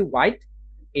টেক্সটটা রাখছি হোয়াইট,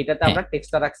 এটাতে হ্যাঁ। আমরা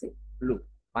টেক্সটটা রাখছি ব্লু।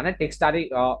 মানে টেক্সট আর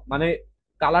মানে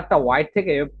কালারটা হোয়াইট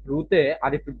থেকে ব্লুতে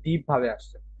আর একটু ডিপ ভাবে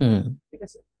আসছে, হুম। ঠিক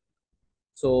আছে।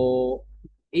 সো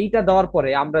এইটা দেওয়ার পরে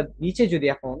আমরা নিচে যদি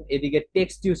এখন এদিকে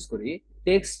টেক্সট ইউজ করি,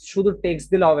 টেক্সট শুধু টেক্সট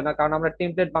দিলে হবে না, কারণ আমরা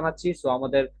টেমপ্লেট বানাচ্ছি। সো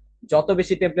আমাদের যত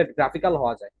বেশি টেমপ্লেট গ্রাফিক্যাল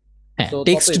হওয়া যায়, হ্যাঁ, সো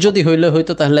টেক্সট ততই ভালো। যদি হইলে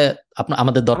হইতো তাহলে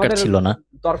আমাদের দরকার আমাদের ছিল না,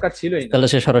 দরকার ছিলই না। তাহলে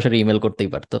সে সরাসরি ইমেল করতেই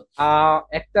পারতো।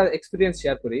 একটা এক্সপিরিয়েন্স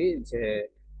শেয়ার করি যে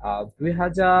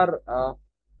 2000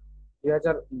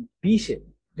 2020-এ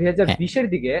দুই হাজার হ্যাঁ। বিশের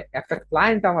দিকে একটা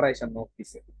ক্লায়েন্ট আমার এসে নক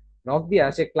দিছে। নক দিয়া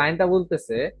সে ক্লায়েন্টটা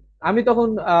বলতেছে, আমি তখন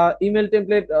ইমেল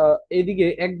টেমপ্লেট এইদিকে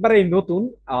একবারেই নতুন,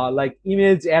 লাইক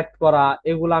ইমেজ অ্যাড করা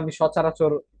এগুলো আমি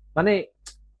সচরাচর, মানে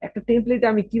একটা টেমপ্লেটে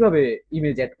আমি কিভাবে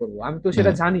ইমেজ অ্যাড করব, আমি তো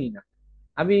সেটা হুম। জানি না।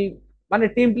 আমি মানে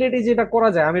টেমপ্লেটে যেটা করা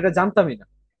যায় আমি এটা জানতামই না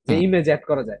যে হুম। ইমেজ অ্যাড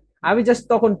করা যায়। আমি জাস্ট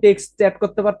তখন টেক্সট অ্যাড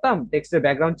করতে পারতাম, টেক্সটের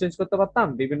ব্যাকগ্রাউন্ড চেঞ্জ করতে পারতাম,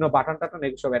 বিভিন্ন বাটন টাটন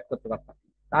এগুলো সব অ্যাড করতে পারতাম।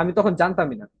 তা আমি তখন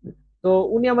জানতামই না। তো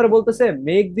উনি আমার বলতেছে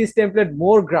make this template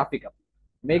more graphical,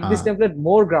 make this হ্যাঁ। টেমপ্লেট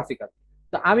মোর গ্রাফিক্যাল।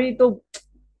 তো আমি তো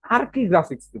আর কি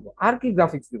গ্রাফিক্স দিব, আর কি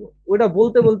গ্রাফিক্স দিব, ওইটা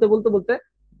বলতে বলতে বলতে বলতে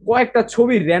কয়েকটা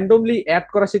ছবি র্যান্ডমলি অ্যাড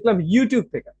করা শিখলাম ইউটিউব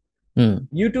থেকে। হুম।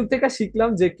 ইউটিউব থেকে শিখলাম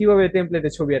যে কিভাবে টেমপ্লেটে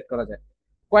ছবি অ্যাড করা যায়।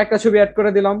 কয়েকটা ছবি অ্যাড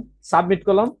করে দিলাম, সাবমিট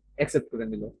করলাম, অ্যাকসেপ্ট করে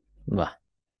নিল। বাহ।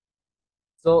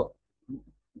 তো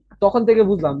তখন থেকে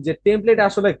বুঝলাম যে টেমপ্লেটে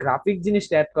আসলে গ্রাফিক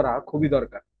জিনিসটা অ্যাড করা খুবই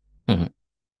দরকার। হুম।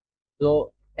 তো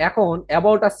এখন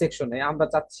অ্যাবাউট আস সেকশনে আমরা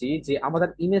চাচ্ছি যে আমাদের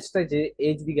ইমেজটা যে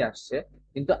এই দিকে আসছে,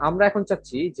 কিন্তু আমরা এখন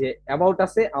চাচ্ছি যে অ্যাবাউট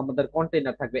আসে আমাদের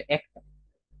কন্টেইনার থাকবে একটা।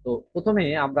 তো প্রথমে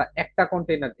আমরা একটা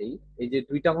কন্টেইনার দিই, এই যে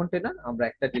দুইটা কন্টেইনার আমরা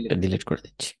একটা একটা ডিলিট করি, ডিলিট করে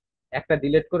দিচ্ছি। একটা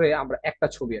ডিলিট করে আমরা একটা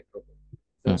ছবি অ্যাড করবো।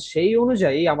 তো হুম। সেই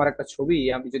অনুযায়ী আমার একটা ছবি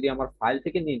আমি যদি আমার ফাইল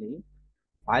থেকে নিয়ে নিই,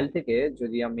 ফাইল থেকে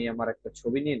যদি আমি আমার একটা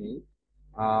ছবি নিয়ে নিই,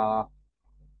 আহ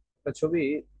একটা ছবি,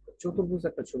 চতুর্ভুজ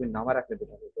একটা ছবির নাম রাখলে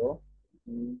যেটা হতো,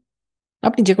 উম,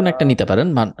 আপনি যে কোনো একটা আহ, নিতে পারেন,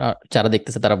 যারা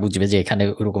দেখতেছে তারা বুঝবে যে এখানে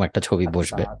ওরকম একটা ছবি আচ্ছা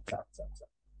বসবে। আচ্ছা আচ্ছা আচ্ছা,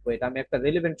 তো এটা আমি একটা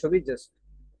রেলিভেন্ট ছবি জাস্ট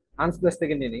আনস্প্লেস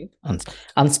থেকে নিয়ে নিই।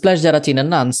 আনস্প্ল্যাশ যারা চিনেন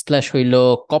না, আনস্প্ল্যাশ হইলো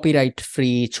কপিরাইট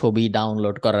ফ্রি ছবি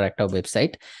ডাউনলোড করার একটা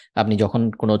ওয়েবসাইট। আপনি যখন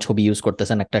কোনো ছবি ইউজ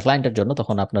করতেছেন একটা ক্লায়েন্টের জন্য,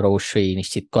 তখন আপনার অবশ্যই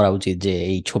নিশ্চিত করা উচিত যে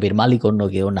এই ছবির মালিক অন্য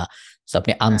কেউ না। তো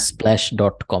আপনি হ্যাঁ,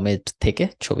 unsplash.com এর থেকে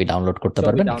ছবি ডাউনলোড করতে ছবি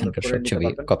পারবেন, ডাউনলোড এখানকার করে সব নিতে ছবি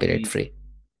পারবেন কপিরাইট ফ্রি। ইজিলি।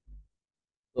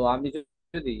 তো আমি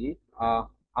যদি আহ,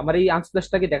 আমার এই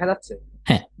আনস্প্লেসটা কি দেখা যাচ্ছে?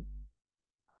 হ্যাঁ।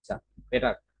 আচ্ছা,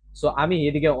 বেটার। সো আমি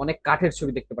এদিকে অনেক কাঠের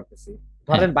ছবি দেখতে পারতেছি। হ্যাঁ।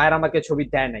 ধরেন বাইরে আমাকে ছবি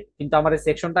দেয় নাই, কিন্তু আমার এই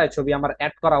সেকশনটায় ছবি আমার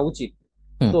অ্যাড করা উচিত।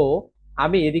 হুম। তো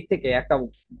আমি এদিক থেকে একটা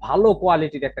ভালো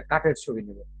কোয়ালিটির একটা কাঠের ছবি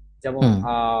নেব, যেমন হুম।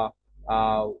 আহ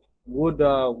আহ would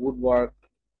would work,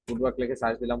 would work লিখে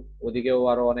সার্চ দিলাম, ওদিকেও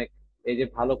আরো অনেক এই যে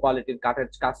ভালো কোয়ালিটির কাঠের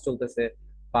কাজ চলতেছে,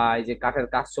 বা এই যে কাঠের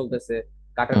কাজ চলতেছে,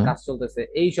 কাঠের হুম। কাজ চলতেছে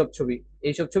এইসব ছবি।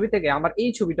 এইসব ছবি থেকে আমার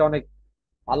এই ছবিটা অনেক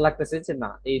ভালো লাগতেছে যে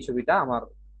না, এই ছবিটা আমার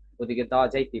ওদিকে দেওয়া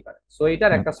যাইতেই পারে। সো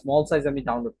এটার হুম। একটা স্মল সাইজ আমি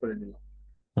ডাউনলোড করে নিলাম,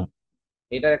 হুম।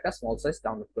 এটার একটা স্মল সাইজ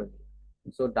ডাউনলোড করে নিলাম।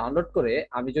 সো ডাউনলোড করে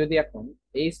আমি যদি এখন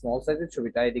এই স্মল সাইজের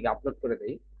ছবিটা এদিকে আপলোড করে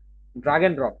দেই, drug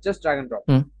and drop, just drug and drop,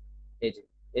 হুম। এই যে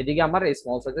এদিকে আমার এই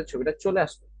স্মল সাইজের ছবিটা চলে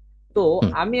আসলো। তো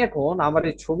হুম। আমি এখন আমার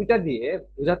এই ছবিটা দিয়ে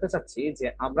বোঝাতে চাচ্ছি যে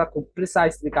আমরা খুব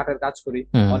প্রিসাইসলি কাঠের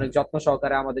হুম। অনেক যত্ন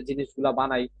সহকারে আমাদের জিনিসগুলা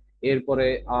বানাই। এরপরে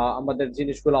আমাদের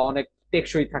জিনিসগুলা অনেক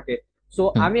টেকসই থাকে। সো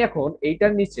হুম। আমি এখন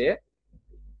এইটার নিচে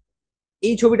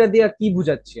এই ছবিটা দিয়ে কি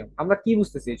বুঝাচ্ছি, আমরা কি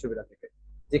বুঝতেছি এই ছবিটা থেকে,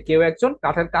 যে কেউ একজন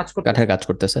কাঠের কাজ কাঠের করতেছে। কাজ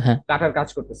করতেছে, হ্যাঁ। কাঠের কাজ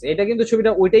করতেছে, এটা কিন্তু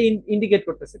ছবিটা ওইটাই ইন্ডিকেট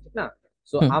করতেছে, ঠিক না?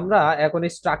 সো হুম। আমরা এখন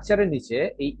এই স্ট্রাকচারের নিচে,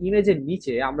 এই ইমেজের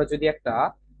নিচে আমরা যদি একটা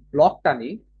ব্লক টানি,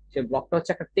 সেই ব্লকটা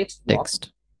হচ্ছে একটা text block. Text.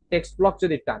 Text block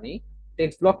যদি টানি,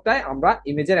 টেক্সট ব্লকটায় আমরা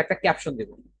ইমেজের একটা ক্যাপশন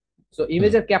দেব। সো হুম।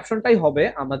 ইমেজের ক্যাপশনটাই হবে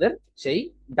আমাদের সেই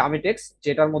ডামি টেক্সট,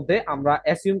 যেটার মধ্যে আমরা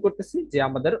অ্যাসিউম করতেছি যে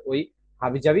আমাদের ওই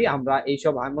হাবিজাবি আমরা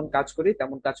এইসব এমন কাজ করি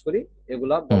তেমন কাজ করি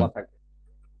এগুলা হুম। বলা থাকবে।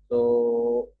 তো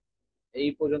এই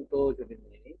পর্যন্ত যদি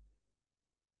নিই,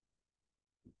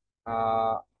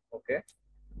 ওকে,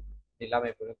 নিলাম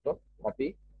এই পর্যন্ত। কপি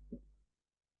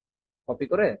কপি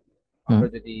করে হুম। আমরা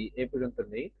যদি এই পর্যন্ত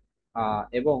নেই,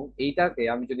 এবং এইটাকে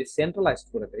আমি যদি সেন্ট্রালাইজড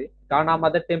করে দিই, কারণ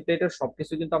আমাদের টেমপ্লেটের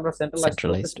সবকিছু কিন্তু আমরা সেন্ট্রালাইজড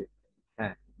সেন্ট্রালাইজড। করতেছি।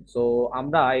 হ্যাঁ। সো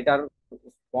আমরা এটার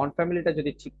ফন্ট ফ্যামিলিটা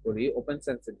যদি ঠিক করি ওপেন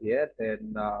সেন্সে দিয়ে, দেন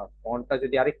ফন্টটা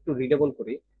যদি আরেকটু রিডেবল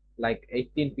করি, like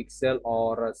 18 pixel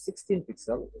or 16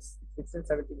 pixel, 16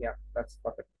 17, yeah, that's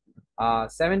perfect,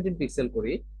 17 pixel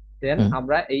করি, দেন হুম।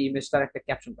 আমরা এই ইমেজটার একটা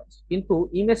ক্যাপশন পাচ্ছি। কিন্তু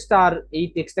ইমেজটার এই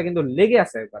টেক্সটটা কিন্তু লেগে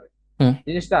আছে একবারে, হুম।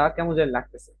 জিনিসটা কেমন যেন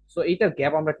লাগতেছে। সো এইটার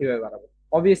গ্যাপ আমরা কিভাবে বাড়াবো?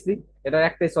 অবভিয়াসলি এটার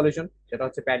একটাই সলিউশন, সেটা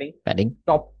হচ্ছে প্যাডিং। প্যাডিং।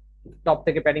 টপ টপ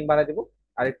থেকে প্যাডিং বাড়াই দিব,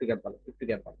 আর একটু গ্যাপ বাড়াবো, একটু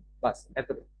গ্যাপ বাড়াবো, বাস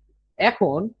এতটুকু।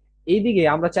 এখন এইদিকে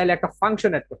আমরা চাইলে একটা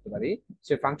ফাংশন অ্যাড করতে পারি।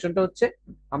 সেই ফাংশনটা হচ্ছে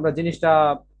আমরা জিনিসটা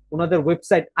ওনাদের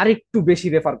ওয়েবসাইট আরেকটু বেশি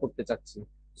রেফার করতে চাচ্ছি।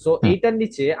 সো হুম। এইটার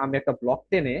নিচে আমি একটা ব্লক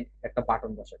টেনে একটা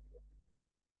বাটন বসাই।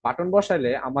 বাটন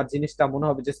বসাইলে আমার জিনিসটা মনে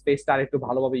হবে যে স্পেসটা আরেকটু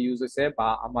ভালোভাবে ইউজ হয়েছে, বা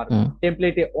আমার হুম।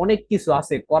 টেমপ্লেটে অনেক কিছু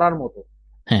আছে করার মতো।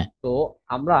 হ্যাঁ। তো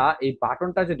আমরা এই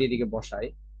বাটনটা যদি এদিকে বসাই,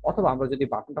 অথবা আমরা যদি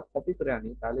বাটনটা কপি করে আনি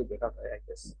তাহলে বেটার হয় আই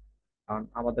গেস। কারণ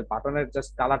আমাদের বাটনের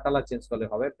জাস্ট কালার টালার চেঞ্জ করলে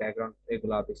হবে, ব্যাকগ্রাউন্ড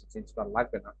এগুলা বেশি চেঞ্জ করা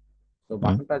লাগবে না। তো হুম।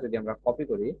 বাটনটা যদি আমরা কপি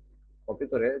করি, কপি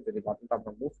করে যদি বাটনটা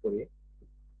আমরা মুভ করি,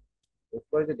 মুভ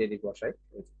করে যদি এদিকে বসাই,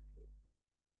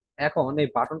 এখন এই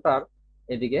বাটনটার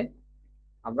এদিকে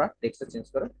আমরা টেক্সটটা চেঞ্জ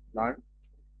করে লার্ন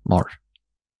মোর।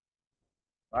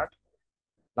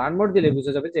 লার্ন মোড দিলে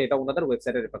বুঝা যাবে যে এটা ওনাদের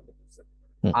ওয়েবসাইটে রেফার করতেছে।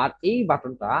 হুম। আর এই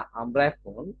বাটনটা আমরা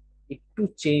এখন একটু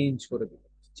চেঞ্জ করে দিব।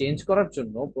 চেঞ্জ করার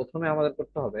জন্য প্রথমে আমাদের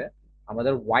করতে হবে,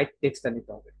 আমাদের হোয়াইট টেক্সটটা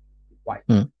নিতে হবে। হোয়াইট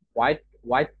হুম। হোয়াইট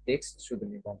হোয়াইট টেক্সট শুধু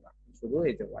নিব আমরা, শুধু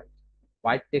এই যে হোয়াইট।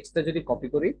 হোয়াইট টেক্সটটা যদি কপি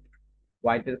করি,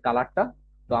 হোয়াইটের কালারটা,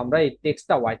 তো আমরা এই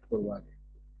টেক্সটটা হোয়াইট করবো আগে।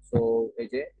 তো এই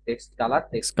যে টেক্সট কালার,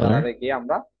 টেক্সট কালার। কালারে গিয়ে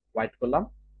আমরা হোয়াইট করলাম,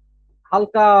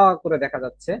 হালকা করে দেখা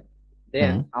যাচ্ছে।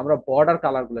 দেন হুম। আমরা বর্ডার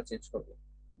কালার গুলো চেঞ্জ করবো।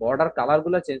 বর্ডার কালার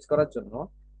গুলো চেঞ্জ করার জন্য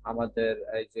আমাদের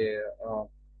এই যে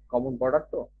কমন বর্ডার,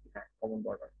 তো হ্যাঁ কমন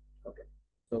বর্ডার, ওকে।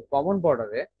 তো কমন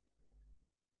বর্ডারে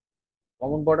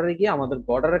গিয়ে আমাদের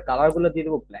বর্ডারের কালার গুলো দিয়ে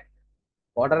দেবো ব্ল্যাক।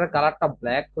 বর্ডারের কালারটা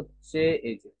ব্ল্যাক হচ্ছে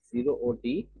এই যে 0 OD,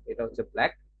 এটা হচ্ছে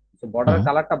ব্ল্যাক। তো হুম। বর্ডারের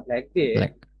কালারটা ব্ল্যাক দিয়ে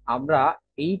ব্ল্যাক। আমরা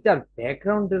এইটার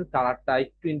ব্যাকগ্রাউন্ডের কালারটা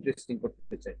একটু ইন্টারেস্টিং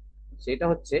করতে চাই। সেটা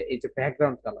হচ্ছে এই যে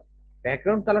ব্যাকগ্রাউন্ড কালার।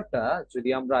 ব্যাকগ্রাউন্ড কালারটা যদি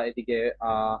আমরা এদিকে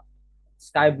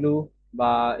স্কাই ব্লু,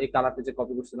 বা এই কালারটা যে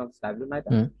কপি করছিলাম স্কাই ব্লু, না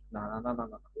এটা, হুম। না না না না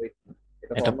না, wait,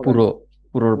 এটা তো এটা অন্য পুরো,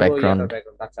 ব্যাকগ্রাউন্ড, পুরোর পুরো ব্যাকগ্রাউন্ড। ইয়াটার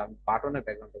ব্যাকগ্রাউন্ড। আচ্ছা, আমি বাটনের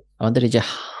ব্যাকগ্রাউন্ড, আমাদের এই যে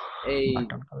এই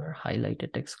button colour, highlighted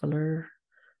text colour,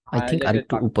 I think highlighted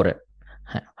আরেকটু বাটন, উপরে।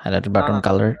 হ্যাঁ, হাইলাইটেড না বাটন না না না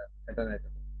কালার। না, এটা না, এটা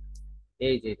না।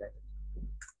 এই যে এটা,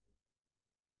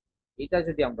 এটা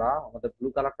যদি আমরা আমাদের ব্লু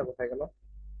কালারটা কোথায় গেল,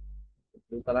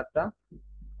 ব্লু কালারটা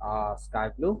স্কাই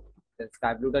ব্লু,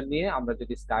 স্কাই ব্লুটা নিয়ে আমরা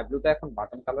যদি স্কাই ব্লুটা এখন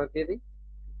বাটন কালার দিয়ে দিই,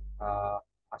 আহ,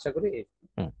 আশা করি এই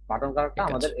হুম। বাটন কালারটা ঠিক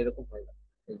আছে। আমাদের এরকম হয়ে যাবে।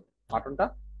 বাটনটা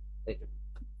এই যে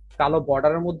কালো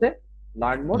বর্ডারের মধ্যে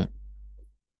লার্ন মোড হুম।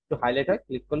 একটু হাইলাইট হয়,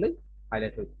 ক্লিক করলেই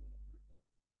হাইলাইট হয়ে যাবে।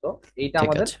 তো এইটা ঠিক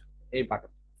আমাদের আছে। এই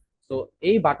বাটন। তো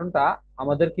এই বাটনটা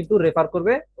আমাদের কিন্তু রেফার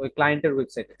করবে ওই ক্লায়েন্টের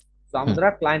ওয়েবসাইটে। তো হুম। আমরা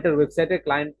ক্লায়েন্টের ওয়েবসাইটে,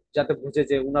 ক্লায়েন্ট যাতে বুঝে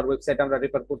যে ওনার ওয়েবসাইটে আমরা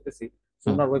রেফার করতেছি, তো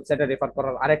হুম। ওনার ওয়েবসাইটে রেফার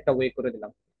করার আরেকটা ওয়ে করে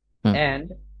দিলাম। হুম। এন্ড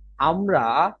আমরা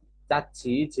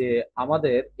চাচ্ছি যে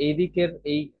আমাদের এই দিকের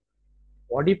এই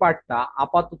বডি পার্টটা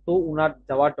আপাতত উনার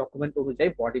দেওয়া ডকুমেন্ট অনুযায়ী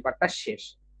বডি পার্টটা শেষ।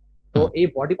 তো হুম। এই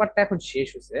বডি পার্টটা এখন শেষ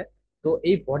হয়েছে। তো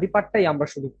এই বডি পার্টটাই আমরা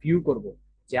শুধু ভিউ করব,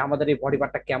 যে আমাদের এই বডি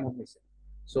পার্টটা কেমন হয়েছে।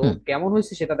 সো হুম। কেমন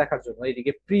হয়েছে সেটা দেখার জন্য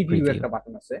এদিকে প্রিভিউ প্রিভিউ। একটা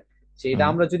বাটন আছে, সেটা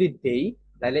হুম। আমরা যদি দেই,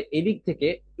 তাহলে এদিক থেকে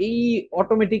এই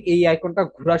অটোমেটিক এই আইকনটা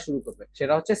ঘোরা শুরু করবে,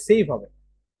 সেটা হচ্ছে সেভ হবে।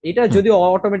 এটা হুম। যদি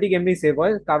অটোমেটিক এমনি সেভ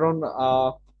হয়, কারণ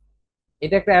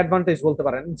এটা একটা অ্যাডভান্টেজ বলতে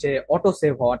পারেন যে অটো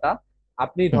সেভ হওয়াটা।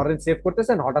 আপনি হুম। ধরেন সেভ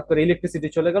করতেছেন, হঠাৎ করে ইলেকট্রিসিটি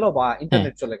চলে গেল বা হ্যাঁ,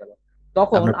 ইন্টারনেট চলে গেল,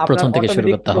 তখন আপনার আপনার প্রথম থেকে শুরু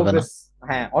অটোমেটিক করতে হবে না। প্রোগ্রেস,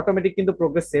 হ্যাঁ অটোমেটিক কিন্তু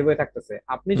প্রোগ্রেস সেভ হয়ে থাকতেছে।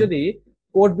 আপনি হুম। যদি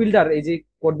কোড বিল্ডার, এই যে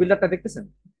কোড বিল্ডারটা দেখতেছেন,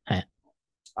 হ্যাঁ।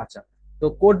 আচ্ছা, তো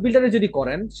কোড বিল্ডারে যদি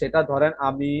করেন, সেটা ধরেন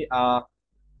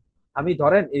আমি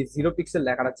ধরেন এই 0 পিক্সেল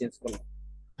লেখাটা চেঞ্জ করলাম।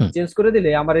 হুম। চেঞ্জ করে দিলে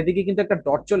আমার এদিকে কিন্তু একটা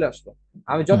ডট চলে আসলো।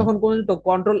 আমি হুম। যতক্ষণ পর্যন্ত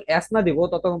কন্ট্রোল এস না দিব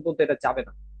ততক্ষণ পর্যন্ত এটা যাবে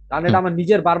না, কারণ এটা হুম। আমার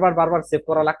নিজের বারবার বারবার সেভ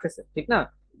করা লাগতেছে, ঠিক না?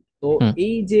 তো হুম।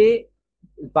 এই যে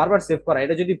বারবার সেভ করা,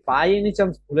 এটা যদি বাই এনি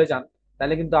চান্স ভুলে যান,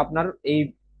 তাহলে কিন্তু আপনার এই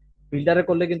বিল্ডারে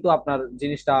করলে কিন্তু আপনার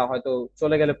জিনিসটা হয়তো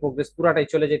চলে গেলে প্রোগ্রেস পুরাটাই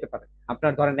চলে যেতে পারে।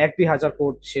 আপনার ধরেন 1-2 হাজার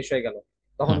কোড শেষ হয়ে গেল,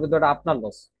 তখন হুম। কিন্তু এটা আপনার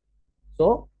লস। তো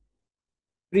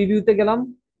প্রিভিউতে গেলাম,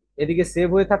 এদিকে সেভ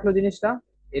হয়ে থাকলো জিনিসটা,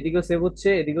 এদিকেও সেভ হচ্ছে,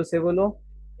 এদিকেও সেভ হলো।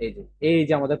 এই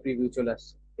যে আমাদের প্রিভিউ চলে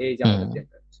আসছে, এই যে আমাদের হুম।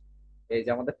 টেমপ্লেট, এই যে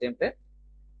আমাদের টেমপ্লেট,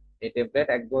 এই টেমপ্লেট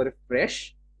একবারে ফ্রেশ।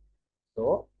 তো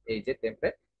এই যে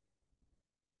টেমপ্লেট,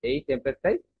 এই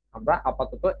টেমপ্লেটটাই আমরা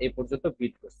আপাতত এই পর্যন্ত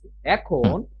বিল্ড করছি। হুম।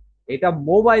 এখন এটা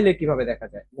মোবাইলে কিভাবে দেখা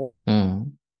যায়? হুম।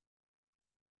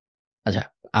 আচ্ছা,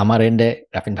 আমার এন্ডে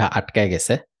রাফিন ভাই আটকায়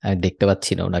গেছে, আমি দেখতে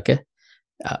পাচ্ছি না ওনাকে,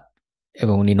 আহ,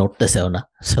 এবং উনি নড়তেছেও না।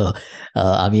 সো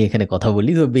আমি এখানে কথা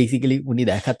বলি। তো বেসিক্যালি উনি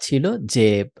দেখাচ্ছিল যে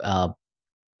আহ,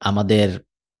 আমাদের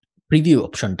প্রিভিউ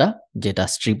অপশনটা, যেটা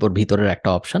স্ট্রিপোর ভিতরের একটা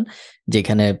অপশন,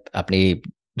 যেখানে আপনি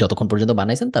যতক্ষণ পর্যন্ত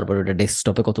বানাইছেন তারপর ওটা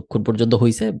ডেস্কটপে কতক্ষণ পর্যন্ত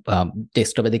হয়েছে,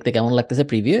 ডেস্কটপে দেখতে কেমন লাগতেছে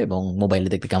প্রিভিউ এবং মোবাইলে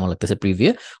দেখতে কেমন লাগতেছে প্রিভিউ,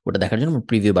 ওটা দেখার জন্য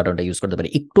প্রিভিউ বাটনটা ইউজ করতে পারি।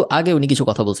 একটু আগে উনি কিছু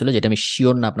কথা বলছিল যেটা আমি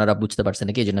শিওর না আপনারা বুঝতে পারছেন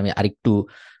নাকি, এই জন্য আমি আরেকটু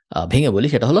ভেঙে বলি।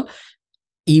 সেটা হলো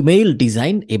ইমেইল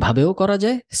ডিজাইন এভাবেও করা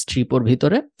যায় স্ট্রিপোর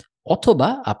ভিতরে, অথবা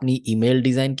আপনি ইমেইল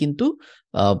ডিজাইন কিন্তু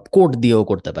কোড দিয়েও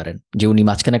করতে পারেন। যে উনি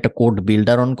মাঝখানে একটা কোড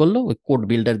বিল্ডার অন করলো, ওই কোড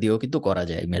বিল্ডার দিয়েও কিন্তু করা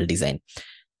যায় ইমেল ডিজাইন।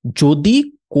 যদি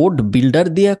কোড বিল্ডার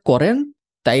দিয়ে করেন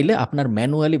তাইলে আপনার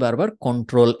ম্যানুয়ালি বারবার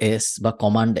কন্ট্রোল এস বা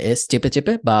কমান্ড এস চেপে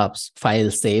চেপে বা ফাইল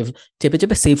সেভ চেপে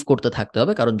চেপে সেভ করতে থাকতে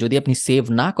হবে। কারণ যদি আপনি সেভ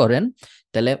না করেন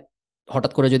তাহলে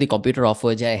হঠাৎ করে যদি কম্পিউটার অফ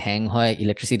হয়ে যায়, হ্যাং হয়,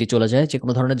 ইলেকট্রিসিটি চলে যায়, যে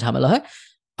কোনো ধরনের ঝামেলা হয়,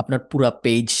 আপনার পুরো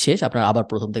পেজ শেষ, আপনার আবার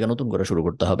প্রথম থেকে নতুন করে শুরু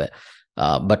করতে হবে।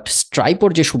 বাট স্ট্রাইপোর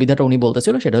যে সুবিধাটা উনি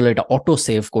বলতেছিল সেটা হলো এটা অটো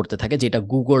সেভ করতে থাকে, যেটা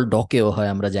গুগল ডকেও হয়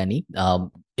আমরা জানি।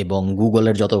 এবং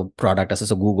গুগলের যত প্রোডাক্ট আছে,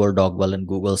 গুগল ডক বলেন,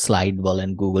 গুগল স্লাইড বলেন,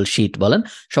 গুগল শিট বলেন,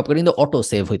 সবকে কিন্তু অটো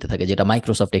সেভ হইতে থাকে, যেটা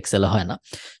মাইক্রোসফট এক্সেলে হয় না।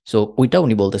 সো ওইটা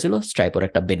উনি বলতেছিল স্ট্রাইপোর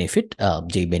একটা বেনিফিট,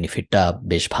 যেই বেনিফিটটা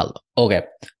বেশ ভালো। ওকে,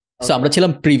 সো ওকে, আমরা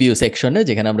ছিলাম প্রিভিউ সেকশনে,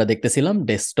 যেখানে আমরা দেখতেছিলাম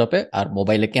ডেস্কটপে আর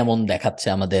মোবাইলে কেমন দেখাচ্ছে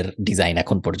আমাদের ডিজাইন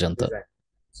এখন পর্যন্ত। ডিজাইন।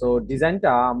 সো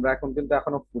ডিজাইনটা আমরা এখন কিন্তু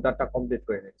এখনো ফুটারটা কমপ্লিট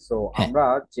করি নাই। সো হ্যাঁ। আমরা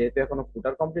যেহেতু এখনো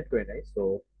ফুটার কমপ্লিট করি নাই, সো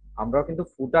আমরাও কিন্তু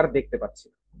ফুটার দেখতে পাচ্ছি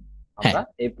না। হ্যাঁ। আমরা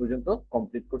এই পর্যন্ত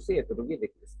কমপ্লিট করছি, এতটুকুই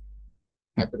দেখতেছি,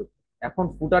 হুম। এতটুকু। এখন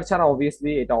ফুটার ছাড়া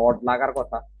অবভিয়াসলি এটা অড লাগার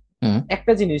কথা। হুম।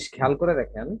 একটা জিনিস খেয়াল করে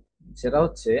দেখেন, সেটা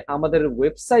হচ্ছে আমাদের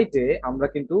ওয়েবসাইটে আমরা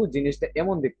কিন্তু জিনিসটা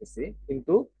এমন দেখতেছি,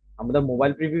 কিন্তু আমাদের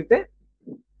মোবাইল প্রিভিউতে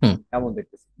হুম। এমন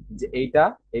দেখতেছি যে এইটা,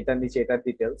 এইটার নিচে এটা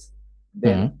ডিটেলস,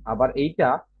 দেন হুম। আবার এইটা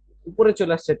উপরে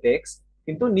চলে আসছে টেক্সট,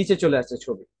 কিন্তু নিচে চলে আসছে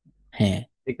ছবি, হ্যাঁ।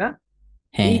 ঠিক না?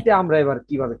 হ্যাঁ। এইটা আমরা এবার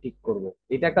কিভাবে ঠিক করব?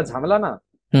 এটা একটা ঝামেলা না?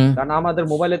 হুম। কারণ আমাদের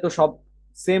মোবাইলে তো সব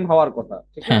সেম হওয়ার কথা,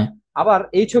 ঠিক না? হ্যাঁ। আবার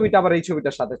এই ছবিটা আবার এই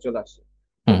ছবিটার সাথে চলে আসছে।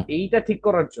 তো হুম। এইটা ঠিক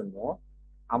করার জন্য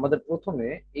আমাদের প্রথমে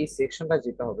এই সেকশনটা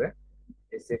যেতে হবে।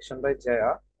 এই সেকশনটায় যা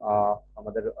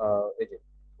আমাদের এই যে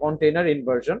container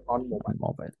inversion on mobile,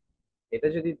 mobile. এটা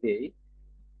যদি দেই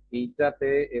এইটাতে,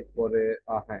 এরপরে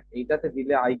হ্যাঁ এইটাতে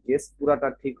দিলে আই গেস পুরাটা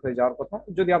ঠিক হয়ে যাওয়ার কথা,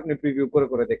 যদি আপনি প্রিভিউ করে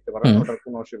করে দেখতে পারেন, হুম। ওটার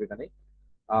কোনো অসুবিধা নেই।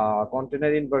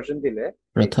 কন্টেনার ইনভার্সন দিলে এই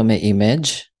যে প্রথমে ইমেজ,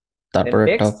 দেন তারপর একটা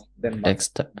টেক্সট দেন বাটন,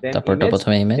 টেক্সট, দেন তারপরটা ইমেজ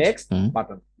প্রথমে ইমেজ। টেক্সট হুম।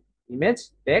 Button, image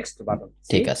text button.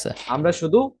 C, ঠিক আছে। আমরা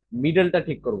শুধু মিডলটা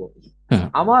ঠিক করব। হুম।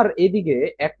 আমার এদিকে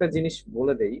একটা জিনিস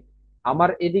বলে দেই, আমার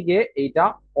এদিকে এইটা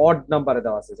অড নাম্বারে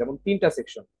দেওয়া আছে, যেমন 3টা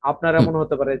সেকশন, আপনার হুম। এমন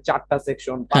হতে পারে 4টা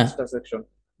সেকশন, হ্যাঁ। 5টা সেকশন।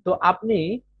 তো আপনি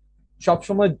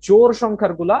সবসময় জোর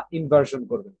সংখ্যার গুলা ইনভার্সন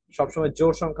করবেন, সবসময়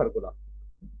জোর সংখ্যার গুলা,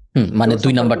 হুম, মানে জোর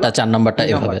 2 নাম্বারটা, সংখ্যাগুলো 4 নাম্বারটা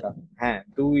 2 নাম্বার, এভাবে। হ্যাঁ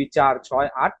 2, 4, 6,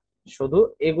 8, শুধু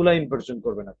এগুলা ইনভার্সন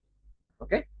করবেন আপনি।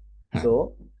 ওকে, হুম। সো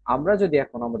আমরা যদি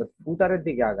এখন আমাদের ফুটারের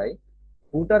দিকে আগাই,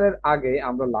 ফুটারের আগে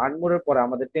আমরা লার্ন মোডের পরে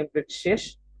আমাদের টেমপ্লেট শেষ।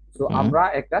 তো হুম। আমরা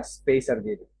একটা স্পেসার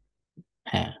দিয়ে দিব,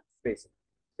 হ্যাঁ। স্পেসার,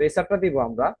 স্পেসারটা দিব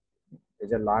আমরা এই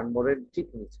যে লার্ন মোডের ঠিক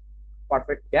নিচে,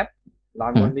 পারফেক্ট ক্যাপ,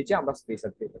 লার্ন হুম। মোডের নিচে আমরা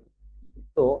স্পেসার দিয়ে দেব।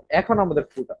 তো এখন আমাদের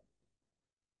ফুটার,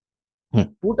 হুম।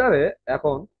 ফুটারে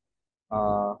এখন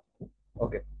আহ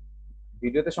ওকে,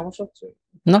 ভিডিওতে সমস্যা হচ্ছে?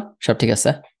 না, সব ঠিক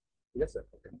আছে। ঠিক আছে,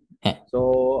 ওকে। হ্যাঁ। তো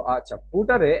আচ্ছা,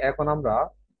 ফুটারে এখন আমরা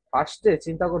ফার্স্টে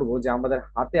চিন্তা করব যে আমাদের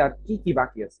হাতে আর কি কি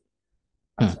বাকি আছে।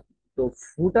 হুম। আচ্ছা, তো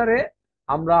ফুটারে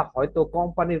আমরা হয়তো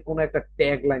কোম্পানির কোনো একটা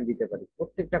ট্যাগ লাইন দিতে পারি।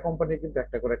 প্রত্যেকটা কোম্পানির কিন্তু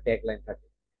একটা করে ট্যাগ লাইন থাকে।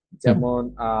 হুম। যেমন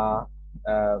আহ,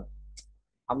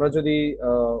 আমরা যদি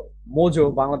মোজো,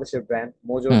 বাংলাদেশের ব্র্যান্ড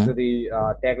মোজোর হুম। যদি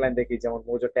ট্যাগ লাইন দেখি, যেমন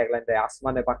মোজো ট্যাগ লাইন দেয়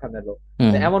আসমানে পাঠান এলো।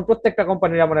 তো হুম। এমন প্রত্যেকটা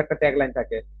কোম্পানির এমন একটা ট্যাগ লাইন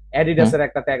থাকে। হুম। অ্যাডিডাসের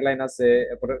একটা ট্যাগ লাইন আছে,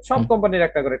 এরপরে সব হুম। কোম্পানির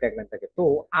একটা করে ট্যাগ লাইন থাকে। তো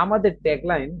আমাদের ট্যাগ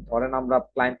লাইন, ধরেন আমরা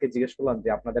ক্লায়েন্টকে জিজ্ঞেস করলাম যে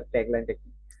আপনাদের ট্যাগ লাইনটা কি,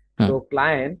 তো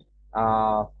ক্লায়েন্ট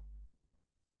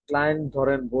ক্লায়েন্ট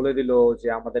ধরেন বলে দিল যে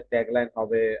আমাদের ট্যাগলাইন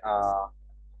হবে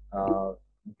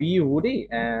বি উডি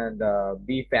অ্যান্ড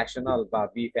বি ফ্যাশনাল বা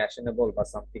বি ফ্যাশনেবল বা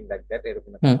সামথিং লাইক দ্যাট,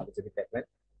 এরকম একটা ভাবে যদি ট্যাগলাইন।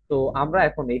 তো আমরা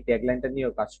এখন এই ট্যাগলাইনটা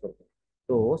নিয়েও কাজ করব।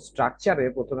 তো স্ট্রাকচারে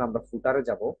প্রথমে আমরা ফুটারে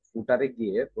যাব। ফুটারে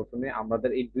গিয়ে প্রথমে আমাদের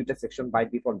এই দুইটা সেকশন বাই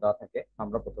ডিফল্ট দেওয়া থাকে,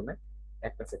 আমরা প্রথমে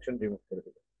একটা সেকশন রিমুভ করে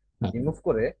দেবো। রিমুভ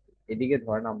করে এদিকে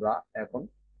ধরেন আমরা এখন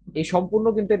এই সম্পূর্ণ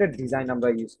কিন্তু এটা ডিজাইন আমরা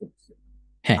ইউজ করছি।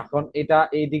 হ্যাঁ। এখন এটা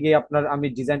এইদিকে আপনার আমি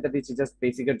ডিজাইনটা দিচ্ছি জাস্ট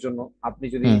বেসিকের জন্য, আপনি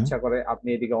যদি ইচ্ছা করে আপনি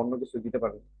এদিকে অন্য কিছু দিতে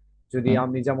পারেন। যদি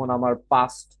আমি যেমন আমার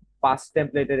পাস্ট পাস্ট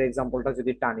টেমপ্লেটের এক্সাম্পলটা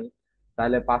যদি টানি,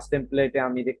 তাহলে পাস্ট টেমপ্লেটে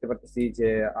আমি দেখতে পাচ্ছি যে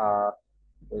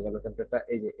হয়ে গেল টেমপ্লেটটা,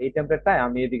 এই যে এই টেমপ্লেটটায়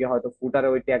আমি এদিকে হয়তো ফুটারে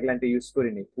ওই ট্যাগলাইনটা ইউজ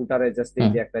করিনি, ফুটারে জাস্ট এই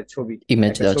যে একটা ছবি, ইমেজ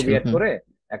একটা দেওয়া ছবি ছিল। অ্যাড করে,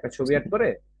 একটা ছবি অ্যাড করে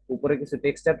উপরে কিছু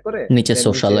টেক্সট অ্যাড করে নিচে দেন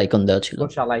সোশ্যাল নিচে আইকন দেওয়া ছিল।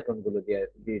 সোশ্যাল আইকন গুলো দিয়ে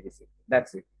দিয়ে দিছি।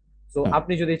 That's it. সো হুম,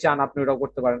 আপনি যদি চান আপনি ওটাও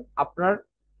করতে পারেন আপনার,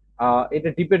 এটা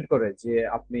ডিপেন্ড করে যে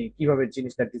আপনি কিভাবে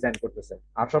জিনিসটা ডিজাইন করতেছেন।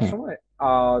 আর হুম, সবসময়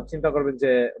চিন্তা করবেন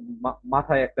যে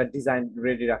মাথায় একটা ডিজাইন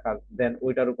রেডি রাখার, দেন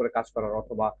ওইটার উপরে কাজ করার,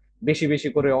 অথবা বেশি বেশি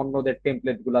করে অন্যদের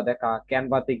টেমপ্লেট গুলা দেখা,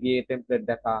 ক্যানভাতে গিয়ে টেমপ্লেট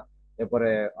দেখা, এরপরে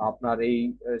আপনার এই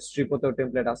স্ট্রিপোতেও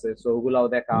টেমপ্লেট আছে সো ওগুলাও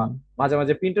দেখা। হুম, মাঝে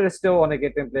মাঝে পিন্টারেস্টেও অনেকে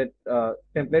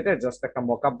টেমপ্লেটের জাস্ট একটা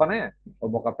মকআপ বানায় ও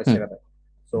মকআপটা হুম, ছেড়ে দেয়।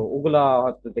 সো ওগুলা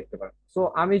হয়তো দেখতে পারেন। সো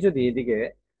আমি যদি এদিকে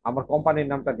আমার কোম্পানির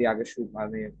নামটা দিয়ে আগে শুরু,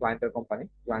 মানে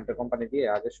ক্লায়েন্টের কোম্পানি দিয়ে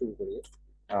আগে শুরু করি।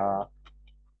 আহ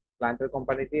ক্লায়েন্টের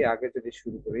কোম্পানি দিয়ে আগে যদি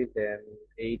শুরু করি, দেন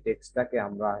এই টেক্সটটাকে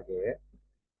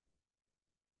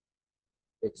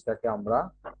আমরা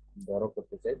বড়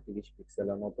করতে চাই 30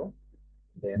 পিক্সেলের মতো।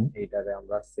 দেন হুম, এইটারে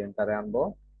আমরা সেন্টারে আনবো।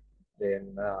 দেন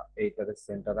এইটারে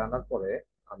সেন্টারে আনার পরে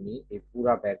আমি এই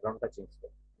পুরা ব্যাকগ্রাউন্ডটা চেঞ্জ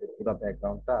করবো। এই পুরা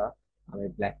ব্যাকগ্রাউন্ডটা আমি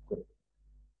ব্ল্যাক করে দেবো।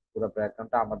 পুরো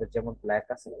ব্যাকগ্রাউন্ডটা আমাদের যেমন ব্ল্যাক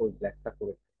আছে ওই ব্ল্যাকটা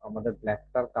করে দেবো। আমাদের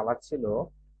ব্ল্যাকটার কালার ছিল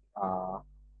আহ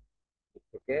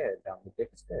থেকে ডাউন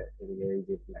টেক্সটে এদিকে এই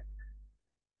যে ব্ল্যাক,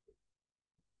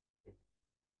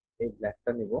 এই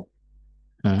ব্ল্যাকটা নিব।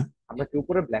 হুম। আমরা কি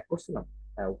উপরে ব্ল্যাক করছিলাম?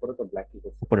 হ্যাঁ, উপরে তো ব্ল্যাকই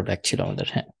করছি। উপরে ব্ল্যাক ছিল আমাদের,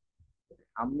 হ্যাঁ।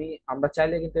 আমরা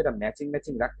চাইলে কিন্তু এটা ম্যাচিং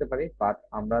ম্যাচিং রাখতে পারি, বাট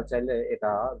আমরা চাইলে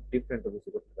এটা ডিফারেন্ট কিছু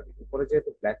করতে পারি। উপরে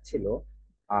যেহেতু ব্ল্যাক ছিল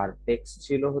আর টেক্সট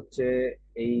ছিল হচ্ছে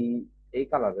এই এই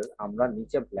কালারের, আমরা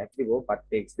নিচে ব্ল্যাক দিব বাট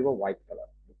টেক্সট দিব হোয়াইট কালার।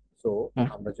 সো হুম,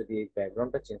 আমরা যদি এই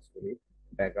ব্যাকগ্রাউন্ডটা চেঞ্জ করি,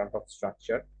 ব্যাকগ্রাউন্ড অফ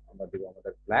স্ট্রাকচার আমরা দিব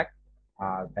আমাদের black,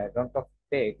 R background of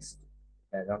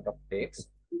text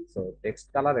so text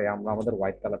কালারে আমরা আমাদের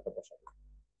হোয়াইট কালারটা বসাবো।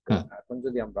 তো হুম, এখন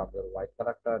যদি আমরা আমাদের হোয়াইট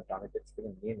কালারটা ডানে টেক্সট থেকে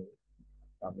নিয়ে নিই,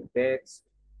 আমি টেক্সট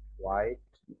হোয়াইট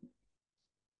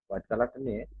হোয়াইট কালারটা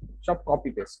নিয়ে সব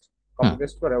কপি হুম,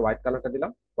 পেস্ট করে হোয়াইট কালারটা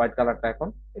দিলাম। হোয়াইট কালারটা এখন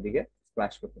এদিকে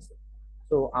স্প্ল্যাশ করতেছে।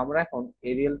 তো আমরা এখন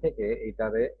এরিয়াল থেকে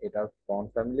এটার font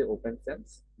family open sense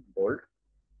bold,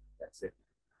 that's it.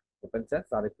 Open sense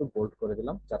আর একটু বোল্ড করে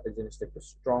দিলাম যাতে জিনিসটা একটু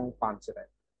স্ট্রং পাঞ্চ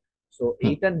দেয়। সো হুম,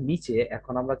 এইটার নিচে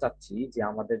এখন আমরা চাচ্ছি যে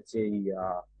আমাদের যেই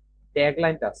ট্যাগ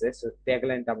লাইনটা আছে ট্যাগ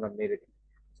লাইনটা আমরা মেরে দিই।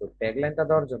 তো ট্যাগ লাইনটা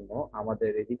দেওয়ার জন্য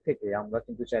আমাদের এদিক থেকে আমরা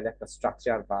কিন্তু চাইলে একটা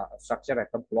স্ট্রাকচার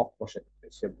একটা ব্লক বসাতে পারি।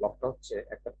 সে ব্লকটা হচ্ছে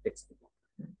একটা টেক্সট ব্লক।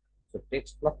 তো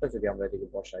টেক্সট ব্লকটা যদি আমরা এদিকে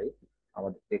বসাই,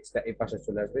 আমাদের টেক্সটটা এই পাশে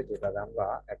চলে আসবে, যেটা আমরা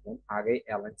এখন আগেই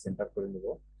অ্যালাইন সেন্টার করে নিব।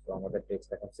 তো আমাদের টেক্সট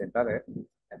এখন সেন্টারে।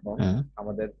 এখন হুম,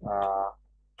 আমাদের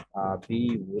বি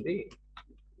বলি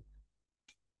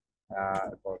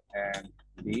এন্ড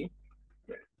বি।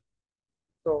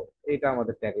 তো এটা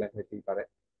আমাদের ট্যাগলাইন হইতেই পারে।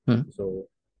 হুম, সো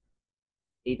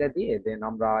এইটা দিয়ে দেন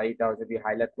আমরা এইটা যদি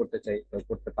হাইলাইট করতে চাই তো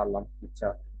করতে পারলাম,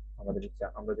 আমাদের ইচ্ছা।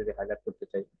 আমরা যদি হাইলাইট করতে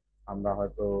চাই আমরা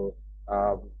হয়তো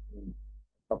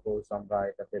সাপোজ আমরা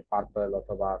এটাতে পার্পল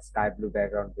অথবা স্কাই ব্লু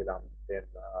ব্যাকগ্রাউন্ড দিলাম, দেন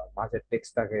মাঝের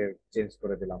টেক্সটটাকে চেঞ্জ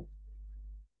করে দিলাম।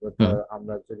 তো হুম,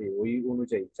 আমরা যদি ওই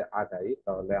অনুযায়ী আগাই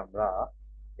তাহলে আমরা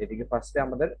এদিকে ফার্স্টে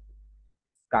আমাদের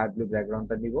স্কাই ব্লু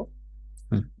ব্যাকগ্রাউন্ডটা নিব।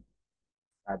 হুম,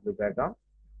 স্কাই ব্লু ব্যাকগ্রাউন্ড,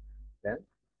 দেন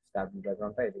স্কাই ব্লু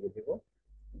ব্যাকগ্রাউন্ডটা এদিকে দিব,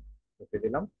 ওকে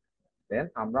দিলাম। দেন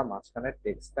আমরা মাঝখানের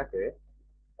টেক্সটটাকে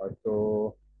হয়তো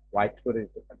হোয়াইট করে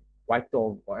দিতে পারি। হোয়াইট তো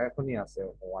এখনই আছে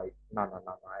হোয়াইট, না না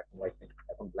না না, এখন হোয়াইট নেই,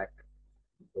 এখন ব্ল্যাক।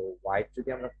 তো হোয়াইট যদি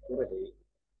আমরা করে দিই,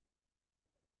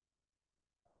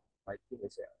 হোয়াইট কি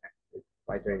হয়েছে,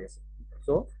 হোয়াইট হয়ে গেছে।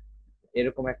 তো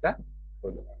এরকম একটা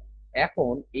হলো।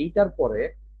 এখন এইটার পরে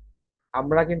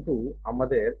আমরা কিন্তু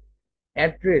আমাদের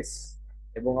অ্যাড্রেস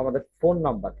এবং আমাদের ফোন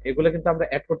নাম্বার এগুলো কিন্তু আমরা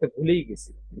অ্যাড করতে ভুলেই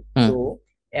গেছি। হুম, তো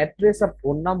অ্যাড্রেস আর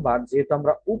ফোন নাম্বার যেহেতু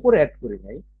আমরা উপরে অ্যাড করি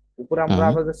নাই, উপরে আমরা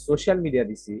হুম, আমাদের সোশ্যাল মিডিয়া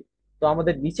দিছি, তো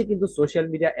আমাদের নিচে কিন্তু সোশ্যাল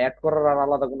মিডিয়া অ্যাড করার আর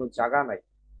আলাদা কোনো জায়গা নাই।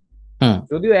 হুম,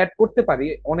 যদিও অ্যাড করতে পারি,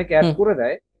 অনেকে অ্যাড হুম, করে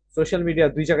দেয়, সোশ্যাল মিডিয়া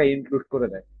দুই জায়গায় ইনক্লুড করে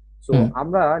দেয়। সো হুম,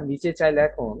 আমরা নিচে চাইলে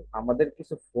এখন আমাদের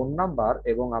কিছু ফোন নাম্বার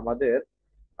এবং আমাদের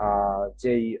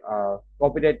যেই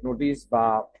কপিরাইট নোটিশ বা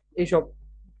এইসব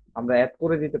আমরা অ্যাড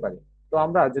করে দিতে পারি। তো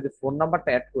আমরা যদি ফোন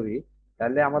নাম্বারটা অ্যাড করি,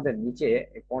 তাহলে আমাদের নিচে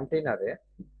কন্টেইনারে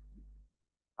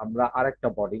আমরা আরেকটা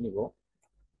বডি নিব,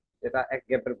 যেটা এক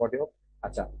গ্যাপের বডি হোক।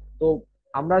 আচ্ছা, তো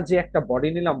আমরা যে একটা বডি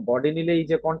নিলাম, বডি নিলেই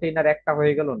যে কন্টেইনার একটা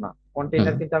হয়ে গেল না, হুম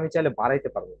কন্টেইনার কিন্তু আমি চাইলে বাড়াইতে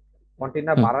পারবো।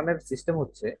 কন্টেইনার হুম বাড়ানোর সিস্টেম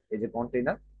হচ্ছে, এই যে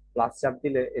কন্টেইনার প্লাস চাপ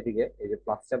দিলে এদিকে, এই যে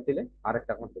প্লাস চাপ দিলে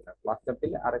আরেকটা কন্টেইনার, প্লাস চাপ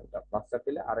দিলে আরেকটা, প্লাস চাপ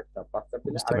দিলে আরেকটা, প্লাস চাপ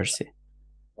দিলে বুঝতে আরেকটা। পারছি।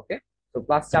 ওকে, তো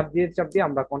প্লাস চাপ দিয়ে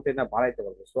আমরা কন্টেনার বাড়াইতে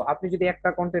পারবো। তো আপনি যদি একটা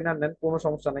কন্টেনার নেন কোনো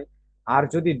সমস্যা নাই। আর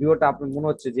যদি দুয়োটা আপনি মনে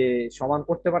হচ্ছে যে সমান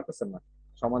করতে পারতেছেন না,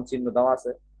 সমান চিহ্ন দেওয়া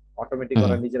আছে, অটোমেটিক হুম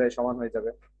ওরা নিজেরাই সমান হয়ে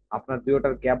যাবে। আপনার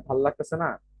দুয়োটার গ্যাপ ভালো লাগতেছে না,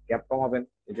 গ্যাপ কমাবেন,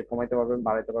 এই যে কমাইতে পারবেন,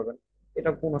 বাড়াইতে পারবেন। এটা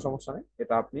কোনো সমস্যা নেই,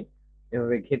 এটা আপনি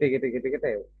এভাবে ঘেটে ঘেটে ঘেটে ঘেটে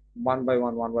ওয়ান বাই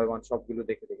ওয়ান সবগুলো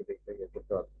দেখে দেখে দেখে দেখে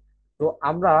করতে পারবেন। তো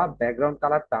আমরা ব্যাকগ্রাউন্ড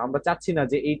কালারটা আমরা চাচ্ছি না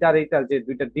যে এইটার যে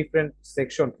দুইটা ডিফারেন্ট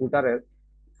সেকশন,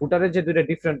 ফুটারের যে দুইটা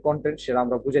ডিফারেন্ট কন্টেন্ট সেটা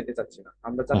আমরা বুঝাইতে চাচ্ছি না।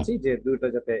 আমরা হুম চাচ্ছি যে দুইটা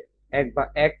যাতে এক বা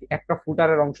এক একটা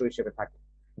ফুটারের অংশ হিসেবে থাকে।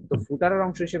 তো হুম ফুটারের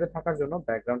অংশ হিসেবে থাকার জন্য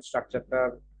ব্যাকগ্রাউন্ড স্ট্রাকচারটার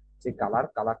যে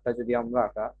কালারটা যদি আমরা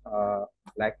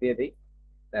ব্ল্যাক দিয়ে দিই,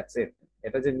 দ্যাটস ইট।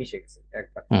 এটা যে মিশে গেছে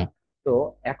একবার। হুম তো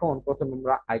এখন প্রথমে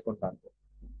আমরা আইকনটা আনবো।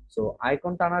 সো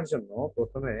আইকন টানার জন্য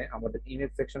প্রথমে আমাদের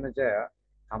ইমেজ সেকশনে যায়,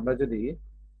 আমরা যদি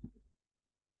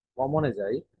কমনে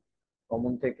যাই,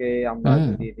 কমন থেকে আমরা হুম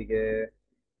যদি এদিকে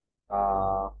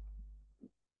আহ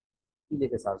কি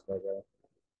লিখে সার্চ করা যায়,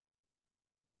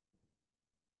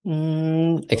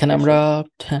 এখানে আমরা,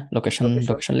 লোকেশন, হ্যাঁ, লোকেশন লোকেশন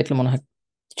লোকেশন লিখলে মনে হয়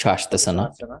কিছু আসতেছে লোকেশন না।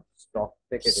 আসছে না। স্টক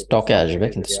থেকে দেখি, স্টকে স্টক আসবে,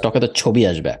 থেকে কিন্তু যদি স্টকে আসে, তো ছবি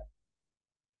আসবে।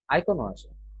 আইকনও আসে।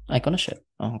 আইকন আসে?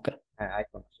 ওকে। হ্যাঁ,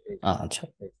 আইকন আসে, এই যে, আচ্ছা।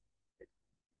 এই যে।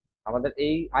 আমাদের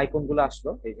এই আইকন গুলো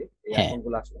আসলো, এই যে এই হ্যাঁ। আইকন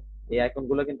গুলো আসলো। এই আইকন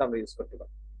গুলো কিন্তু আমরা ইউজ করতে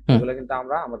পারি, হুম এগুলো কিন্তু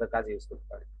আমরা আমাদের কাজে ইউজ করতে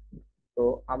পারি। তো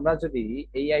আমরা যদি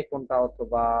এই আইকনটা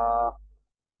অথবা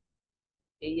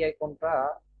এই আইকনটা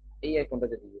এই আইকনটা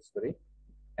যদি ইউজ করি,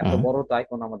 এত হুম বড় তো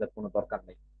আইকন আমাদের কোনো দরকার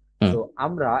নেই। হুম তো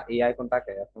আমরা এই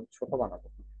আইকনটাকে এখন ছোট বানাবো,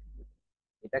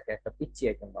 এটাকে একটা পিচ্চি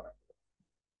আইকন বানাবো।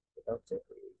 এটা হচ্ছে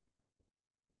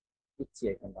পিচ্চি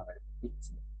আইকন বানাবো,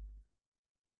 পিচ্চি।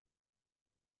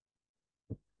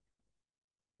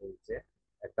 এই যে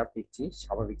একটা পিচ্চি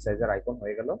স্বাভাবিক সাইজের আইকন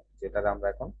হয়ে গেল, যেটারে আমরা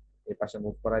এখন এই পাশে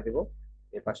মুভ করাই দিব।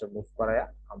 এই পাশে মুভ করায়া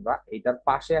আমরা এইটার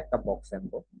পাশে একটা বক্স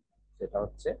আনবো, সেটা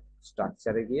হচ্ছে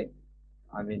স্ট্রাকচারে গিয়ে,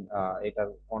 আই মিন এটার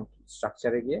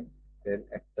স্ট্রাকচারে গিয়ে then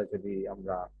একটা যদি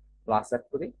আমরা প্লাস অ্যাড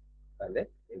করি, তাহলে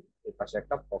এই পাশে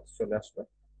একটা বক্স চলে আসবে।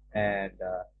 এন্ড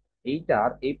এইটার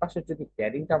এই পাশের যদি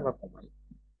প্যাডিংটা আমরা কমাই,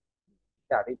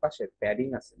 আর এই পাশে প্যাডিং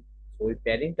আছে, তো ওই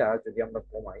প্যাডিংটা যদি আমরা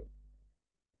কমাই,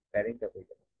 প্যাডিংটা হয়ে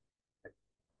যাবে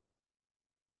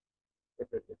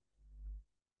এইটা।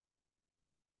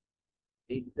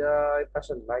 এই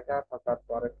পাশে লাইকা থাকার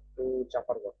পর একটু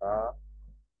চাপার কথা,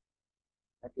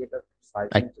 নাকি এটা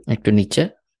সাইজিং ঠিক নেই? একটু নিচে।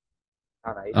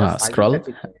 না না, এটা স্ক্রল। সাইজিংটা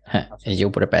ঠিক নেই। হ্যাঁ, এই আসলে যে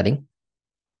উপরে প্যাডিং।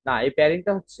 না, এই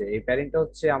প্যাডিংটা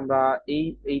হচ্ছে আমরা এই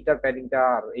এইটার প্যাডিংটা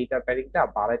আর এইটার প্যাডিংটা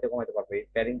বাড়াইতে কমাইতে পারবো। এই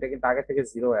প্যাডিংটা কিন্তু আগে থেকে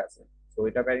জিরো আছে, তো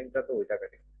ওইটা প্যাডিংটা তো ওইটা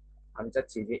প্যাডিং। আমি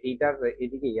চাচ্ছি যে এইটার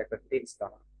এদিকেই একটা টেক্সট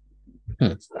আনা। হুম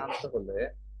টেক্সট আনতে হলে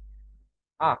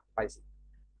পাইছি।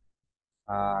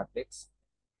 টেক্সট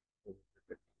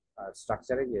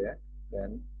স্ট্রাকচারে গিয়ে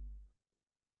দেন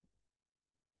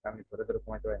আমি ধরে ধরে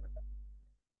কমাইতে পারি না,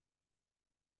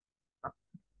 আহ,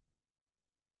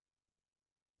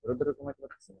 ধরে ধরে কমাইতে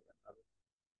পারতেছি না কেন?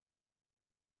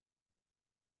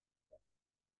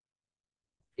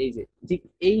 এই যে ঠিক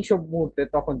এই সব মুহূর্তে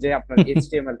তখন যে আপনার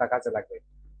এইচটিএমএল টা কাজে লাগবে, যে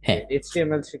হ্যাঁ।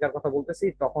 এইচটিএমএল শেখার কথা বলতেছি,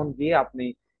 তখন গিয়ে আপনি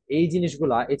এই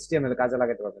জিনিসগুলা এইচটিএমএল কাজে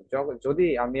লাগাতে পারবেন। যদি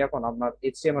আমি এখন আপনার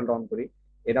এইচটিএমএল অন করি,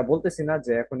 এটা বলতেছি না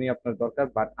যে এখনই আপনার দরকার,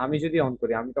 বাট আমি যদি অন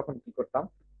করি, আমি তখন কি করতাম,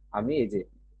 আমি এই যে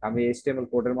আমি এইচটিএমএল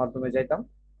কোডের মাধ্যমে যাইতাম,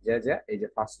 যে এই যে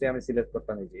ফার্স্টে আমি সিলেক্ট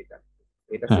করতাম এই যে এটা,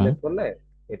 এটা হুম সিলেক্ট করলে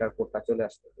এটার কোডটা চলে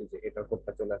আসতো, এই যে এটার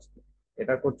কোডটা চলে আসতো।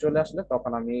 এটার কোড চলে আসলে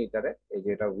তখন আমি এটারে, এই যে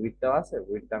এটা উইথ দেওয়া আছে,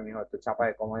 উইথটা আমি হয়তো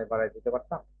চাপায় কমায় বাড়ায় দিতে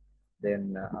পারতাম। দেন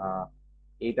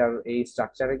এইটার এই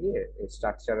স্ট্রাকচারে গিয়ে, এই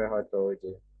স্ট্রাকচারে হয়তো ওই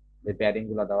যে যে প্যাডিং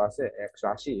গুলা দেওয়া আছে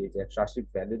 180, এই যে 180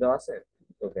 ভ্যালু দেওয়া আছে,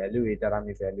 তো ভ্যালু এটার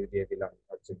আমি ভ্যালু দিয়ে দিলাম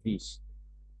হচ্ছে 20।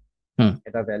 হুম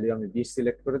এটা ভ্যালু আমি 20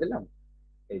 সিলেক্ট করে দিলাম,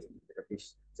 এই যে এটা 20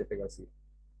 চেপে গেছি।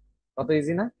 কত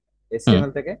ইজি না হুম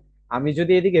এইচটিএমএল থেকে? আমি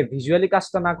যদি এদিকে ভিজুয়ালি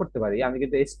কাজটা না করতে পারি, আমি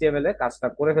কিন্তু এইচটিএমএল এ কাজটা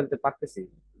করে ফেলতে পারতেছি।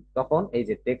 তখন এই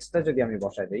যে টেক্সটটা যদি আমি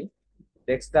বসাই দেই,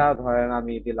 টেক্সটটা ধরেন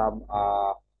আমি দিলাম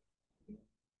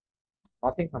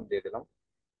নথিংহাম দিয়ে দিলাম,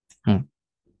 হুম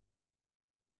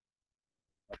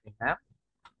নথিংহাম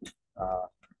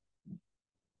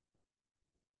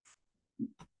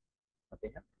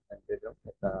নথিংহাম দিয়ে দিলাম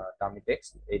একটা ডামি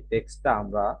টেক্সট। এই টেক্সটটা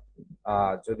আমরা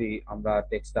যদি আমরা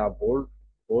টেক্সটটা বোল্ড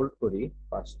বোল্ড করি,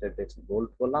 ফার্স্টে টেক্সট বোল্ড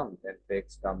করলাম, দেন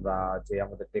টেক্সট আমরা যে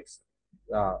আমাদের টেক্সট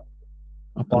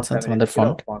ওপেন ফন্ট সেন্স ফ্যামিলিটা আমাদের ছিল,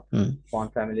 ফন্ট। ফন্ট হুম ফন্ট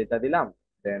ফ্যামিলিটা দিলাম।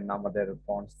 দেন আমাদের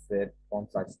ফন্ট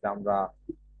সাইজটা আমরা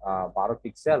 12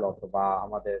 পিক্সেল, অথবা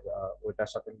আমাদের ওইটার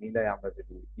সাথে মিলে আমরা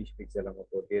যদি 20 পিক্সেলের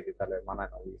মতো দিয়ে দিই তাহলে মানায়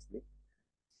না অবভিয়াসলি।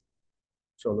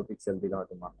 16 পিক্সেল দিলে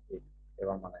হয়তো মানায়,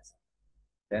 এবার মানাইছে।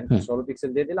 দেন হুম 16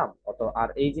 পিক্সেল দিয়ে দিলাম আর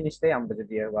এই জিনিসটাই আমরা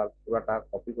যদি এবার পুরাটা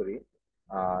কপি করি,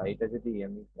 এটা যদি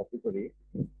আমি কপি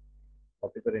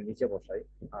করে নিচে বসাই,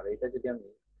 আর এটা যদি আমি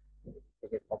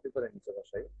থেকে কপি করে নিচে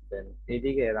বসাই, দেন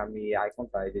এইদিকে আমি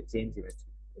আইকনটা এই যে চেঞ্জ ইমেজ,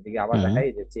 এদিকে আবার হুম দেখাই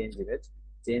এই যে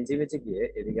চেঞ্জ ইমেজে গিয়ে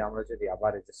এদিকে আমরা যদি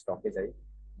আবার এই যে স্টকে যাই,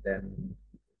 দেন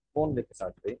ফোন লিখে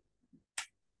সার্চ দিই,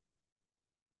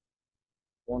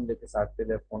 ফোন লিখে সার্চ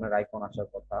দিলে ফোনের আইকন আসার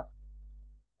কথা।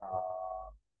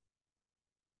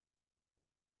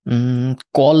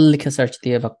 কল লিখে সার্চ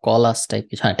দিয়ে বা কল আস টাইপ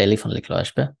কিছু, হ্যাঁ টেলিফোন লিখলেও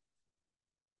আসবে,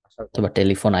 আসার অথবা কথা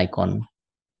টেলিফোন আইকন।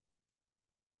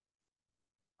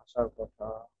 আসার কথা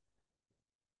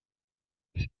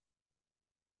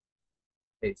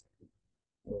এই যে।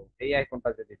 তো এই আইকনটা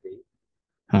যদি দিই,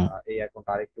 হুম এই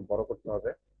আইকনটা আরেকটু বড় করতে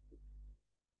হবে,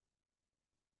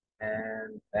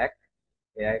 এন্ড ব্যাক।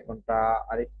 এই আইকনটা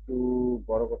আরেকটু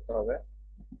বড় করতে হবে,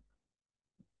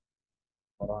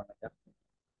 বড় হয় না কেন?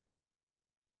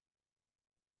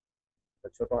 তো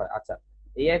ছোট হয়, আচ্ছা।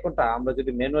 এই আইকনটা আমরা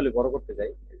যদি ম্যানুয়ালি বড় করতে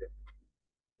যাই, এই যে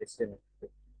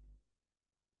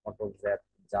কন্ট্রোল জেড,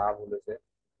 যা বলেছে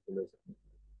বলেছে,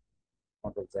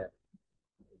 কন্ট্রোল জেড।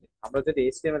 আমরা যদি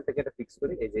এইচটিএমএল থেকে এটা ফিক্স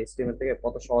করি, এই যে এইচটিএমএল থেকে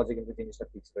কত সহজে কিন্তু জিনিসটা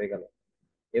ফিক্স হয়ে গেল।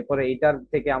 এরপরে এইটার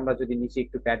থেকে আমরা যদি নিচে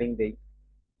একটু প্যাডিং দেই,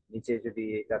 নিচে যদি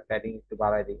এটা প্যাডিং একটু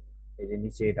বাড়াই দিই, এই যে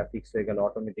নিচে এটা ফিক্স হয়ে গেল,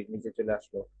 অটোমেটিক নিচে চলে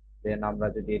আসলো। দেন আমরা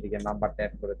যদি এদিকে নাম্বারটা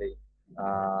অ্যাড করে দেই,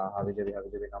 হাবিজাবি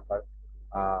হাবিজাবি নাম্বার,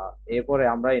 এরপরে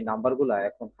আমরা এই নাম্বারগুলা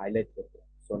এখন হাইলাইট করবো।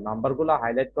 তো নাম্বারগুলা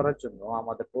হাইলাইট করার জন্য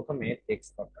আমাদের প্রথমে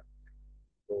টেক্সট দরকার।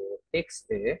 তো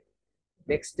টেক্সটে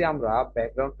টেক্সটে আমরা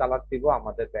ব্যাকগ্রাউন্ড কালার দিব,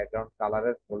 আমাদের ব্যাকগ্রাউন্ড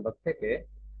কালারের ফোল্ডার থেকে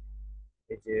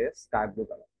এই যে স্কাই ব্লু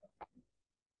কালার।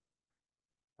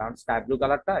 কারণ স্কাই ব্লু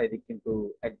কালারটা এদিক কিন্তু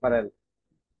একবারে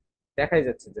দেখাই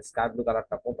যাচ্ছে যে স্কাই ব্লু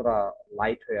কালারটা কতটা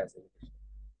লাইট হয়ে আছে।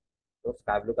 তো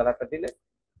স্কাই ব্লু কালারটা দিলে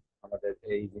আমাদের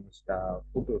এই জিনিসটা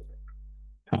ফুটে উঠবে।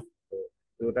 হুম তো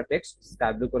পুরোটা টেক্সট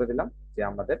স্কাই ব্লু করে দিলাম, যে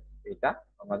আমাদের এটা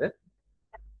আমাদের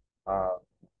আহ,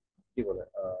 কি বলে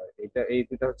এই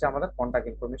দুটো হচ্ছে আমাদের কন্টাক্ট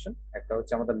ইনফরমেশন, একটা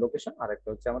হচ্ছে আমাদের লোকেশন আর একটা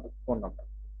হচ্ছে আমাদের ফোন নাম্বার।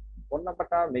 ফোন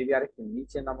নাম্বারটা মেবি আরেকটু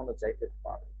নিচে নামানো চাইতে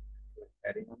পারে।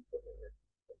 Adding on করে,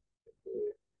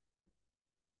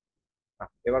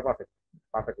 এবার পারফেক্ট,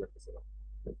 পারফেক্ট লাগতেছে এবার।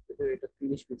 কিন্তু এটা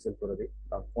 30 পিক্সেল করে দিই,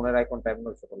 কারণ ফোনের আইকনটা এমন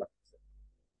ছোট লাগতেছে।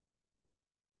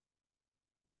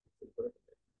 করে দিই।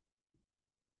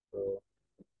 তো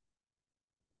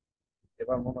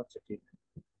এবার মনে হচ্ছে ঠিক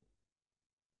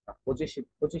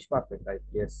 25 পারফেক্ট, রাইট?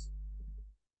 ইয়েস।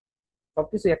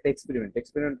 সবকিছু একটা এক্সপেরিমেন্ট,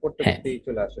 এক্সপেরিমেন্ট করতে হ্যাঁ। করতেই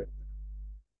চলে আসে।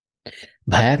 আর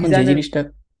ভাই এখন যে ডিজাইনের, জিনিসটা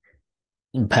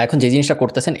ভাই এখন যে জিনিসটা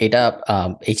করতেছেন এটা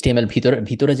এইচটিএমএল ভিতরে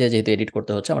ভিতরে যেহেতু এডিট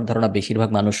করতে হচ্ছে, আমার ধারণা বেশিরভাগ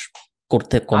মানুষ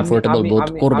করতে আমি কমফোর্টেবল আমি বোধ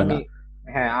আমি করবে আমি না।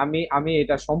 হ্যাঁ, আমি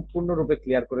এটা সম্পূর্ণরূপে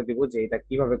ক্লিয়ার করে দিব যে এটা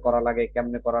কিভাবে করা লাগে,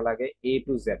 কেমনে করা লাগে, A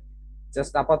to Z।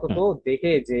 জাস্ট আপাতত হুম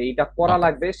দেখে যে এটা করা ওকে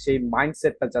লাগবে সেই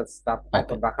মাইন্ডসেটটা জাস্ট ওকে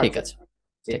এখন রাখার ঠিক জন্য, আছে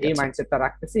যে ঠিক এই আছে। মাইন্ডসেটটা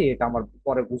রাখতেছি, এটা আমার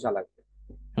পরে বোঝা লাগবে।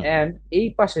 হুম এন্ড এই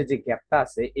পাশে যে গ্যাপটা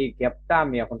আছে, এই গ্যাপটা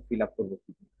আমি এখন ফিল আপ করবো।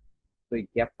 তো এই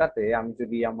গ্যাপটাতে আমি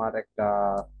যদি আমার একটা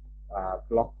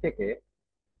ব্লক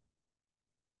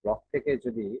থেকে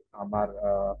যদি আমার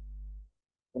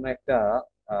কোনো একটা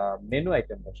মেনু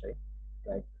আইটেম বসাই,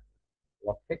 লাইক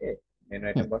ব্লক থেকে মেনু হুম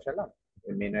আইটেম বসালাম,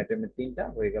 ওই মেনু আইটেমের 3টা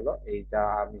হয়ে গেল। এইটা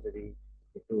আমি যদি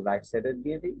একটু রাইট সাইডে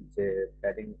দিয়ে দিই, যে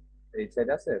প্যাডিং এই সাইড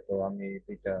আছে, তো আমি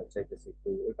দুইটা চাইতেছি একটু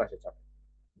ওই পাশে চাপ।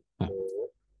 হুম তো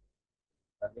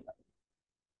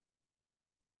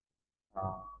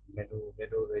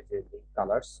মেনুর এই যে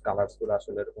কালার্স গুলো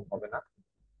আসলে এরকম হবে না।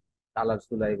 কালার্স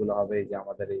গুলো এগুলো হবে এই যে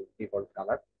আমাদের এই ডিফল্ট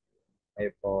কালার।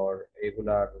 এরপর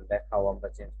এগুলার লেখাও আমরা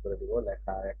চেঞ্জ করে দিব,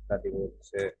 লেখা একটা দিব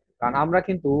হচ্ছে, কারণ আমরা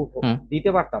কিন্তু হুম দিতে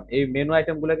পারতাম এই মেনু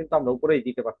আইটেম গুলো, কিন্তু আমরা উপরেই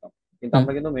দিতে পারতাম, কিন্তু হুম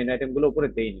আমরা কিন্তু মেনু আইটেম গুলো উপরে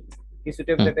দেইনি। কিছু হুম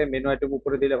টেমপ্লেটে মেনু আইটেম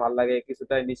উপরে দিলে ভালো লাগে,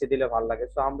 কিছুটা নিচে দিলে ভালো লাগে,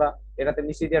 তো আমরা এটাতে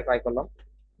নিচে দিয়ে ট্রাই করলাম।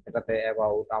 এটাতে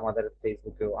অ্যাবাউট আমাদের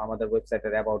ফেসবুকেও আমাদের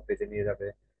ওয়েবসাইটের অ্যাবাউট পেজে নিয়ে যাবে।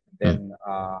 হুম দেন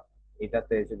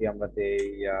এটাতে যদি আমরা দেই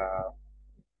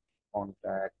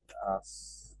কন্ট্যাক্ট আস,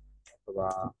 অথবা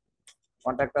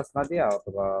কন্ট্যাক্ট আস না দিয়া,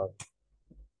 অথবা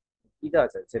কি দেওয়া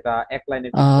যায় যেটা এক লাইনে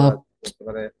ঠিক করা করতে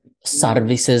পারে।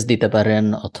 সার্ভিসেস দিতে পারেন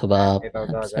অথবা হ্যাঁ, এটাও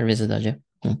দেওয়া যায়। সার্ভিসেস আছে।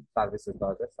 হুম সার্ভিসেস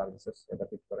দেওয়া যায়, সার্ভিসেস এটা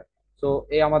ঠিক করে। তো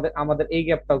এই আমাদের এই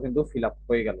গ্যাপটাও কিন্তু ফিল আপ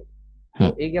হয়ে গেল। তো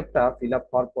হুম এই গ্যাপটা ফিল আপ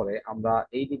হওয়ার পরে আমরা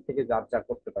এই দিক থেকে যা যা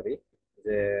করতে পারি,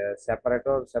 যে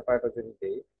সেপারেটর যদি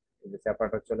দিই, যে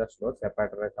সেপারেটর চলে আসলো,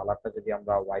 সেপারেটরের কালারটা যদি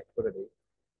আমরা হোয়াইট করে দিই,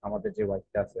 আমাদের যে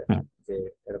হোয়াইটটা আছে, হুম। যে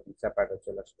এরকম সেপারেটর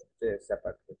চলে আসলো, যে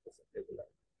সেপারেট করতেছে এগুলা।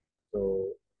 তো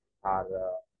আর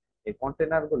এই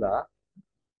কন্টেনার গুলা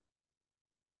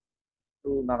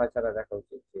একটু নাড়াচাড়া দেখা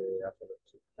উচিত যে আসলে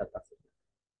ঠিকঠাক আছে।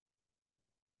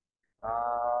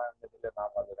 এমনি দিলে না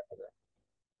ভালো দেখা যায়।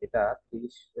 এটা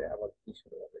 30 আবার 30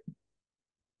 করে হবে।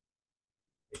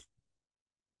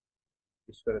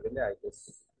 30 করে দিলে আই গেস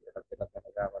এটা যেটা দেখা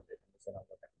যায় আবার নিচে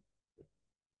নামবে না।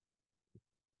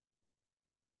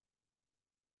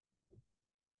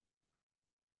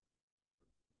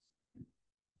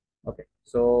 ওকে,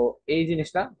 সো এই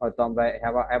জিনিসটা হয়তো আমরা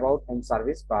অ্যাবাউট হোম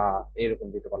সার্ভিস বা এরকম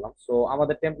দিতে পারলাম। সো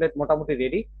আমাদের টেমপ্লেট মোটামুটি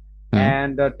রেডি। হুম।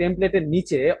 অ্যান্ড টেমপ্লেটের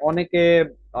নিচে অনেকে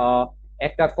আহ,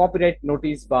 একটা কপিরাইট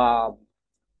নোটিশ বা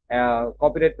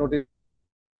কপিরাইট নোটিশ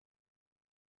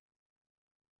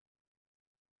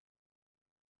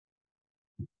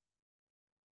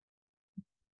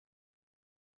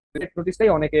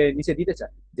নোটিশটাই অনেকে নিচে দিতে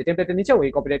চায়, যে টেমপ্লেটের নিচেও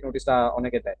এই কপিরাইট নোটিশটা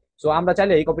অনেকে দেয়। সো আমরা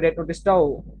চাইলে এই কপিরাইট নোটিশটাও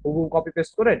হুবহু কপি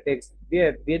পেস্ট করে টেক্সট দিয়ে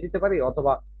দিয়ে দিতে পারি,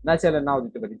 অথবা না চাইলে নাও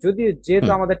দিতে পারি, যদি যেহেতু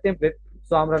হুম। আমাদের টেমপ্লেট।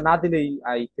 সো আমরা না দিলেই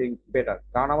আই থিঙ্ক বেটার,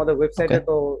 কারণ আমাদের ওকে। ওয়েবসাইটে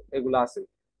তো এগুলো আছে।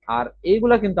 আর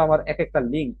এইগুলা কিন্তু আমার এক একটা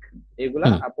লিঙ্ক, এগুলা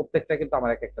হুম। প্রত্যেকটা কিন্তু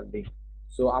আমার এক একটা লিঙ্ক।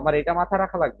 সো আমার এটা মাথায়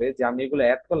রাখা লাগবে যে আমি এগুলো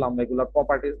অ্যাড করলাম, এগুলোর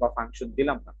প্রপার্টিজ বা ফাংশন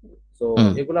দিলাম না। সো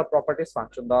হুম। এগুলা প্রপার্টিজ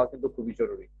ফাংশন দেওয়া কিন্তু খুবই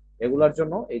জরুরি। এগুলোর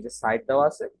জন্য এই যে সাইট দেওয়া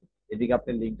আছে, এদিকে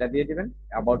আপনি লিঙ্কটা দিয়ে দিবেন,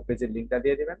 অ্যাবাউট পেজের লিঙ্কটা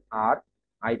দিয়ে দিবেন। আর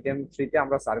আইটেম থ্রিতে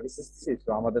আমরা সার্ভিসেস দিচ্ছি, তো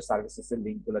আমাদের সার্ভিসেস এর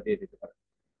লিঙ্ক গুলো দিয়ে দিতে পারেন।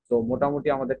 তো মোটামুটি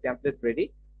আমাদের টেমপ্লেট রেডি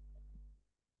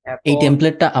এই এখন।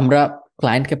 টেমপ্লেটটা আমরা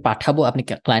ক্লায়েন্টকে পাঠাবো, আপনি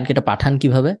ক্লায়েন্টকে এটা পাঠান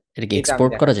কিভাবে? এটা কি এটা আমি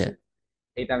এক্সপোর্ট করা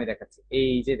দেখাচ্ছি, যায়?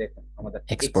 এই যে দেখেন আমাদের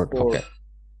এক্সপোর্ট, এক্সপোর্ট ওকে।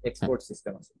 হুম। এক্সপোর্ট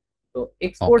সিস্টেম আছে। তো ওকে।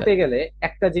 এক্সপোর্টে গেলে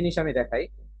একটা জিনিস আমি দেখাই,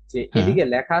 যে হুম। এদিকে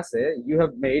লেখা আছে you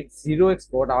have made 0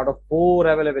 export out of 4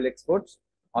 available exports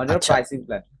on your আচ্ছা। Pricing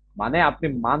plan. মানে আপনি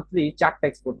মান্থলি 4টা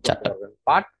এক্সপোর্ট করতে চারটা। পারবেন,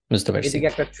 বাট বুঝতে পারছি। এদিকে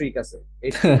একটা ট্রিক আছে।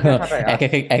 এই ট্রিকটা খাটায়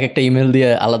এক একটা ইমেল দিয়ে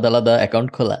আলাদা আলাদা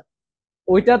অ্যাকাউন্ট খোলা।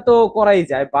 ওইটা তো করাই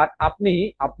যায়, বাট আপনি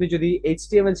আপনি যদি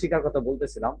এইচটিএমএল শেখার কথা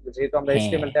বলতেছিলাম, যেহেতু আমরা হ্যাঁ।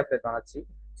 এইচটিএমএল টেমপ্লেট বানাচ্ছি,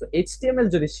 তো এইচটিএমএল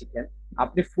যদি শিখেন,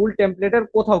 আপনি ফুল টেমপ্লেটের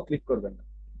কোথাও ক্লিক করবেন না,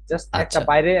 জাস্ট একটা আচ্ছা।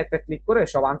 বাইরে একটা ক্লিক করে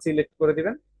সব আনসিলেক্ট করে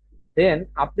দিবেন। দেন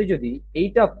আপনি যদি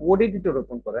এইটা কোড এডিটর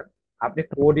ওপেন করেন, আপনি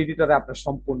কোড এডিটরে আপনার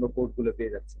সম্পূর্ণ কোড গুলো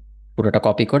পেয়ে যাচ্ছেন। পুরোটা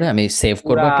কপি করে আমি সেভ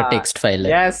করব পুরা একটা টেক্সট ফাইলে।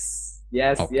 ইয়েস,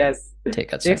 ইয়েস, ওকে। ইয়েস। ঠিক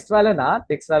আছে। টেক্সট ফাইলে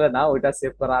না, ওইটা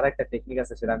সেভ করার আরেকটা টেকনিক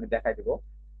আছে, সেটা আমি দেখাই দিব।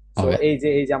 So okay. এই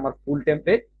যে আমার ফুল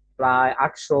টেমপ্লেট প্রায়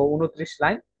 829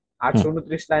 লাইন। হুম।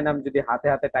 829 লাইন আমি যদি হাতে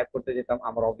হাতে টাইপ করতে যেতাম,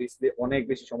 আমার অবভিয়াসলি অনেক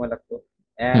বেশি সময় লাগতো।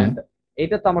 হুম। এন্ড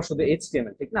এটা তো আমার শুধু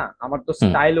এইচটিএমএল, ঠিক না, আমার তো হুম।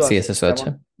 স্টাইলও আছে, সিএসএস আছে।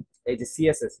 যেমন এই যে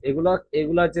সিএসএস,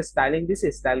 এগুলা যে স্টাইলিং দিছে,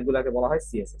 স্টাইল গুলাকে বলা হয়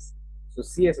সিএসএস। তো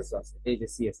সিএসএস আছে, এই যে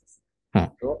সিএসএস। হুম।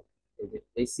 তো এই যে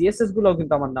এই সিএসএস গুলোও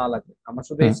কিন্তু আমার না লাগবে, আমার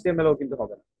শুধু হুম। এইচটিএমএল ও কিন্তু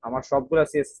হবে না, আমার সবগুলা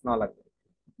সিএসএস না লাগবে।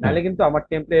 হুম। নাহলে কিন্তু আমার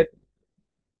টেমপ্লেট,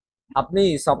 আপনি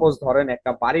সাপোজ ধরেন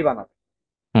একটা বাড়ি বানাবেন।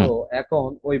 তো হুম। এখন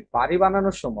ওই বাড়ি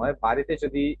বানানোর সময় বাড়িতে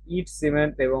যদি ইট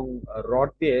সিমেন্ট এবং রড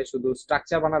দিয়ে শুধু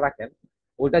স্ট্রাকচার বানা রাখেন,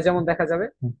 ওইটা যেমন দেখা যাবে,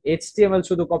 হুম। এইচটিএমএল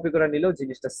শুধু কপি করে নিলেও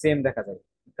জিনিসটা সেম দেখা যাবে।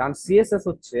 কারণ সিএসএস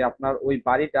হচ্ছে আপনার ওই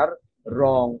বাড়িটার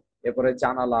রং, এরপরে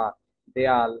জানালা,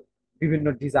 দেয়াল, বিভিন্ন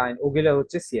ডিজাইন, ওগুলো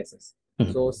হচ্ছে সিএসএস।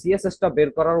 হুম। তো সিএসএস টা বের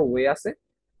করার ওয়ে আছে।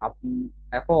 আপনি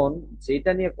এখন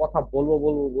যেটা নিয়ে কথা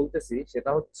বলতেছি,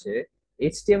 সেটা হচ্ছে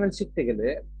এইচটিএমএল শিখতে গেলে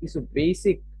কিছু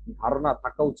বেসিক ধারণা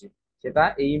থাকা উচিত, সেটা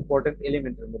এই ইম্পর্টেন্ট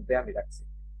এলিমেন্টের মধ্যে আমি রাখছি।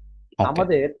 ওকে।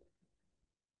 আমাদের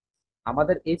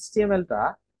আমাদের এইচটিএমএল টা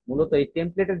মূলত এই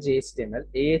টেমপ্লেটের যে এইচটিএমএল,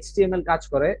 এই এইচটিএমএল কাজ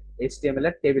করে এইচটিএমএল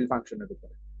এর টেবিল ফাংশনের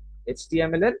উপরে।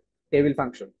 এইচটিএমএল এর টেবিল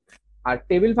ফাংশন, আর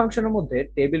টেবিল ফাংশনের মধ্যে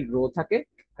টেবিল রো থাকে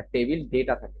আর টেবিল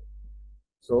ডেটা থাকে।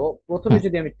 সো প্রথমে হুম।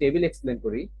 যদি আমি টেবিল এক্সপ্লেন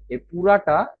করি, এই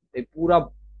পুরাটা, এই পুরা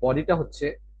বডিটা হচ্ছে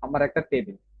আমার একটা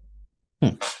টেবিল।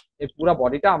 হুম। এই পুরা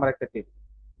বডিটা আমার একটা টেবিল।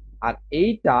 আর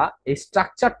এইটা, এই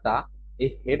স্ট্রাকচারটা, এই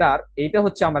হেডার, এইটা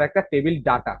হচ্ছে আমার একটা টেবিল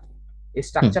ডাটা। এই হুম।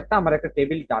 স্ট্রাকচারটা আমার একটা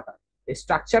টেবিল ডাটা। এই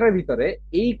স্ট্রাকচারের ভিতরে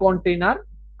এই কন্টেইনার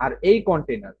আর এই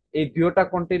কন্টেইনার, এই দুটোটা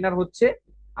কন্টেইনার হচ্ছে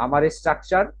আমার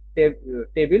স্ট্রাকচার,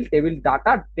 টেবিল,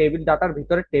 টেবিল ডাটার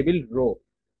ভিতরে টেবিল রো,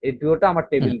 এই দুটোটা আমার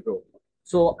হুম। Table row.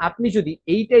 সো আপনি যদি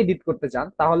এইটা এডিট করতে চান,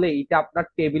 তাহলে এইটা আপনার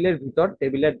টেবিলের ভিতর,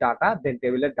 টেবিলের ডাটা, দেন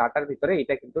টেবিলের ডাটার ভিতরে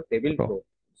এটা কিন্তু টেবিল Pro। রো।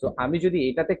 সো আমি যদি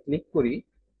এটাতে ক্লিক করি,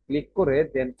 ক্লিক করে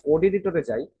দেন কোড এডিটরে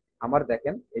যাই, আমার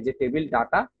দেখেন এই যে টেবিল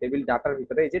ডাটা, টেবিল ডাটার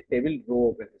ভিতরে এই যে টেবিল রো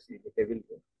ওপেন হচ্ছে, টেবিল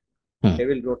রো, হুম।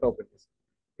 টেবিল রোটা ওপেন হচ্ছে,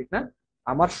 ঠিক না?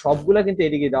 আমার সবগুলা কিন্তু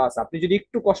এদিকে দেওয়া আছে, আপনি যদি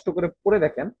একটু কষ্ট করে পড়ে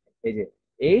দেখেন, এই যে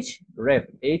এইচ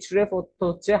রেফ অর্থ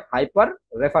হচ্ছে হাইপার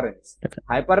রেফারেন্স।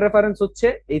 হাইপার রেফারেন্স হচ্ছে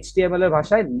এইচটিএমএল এর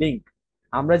ভাষায় লিঙ্ক।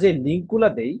 আমরা যে লিঙ্কগুলা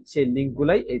দেই সেই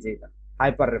লিঙ্কগুলাই এই যে এটা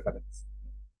হাইপার রেফারেন্স,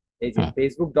 এই যে হুম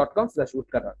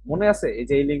facebook.com/woodcutter মনে আছে, এই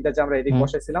যে এই লিঙ্কটা যে আমরা এদিক হুম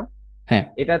বসাইছিলাম, হ্যাঁ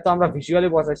এটা তো আমরা ভিজুয়ালি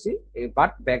বসাইছি,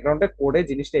 বাট ব্যাকগ্রাউন্ডে কোডে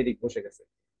জিনিসটা এদিক বসে গেছে।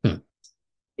 হুম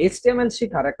এইচটিএমএল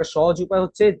শেখার একটা সহজ উপায়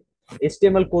হচ্ছে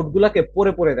এইচটিএমএল কোডগুলাকে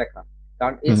পড়ে পড়ে দেখা।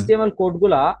 কারণ হুম এইচটিএমএল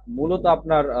কোডগুলা মূলত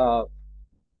আপনার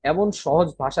এমন সহজ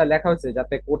ভাষায় লেখা হয়েছে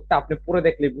যাতে কোডটা আপনি পড়ে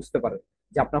দেখলে বুঝতে পারেন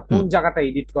যে আপনার কোন হুম জায়গাটা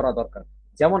এডিট করা দরকার।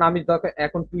 যেমন আমি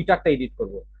এখন টুইটারটা এডিট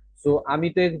করব, সো আমি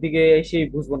তো এদিকে এসেই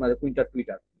বুঝবো না যে টুইটার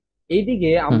টুইটার,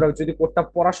 এইদিকে হুম আমরা যদি কোডটা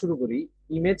পড়া শুরু করি,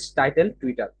 ইমেজ টাইটেল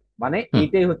টুইটার, মানে হুম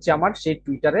এইটাই হচ্ছে আমার সেই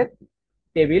টুইটারের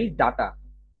টেবিল ডাটা,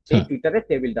 সেই হুম টুইটারের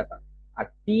টেবিল ডাটা। আর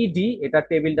টিডি এটা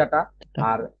টেবিল ডাটা।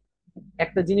 আর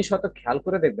একটা জিনিস হয়তো খেয়াল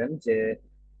করে দেখবেন যে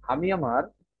আমি আমার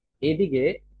এদিকে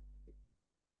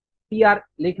টিআর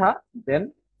লেখা, দেন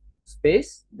স্পেস,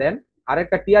 দেন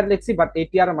আরেকটা টিআর লিখছি, বাট এই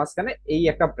টিআর মাঝখানে এই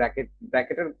একটা ব্র্যাকেট,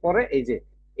 ব্র্যাকেটের পরে এই যে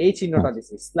এই হুম চিহ্নটা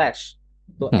দিছি স্ল্যাশ।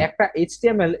 তো হুম একটা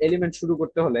এইচটিএমএল এলিমেন্ট শুরু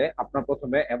করতে হলে আপনার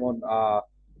প্রথমে এমন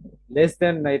লেস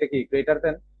দেন, না এটা কি গ্রেটার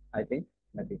দেন, আই থিঙ্ক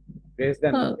নাকি গ্রেস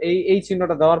দেন, আহ, এই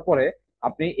চিহ্নটা দেওয়ার পরে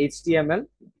আপনি এইচটিএমএল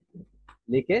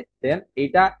লিখে দেন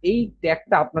এইটা, এই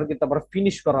ট্যাগটা আপনার কিন্তু আবার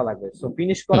ফিনিশ করা লাগবে। সো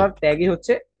ফিনিশ হুম করার ট্যাগই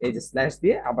হচ্ছে এই যে স্ল্যাশ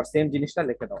দিয়ে আবার সেম জিনিসটা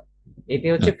লিখে দাও,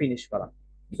 এটাই হচ্ছে হুম ফিনিশ করা।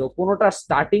 সো কোনোটার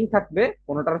স্টার্টিং থাকবে,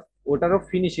 কোনোটার ওটারও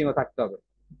ফিনিশিংও থাকতে হবে।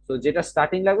 তো যেটা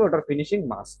স্টার্টিং লাগবে ওটার ফিনিশিং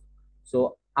মাস্ট। সো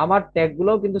আমার ট্যাগ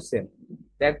গুলোও কিন্তু সেম,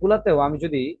 ট্যাগ গুলাতেও আমি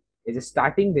যদি এই যে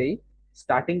স্টার্টিং দেই,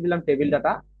 স্টার্টিং দিলাম টেবিল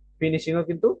ডাটা, ফিনিশিংও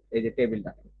কিন্তু এই যে টেবিল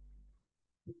ডাটা,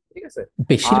 ঠিক আছে। আর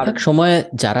বেশিরভাগ সময়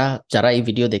যারা যারা এই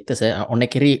ভিডিও দেখতেছে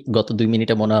অনেকেরই গত 2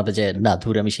 মিনিটে মনে হবে যে না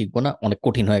ধুর আমি শিখবো না, অনেক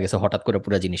কঠিন হয়ে গেছে হঠাৎ করে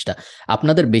পুরো জিনিসটা।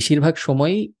 আপনাদের বেশিরভাগ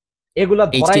সময় এগুলা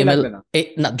ধরাই এইচটিএমএল লাগবে না,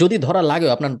 না, যদি ধরা লাগে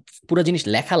আপনার পুরো জিনিস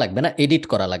লেখা লাগবে না, এডিট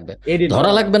করা লাগবে। এডিট ধরা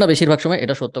করা লাগবে লাগবে। না বেশিরভাগ সময়,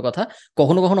 এটা সত্য কথা।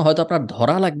 কখনো কখনো হয়তো আপনার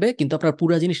ধরা লাগবে, কিন্তু আপনার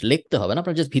পুরো জিনিস লিখতে হবে না,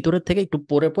 আপনার জাস্ট ভিতরের থেকে একটু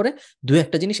পরে পরে দু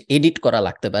একটা জিনিস এডিট করা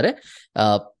লাগতে পারে।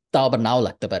 আহ, তাও আবার নাও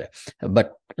লাগতে পারে। বাট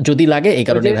যদি লাগে এই ওই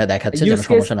কারণে যে ভাই দেখাচ্ছে যেন ইউজ কেস,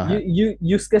 সমস্যা না হয়।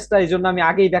 ইউজ কেসটা এই জন্য আমি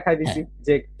আগেই দেখাই হ্যাঁ দিছি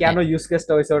যে কেন হ্যাঁ ইউজ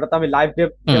কেসটা হয়েছে, ওটা তো আমি লাইভ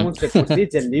হুম ডেমনস্ট্রেট করছি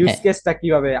যে ইউজ হ্যাঁ কেসটা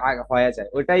কিভাবে হয়ে যায়,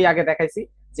 ওইটাই আগে দেখাইছি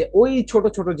যে ওই ছোট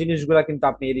ছোট জিনিসগুলা কিন্তু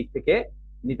আপনি এদিক থেকে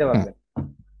নিতে হুম পারবেন।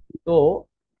 তো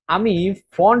আমি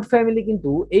ফন্ট ফ্যামিলি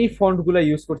কিন্তু এই ফন্ট গুলা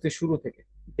ইউজ করছি শুরু থেকে,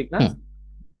 ঠিক না? হুম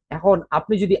এখন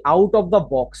আপনি যদি আউট অফ দা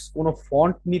বক্স কোনো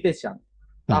ফন্ট নিতে চান,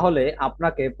 হুম তাহলে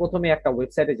আপনাকে প্রথমে একটা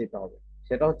ওয়েবসাইটে যেতে হবে,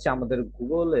 সেটা হচ্ছে আমাদের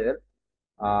গুগলের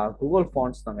গুগল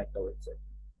ফন্টস নামে একটা ওয়েবসাইট,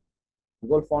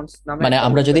 গুগল ফন্টস নামে মানে একটা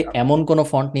আমরা যদি ওয়েবসাইট। এমন কোনো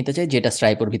ফন্ট নিতে চাই যেটা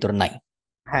স্ট্রাইপের ভিতর নাই।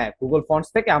 হ্যাঁ, গুগল ফন্টস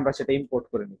থেকে আমরা সেটা ইম্পোর্ট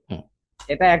করে নিব, হুম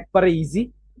এটা একবারে ইজি।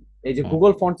 এই যে হুম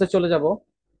গুগল ফন্টসে চলে যাব,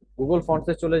 গুগল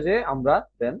ফন্টসে চলে যেয়ে আমরা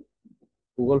দেন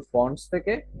গুগল ফন্টস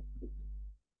থেকে,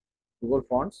 গুগল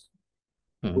ফন্টস,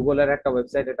 হুম গুগলের একটা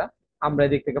ওয়েবসাইট এটা, আমরা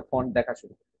এদিক থেকে ফন্ট দেখা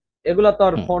শুরু করি। এগুলা তো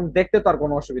আর হুম ফন্ট দেখতে তো আর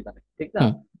কোনো অসুবিধা নেই, ঠিক না?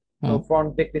 হুম তো হুম ফন্ট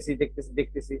দেখতেছি দেখতেছি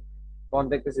দেখতেছি, ফন্ট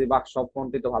দেখতেছি, বাহ সব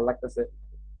ফন্টই তো ভালো লাগতেছে।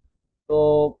 তো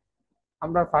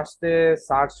আমরা ফার্স্টে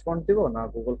সার্চ ফন্ট দিব না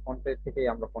গুগল ফন্টের থেকেই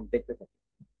আমরা ফন্ট দেখতে থাকি?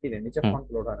 কি রে, নিচে হুম ফন্ট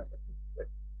লোড হয় না কেন?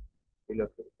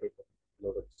 রিলোড করি, এই তো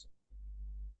লোড হচ্ছে।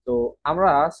 তো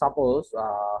আমরা সাপোজ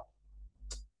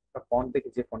একটা ফন্ট দেখি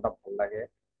যে ফন্টটা ভালো লাগে।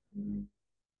 উম,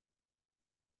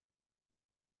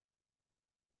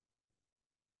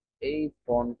 এই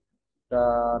ফন্টটা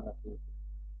নাকি,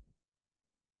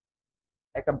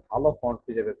 একটা ভালো ফন্ট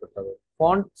খুঁজে বের করতে হবে।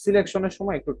 ফন্ট সিলেকশনের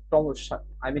সময় একটু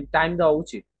আই মিন টাইম দেওয়া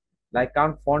উচিত, লাইক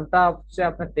কারণ ফন্টটা হচ্ছে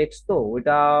আপনার টেক্সট, তো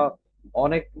ওইটা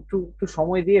অনেক একটু একটু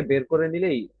সময় দিয়ে বের করে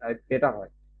নিলেই বেটার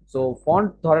হয়। সো ফন্ট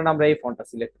ধরেন আমরা এই ফন্টটা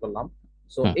সিলেক্ট করলাম,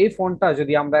 সো হুম এই ফন্টটা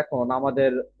যদি আমরা এখন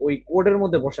আমাদের ওই কোডের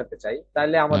মধ্যে বসাতে চাই,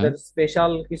 তাহলে হুম আমাদের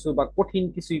স্পেশাল কিছু বা কঠিন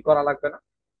কিছুই করা লাগবে না।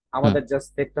 হুম আমাদের জাস্ট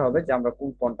দেখতে হবে যে আমরা কোন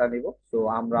ফন্টটা নিব। তো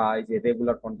আমরা এই যে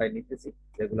রেগুলার ফন্টটাই নিতেছি,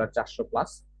 রেগুলার 400+,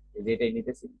 এই যে এটাই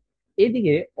নিতেছি।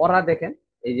 এইদিকে ওরা দেখেন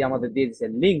এই যে আমাদের দিয়ে দিচ্ছে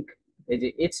লিঙ্ক, এই যে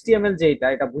এইচটিএমএল যে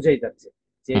এটা বুঝাই যাচ্ছে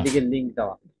যে হুম এইদিকে লিঙ্ক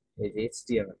দেওয়া, এই যে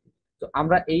এইচটিএমএল। তো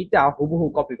আমরা এইটা হুবহু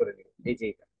কপি করে নিব, এই যে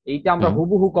এইটা আমরা হুম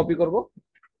হুবহু কপি করব।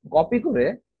 কপি করে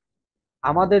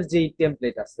আমাদের যেই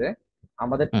টেমপ্লেট আছে,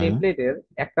 আমাদের হুম টেমপ্লেটের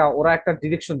একটা ওরা একটা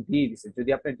ডিরেকশন দিয়ে দিছে, যদি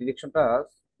আপনি ডিরেকশনটা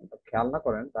খেয়াল না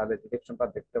করেন তাহলে ডিরেকশনটা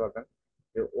দেখতে পাবেন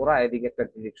যে ওরা এদিকে একটা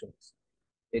ডিরেকশন দিচ্ছে।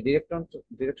 এই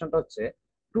ডিরেকশনটা হচ্ছে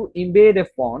two embed A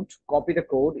font, copy the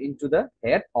code into the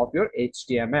head of your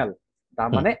HTML. তার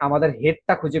হুম মানে আমাদের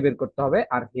হেডটা খুঁজে বের করতে হবে,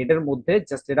 আর হেডের মধ্যে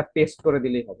জাস্ট এটা পেস্ট করে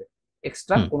দিলেই হবে,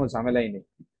 এক্সট্রা হুম কোনো ঝামেলাই নেই।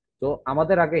 তো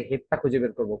আমাদের আগে হেডটা খুঁজে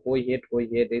বের করবো, কই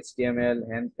হেড এইচটিএমএল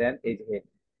হ্যান ত্যান, এই যে হেড,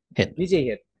 হেড নিজেই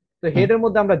হেড। তো হুম হেডের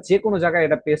মধ্যে আমরা যে কোনো জায়গায়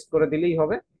এটা পেস্ট করে দিলেই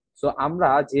হবে। সো আমরা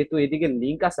যেহেতু এদিকে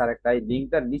লিঙ্ক আছে আর একটা, এই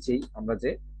লিঙ্কটার নিচেই আমরা যে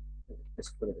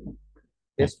পেস্ট করে দিলাম,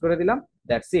 হুম পেস্ট করে দিলাম,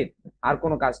 দ্যাটস ইট, আর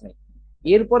কোনো কাজ নেই।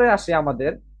 এরপরে আসে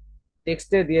আমাদের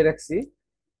টেক্সটে দিয়ে রাখছি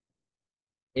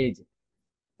এই যে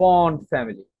ফন্ট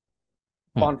ফ্যামিলি।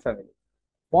 হুম ফন্ট ফ্যামিলি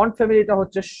ফন্ট ফ্যামিলিটা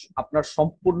হচ্ছে আপনার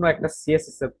সম্পূর্ণ একটা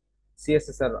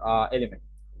সিএসএস এর এলিমেন্ট।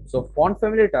 সো ফন্ট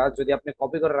ফ্যামিলিটা যদি আপনি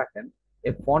কপি করে রাখেন,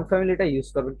 এই ফন্ট ফ্যামিলিটা ইউজ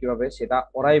করবেন কিভাবে সেটা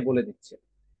ওরাই বলে দিচ্ছে।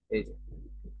 এই যে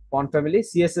font family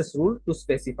CSS rule to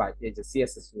specify, এই যে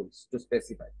সিএসএস রুলস টু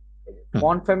স্পেসিফাই, এই যে হুম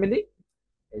ফন্ট ফ্যামিলি,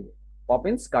 এই যে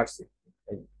পপিন্স কার্সিভ,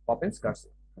 এই যে পপিন্স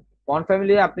কার্সিভ। ফন্ট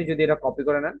ফ্যামিলি আপনি যদি এটা কপি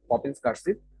করে নেন পপিন্স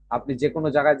কার্সিভ, আপনি যে কোনো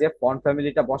জায়গায় যে ফন্ট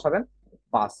ফ্যামিলিটা বসাবেন,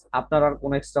 বাস আপনার আর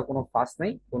কোনো এক্সট্রা কোনো ফাস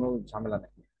নেই, কোনো ঝামেলা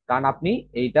নেই। কারণ আপনি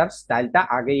এইটার স্টাইলটা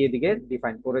আগেই এদিকে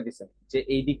ডিফাইন করে দিচ্ছেন যে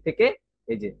এই দিক থেকে,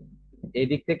 এই যে এই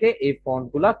দিক থেকে এই ফন্ট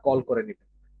গুলা কল করে নিবেন।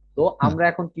 তো হুম আমরা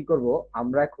এখন কি করব,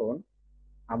 আমরা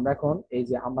এখন এই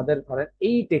যে আমাদের ধরেন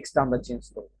এই টেক্সটটা আমরা চেঞ্জ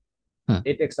করব, হুম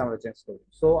এই টেক্সটটা আমরা চেঞ্জ করব।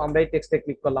 সো আমরা এই টেক্সটে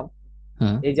ক্লিক করলাম,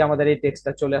 হুম এই যে আমাদের এই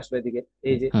টেক্সটটা চলে আসলো এদিকে,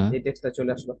 এই যে হুম এই টেক্সটটা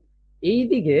চলে আসলো। এই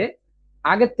দিকে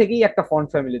আগের থেকেই একটা ফন্ট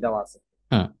ফ্যামিলি দেওয়া আছে,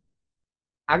 হুম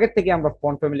আগের থেকে আমরা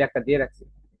ফন্ট ফ্যামিলি একটা দিয়ে রাখছি।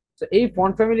 তো এই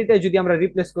ফন্ট ফ্যামিলিটা যদি আমরা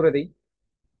রিপ্লেস করে দিই,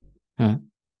 হুম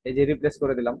এই যে রিপ্লেস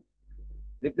করে দিলাম,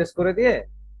 রিপ্লেস করে দিয়ে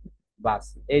বাস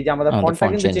এই যে আমাদের আমাদের ফন্টটা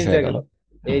ফন্ট কিন্তু চেঞ্জ চেঞ্জ হয়ে হয়ে গেল। গেল।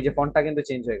 হুম এই যে ফন্টটা কিন্তু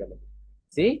চেঞ্জ হয়ে গেল,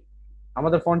 সি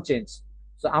আমাদের ফন্ট চেঞ্জ।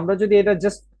 তো আমরা যদি এটা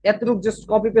জাস্ট এতটুকু জাস্ট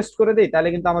কপি পেস্ট করে দিই তাহলে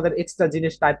কিন্তু আমাদের এক্সট্রা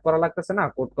জিনিস টাইপ করা লাগতেছে না,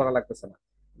 কোড করা লাগতেছে না।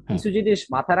 হুম কিছু জিনিস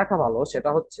মাথায় রাখা ভালো, সেটা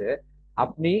হচ্ছে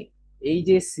আপনি এই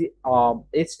যে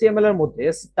এইচটিএমএল এর মধ্যে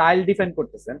স্টাইল ডিফাইন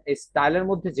করতেছেন, এই স্টাইলের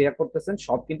মধ্যে যে করতেছেন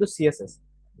সব কিন্তু সিএসএস,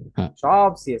 হুম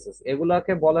সব সিএসএস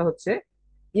এগুলাকে বলা হচ্ছে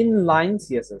ইনলাইন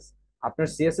সিএসএস। আপনার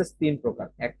সিএসএস তিন প্রকার,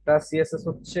 একটা সিএসএস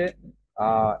হচ্ছে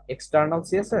এক্সটার্নাল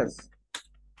সিএসএস,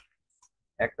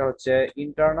 একটা হচ্ছে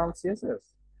ইন্টারনাল সিএসএস,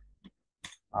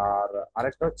 আর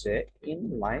আরেকটা হচ্ছে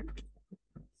ইনলাইন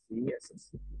সিএসএস।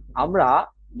 আমরা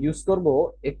ইউজ করব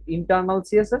ইন্টারনাল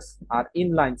সিএসএস আর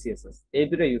ইনলাইন সিএসএস, এই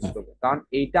দুটো ইউজ হুম করব। কারণ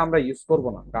এইটা আমরা ইউজ করব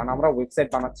না, কারণ আমরা ওয়েবসাইট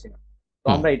বানাচ্ছি না, তো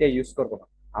হুম আমরা এটা ইউজ করব না।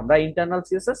 আমরা ইন্টারনাল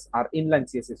সিএসএস আর ইনলাইন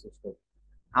সিএসএস ইউজ করব।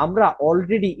 আমরা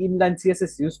অলরেডি ইনলাইন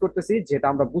সিএসএস ইউজ করতেছি যেটা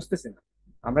আমরা বুঝতেছি না।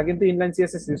 আমরা কিন্তু ইনলাইন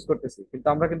সিএসএস ইউজ করতেছি কিন্তু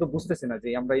আমরা কিন্তু বুঝতেছি না যে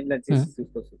আমরা ইনলাইন হুম সিএসএস ইউজ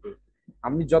করতেছি।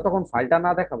 আমি যতক্ষণ ফাইলটা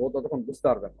না দেখাবো ততক্ষণ বুঝতে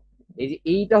পারবেন না। এই যে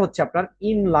এইটা হচ্ছে আপনার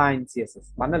ইনলাইন সিএসএস,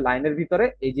 মানে লাইনের ভিতরে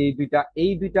এই যে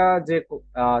এই দুইটা যে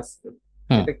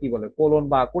হুম এটা কি বলে কোলন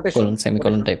বা quotation, colon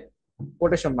semicolon quotation type.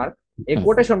 Quotation mark, এই হুম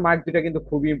কোটেশন মার্ক দুটা কিন্তু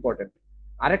খুবই ইম্পর্টেন্ট।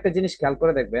 আরেকটা জিনিস খেয়াল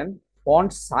করে দেখবেন, ফন্ট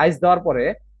সাইজ দেওয়ার পরে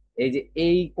এই যে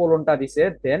এই কোলনটা দিছে,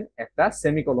 দেন একটা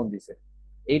সেমিকোলন দিছে,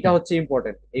 এইটা হুম হচ্ছে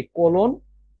ইম্পর্টেন্ট। এই কোলন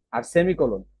আর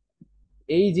সেমিকোলন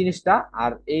এই জিনিসটা,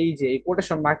 আর এই যে এই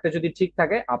কোটেশন মার্কটা যদি ঠিক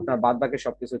থাকে আপনার বাদ বাকি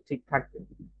সবকিছু ঠিক থাকবে।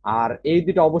 আর এই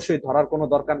দুটো অবশ্যই ধরার কোনো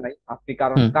দরকার নাই আপনি,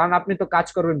 কারণ হুম কারণ আপনি তো কাজ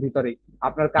করবেন ভিতরেই,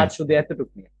 আপনার কাজ হুম শুধু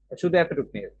এতটুকু নিয়ে, শুধু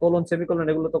এতটুকু নিয়ে কোলন সেমিকোলন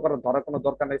এগুলো তো করার ধরার কোনো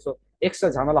দরকার নাই, সো এক্সট্রা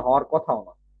ঝামেলা হওয়ার কথাও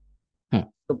না। হুম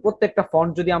তো প্রত্যেকটা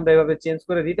ফন্ট যদি আমরা এভাবে চেঞ্জ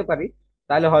করে দিতে পারি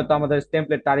তাহলে হয়তো আমাদের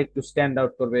টেমপ্লেটটা আরেকটু স্ট্যান্ড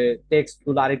আউট করবে, টেক্সট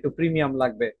গুলো আরেকটু প্রিমিয়াম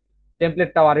লাগবে,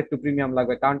 টেমপ্লেটটাও আরেকটু প্রিমিয়াম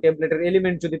লাগবে। কারণ টেমপ্লেটের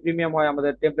এলিমেন্ট যদি প্রিমিয়াম হয়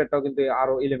আমাদের টেমপ্লেটটাও কিন্তু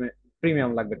আরো এলিমেন্ট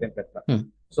প্রিমিয়াম লাগবে টেমপ্লেটটা, হুম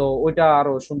সো ওইটা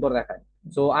আরো সুন্দর দেখায়।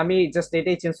 সো আমি জাস্ট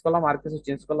এটাই চেঞ্জ করলাম, আর কিছু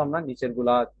চেঞ্জ করলাম না নিচের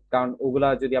গুলা। কারণ ওগুলা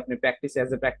যদি আপনি প্র্যাকটিস এজ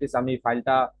এ প্র্যাকটিস, আমি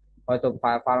ফাইলটা হয়তো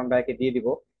ফারান ভাইকে দিয়ে দিব,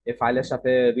 এই ফাইলের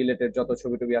সাথে রিলেটেড যত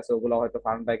ছবি টবি আছে ওগুলো হয়তো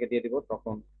ফারান ভাইকে দিয়ে দিব,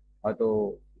 তখন হয়তো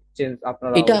চেঞ্জ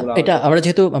আপনারা এটা ওগুলা এটা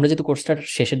হয়তো। আমরা যেহেতু কোর্সটার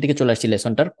শেষের দিকে চলে আসছি,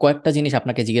 লেসনটার কয়েকটা জিনিস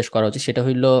আপনাকে জিজ্ঞেস করা উচিত। সেটা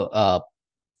হইলো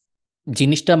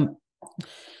জিনিসটা,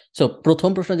 সো প্রথম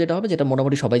প্রশ্ন যেটা হবে, যেটা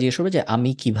মোটামুটি সবাই জিজ্ঞেস করবে, যে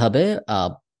আমি কিভাবে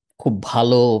আহ, খুব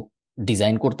ভালো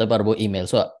ডিজাইন করতে পারবো ইমেল।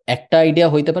 সো একটা আইডিয়া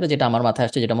হইতে পারে, যেটা আমার মাথায়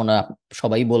আসছে, যেটা মনে হয়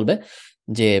সবাই বলবে,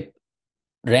 যে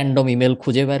র্যান্ডম ইমেল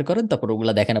খুঁজে বের করেন, তারপর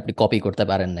ওগুলা দেখেন আপনি কপি করতে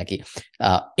পারেন নাকি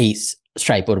এই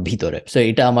স্ট্রাইপের ভিতরে। সো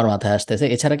এটা আমার মাথায় আসতেছে।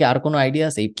 এছাড়া কি আর কোনো আইডিয়া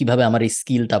আছে কিভাবে আমার এই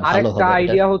স্কিলটা ভালো আরেকটা হবে এটা?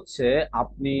 আইডিয়া হচ্ছে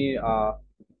আপনি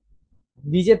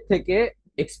নিজের থেকে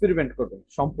এক্সপেরিমেন্ট করবেন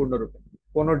সম্পূর্ণরূপে,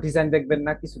 কোনো ডিজাইন দেখবেন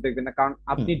না, কিছু দেখবেন না। কারণ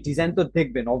হুম আপনি ডিজাইন তো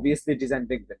দেখবেন, অবভিয়াসলি ডিজাইন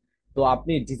দেখবেন, তো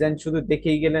আপনি ডিজাইন শুধু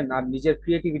দেখেই গেলেন আর নিজের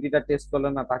ক্রিয়েটিভিটিটা টেস্ট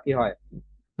করলেন না, তা কি হয়?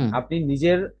 হুম আপনি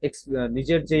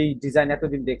নিজের যেই ডিজাইন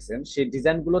এতদিন দেখছেন সেই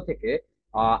ডিজাইন গুলো থেকে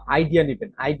আইডিয়া নেবেন,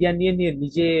 আইডিয়া নিয়ে নিয়ে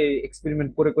নিজে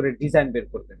এক্সপেরিমেন্ট করে করে ডিজাইন বের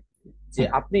করবেন। যে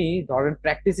হুম আপনি ধরেন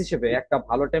প্র্যাকটিস হিসেবে একটা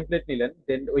ভালো টেমপ্লেট নিলেন,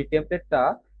 দেন ওই টেমপ্লেটটা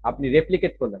আপনি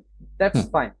রেপ্লিকেট করলেন, দ্যাটস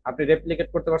হুম ফাইন, আপনি রেপ্লিকেট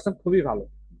করতে পারছেন, খুবই ভালো।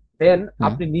 দেন হুম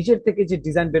আপনি নিজের থেকে যে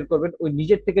ডিজাইন বের করবেন, ওই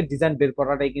নিজের থেকে ডিজাইন বের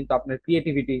করাটাই কিন্তু আপনার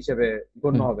ক্রিয়েটিভিটি হিসেবে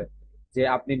গণ্য হুম হবে, যে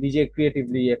আপনি নিজে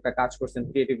ক্রিয়েটিভলি একটা কাজ করছেন,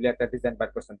 ক্রিয়েটিভলি একটা ডিজাইন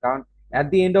বের করছেন। কারণ এট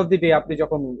the end of the day আপনি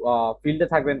যখন ফিল্ডে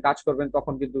থাকবেন, কাজ করবেন,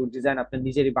 তখন কিন্তু ডিজাইন আপনার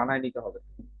নিজেরই বানায় নিতে হবে।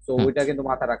 তো হুম ওইটা কিন্তু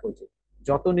মাথা রাখা উচিত।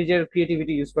 যত নিজের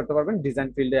ক্রিয়েটিভিটি ইউজ করতে পারবেন ডিজাইন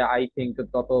ফিল্ডে, আই থিঙ্ক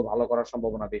তত ভালো করার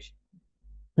সম্ভাবনা বেশি।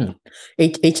 হুম।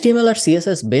 এইচটিএমএল আর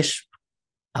সিএসএস বেশ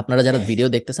আপনারা যারা ভিডিও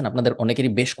দেখতেছেন আপনাদের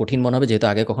অনেকেরই বেশ কঠিন মনে হবে, যেহেতু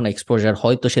আগে কখনো এক্সপোজার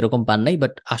হয়তো সেরকম পান নাই,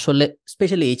 বাট আসলে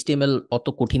স্পেশালি এইচটিএমএল অত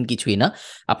কঠিন কিছুই না।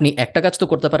 আপনি একটা কাজ তো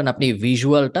করতে পারেন, আপনি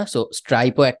ভিজুয়ালটা সো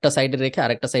স্ট্রাইপও একটা সাইডে রেখে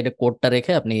আরেকটা সাইডে কোডটা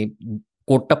রেখে আপনি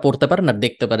কোডটা পড়তে পারেন আর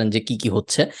দেখতে পারেন যে কি কি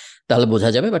হচ্ছে, তাহলে বোঝা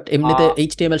যাবে। বাট এমনিতে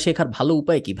এইচটিএমএল শেখার ভালো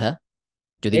উপায় কি ভাই,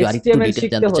 যদি কেউ আরেকটু এইচটিএমএল ডিটেল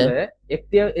শিখতে জানতে চায়? হলে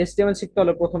এইচটিএমএল শিখতে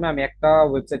হলে প্রথমে আমি একটা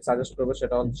ওয়েবসাইট সাজেস্ট করবো,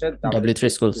 সেটা হচ্ছে W three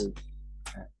ডাব্লিউ3 schools. School.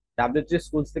 ডাব্লিউ3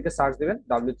 schools থেকে সার্চ দিবেন।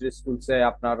 ডাব্লিউ3 স্কুলসে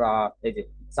আপনার এই যে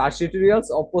সার্চ টিউটোরিয়ালস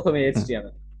প্রথমে হুম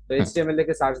এইচটিএমএল। তো হুম এইচটিএমএল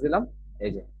লিখে সার্চ দিলাম।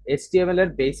 এই যে এইচটিএমএল এর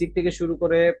বেসিক থেকে শুরু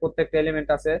করে প্রত্যেকটা এলিমেন্ট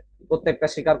আছে, প্রত্যেকটা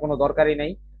শেখার কোনো দরকারই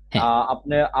নেই। হ্যাঁ।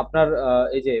 আপনি আপনার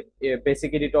এই যে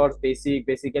basic editor,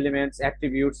 basic elements,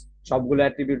 attributes, সবগুলো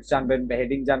অ্যাট্রিবিউটস জানবেন,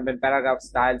 হেডিং জানবেন, প্যারাগ্রাফ,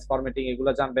 স্টাইলস, ফরম্যাটিং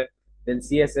এগুলো জানবেন। দেন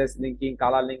সিএসএস লিঙ্কিং,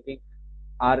 কালার লিঙ্কিং,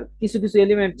 আর কিছু কিছু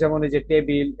এলিমেন্ট যেমন এই যে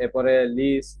টেবিল, এরপরে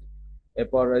লিস্ট,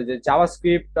 এরপর এই যে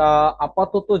জাভাস্ক্রিপ্ট।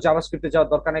 আপাতত জাভাস্ক্রিপ্টে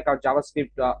যাওয়ার দরকার নেই, কারণ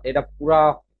জাভাস্ক্রিপ্ট এটা পুরা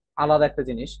আলাদা একটা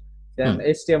জিনিস। দেন হুম।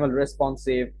 এইচটিএমএল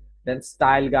রেসপন্সিভ, দেন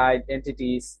স্টাইল গাইড,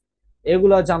 এন্টিটিস,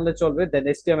 এগুলো জানলে চলবে। দেন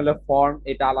এইচটিএমএল এর ফর্ম,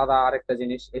 এটা আলাদা আরেকটা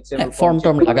জিনিস। হ্যাঁ, এইচটিএমএল ফর্ম ফর্ম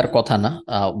টর্ম শিখতে হবে। লাগার কথা না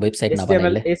ওয়েবসাইট না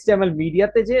এইচটিএমএল বানাইলে। এইচটিএমএল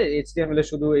মিডিয়াতে যে এইচটিএমএল এ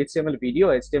শুধু এইচটিএমএল ভিডিও,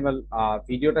 এইচটিএমএল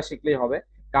ভিডিওটা শিখলেই হবে।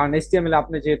 কারণ এইচটিএমএল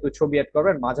আপনি যেহেতু ছবি অ্যাড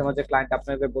করবেন, মাঝে মাঝে ক্লায়েন্ট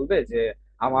আপনাকে বলবে যে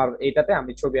আমার এইটাতে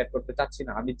আমি ছবি অ্যাড করতে চাচ্ছি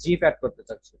না, আমি জিপ অ্যাড করতে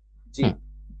চাচ্ছি, হুম জিপ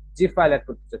জিপ ফাইল অ্যাড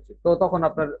করতে চাচ্ছি। তো তখন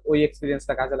আপনার ওই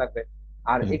এক্সপিরিয়েন্সটা কাজে লাগবে।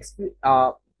 আর হুম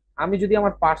আমি যদি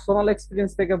আমার পার্সোনাল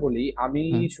এক্সপিরিয়েন্স থেকে বলি, আমি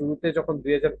হুম শুরুতে যখন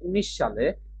 2019 সালে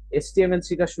এইচটিএমএল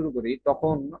শেখা শুরু করি,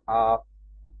 তখন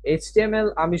এইচটিএমএল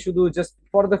আমি শুধু just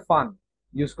for the fun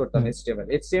use করতাম। হুম এইচটিএমএল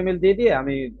এইচটিএমএল দিয়ে দিয়ে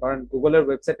আমি ধরেন গুগলের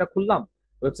ওয়েবসাইটটা খুললাম,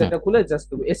 হুম ওয়েবসাইটটা খুলে জাস্ট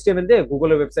এইচটিএমএল দিয়ে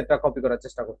গুগলের ওয়েবসাইটটা কপি করার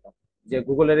চেষ্টা করতাম, যে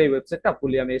গুগলের এই ওয়েবসাইটটা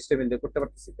ফুলি আমি এইচটিএমএল দিয়ে করতে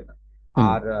পারতেছি কিনা। হুম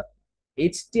আর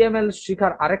এইচটিএমএল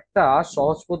শেখার আরেকটা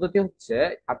সহজ পদ্ধতি হচ্ছে,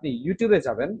 আপনি ইউটিউবে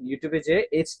যাবেন, ইউটিউবে যে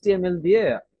এইচটিএমএল দিয়ে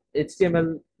এইচটিএমএল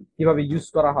কিভাবে ইউজ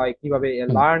করা হয়, কিভাবে হুম।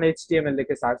 লার্ন এইচটিএমএল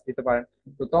লিখে সার্চ দিতে পারেন।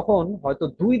 তো তখন হয়তো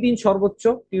 2 দিন সর্বোচ্চ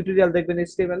টিউটোরিয়াল দেখবেন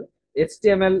এইচটিএমএল।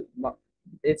 এইচটিএমএল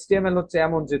এইচটিএমএল হচ্ছে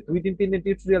এমন যে 2 দিন 3 দিন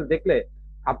টিউটোরিয়াল দেখলে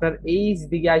আপনার এই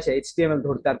দিকে আইসা এইচটিএমএল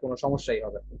ধরতে আর কোনো সমস্যাই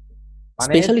হবে না।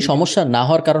 মানে স্পেশালি 2 দিন। সমস্যা না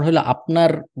হওয়ার কারণ হলো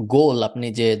আপনার গোল, আপনি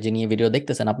যে যে নিয়ে ভিডিও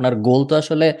দেখতেছেন আপনার গোল তো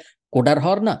আসলে কোডার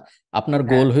হওয়ার না। আপনার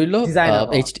হ্যাঁ, গোল হইলো ডিজাইনার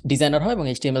হওয়া। ডিজাইনার হয় এবং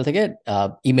এইচটিএমএল থেকে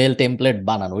ইমেল টেমপ্লেট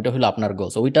বানানো, ওইটা হলো আপনার গোল।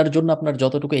 ওইটার জন্য আপনার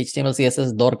যতটুকু এইচটিএমএল সিএসএস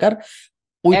দরকার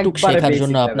ওইটুক একবারে শেখার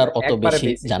জন্য বেসিক আপনার লেভেল, অত একবারে বেশি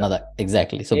বেসিক জানা লেভেল।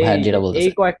 এক্স্যাক্টলি, সো এই ভাইয়ের যেটা এই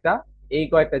বলতেছে। কয়েকটা এই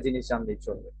কয়েকটা জিনিস জানলেই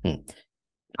চলবে। হুম।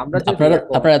 আমরা যদি আপনারা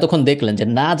এখন, আপনারা এতক্ষণ দেখলেন যে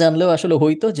না জানলেও আসলে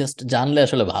হইতো, জাস্ট জানলে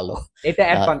আসলে ভালো এটা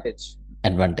অ্যাডভান্টেজ।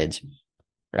 অ্যাডভান্টেজ।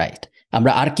 রাইট।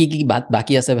 আমরা আর কি কি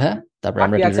বাকি আছে ভাইয়া, তারপর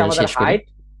আমরা বাকি আছে টিউটোরিয়াল আমাদের শেষ করি। হাইট,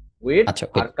 উইডথ আচ্ছা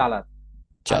আর ওয়েট, কালার।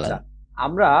 চলেন। আচ্ছা,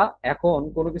 আমরা এখন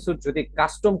কোনো কিছু যদি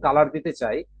কাস্টম কালার দিতে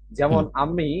চাই, যেমন হুম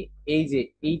আমি এই যে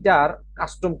এইটার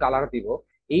কাস্টম কালার দিব,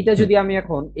 এইটা হুম যদি আমি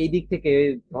এখন এই দিক থেকে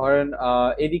ধরেন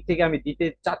এই দিক থেকে আমি দিতে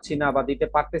চাচ্ছি না বা দিতে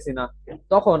পারতেছি না,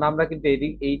 তখন আমরা কিন্তু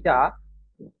এইটা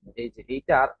এই যে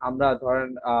এইটার আমরা ধরেন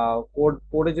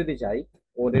কোডে যদি যাই,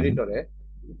 কোড হুম এডিটরে,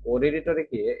 কোড এডিটরে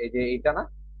গিয়ে এই যে এইটা না,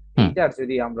 হুম এইটার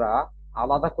যদি আমরা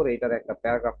আলাদা করে এটার একটা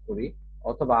প্যারাগ্রাফ করি,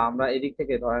 অথবা আমরা এদিক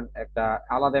থেকে ধরেন একটা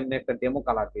আলাদা এমনি একটা ডেমো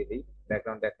কালার দিয়ে দিই,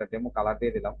 ব্যাকগ্রাউন্ডে একটা ডেমো কালার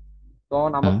দিয়ে দিলাম,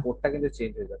 তখন আমার হুম কোডটা কিন্তু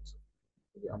চেঞ্জ হয়ে যাচ্ছে।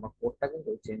 এই যে আমার কোডটা কিন্তু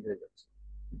চেঞ্জ হয়ে যাচ্ছে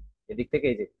এদিক থেকে।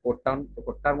 এই যে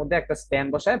কোডটার মধ্যে একটা স্প্যান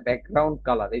বসায় ব্যাকগ্রাউন্ড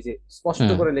কালার, এই যে স্পষ্ট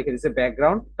হুম করে লিখে দিচ্ছে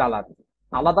ব্যাকগ্রাউন্ড কালার,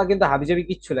 আলাদা কিন্তু হাবিজাবি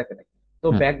কিচ্ছু লেখে নাই। তো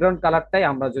হুম ব্যাকগ্রাউন্ড কালারটাই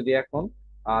আমরা যদি এখন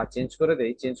চেঞ্জ করে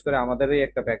দেই, চেঞ্জ করে আমাদেরই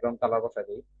একটা ব্যাকগ্রাউন্ড কালার বসাই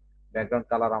দিই, ব্যাকগ্রাউন্ড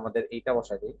কালার আমাদের এইটা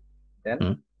বসাই দিই, দেন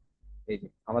হুম এই যে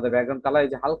আমাদের ব্যাকগ্রাউন্ড কালার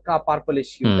এই যে হালকা পার্পলিশ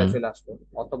হিউটা হুম চলে আসলো।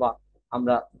 অথবা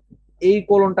আমরা এই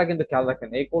কোলনটা কিন্তু খেয়াল রাখেন,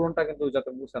 এই কোলনটা কিন্তু যাতে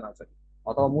মুছে না যায়,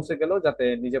 অথবা মুছে গেলেও যাতে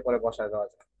নিজে পরে বসায় দেওয়া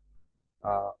যায়।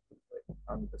 আহ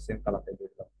আমি তো সেম কালারটা দিয়ে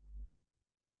দিলাম,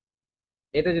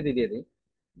 এটা যদি দিয়ে দিই,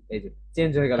 এই যে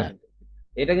চেঞ্জ হয়ে গেল হ্যাঁ কিন্তু।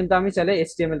 এটা কিন্তু আমি চাইলে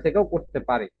এইচটিএমএল থেকেও করতে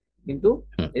পারি, কিন্তু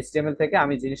হুম এইচটিএমএল থেকে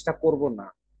আমি জিনিসটা করব না।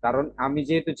 কারণ আমি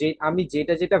যেহেতু আমি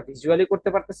যেটা যেটা ভিজুয়ালি করতে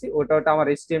পারতেছি, ওটা ওটা আমার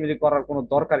এইচটিএমএল করার কোনো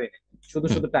দরকারই নেই, শুধু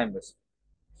হুম শুধু টাইম ওয়েস্ট।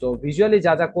 তো ভিজুয়ালি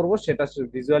যা যা করবো সেটা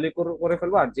ভিজুয়ালি করে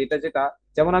ফেলবো। আর যেটা যেটা,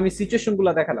 যেমন আমি সিচুয়েশন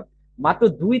গুলো দেখালাম, মাত্র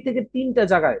 2 থেকে 3টা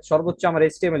জায়গায় সর্বোচ্চ আমার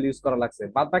এইচটিএমএল ইউজ করা লাগছে,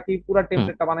 বাদ বাকি পুরো হুম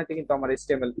টেমপ্লেটটা বানাইতে কিন্তু আমার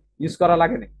এইচটিএমএল ইউজ করা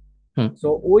লাগে না। হুম সো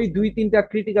ওই 2-3টা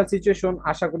ক্রিটিক্যাল সিচুয়েশন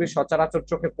আশা করি সচরাচর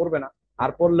চোখে পড়বে না। আর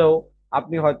পড়লেও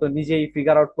আপনি হয়তো নিজেই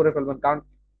ফিগার আউট করে ফেলবেন। কারণ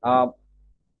আহ,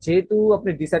 যেহেতু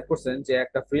আপনি ডিসাইড করছেন যে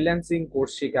একটা ফ্রিল্যান্সিং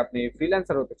কোর্স শিখে আপনি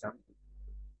ফ্রিল্যান্সার হতে চান,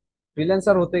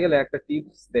 ফ্রিল্যান্সার হতে গেলে একটা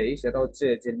টিপস দেই, সেটা হচ্ছে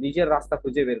যে নিজের রাস্তা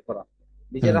খুঁজে বের করা।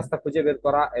 নিজের হুম রাস্তা খুঁজে বের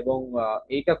করা, এবং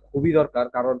এইটা খুবই দরকার।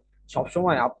 কারণ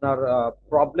সবসময় আপনার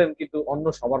প্রবলেম কিন্তু অন্য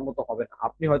সবার মতো হবে না।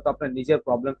 আপনি হয়তো আপনার নিজের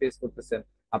প্রবলেম ফেস করতেছেন,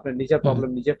 আপনার নিজের হুম প্রবলেম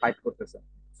নিজে ফাইট করতেছেন।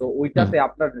 তো হুম ওইটাতে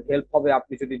আপনার হেল্প হবে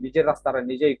আপনি যদি নিজের রাস্তাটা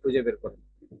নিজেই খুঁজে বের করেন।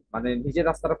 মানে নিজের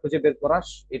রাস্তাটা খুঁজে বের করা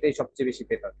এটাই সবচেয়ে বেশি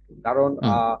বেটার। কারণ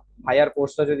হুম ভাইয়ার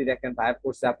কোর্সটা যদি দেখেন, ভাইয়ার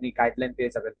কোর্সে আপনি গাইডলাইন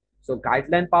পেয়ে যাবেন। তো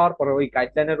গাইডলাইন পাওয়ার পরে ওই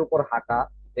গাইডলাইনের উপর হাঁটা,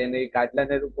 দেন এই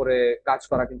গাইডলাইনের উপরে কাজ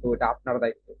করা কিন্তু ওটা আপনার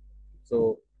দায়িত্ব। তো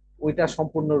ওইটা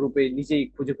সম্পূর্ণরূপে নিজেই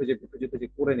খুঁজে খুঁজে খুঁজে খুঁজে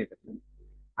করে নেবেন।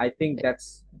 I think that's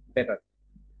better.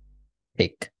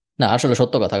 ঠিক। না আসলে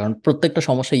সত্য কথা, কারণ প্রত্যেকটা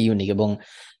সমস্যা ইউনিক, এবং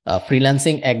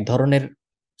ফ্রিল্যান্সিং এক ধরনের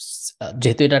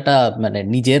যেহেতু এটা একটা মানে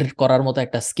নিজের করার মতো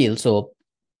একটা স্কিল, সো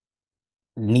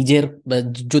নিজের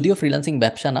যদিও ফ্রিল্যান্সিং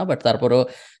ব্যবসা না, বাট তারপরও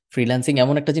ফ্রিল্যান্সিং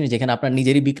এমন একটা জিনিস যেখানে আপনার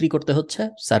নিজেরই বিক্রি করতে হচ্ছে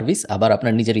সার্ভিস, আবার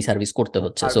আপনার নিজেরই সার্ভিস করতে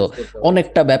হচ্ছে। সো সার্ভিস করতে হচ্ছে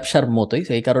অনেকটা ব্যবসার মতোই।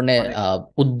 তো এই কারণে অনেকটা।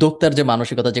 উদ্যোক্তার যে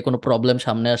মানসিকতা, যে কোনো প্রবলেম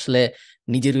সামনে আসলে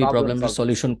নিজের ওই প্রবলেম প্রবলেমের সলভিং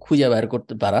সলিউশন স্কিল। খুঁজে বের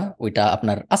করতে পারা, ওইটা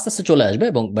আপনার আস্তে আস্তে চলে আসবে।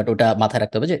 এবং বাট ওটা মাথায়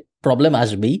রাখতে হবে যে প্রবলেম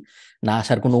আসবেই, না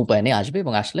আসার কোনো উপায় নেই, আসবে,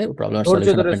 এবং আসলে প্রবলেমের ধৈর্য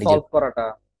সলিউশন ধরে আপনার নিজের। সলভ করাটা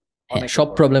হ্যাঁ, অনেক সব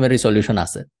ইম্পর্টেন্ট। প্রবলেমেরই সলিউশন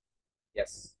আছে।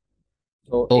 ইয়েস।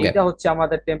 তো ওকে, এইটা হচ্ছে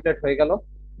আমাদের টেমপ্লেট হয়ে গেল।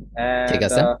 ঠিক এন্ড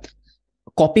আছে।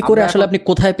 কপি করে আমরা আসলে এখন, আপনি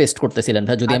কোথায় পেস্ট করতেছিলেন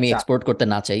ভাই, যদি আমি আচ্ছা, এক্সপোর্ট করতে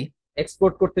না চাই?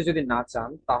 এক্সপোর্ট করতে যদি না চান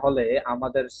তাহলে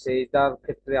আমাদের সেইটার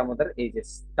ক্ষেত্রে আমাদের এই যে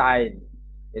স্টাইল,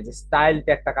 এই যে স্টাইল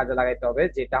ট্যাগটা কাজে লাগাইতে হবে,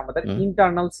 যেটা আমাদের হুম।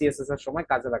 ইন্টারনাল সিএসএস এর সময়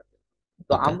কাজে লাগবে।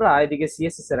 তো ওকে। আমরা এদিকে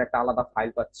সিএসএস এর একটা আলাদা ফাইল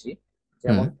পাচ্ছি। হুম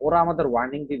যেমন ওরা আমাদের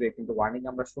ওয়ার্নিং দিবে কিন্তু ওয়ার্নিং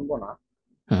আমরা শুনবো না।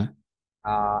 হুম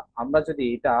আমরা যদি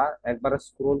এটা একবার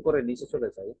স্ক্রোল করে নিচে চলে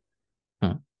যাই,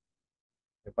 হুম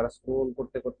একবার স্ক্রোল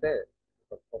করতে করতে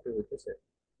কপি হইতেছে।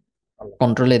 আল্লাহ।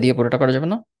 কন্ট্রোল এ দিয়ে পুরোটা করা যাবে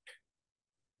না?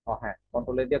 ও হ্যাঁ,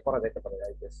 কন্ট্রোল এ দিয়ে করা যেতে পারে,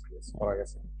 আই গেস করা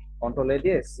গেছে। কন্ট্রোল এ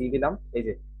দিয়ে সি দিলাম, এই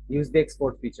যে ইউজ দ্য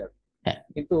এক্সপোর্ট ফিচার। হ্যাঁ।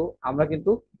 কিন্তু আমরা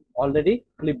কিন্তু অলরেডি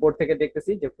ক্লিপবোর্ড থেকে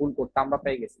দেখতেছি যে ফুল কোডটা আমরা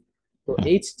পেয়ে গেছি। তো হুম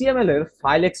এইচটিএমএল এর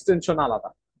ফাইল এক্সটেনশন আলাদা,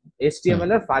 হুম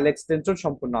এইচটিএমএল এর ফাইল এক্সটেনশন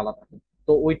সম্পূর্ণ আলাদা।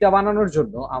 তো ওইটা বানানোর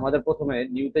জন্য আমাদের প্রথমে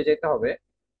নিউতে যেতে হবে,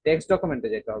 টেক্সট ডকুমেন্টে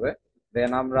যেতে হবে।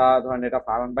 দেন আমরা ধরেন এটা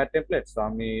ফারহান বাই টেমপ্লেট, তো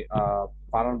আমি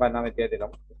ফারহান বাই নামে দিয়ে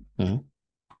দিলাম। হুম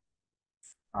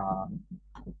আহ,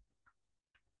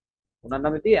 ওনার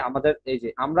নামে দিয়ে আমাদের এই যে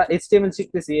আমরা এইচটিএমএল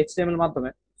শিখতেছি এইচটিএমএল মাধ্যমে।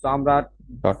 তো আমরা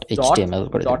ডট ডট, এইচটিএমএল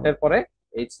করে দিব। ডটের পরে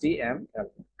এইচটিএমএল,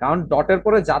 কারণ ডটের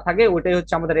পরে যা থাকে ওইটাই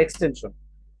হচ্ছে আমাদের এক্সটেনশন।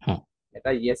 হুম এটা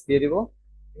ইয়েস দিয়ে দিব।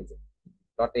 এই যে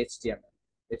ডট এইচটিএমএল,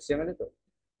 এইচটিএমএল তো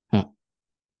হুম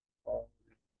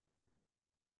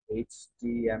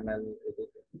এইচটিএমএল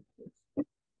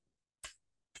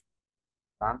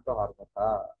রান তো হওয়ার কথা।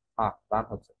 হ্যাঁ, রান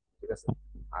হচ্ছে, ঠিক আছে।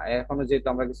 এখনো যেহেতু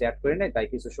আমরা কিছু অ্যাড করি নাই তাই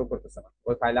কিছু শো করতেছে না,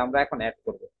 ওই ফাইলে আমরা এখন অ্যাড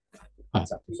করবো। হুম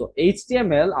আচ্ছা, তো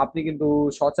এইচটিএমএল আপনি কিন্তু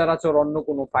সচরাচর অন্য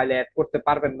কোনো ফাইলে অ্যাড করতে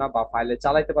পারবেন না বা ফাইলে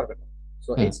চালাইতে পারবেন না।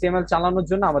 সো হুম এইচটিএমএল চালানোর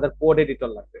জন্য আমাদের কোড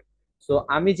এডিটর লাগবে। সো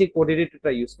আমি যে কোড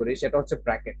এডিটরটা ইউজ করি সেটা হচ্ছে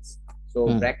ব্র্যাকেটস। সো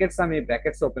হুম ব্র্যাকেটস, আমি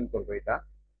ব্র্যাকেটস ওপেন করবো এটা।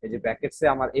 এই যে ব্র্যাকেটসে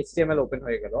আমার এইচটিএমএল ওপেন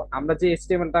হয়ে গেল। আমরা যে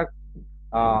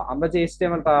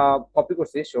এইচটিএমএলটা কপি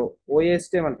করছি, সো ওই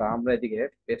এইচটিএমএলটা আমরা এদিকে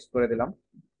পেস্ট করে দিলাম।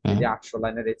 এই হুম যে 800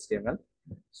 লাইনের এইচটিএমএল।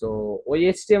 সো ওই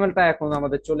এইচটিএমএলটা এখন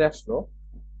আমাদের চলে আসলো,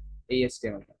 এই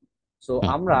এইচটিএমএলটা। সো হুম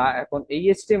আমরা এখন এই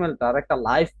এইচটিএমএলটার একটা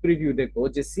লাইভ প্রিভিউ দেখবো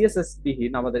যে সিএসএস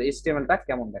বিহীন আমাদের এইচটিএমএলটা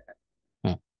কেমন দেখায়।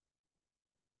 হুম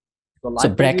তো সো লাইভ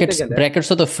প্রিভিউতে ব্র্যাকেটস, গেলে, ব্র্যাকেটস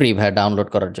তো ফ্রি ভাই ডাউনলোড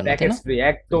করার জন্য, তাই না? ব্র্যাকেটস ফ্রি,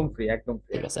 একদম ফ্রি, একদম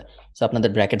ফ্রি, ঠিক একদম আছে। free। সো আপনাদের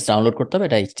ব্র্যাকেটস ডাউনলোড করতে হবে,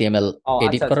 এটা এইচটিএমএল ও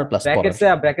এডিট আচ্ছা আচ্ছা, করার প্লাস পড়ার। ব্র্যাকেটসে,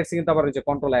 ব্র্যাকেটসে কিন্তু আবার ওই যে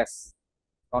কন্ট্রোল এস,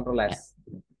 কন্ট্রোল এস, হ্যাঁ,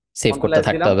 সেভ কন্ট্রোল করতে এস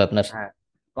থাকতে দিলাম। হবে আপনার। হ্যাঁ,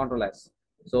 কন্ট্রোল এস।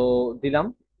 তো দিলাম।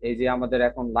 এই যে আমাদের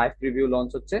এখন লাইভ প্রিভিউ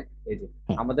লঞ্চ হচ্ছে। এই যে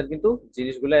হুম আমাদের কিন্তু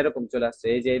জিনিসগুলো এরকম চলে আসছে।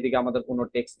 এই যে এইদিকে আমাদের কোনো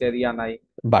টেক্সট এরিয়া নাই,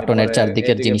 বাটনের এরপরে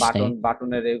চারদিকের এইদিকে জিনিস নেই।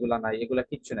 বাটনের এগুলা নাই, এগুলা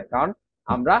কিচ্ছু নাই, কারণ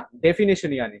হুম আমরা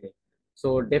ডেফিনেশনই আনিনি। সো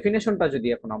ডেফিনেশনটা যদি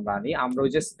এখন আমরা আনি, আমরা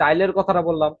ওই যে স্টাইলের কথাটা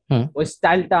বললাম, হুম ওই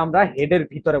স্টাইলটা আমরা হেডের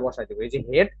ভিতরে বসাই দেবো। এই যে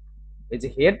হেড, এই যে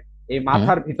হেড, এই হুম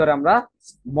মাথার ভিতরে আমরা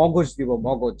মগজ দিব,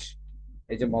 মগজ।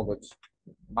 এই যে মগজ,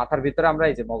 মাথার ভিতরে আমরা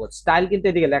এই যে মগজ, স্টাইল কিন্তু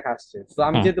এদিকে লেখা আসছে। তো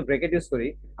আমি হুম যেহেতু ব্রেকেট ইউজ করি,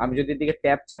 আমি যদি এদিকে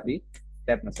ট্যাপ চাপি,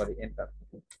 ট্যাপ না সরি এন্টার,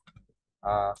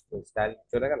 স্টাইল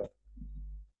চলে গেল।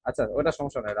 আচ্ছা, ওটা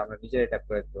সমস্যা নয়, আমরা নিজেরাই ট্যাপ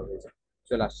করে দিতে হবে। এই যে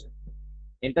চলে আসছে,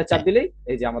 এন্টার চাপ হ্যাঁ দিলেই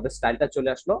এই যে আমাদের স্টাইলটা চলে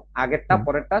আসলো, আগেরটা হুম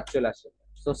পরেরটা চলে আসে।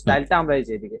 তো হুম স্টাইলটা আমরা এই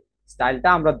যে এদিকে, স্টাইলটা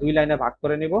আমরা 2 লাইনে ভাগ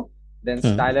করে নিব। দেন হুম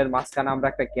স্টাইলের মাঝখানে আমরা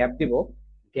একটা গ্যাপ দিব।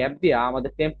 গ্যাপ দিয়া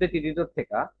আমাদের টেমপ্লেট এডিটর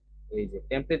থেকে, এই যে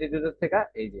টেমপ্লেট এডিটর থেকে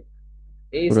এই যে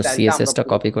এই পুরো স্টাইলটা আমরা সিএসএসটা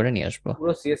পুরো, কপি করে নিয়ে আসবো।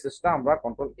 পুরো সিএসএস টা আমরা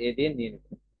কন্ট্রোল এ দিয়ে নিয়ে নিব,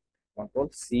 কন্ট্রোল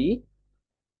সি।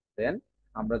 দেন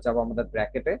আমরা যাব আমাদের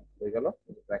ব্র্যাকেটে, হয়ে গেল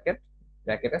ব্র্যাকেট,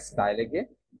 ব্র্যাকেটে স্টাইলে গিয়ে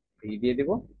ভি দিয়ে দিব।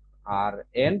 আর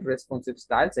এন্ড রেসপন্সিভ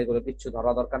স্টাইলস এগুলো কিচ্ছু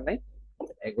ধরা দরকার নাই,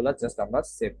 এগুলা জাস্ট আমরা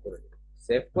সেভ করে দিব।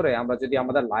 সেভ করে আমরা যদি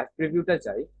আমাদের লাইভ প্রিভিউতে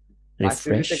যাই, লাইভ রিফ্রেশ।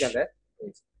 প্রিভিউতে গেলে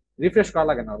রিফ্রেশ করা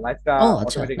লাগে না, লাইভটা ও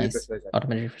আচ্ছা, অটোমেটিক নাইস, রিফ্রেশ হয়ে যায়।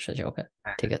 অটোমেটিক রিফ্রেশ আছে, ওকে,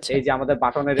 হ্যাঁ ঠিক হ্যাঁ, আছে। এই যে আমাদের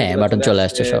বাটনের হ্যাঁ, এগুলো বাটন চলে চলে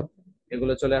আসছে, আসছে সব।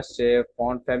 এগুলো চলে আসছে,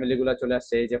 ফন্ট ফ্যামিলি গুলো চলে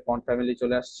আসছে, এই যে ফন্ট ফ্যামিলি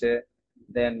চলে আসছে,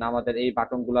 দেন আমাদের এই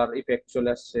বাটন গুলার ইফেক্ট চলে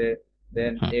আসছে,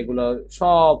 দেন হুম এগুলো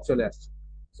সব চলে আসছে।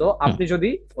 তো হুম আপনি যদি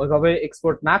ওইভাবে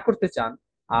এক্সপোর্ট না করতে চান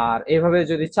আর এইভাবে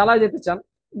যদি চালায় যেতে চান,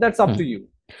 that's up hmm to you,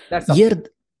 that's up to ইয়ের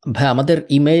ইউ। ভাই, আমাদের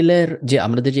ইমেইলের যে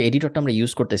আমাদের যে এডিটরটা আমরা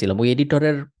ইউজ করতেছিলাম, ওই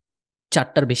এডিটরের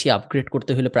 4টার বেশি আপগ্রেড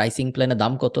করতে হলে প্রাইসিং প্ল্যানের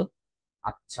দাম কত?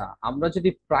 আচ্ছা, আমরা যদি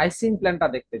প্রাইসিং প্ল্যানটা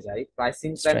দেখতে যাই,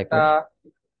 প্রাইসিং প্ল্যানটা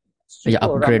স্ট্রাইপের ওই যে স্ট্রিপোর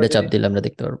আমরা আপগ্রেডে চাপ যদি দিলে আমরা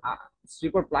দেখতে পারবো।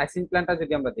 স্ট্রিপোর প্রাইসিং প্ল্যানটা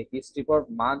যদি আমরা দেখি, স্ট্রিপোর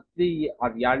মান্থলি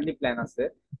আর ইয়ারলি প্ল্যান আছে।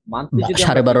 মান্থলি যদি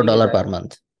আমরা বিডিং এ $12.5 যাই, পার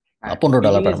মান্থ, হ্যাঁ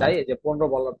 $15 বিডিং এ পার যাই, মান্থ। এই যে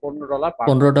 $15 পার মান্থ।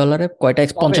 $15 কয়টা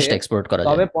তবে 50টা এক্সপোর্ট করা যায়?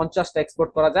 তবে 50টা এক্সপোর্ট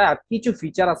করা যায়, আর কিছু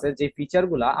ফিচার আছে যে ফিচার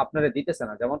গুলা আপনারা দিতেছে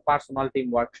না, যেমন পার্সোনাল টিম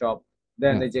ওয়ার্কশপ,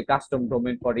 দেন হুম এই যে কাস্টম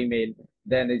ডোমেন ফর ইমেল,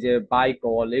 দেন এই যে বাই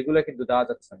কল, এগুলো কিন্তু দেওয়া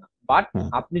যাচ্ছে না। বাট হুম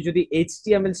আপনি যদি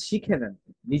এইচটিএমএল শিখে নেন,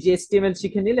 নিজে এইচটিএমএল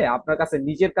শিখে নিলে আপনার কাছে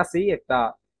নিজের কাছেই একটা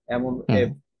এমন হুম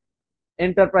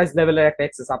এন্টারপ্রাইজ লেভেলের একটা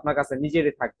অ্যাক্সেস আপনার কাছে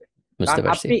নিজেরই থাকবে। বুঝতে কারণ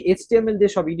পারছি। আপনি এইচটিএমএল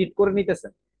দিয়ে সব এডিট করে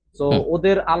নিতেছেন, তো হুম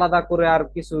ওদের আলাদা করে আর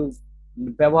কিছু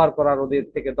ব্যবহার করার ওদের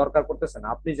থেকে দরকার পড়তেছে না।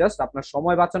 আপনি জাস্ট আপনার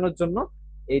সময় বাঁচানোর জন্য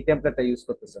এই টেমপ্লেটটা ইউজ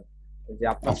করতেছেন, যে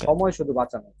আপনার ওকে। সময় শুধু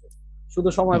বাঁচানোর জন্য, শুধু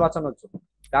সময় হুম বাঁচানোর জন্য।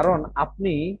 কারণ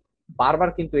আপনি বারবার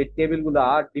কিন্তু এই টেবিল গুলা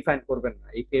ডিফাইন করবেন না,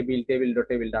 এই table, table dot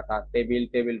table data, table,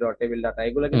 table dot table data,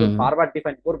 এগুলো কিন্তু হুম বারবার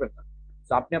ডিফাইন করবেন না।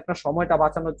 তো আপনি আপনার সময়টা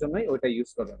বাঁচানোর জন্যই ওইটা ইউজ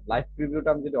করবেন। লাইভ প্রিভিউটা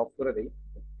আমি যদি অফ করে দিই,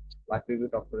 লাইভ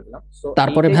প্রিভিউটা অফ করে দিলাম, সো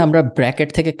তারপরে এইটাই ভাই আমরা হচ্ছে। ব্র্যাকেট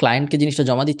থেকে ক্লায়েন্টকে জিনিসটা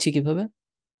জমা দিচ্ছি কিভাবে?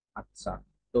 আচ্ছা,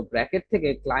 তো ব্র্যাকেট থেকে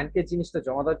ক্লায়েন্টকে জিনিসটা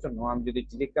জমা দেওয়ার জন্য আমি যদি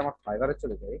ডিরেক্ট আমার ফাইবারে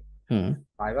চলে যাই, হুম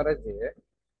ফাইবারে যে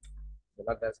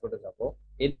সেলার ড্যাশবোর্ডে যাব,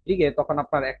 এদিকে তখন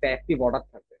আপনার একটা অ্যাক্টিভ অর্ডার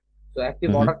থাকবে। তো অ্যাক্টিভ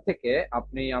হুম অর্ডার থেকে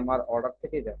আপনি আমার অর্ডার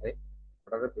থেকে যাই,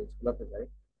 অর্ডারের পেজগুলোতে যাই,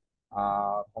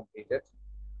 কমপ্লিটেড,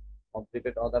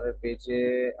 কমপ্লিটেড অর্ডারের পেজে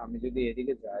আমি যদি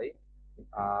এদিকে যাই,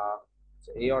 আচ্ছা,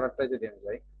 এই অর্ডারটা যদি আমি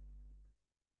যাই,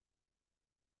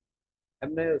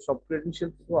 এমনি সব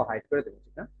ক্রেডেনশিয়ালস তো হাইড করে দেবেন,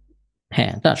 ঠিক না?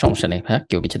 হ্যাঁ, না সমস্যা নেই, হ্যাঁ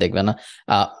কেউ কিছু দেখবে না।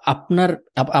 আপনার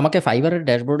আমাকে ফাইবারের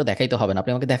ড্যাশবোর্ডে দেখাইতে হবে না,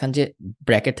 আপনি আমাকে দেখান যে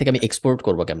ব্র্যাকেট থেকে আমি এক্সপোর্ট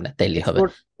করবো কেমনে, তাইলেই হবে।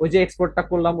 এক্সপোর্ট, ওই যে এক্সপোর্টটা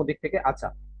করলাম ওদিক থেকে, আচ্ছা।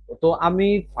 তো আমি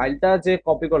ফাইলটা যে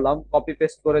কপি করলাম, কপি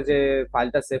পেস্ট করে যে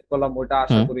ফাইলটা সেভ করলাম, ওটা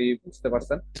আশা হুম করি বুঝতে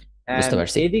পারছেন। বুঝতে এন্ড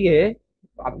পারছি। এইদিকে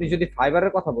আপনি যদি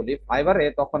ফাইবারের কথা বলি, ফাইবারে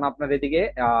তখন আপনার এদিকে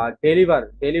ডেলিভার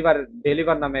ডেলিভার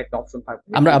ডেলিভার নামে একটা অপশন থাকবে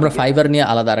আমরা আমরা এইদিকে। ফাইবার নিয়ে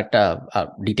আলাদা আরেকটা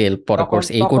ডিটেল পরে তখন কোর্স,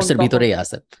 এই তখন কোর্সের তখন ভিতরেই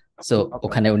আছে। সো ওকে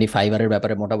ওখানে উনি ফাইবারের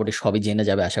ব্যাপারে মোটামুটি সবই জেনে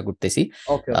যাবে আশা করতেছি।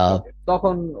 ওকে ওকে আহ, ওকে,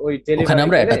 তখন ওই ওখানে ডেলিভারে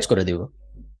আমরা গেলে, অ্যাটাচ করে দিব।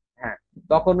 হ্যাঁ,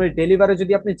 তখন ওই ডেলিভারে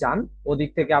যদি আপনি যান, ওদিক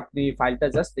থেকে আপনি ফাইলটা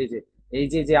জাস্ট এই যে, এই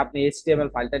যে আপনি এইচটিএমএল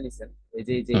ফাইলটা নিছেন, এই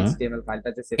যে হুম এইচটিএমএল ফাইলটা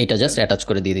যে সেভ এটা করছেন, জাস্ট অ্যাটাচ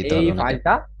করে দিয়ে দিতে এই হবে ওনাকে।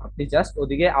 ফাইলটা আপনি জাস্ট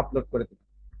ওদিকে আপলোড করে দিন।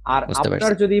 আর বুঝতে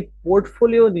আপনার পারছি। যদি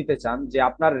পোর্টফোলিও নিতে চান, যে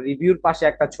আপনার রিভিউর পাশে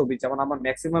একটা ছবি, যেমন আমার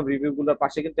ম্যাক্সিমাম রিভিউ গুলোর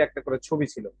পাশে কিন্তু একটা করে ছবি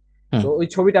ছিল, হুম তো ওই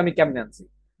ছবিটা আমি কেমনে আনছি?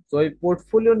 তো ওই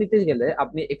পোর্টফোলিও নিতে গেলে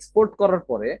আপনি এক্সপোর্ট করার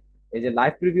পরে এই যে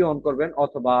লাইভ প্রিভিউ অন করবেন,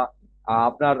 অথবা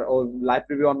আপনার লাইভ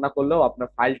প্রিভিউ অন না করলেও আপনার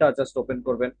ফাইলটা জাস্ট ওপেন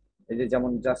করবেন। এই যে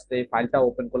যেমন জাস্ট এই ফাইলটা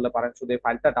ওপেন করলে পারেন, শুধু এই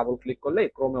ফাইলটা ডাবল ক্লিক করলে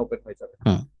ক্রোমে ওপেন হয়ে যাবে।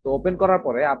 হুম তো ওপেন করার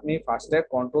পরে আপনি ফার্স্টে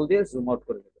কন্ট্রোল দিয়ে জুম আউট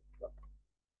করে নেবেন,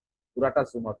 পুরাটা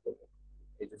জুম আউট করবেন।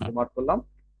 এই যে হুম জুম আউট করলাম,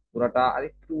 পুরাটা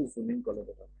আরেকটু জুম ইন করলে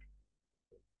দেবেন,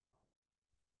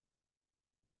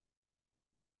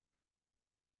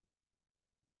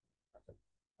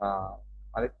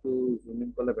 আরেকটু জুম ইন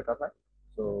করলে বেটার হয়।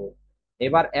 তো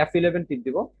এবার F11 টিপ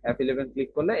দিব, F11 ক্লিক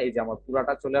করলে এই যে আমার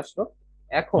পুরাটা চলে আসলো। হুম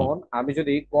এখন আমি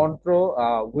যদি কন্ট্রোল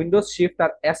উইন্ডোজ শিফট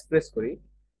আর এস প্রেস করি,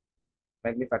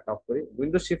 ম্যাগনিফায়ারটা অফ করি,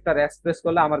 উইন্ডোজ শিফট আর এস প্রেস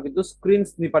করলে আমার কিন্তু স্ক্রিন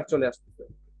স্নিপার চলে আসতেছে।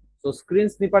 তো স্ক্রিন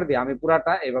স্নিপার দিয়ে আমি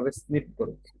পুরাটা এভাবে স্নিপ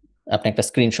করব। আপনি একটা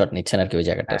স্ক্রিনশট নিচ্ছেন আর কি ওই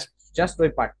জায়গাটার। হ্যাঁ, জাস্ট ওই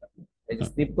পার্টটা, এই যে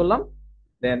হুম স্নিপ করলাম,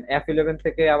 দেন F11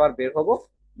 থেকে আবার বের হব,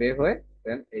 বের হয়ে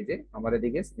দেন এই যে আমার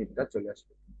এদিকে স্নিপটা চলে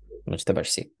আসবে। বুঝতে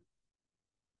পারছি।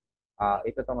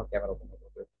 এটা তো আমার ক্যামেরা ওপেন হবে,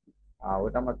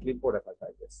 ওটা আমার ক্লিপবোর্ডে থাকে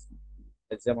আই গেস,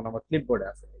 যেমন আমার ক্লিপবোর্ডে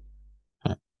আছে,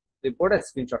 হুম ক্লিপবোর্ডে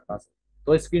স্ক্রিনশটটা আছে। তো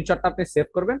ওই স্ক্রিনশটটা আপনি সেভ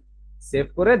করবেন, সেভ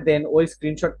করে দেন ওই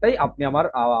স্ক্রিনশটটাই আপনি আমার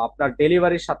আপনার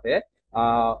ডেলিভারির সাথে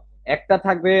আহ, একটা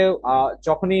থাকবে,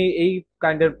 যখনই এই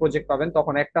কাইন্ডের প্রজেক্ট পাবেন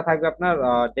তখন একটা থাকবে আপনার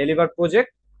ডেলিভার প্রজেক্ট,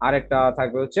 আর একটা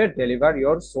থাকবে হচ্ছে deliver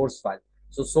your source file.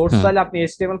 So source hmm file আপনি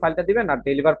এইচটিএমএল ফাইলটা দিবেন, আর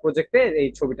ডেলিভার প্রজেক্টে এই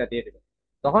ছবিটা দিয়ে দিবেন,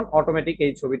 তখন অটোমেটিক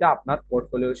এই ছবিটা আপনার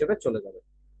পোর্টফোলিও হিসেবে চলে যাবে।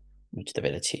 বুঝতে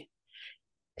পেরেছি।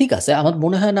 ঠিক আছে, আমার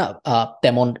মনে হয় না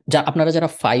তেমন যা আপনারা যারা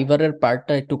ফাইবারের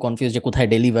পার্টটা একটু কনফিউজ যে কোথায়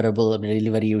deliverable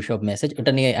delivery issue of message,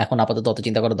 ওটা নিয়ে এখন আপাতত অত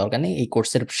চিন্তা করার দরকার নেই। এই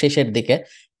কোর্সের শেষের দিকে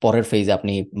পরের ফেজে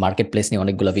আপনি মার্কেট প্লেস নিয়ে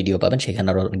অনেকগুলো ভিডিও পাবেন, সেখানে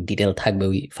আরো ডিটেল থাকবে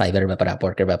ওই ফাইবারের ব্যাপারে,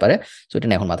 আপওয়ার্কের ব্যাপারে। তো এটা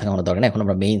নিয়ে এখন মাথা ঘামানোর দরকার নেই, এখন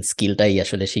আমরা মেইন স্কিলটাই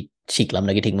আসলে শিখলাম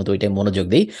নাকি ঠিক মতো ওইটাই মনোযোগ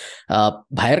দিই।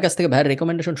 ভাইয়ের কাছ থেকে ভাইয়ের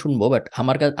রেকমেন্ডেশন শুনবো, বাট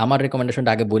আমার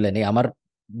রেকমেন্ডেশনটা আগে বলে নেই। আমার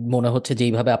মনে হচ্ছে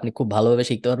যেইভাবে আপনি খুব ভালোভাবে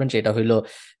শিখতে পারবেন সেটা হইলো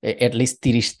এটলিস্ট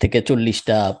 30 থেকে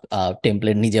 40টা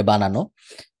টেমপ্লেট নিজে বানানো,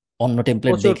 অন্য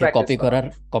টেমপ্লেট প্রচুর দেখে প্র্যাকটিস করা।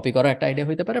 কপি করা একটা আইডিয়া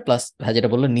হইতে পারে। প্লাস হ্যাঁ, যেটা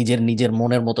বললো নিজের নিজের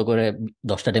মনের মতো করে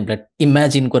 10টা টেমপ্লেট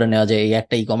ইমাজিন করে নেওয়া যায়। এই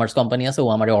একটা ই কমার্স কোম্পানি আছে, ও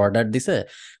আমার অর্ডার দিছে,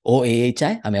 ও এই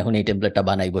চায়, আমি এখন এই টেমপ্লেটটা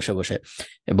বানাই বসে বসে।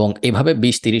 এবং এভাবে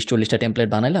 20, 30, 40টা টেমপ্লেট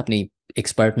বানাইলে আপনি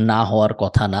এক্সপার্ট না হওয়ার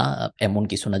কথা না, এমন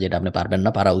কিছু না যেটা আপনি পারবেন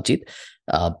না, পারা উচিত।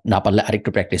 না পারলে আরেকটু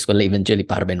প্র্যাকটিস করলে ইভেনচুয়ালি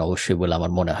পারবেন অবশ্যই বলে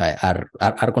আমার মনে হয়। আর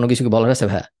আর আর কোনো কিছু কি বলার আছে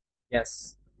ভাই? ইয়েস।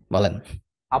 বলেন।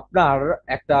 আপনার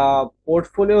একটা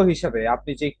পোর্টফোলিও হিসেবে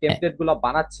আপনি যে হ্যাঁ, টেমপ্লেট গুলো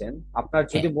বানাচ্ছেন, আপনার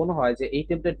হ্যাঁ। যদি মনে হয় যে এই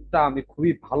টেমপ্লেটটা আমি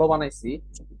খুবই ভালো বানাইছি,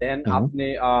 দেন হুম। আপনি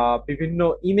বিভিন্ন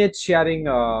image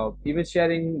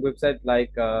sharing website like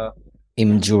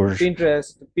ইমজুর।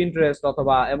 Pinterest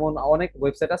অথবা এমন অনেক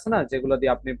ওয়েবসাইট আছে না, যেগুলো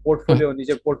দিয়ে আপনি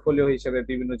নিজের পোর্টফোলিও হিসেবে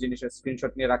বিভিন্ন জিনিসের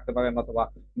স্ক্রিনশট নিয়ে রাখতে পারেন, অথবা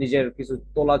নিজের কিছু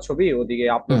তোলা ছবি ওদিকে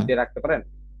আপলোড হুম। দিয়ে রাখতে পারেন।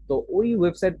 তো ওই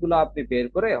ওয়েবসাইট গুলো আপনি বের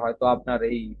করে হয়তো আপনার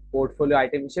এই পোর্টফোলিও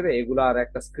আইটেম হিসেবে এগুলার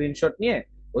একটা স্ক্রিনশট নিয়ে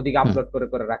ওদিকে হুম। আপলোড করে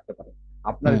করে রাখতে পারেন।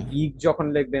 আপনার হুম। গিগ যখন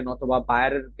লিখবেন অথবা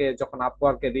বায়ারকে যখন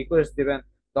আপওয়ার্কে রিকোয়েস্ট দিবেন,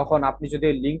 তখন আপনি যদি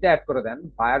লিঙ্কটা অ্যাড করে দেন,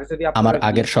 বায়ার যদি আপনার আমার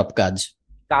আগের সব কাজ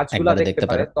কাজগুলা একবারে দেখতে দেখতে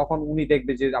পারে, পারে। তখন উনি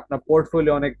দেখবে যে আপনার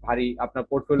পোর্টফোলিও অনেক ভারী, আপনার হুম।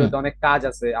 পোর্টফোলিওতে অনেক কাজ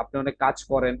আছে, আপনি অনেক কাজ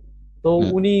করেন। তো হুম।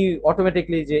 উনি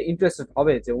অটোমেটিকলি যে ইন্টারেস্টেড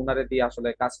হবে যে উনারে দিয়ে আসলে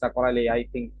কাজটা করালে আই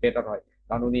থিঙ্ক বেটার হয়,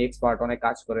 কারণ উনি এক্সপার্ট, অনেক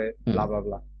কাজ করে, হুম। ব্লা ব্লা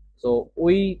ব্লা। তো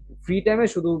ওই ফ্রি টাইমে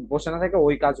শুধু বসে না থেকে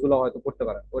ওই কাজগুলো হয়তো করতে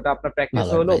পারেন, ওটা আপনার প্র্যাকটিস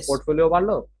ভালো হলো, অ্যাডভাইস। পোর্টফোলিও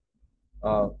বাড়লো,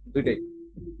 দুইটাই।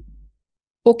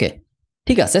 ওকে,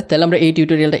 ঠিক আছে, তাহলে আমরা এই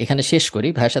টিউটোরিয়ালটা এখানে শেষ করি।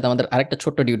 ভাইয়ের সাথে আমাদের আরেকটা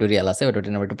ছোট্ট টিউটোরিয়াল আছে, ওটা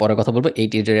নিয়ে আমরা একটু পরে কথা বলবো। এই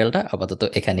টিউটোরিয়ালটা আপাতত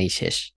এখানেই শেষ।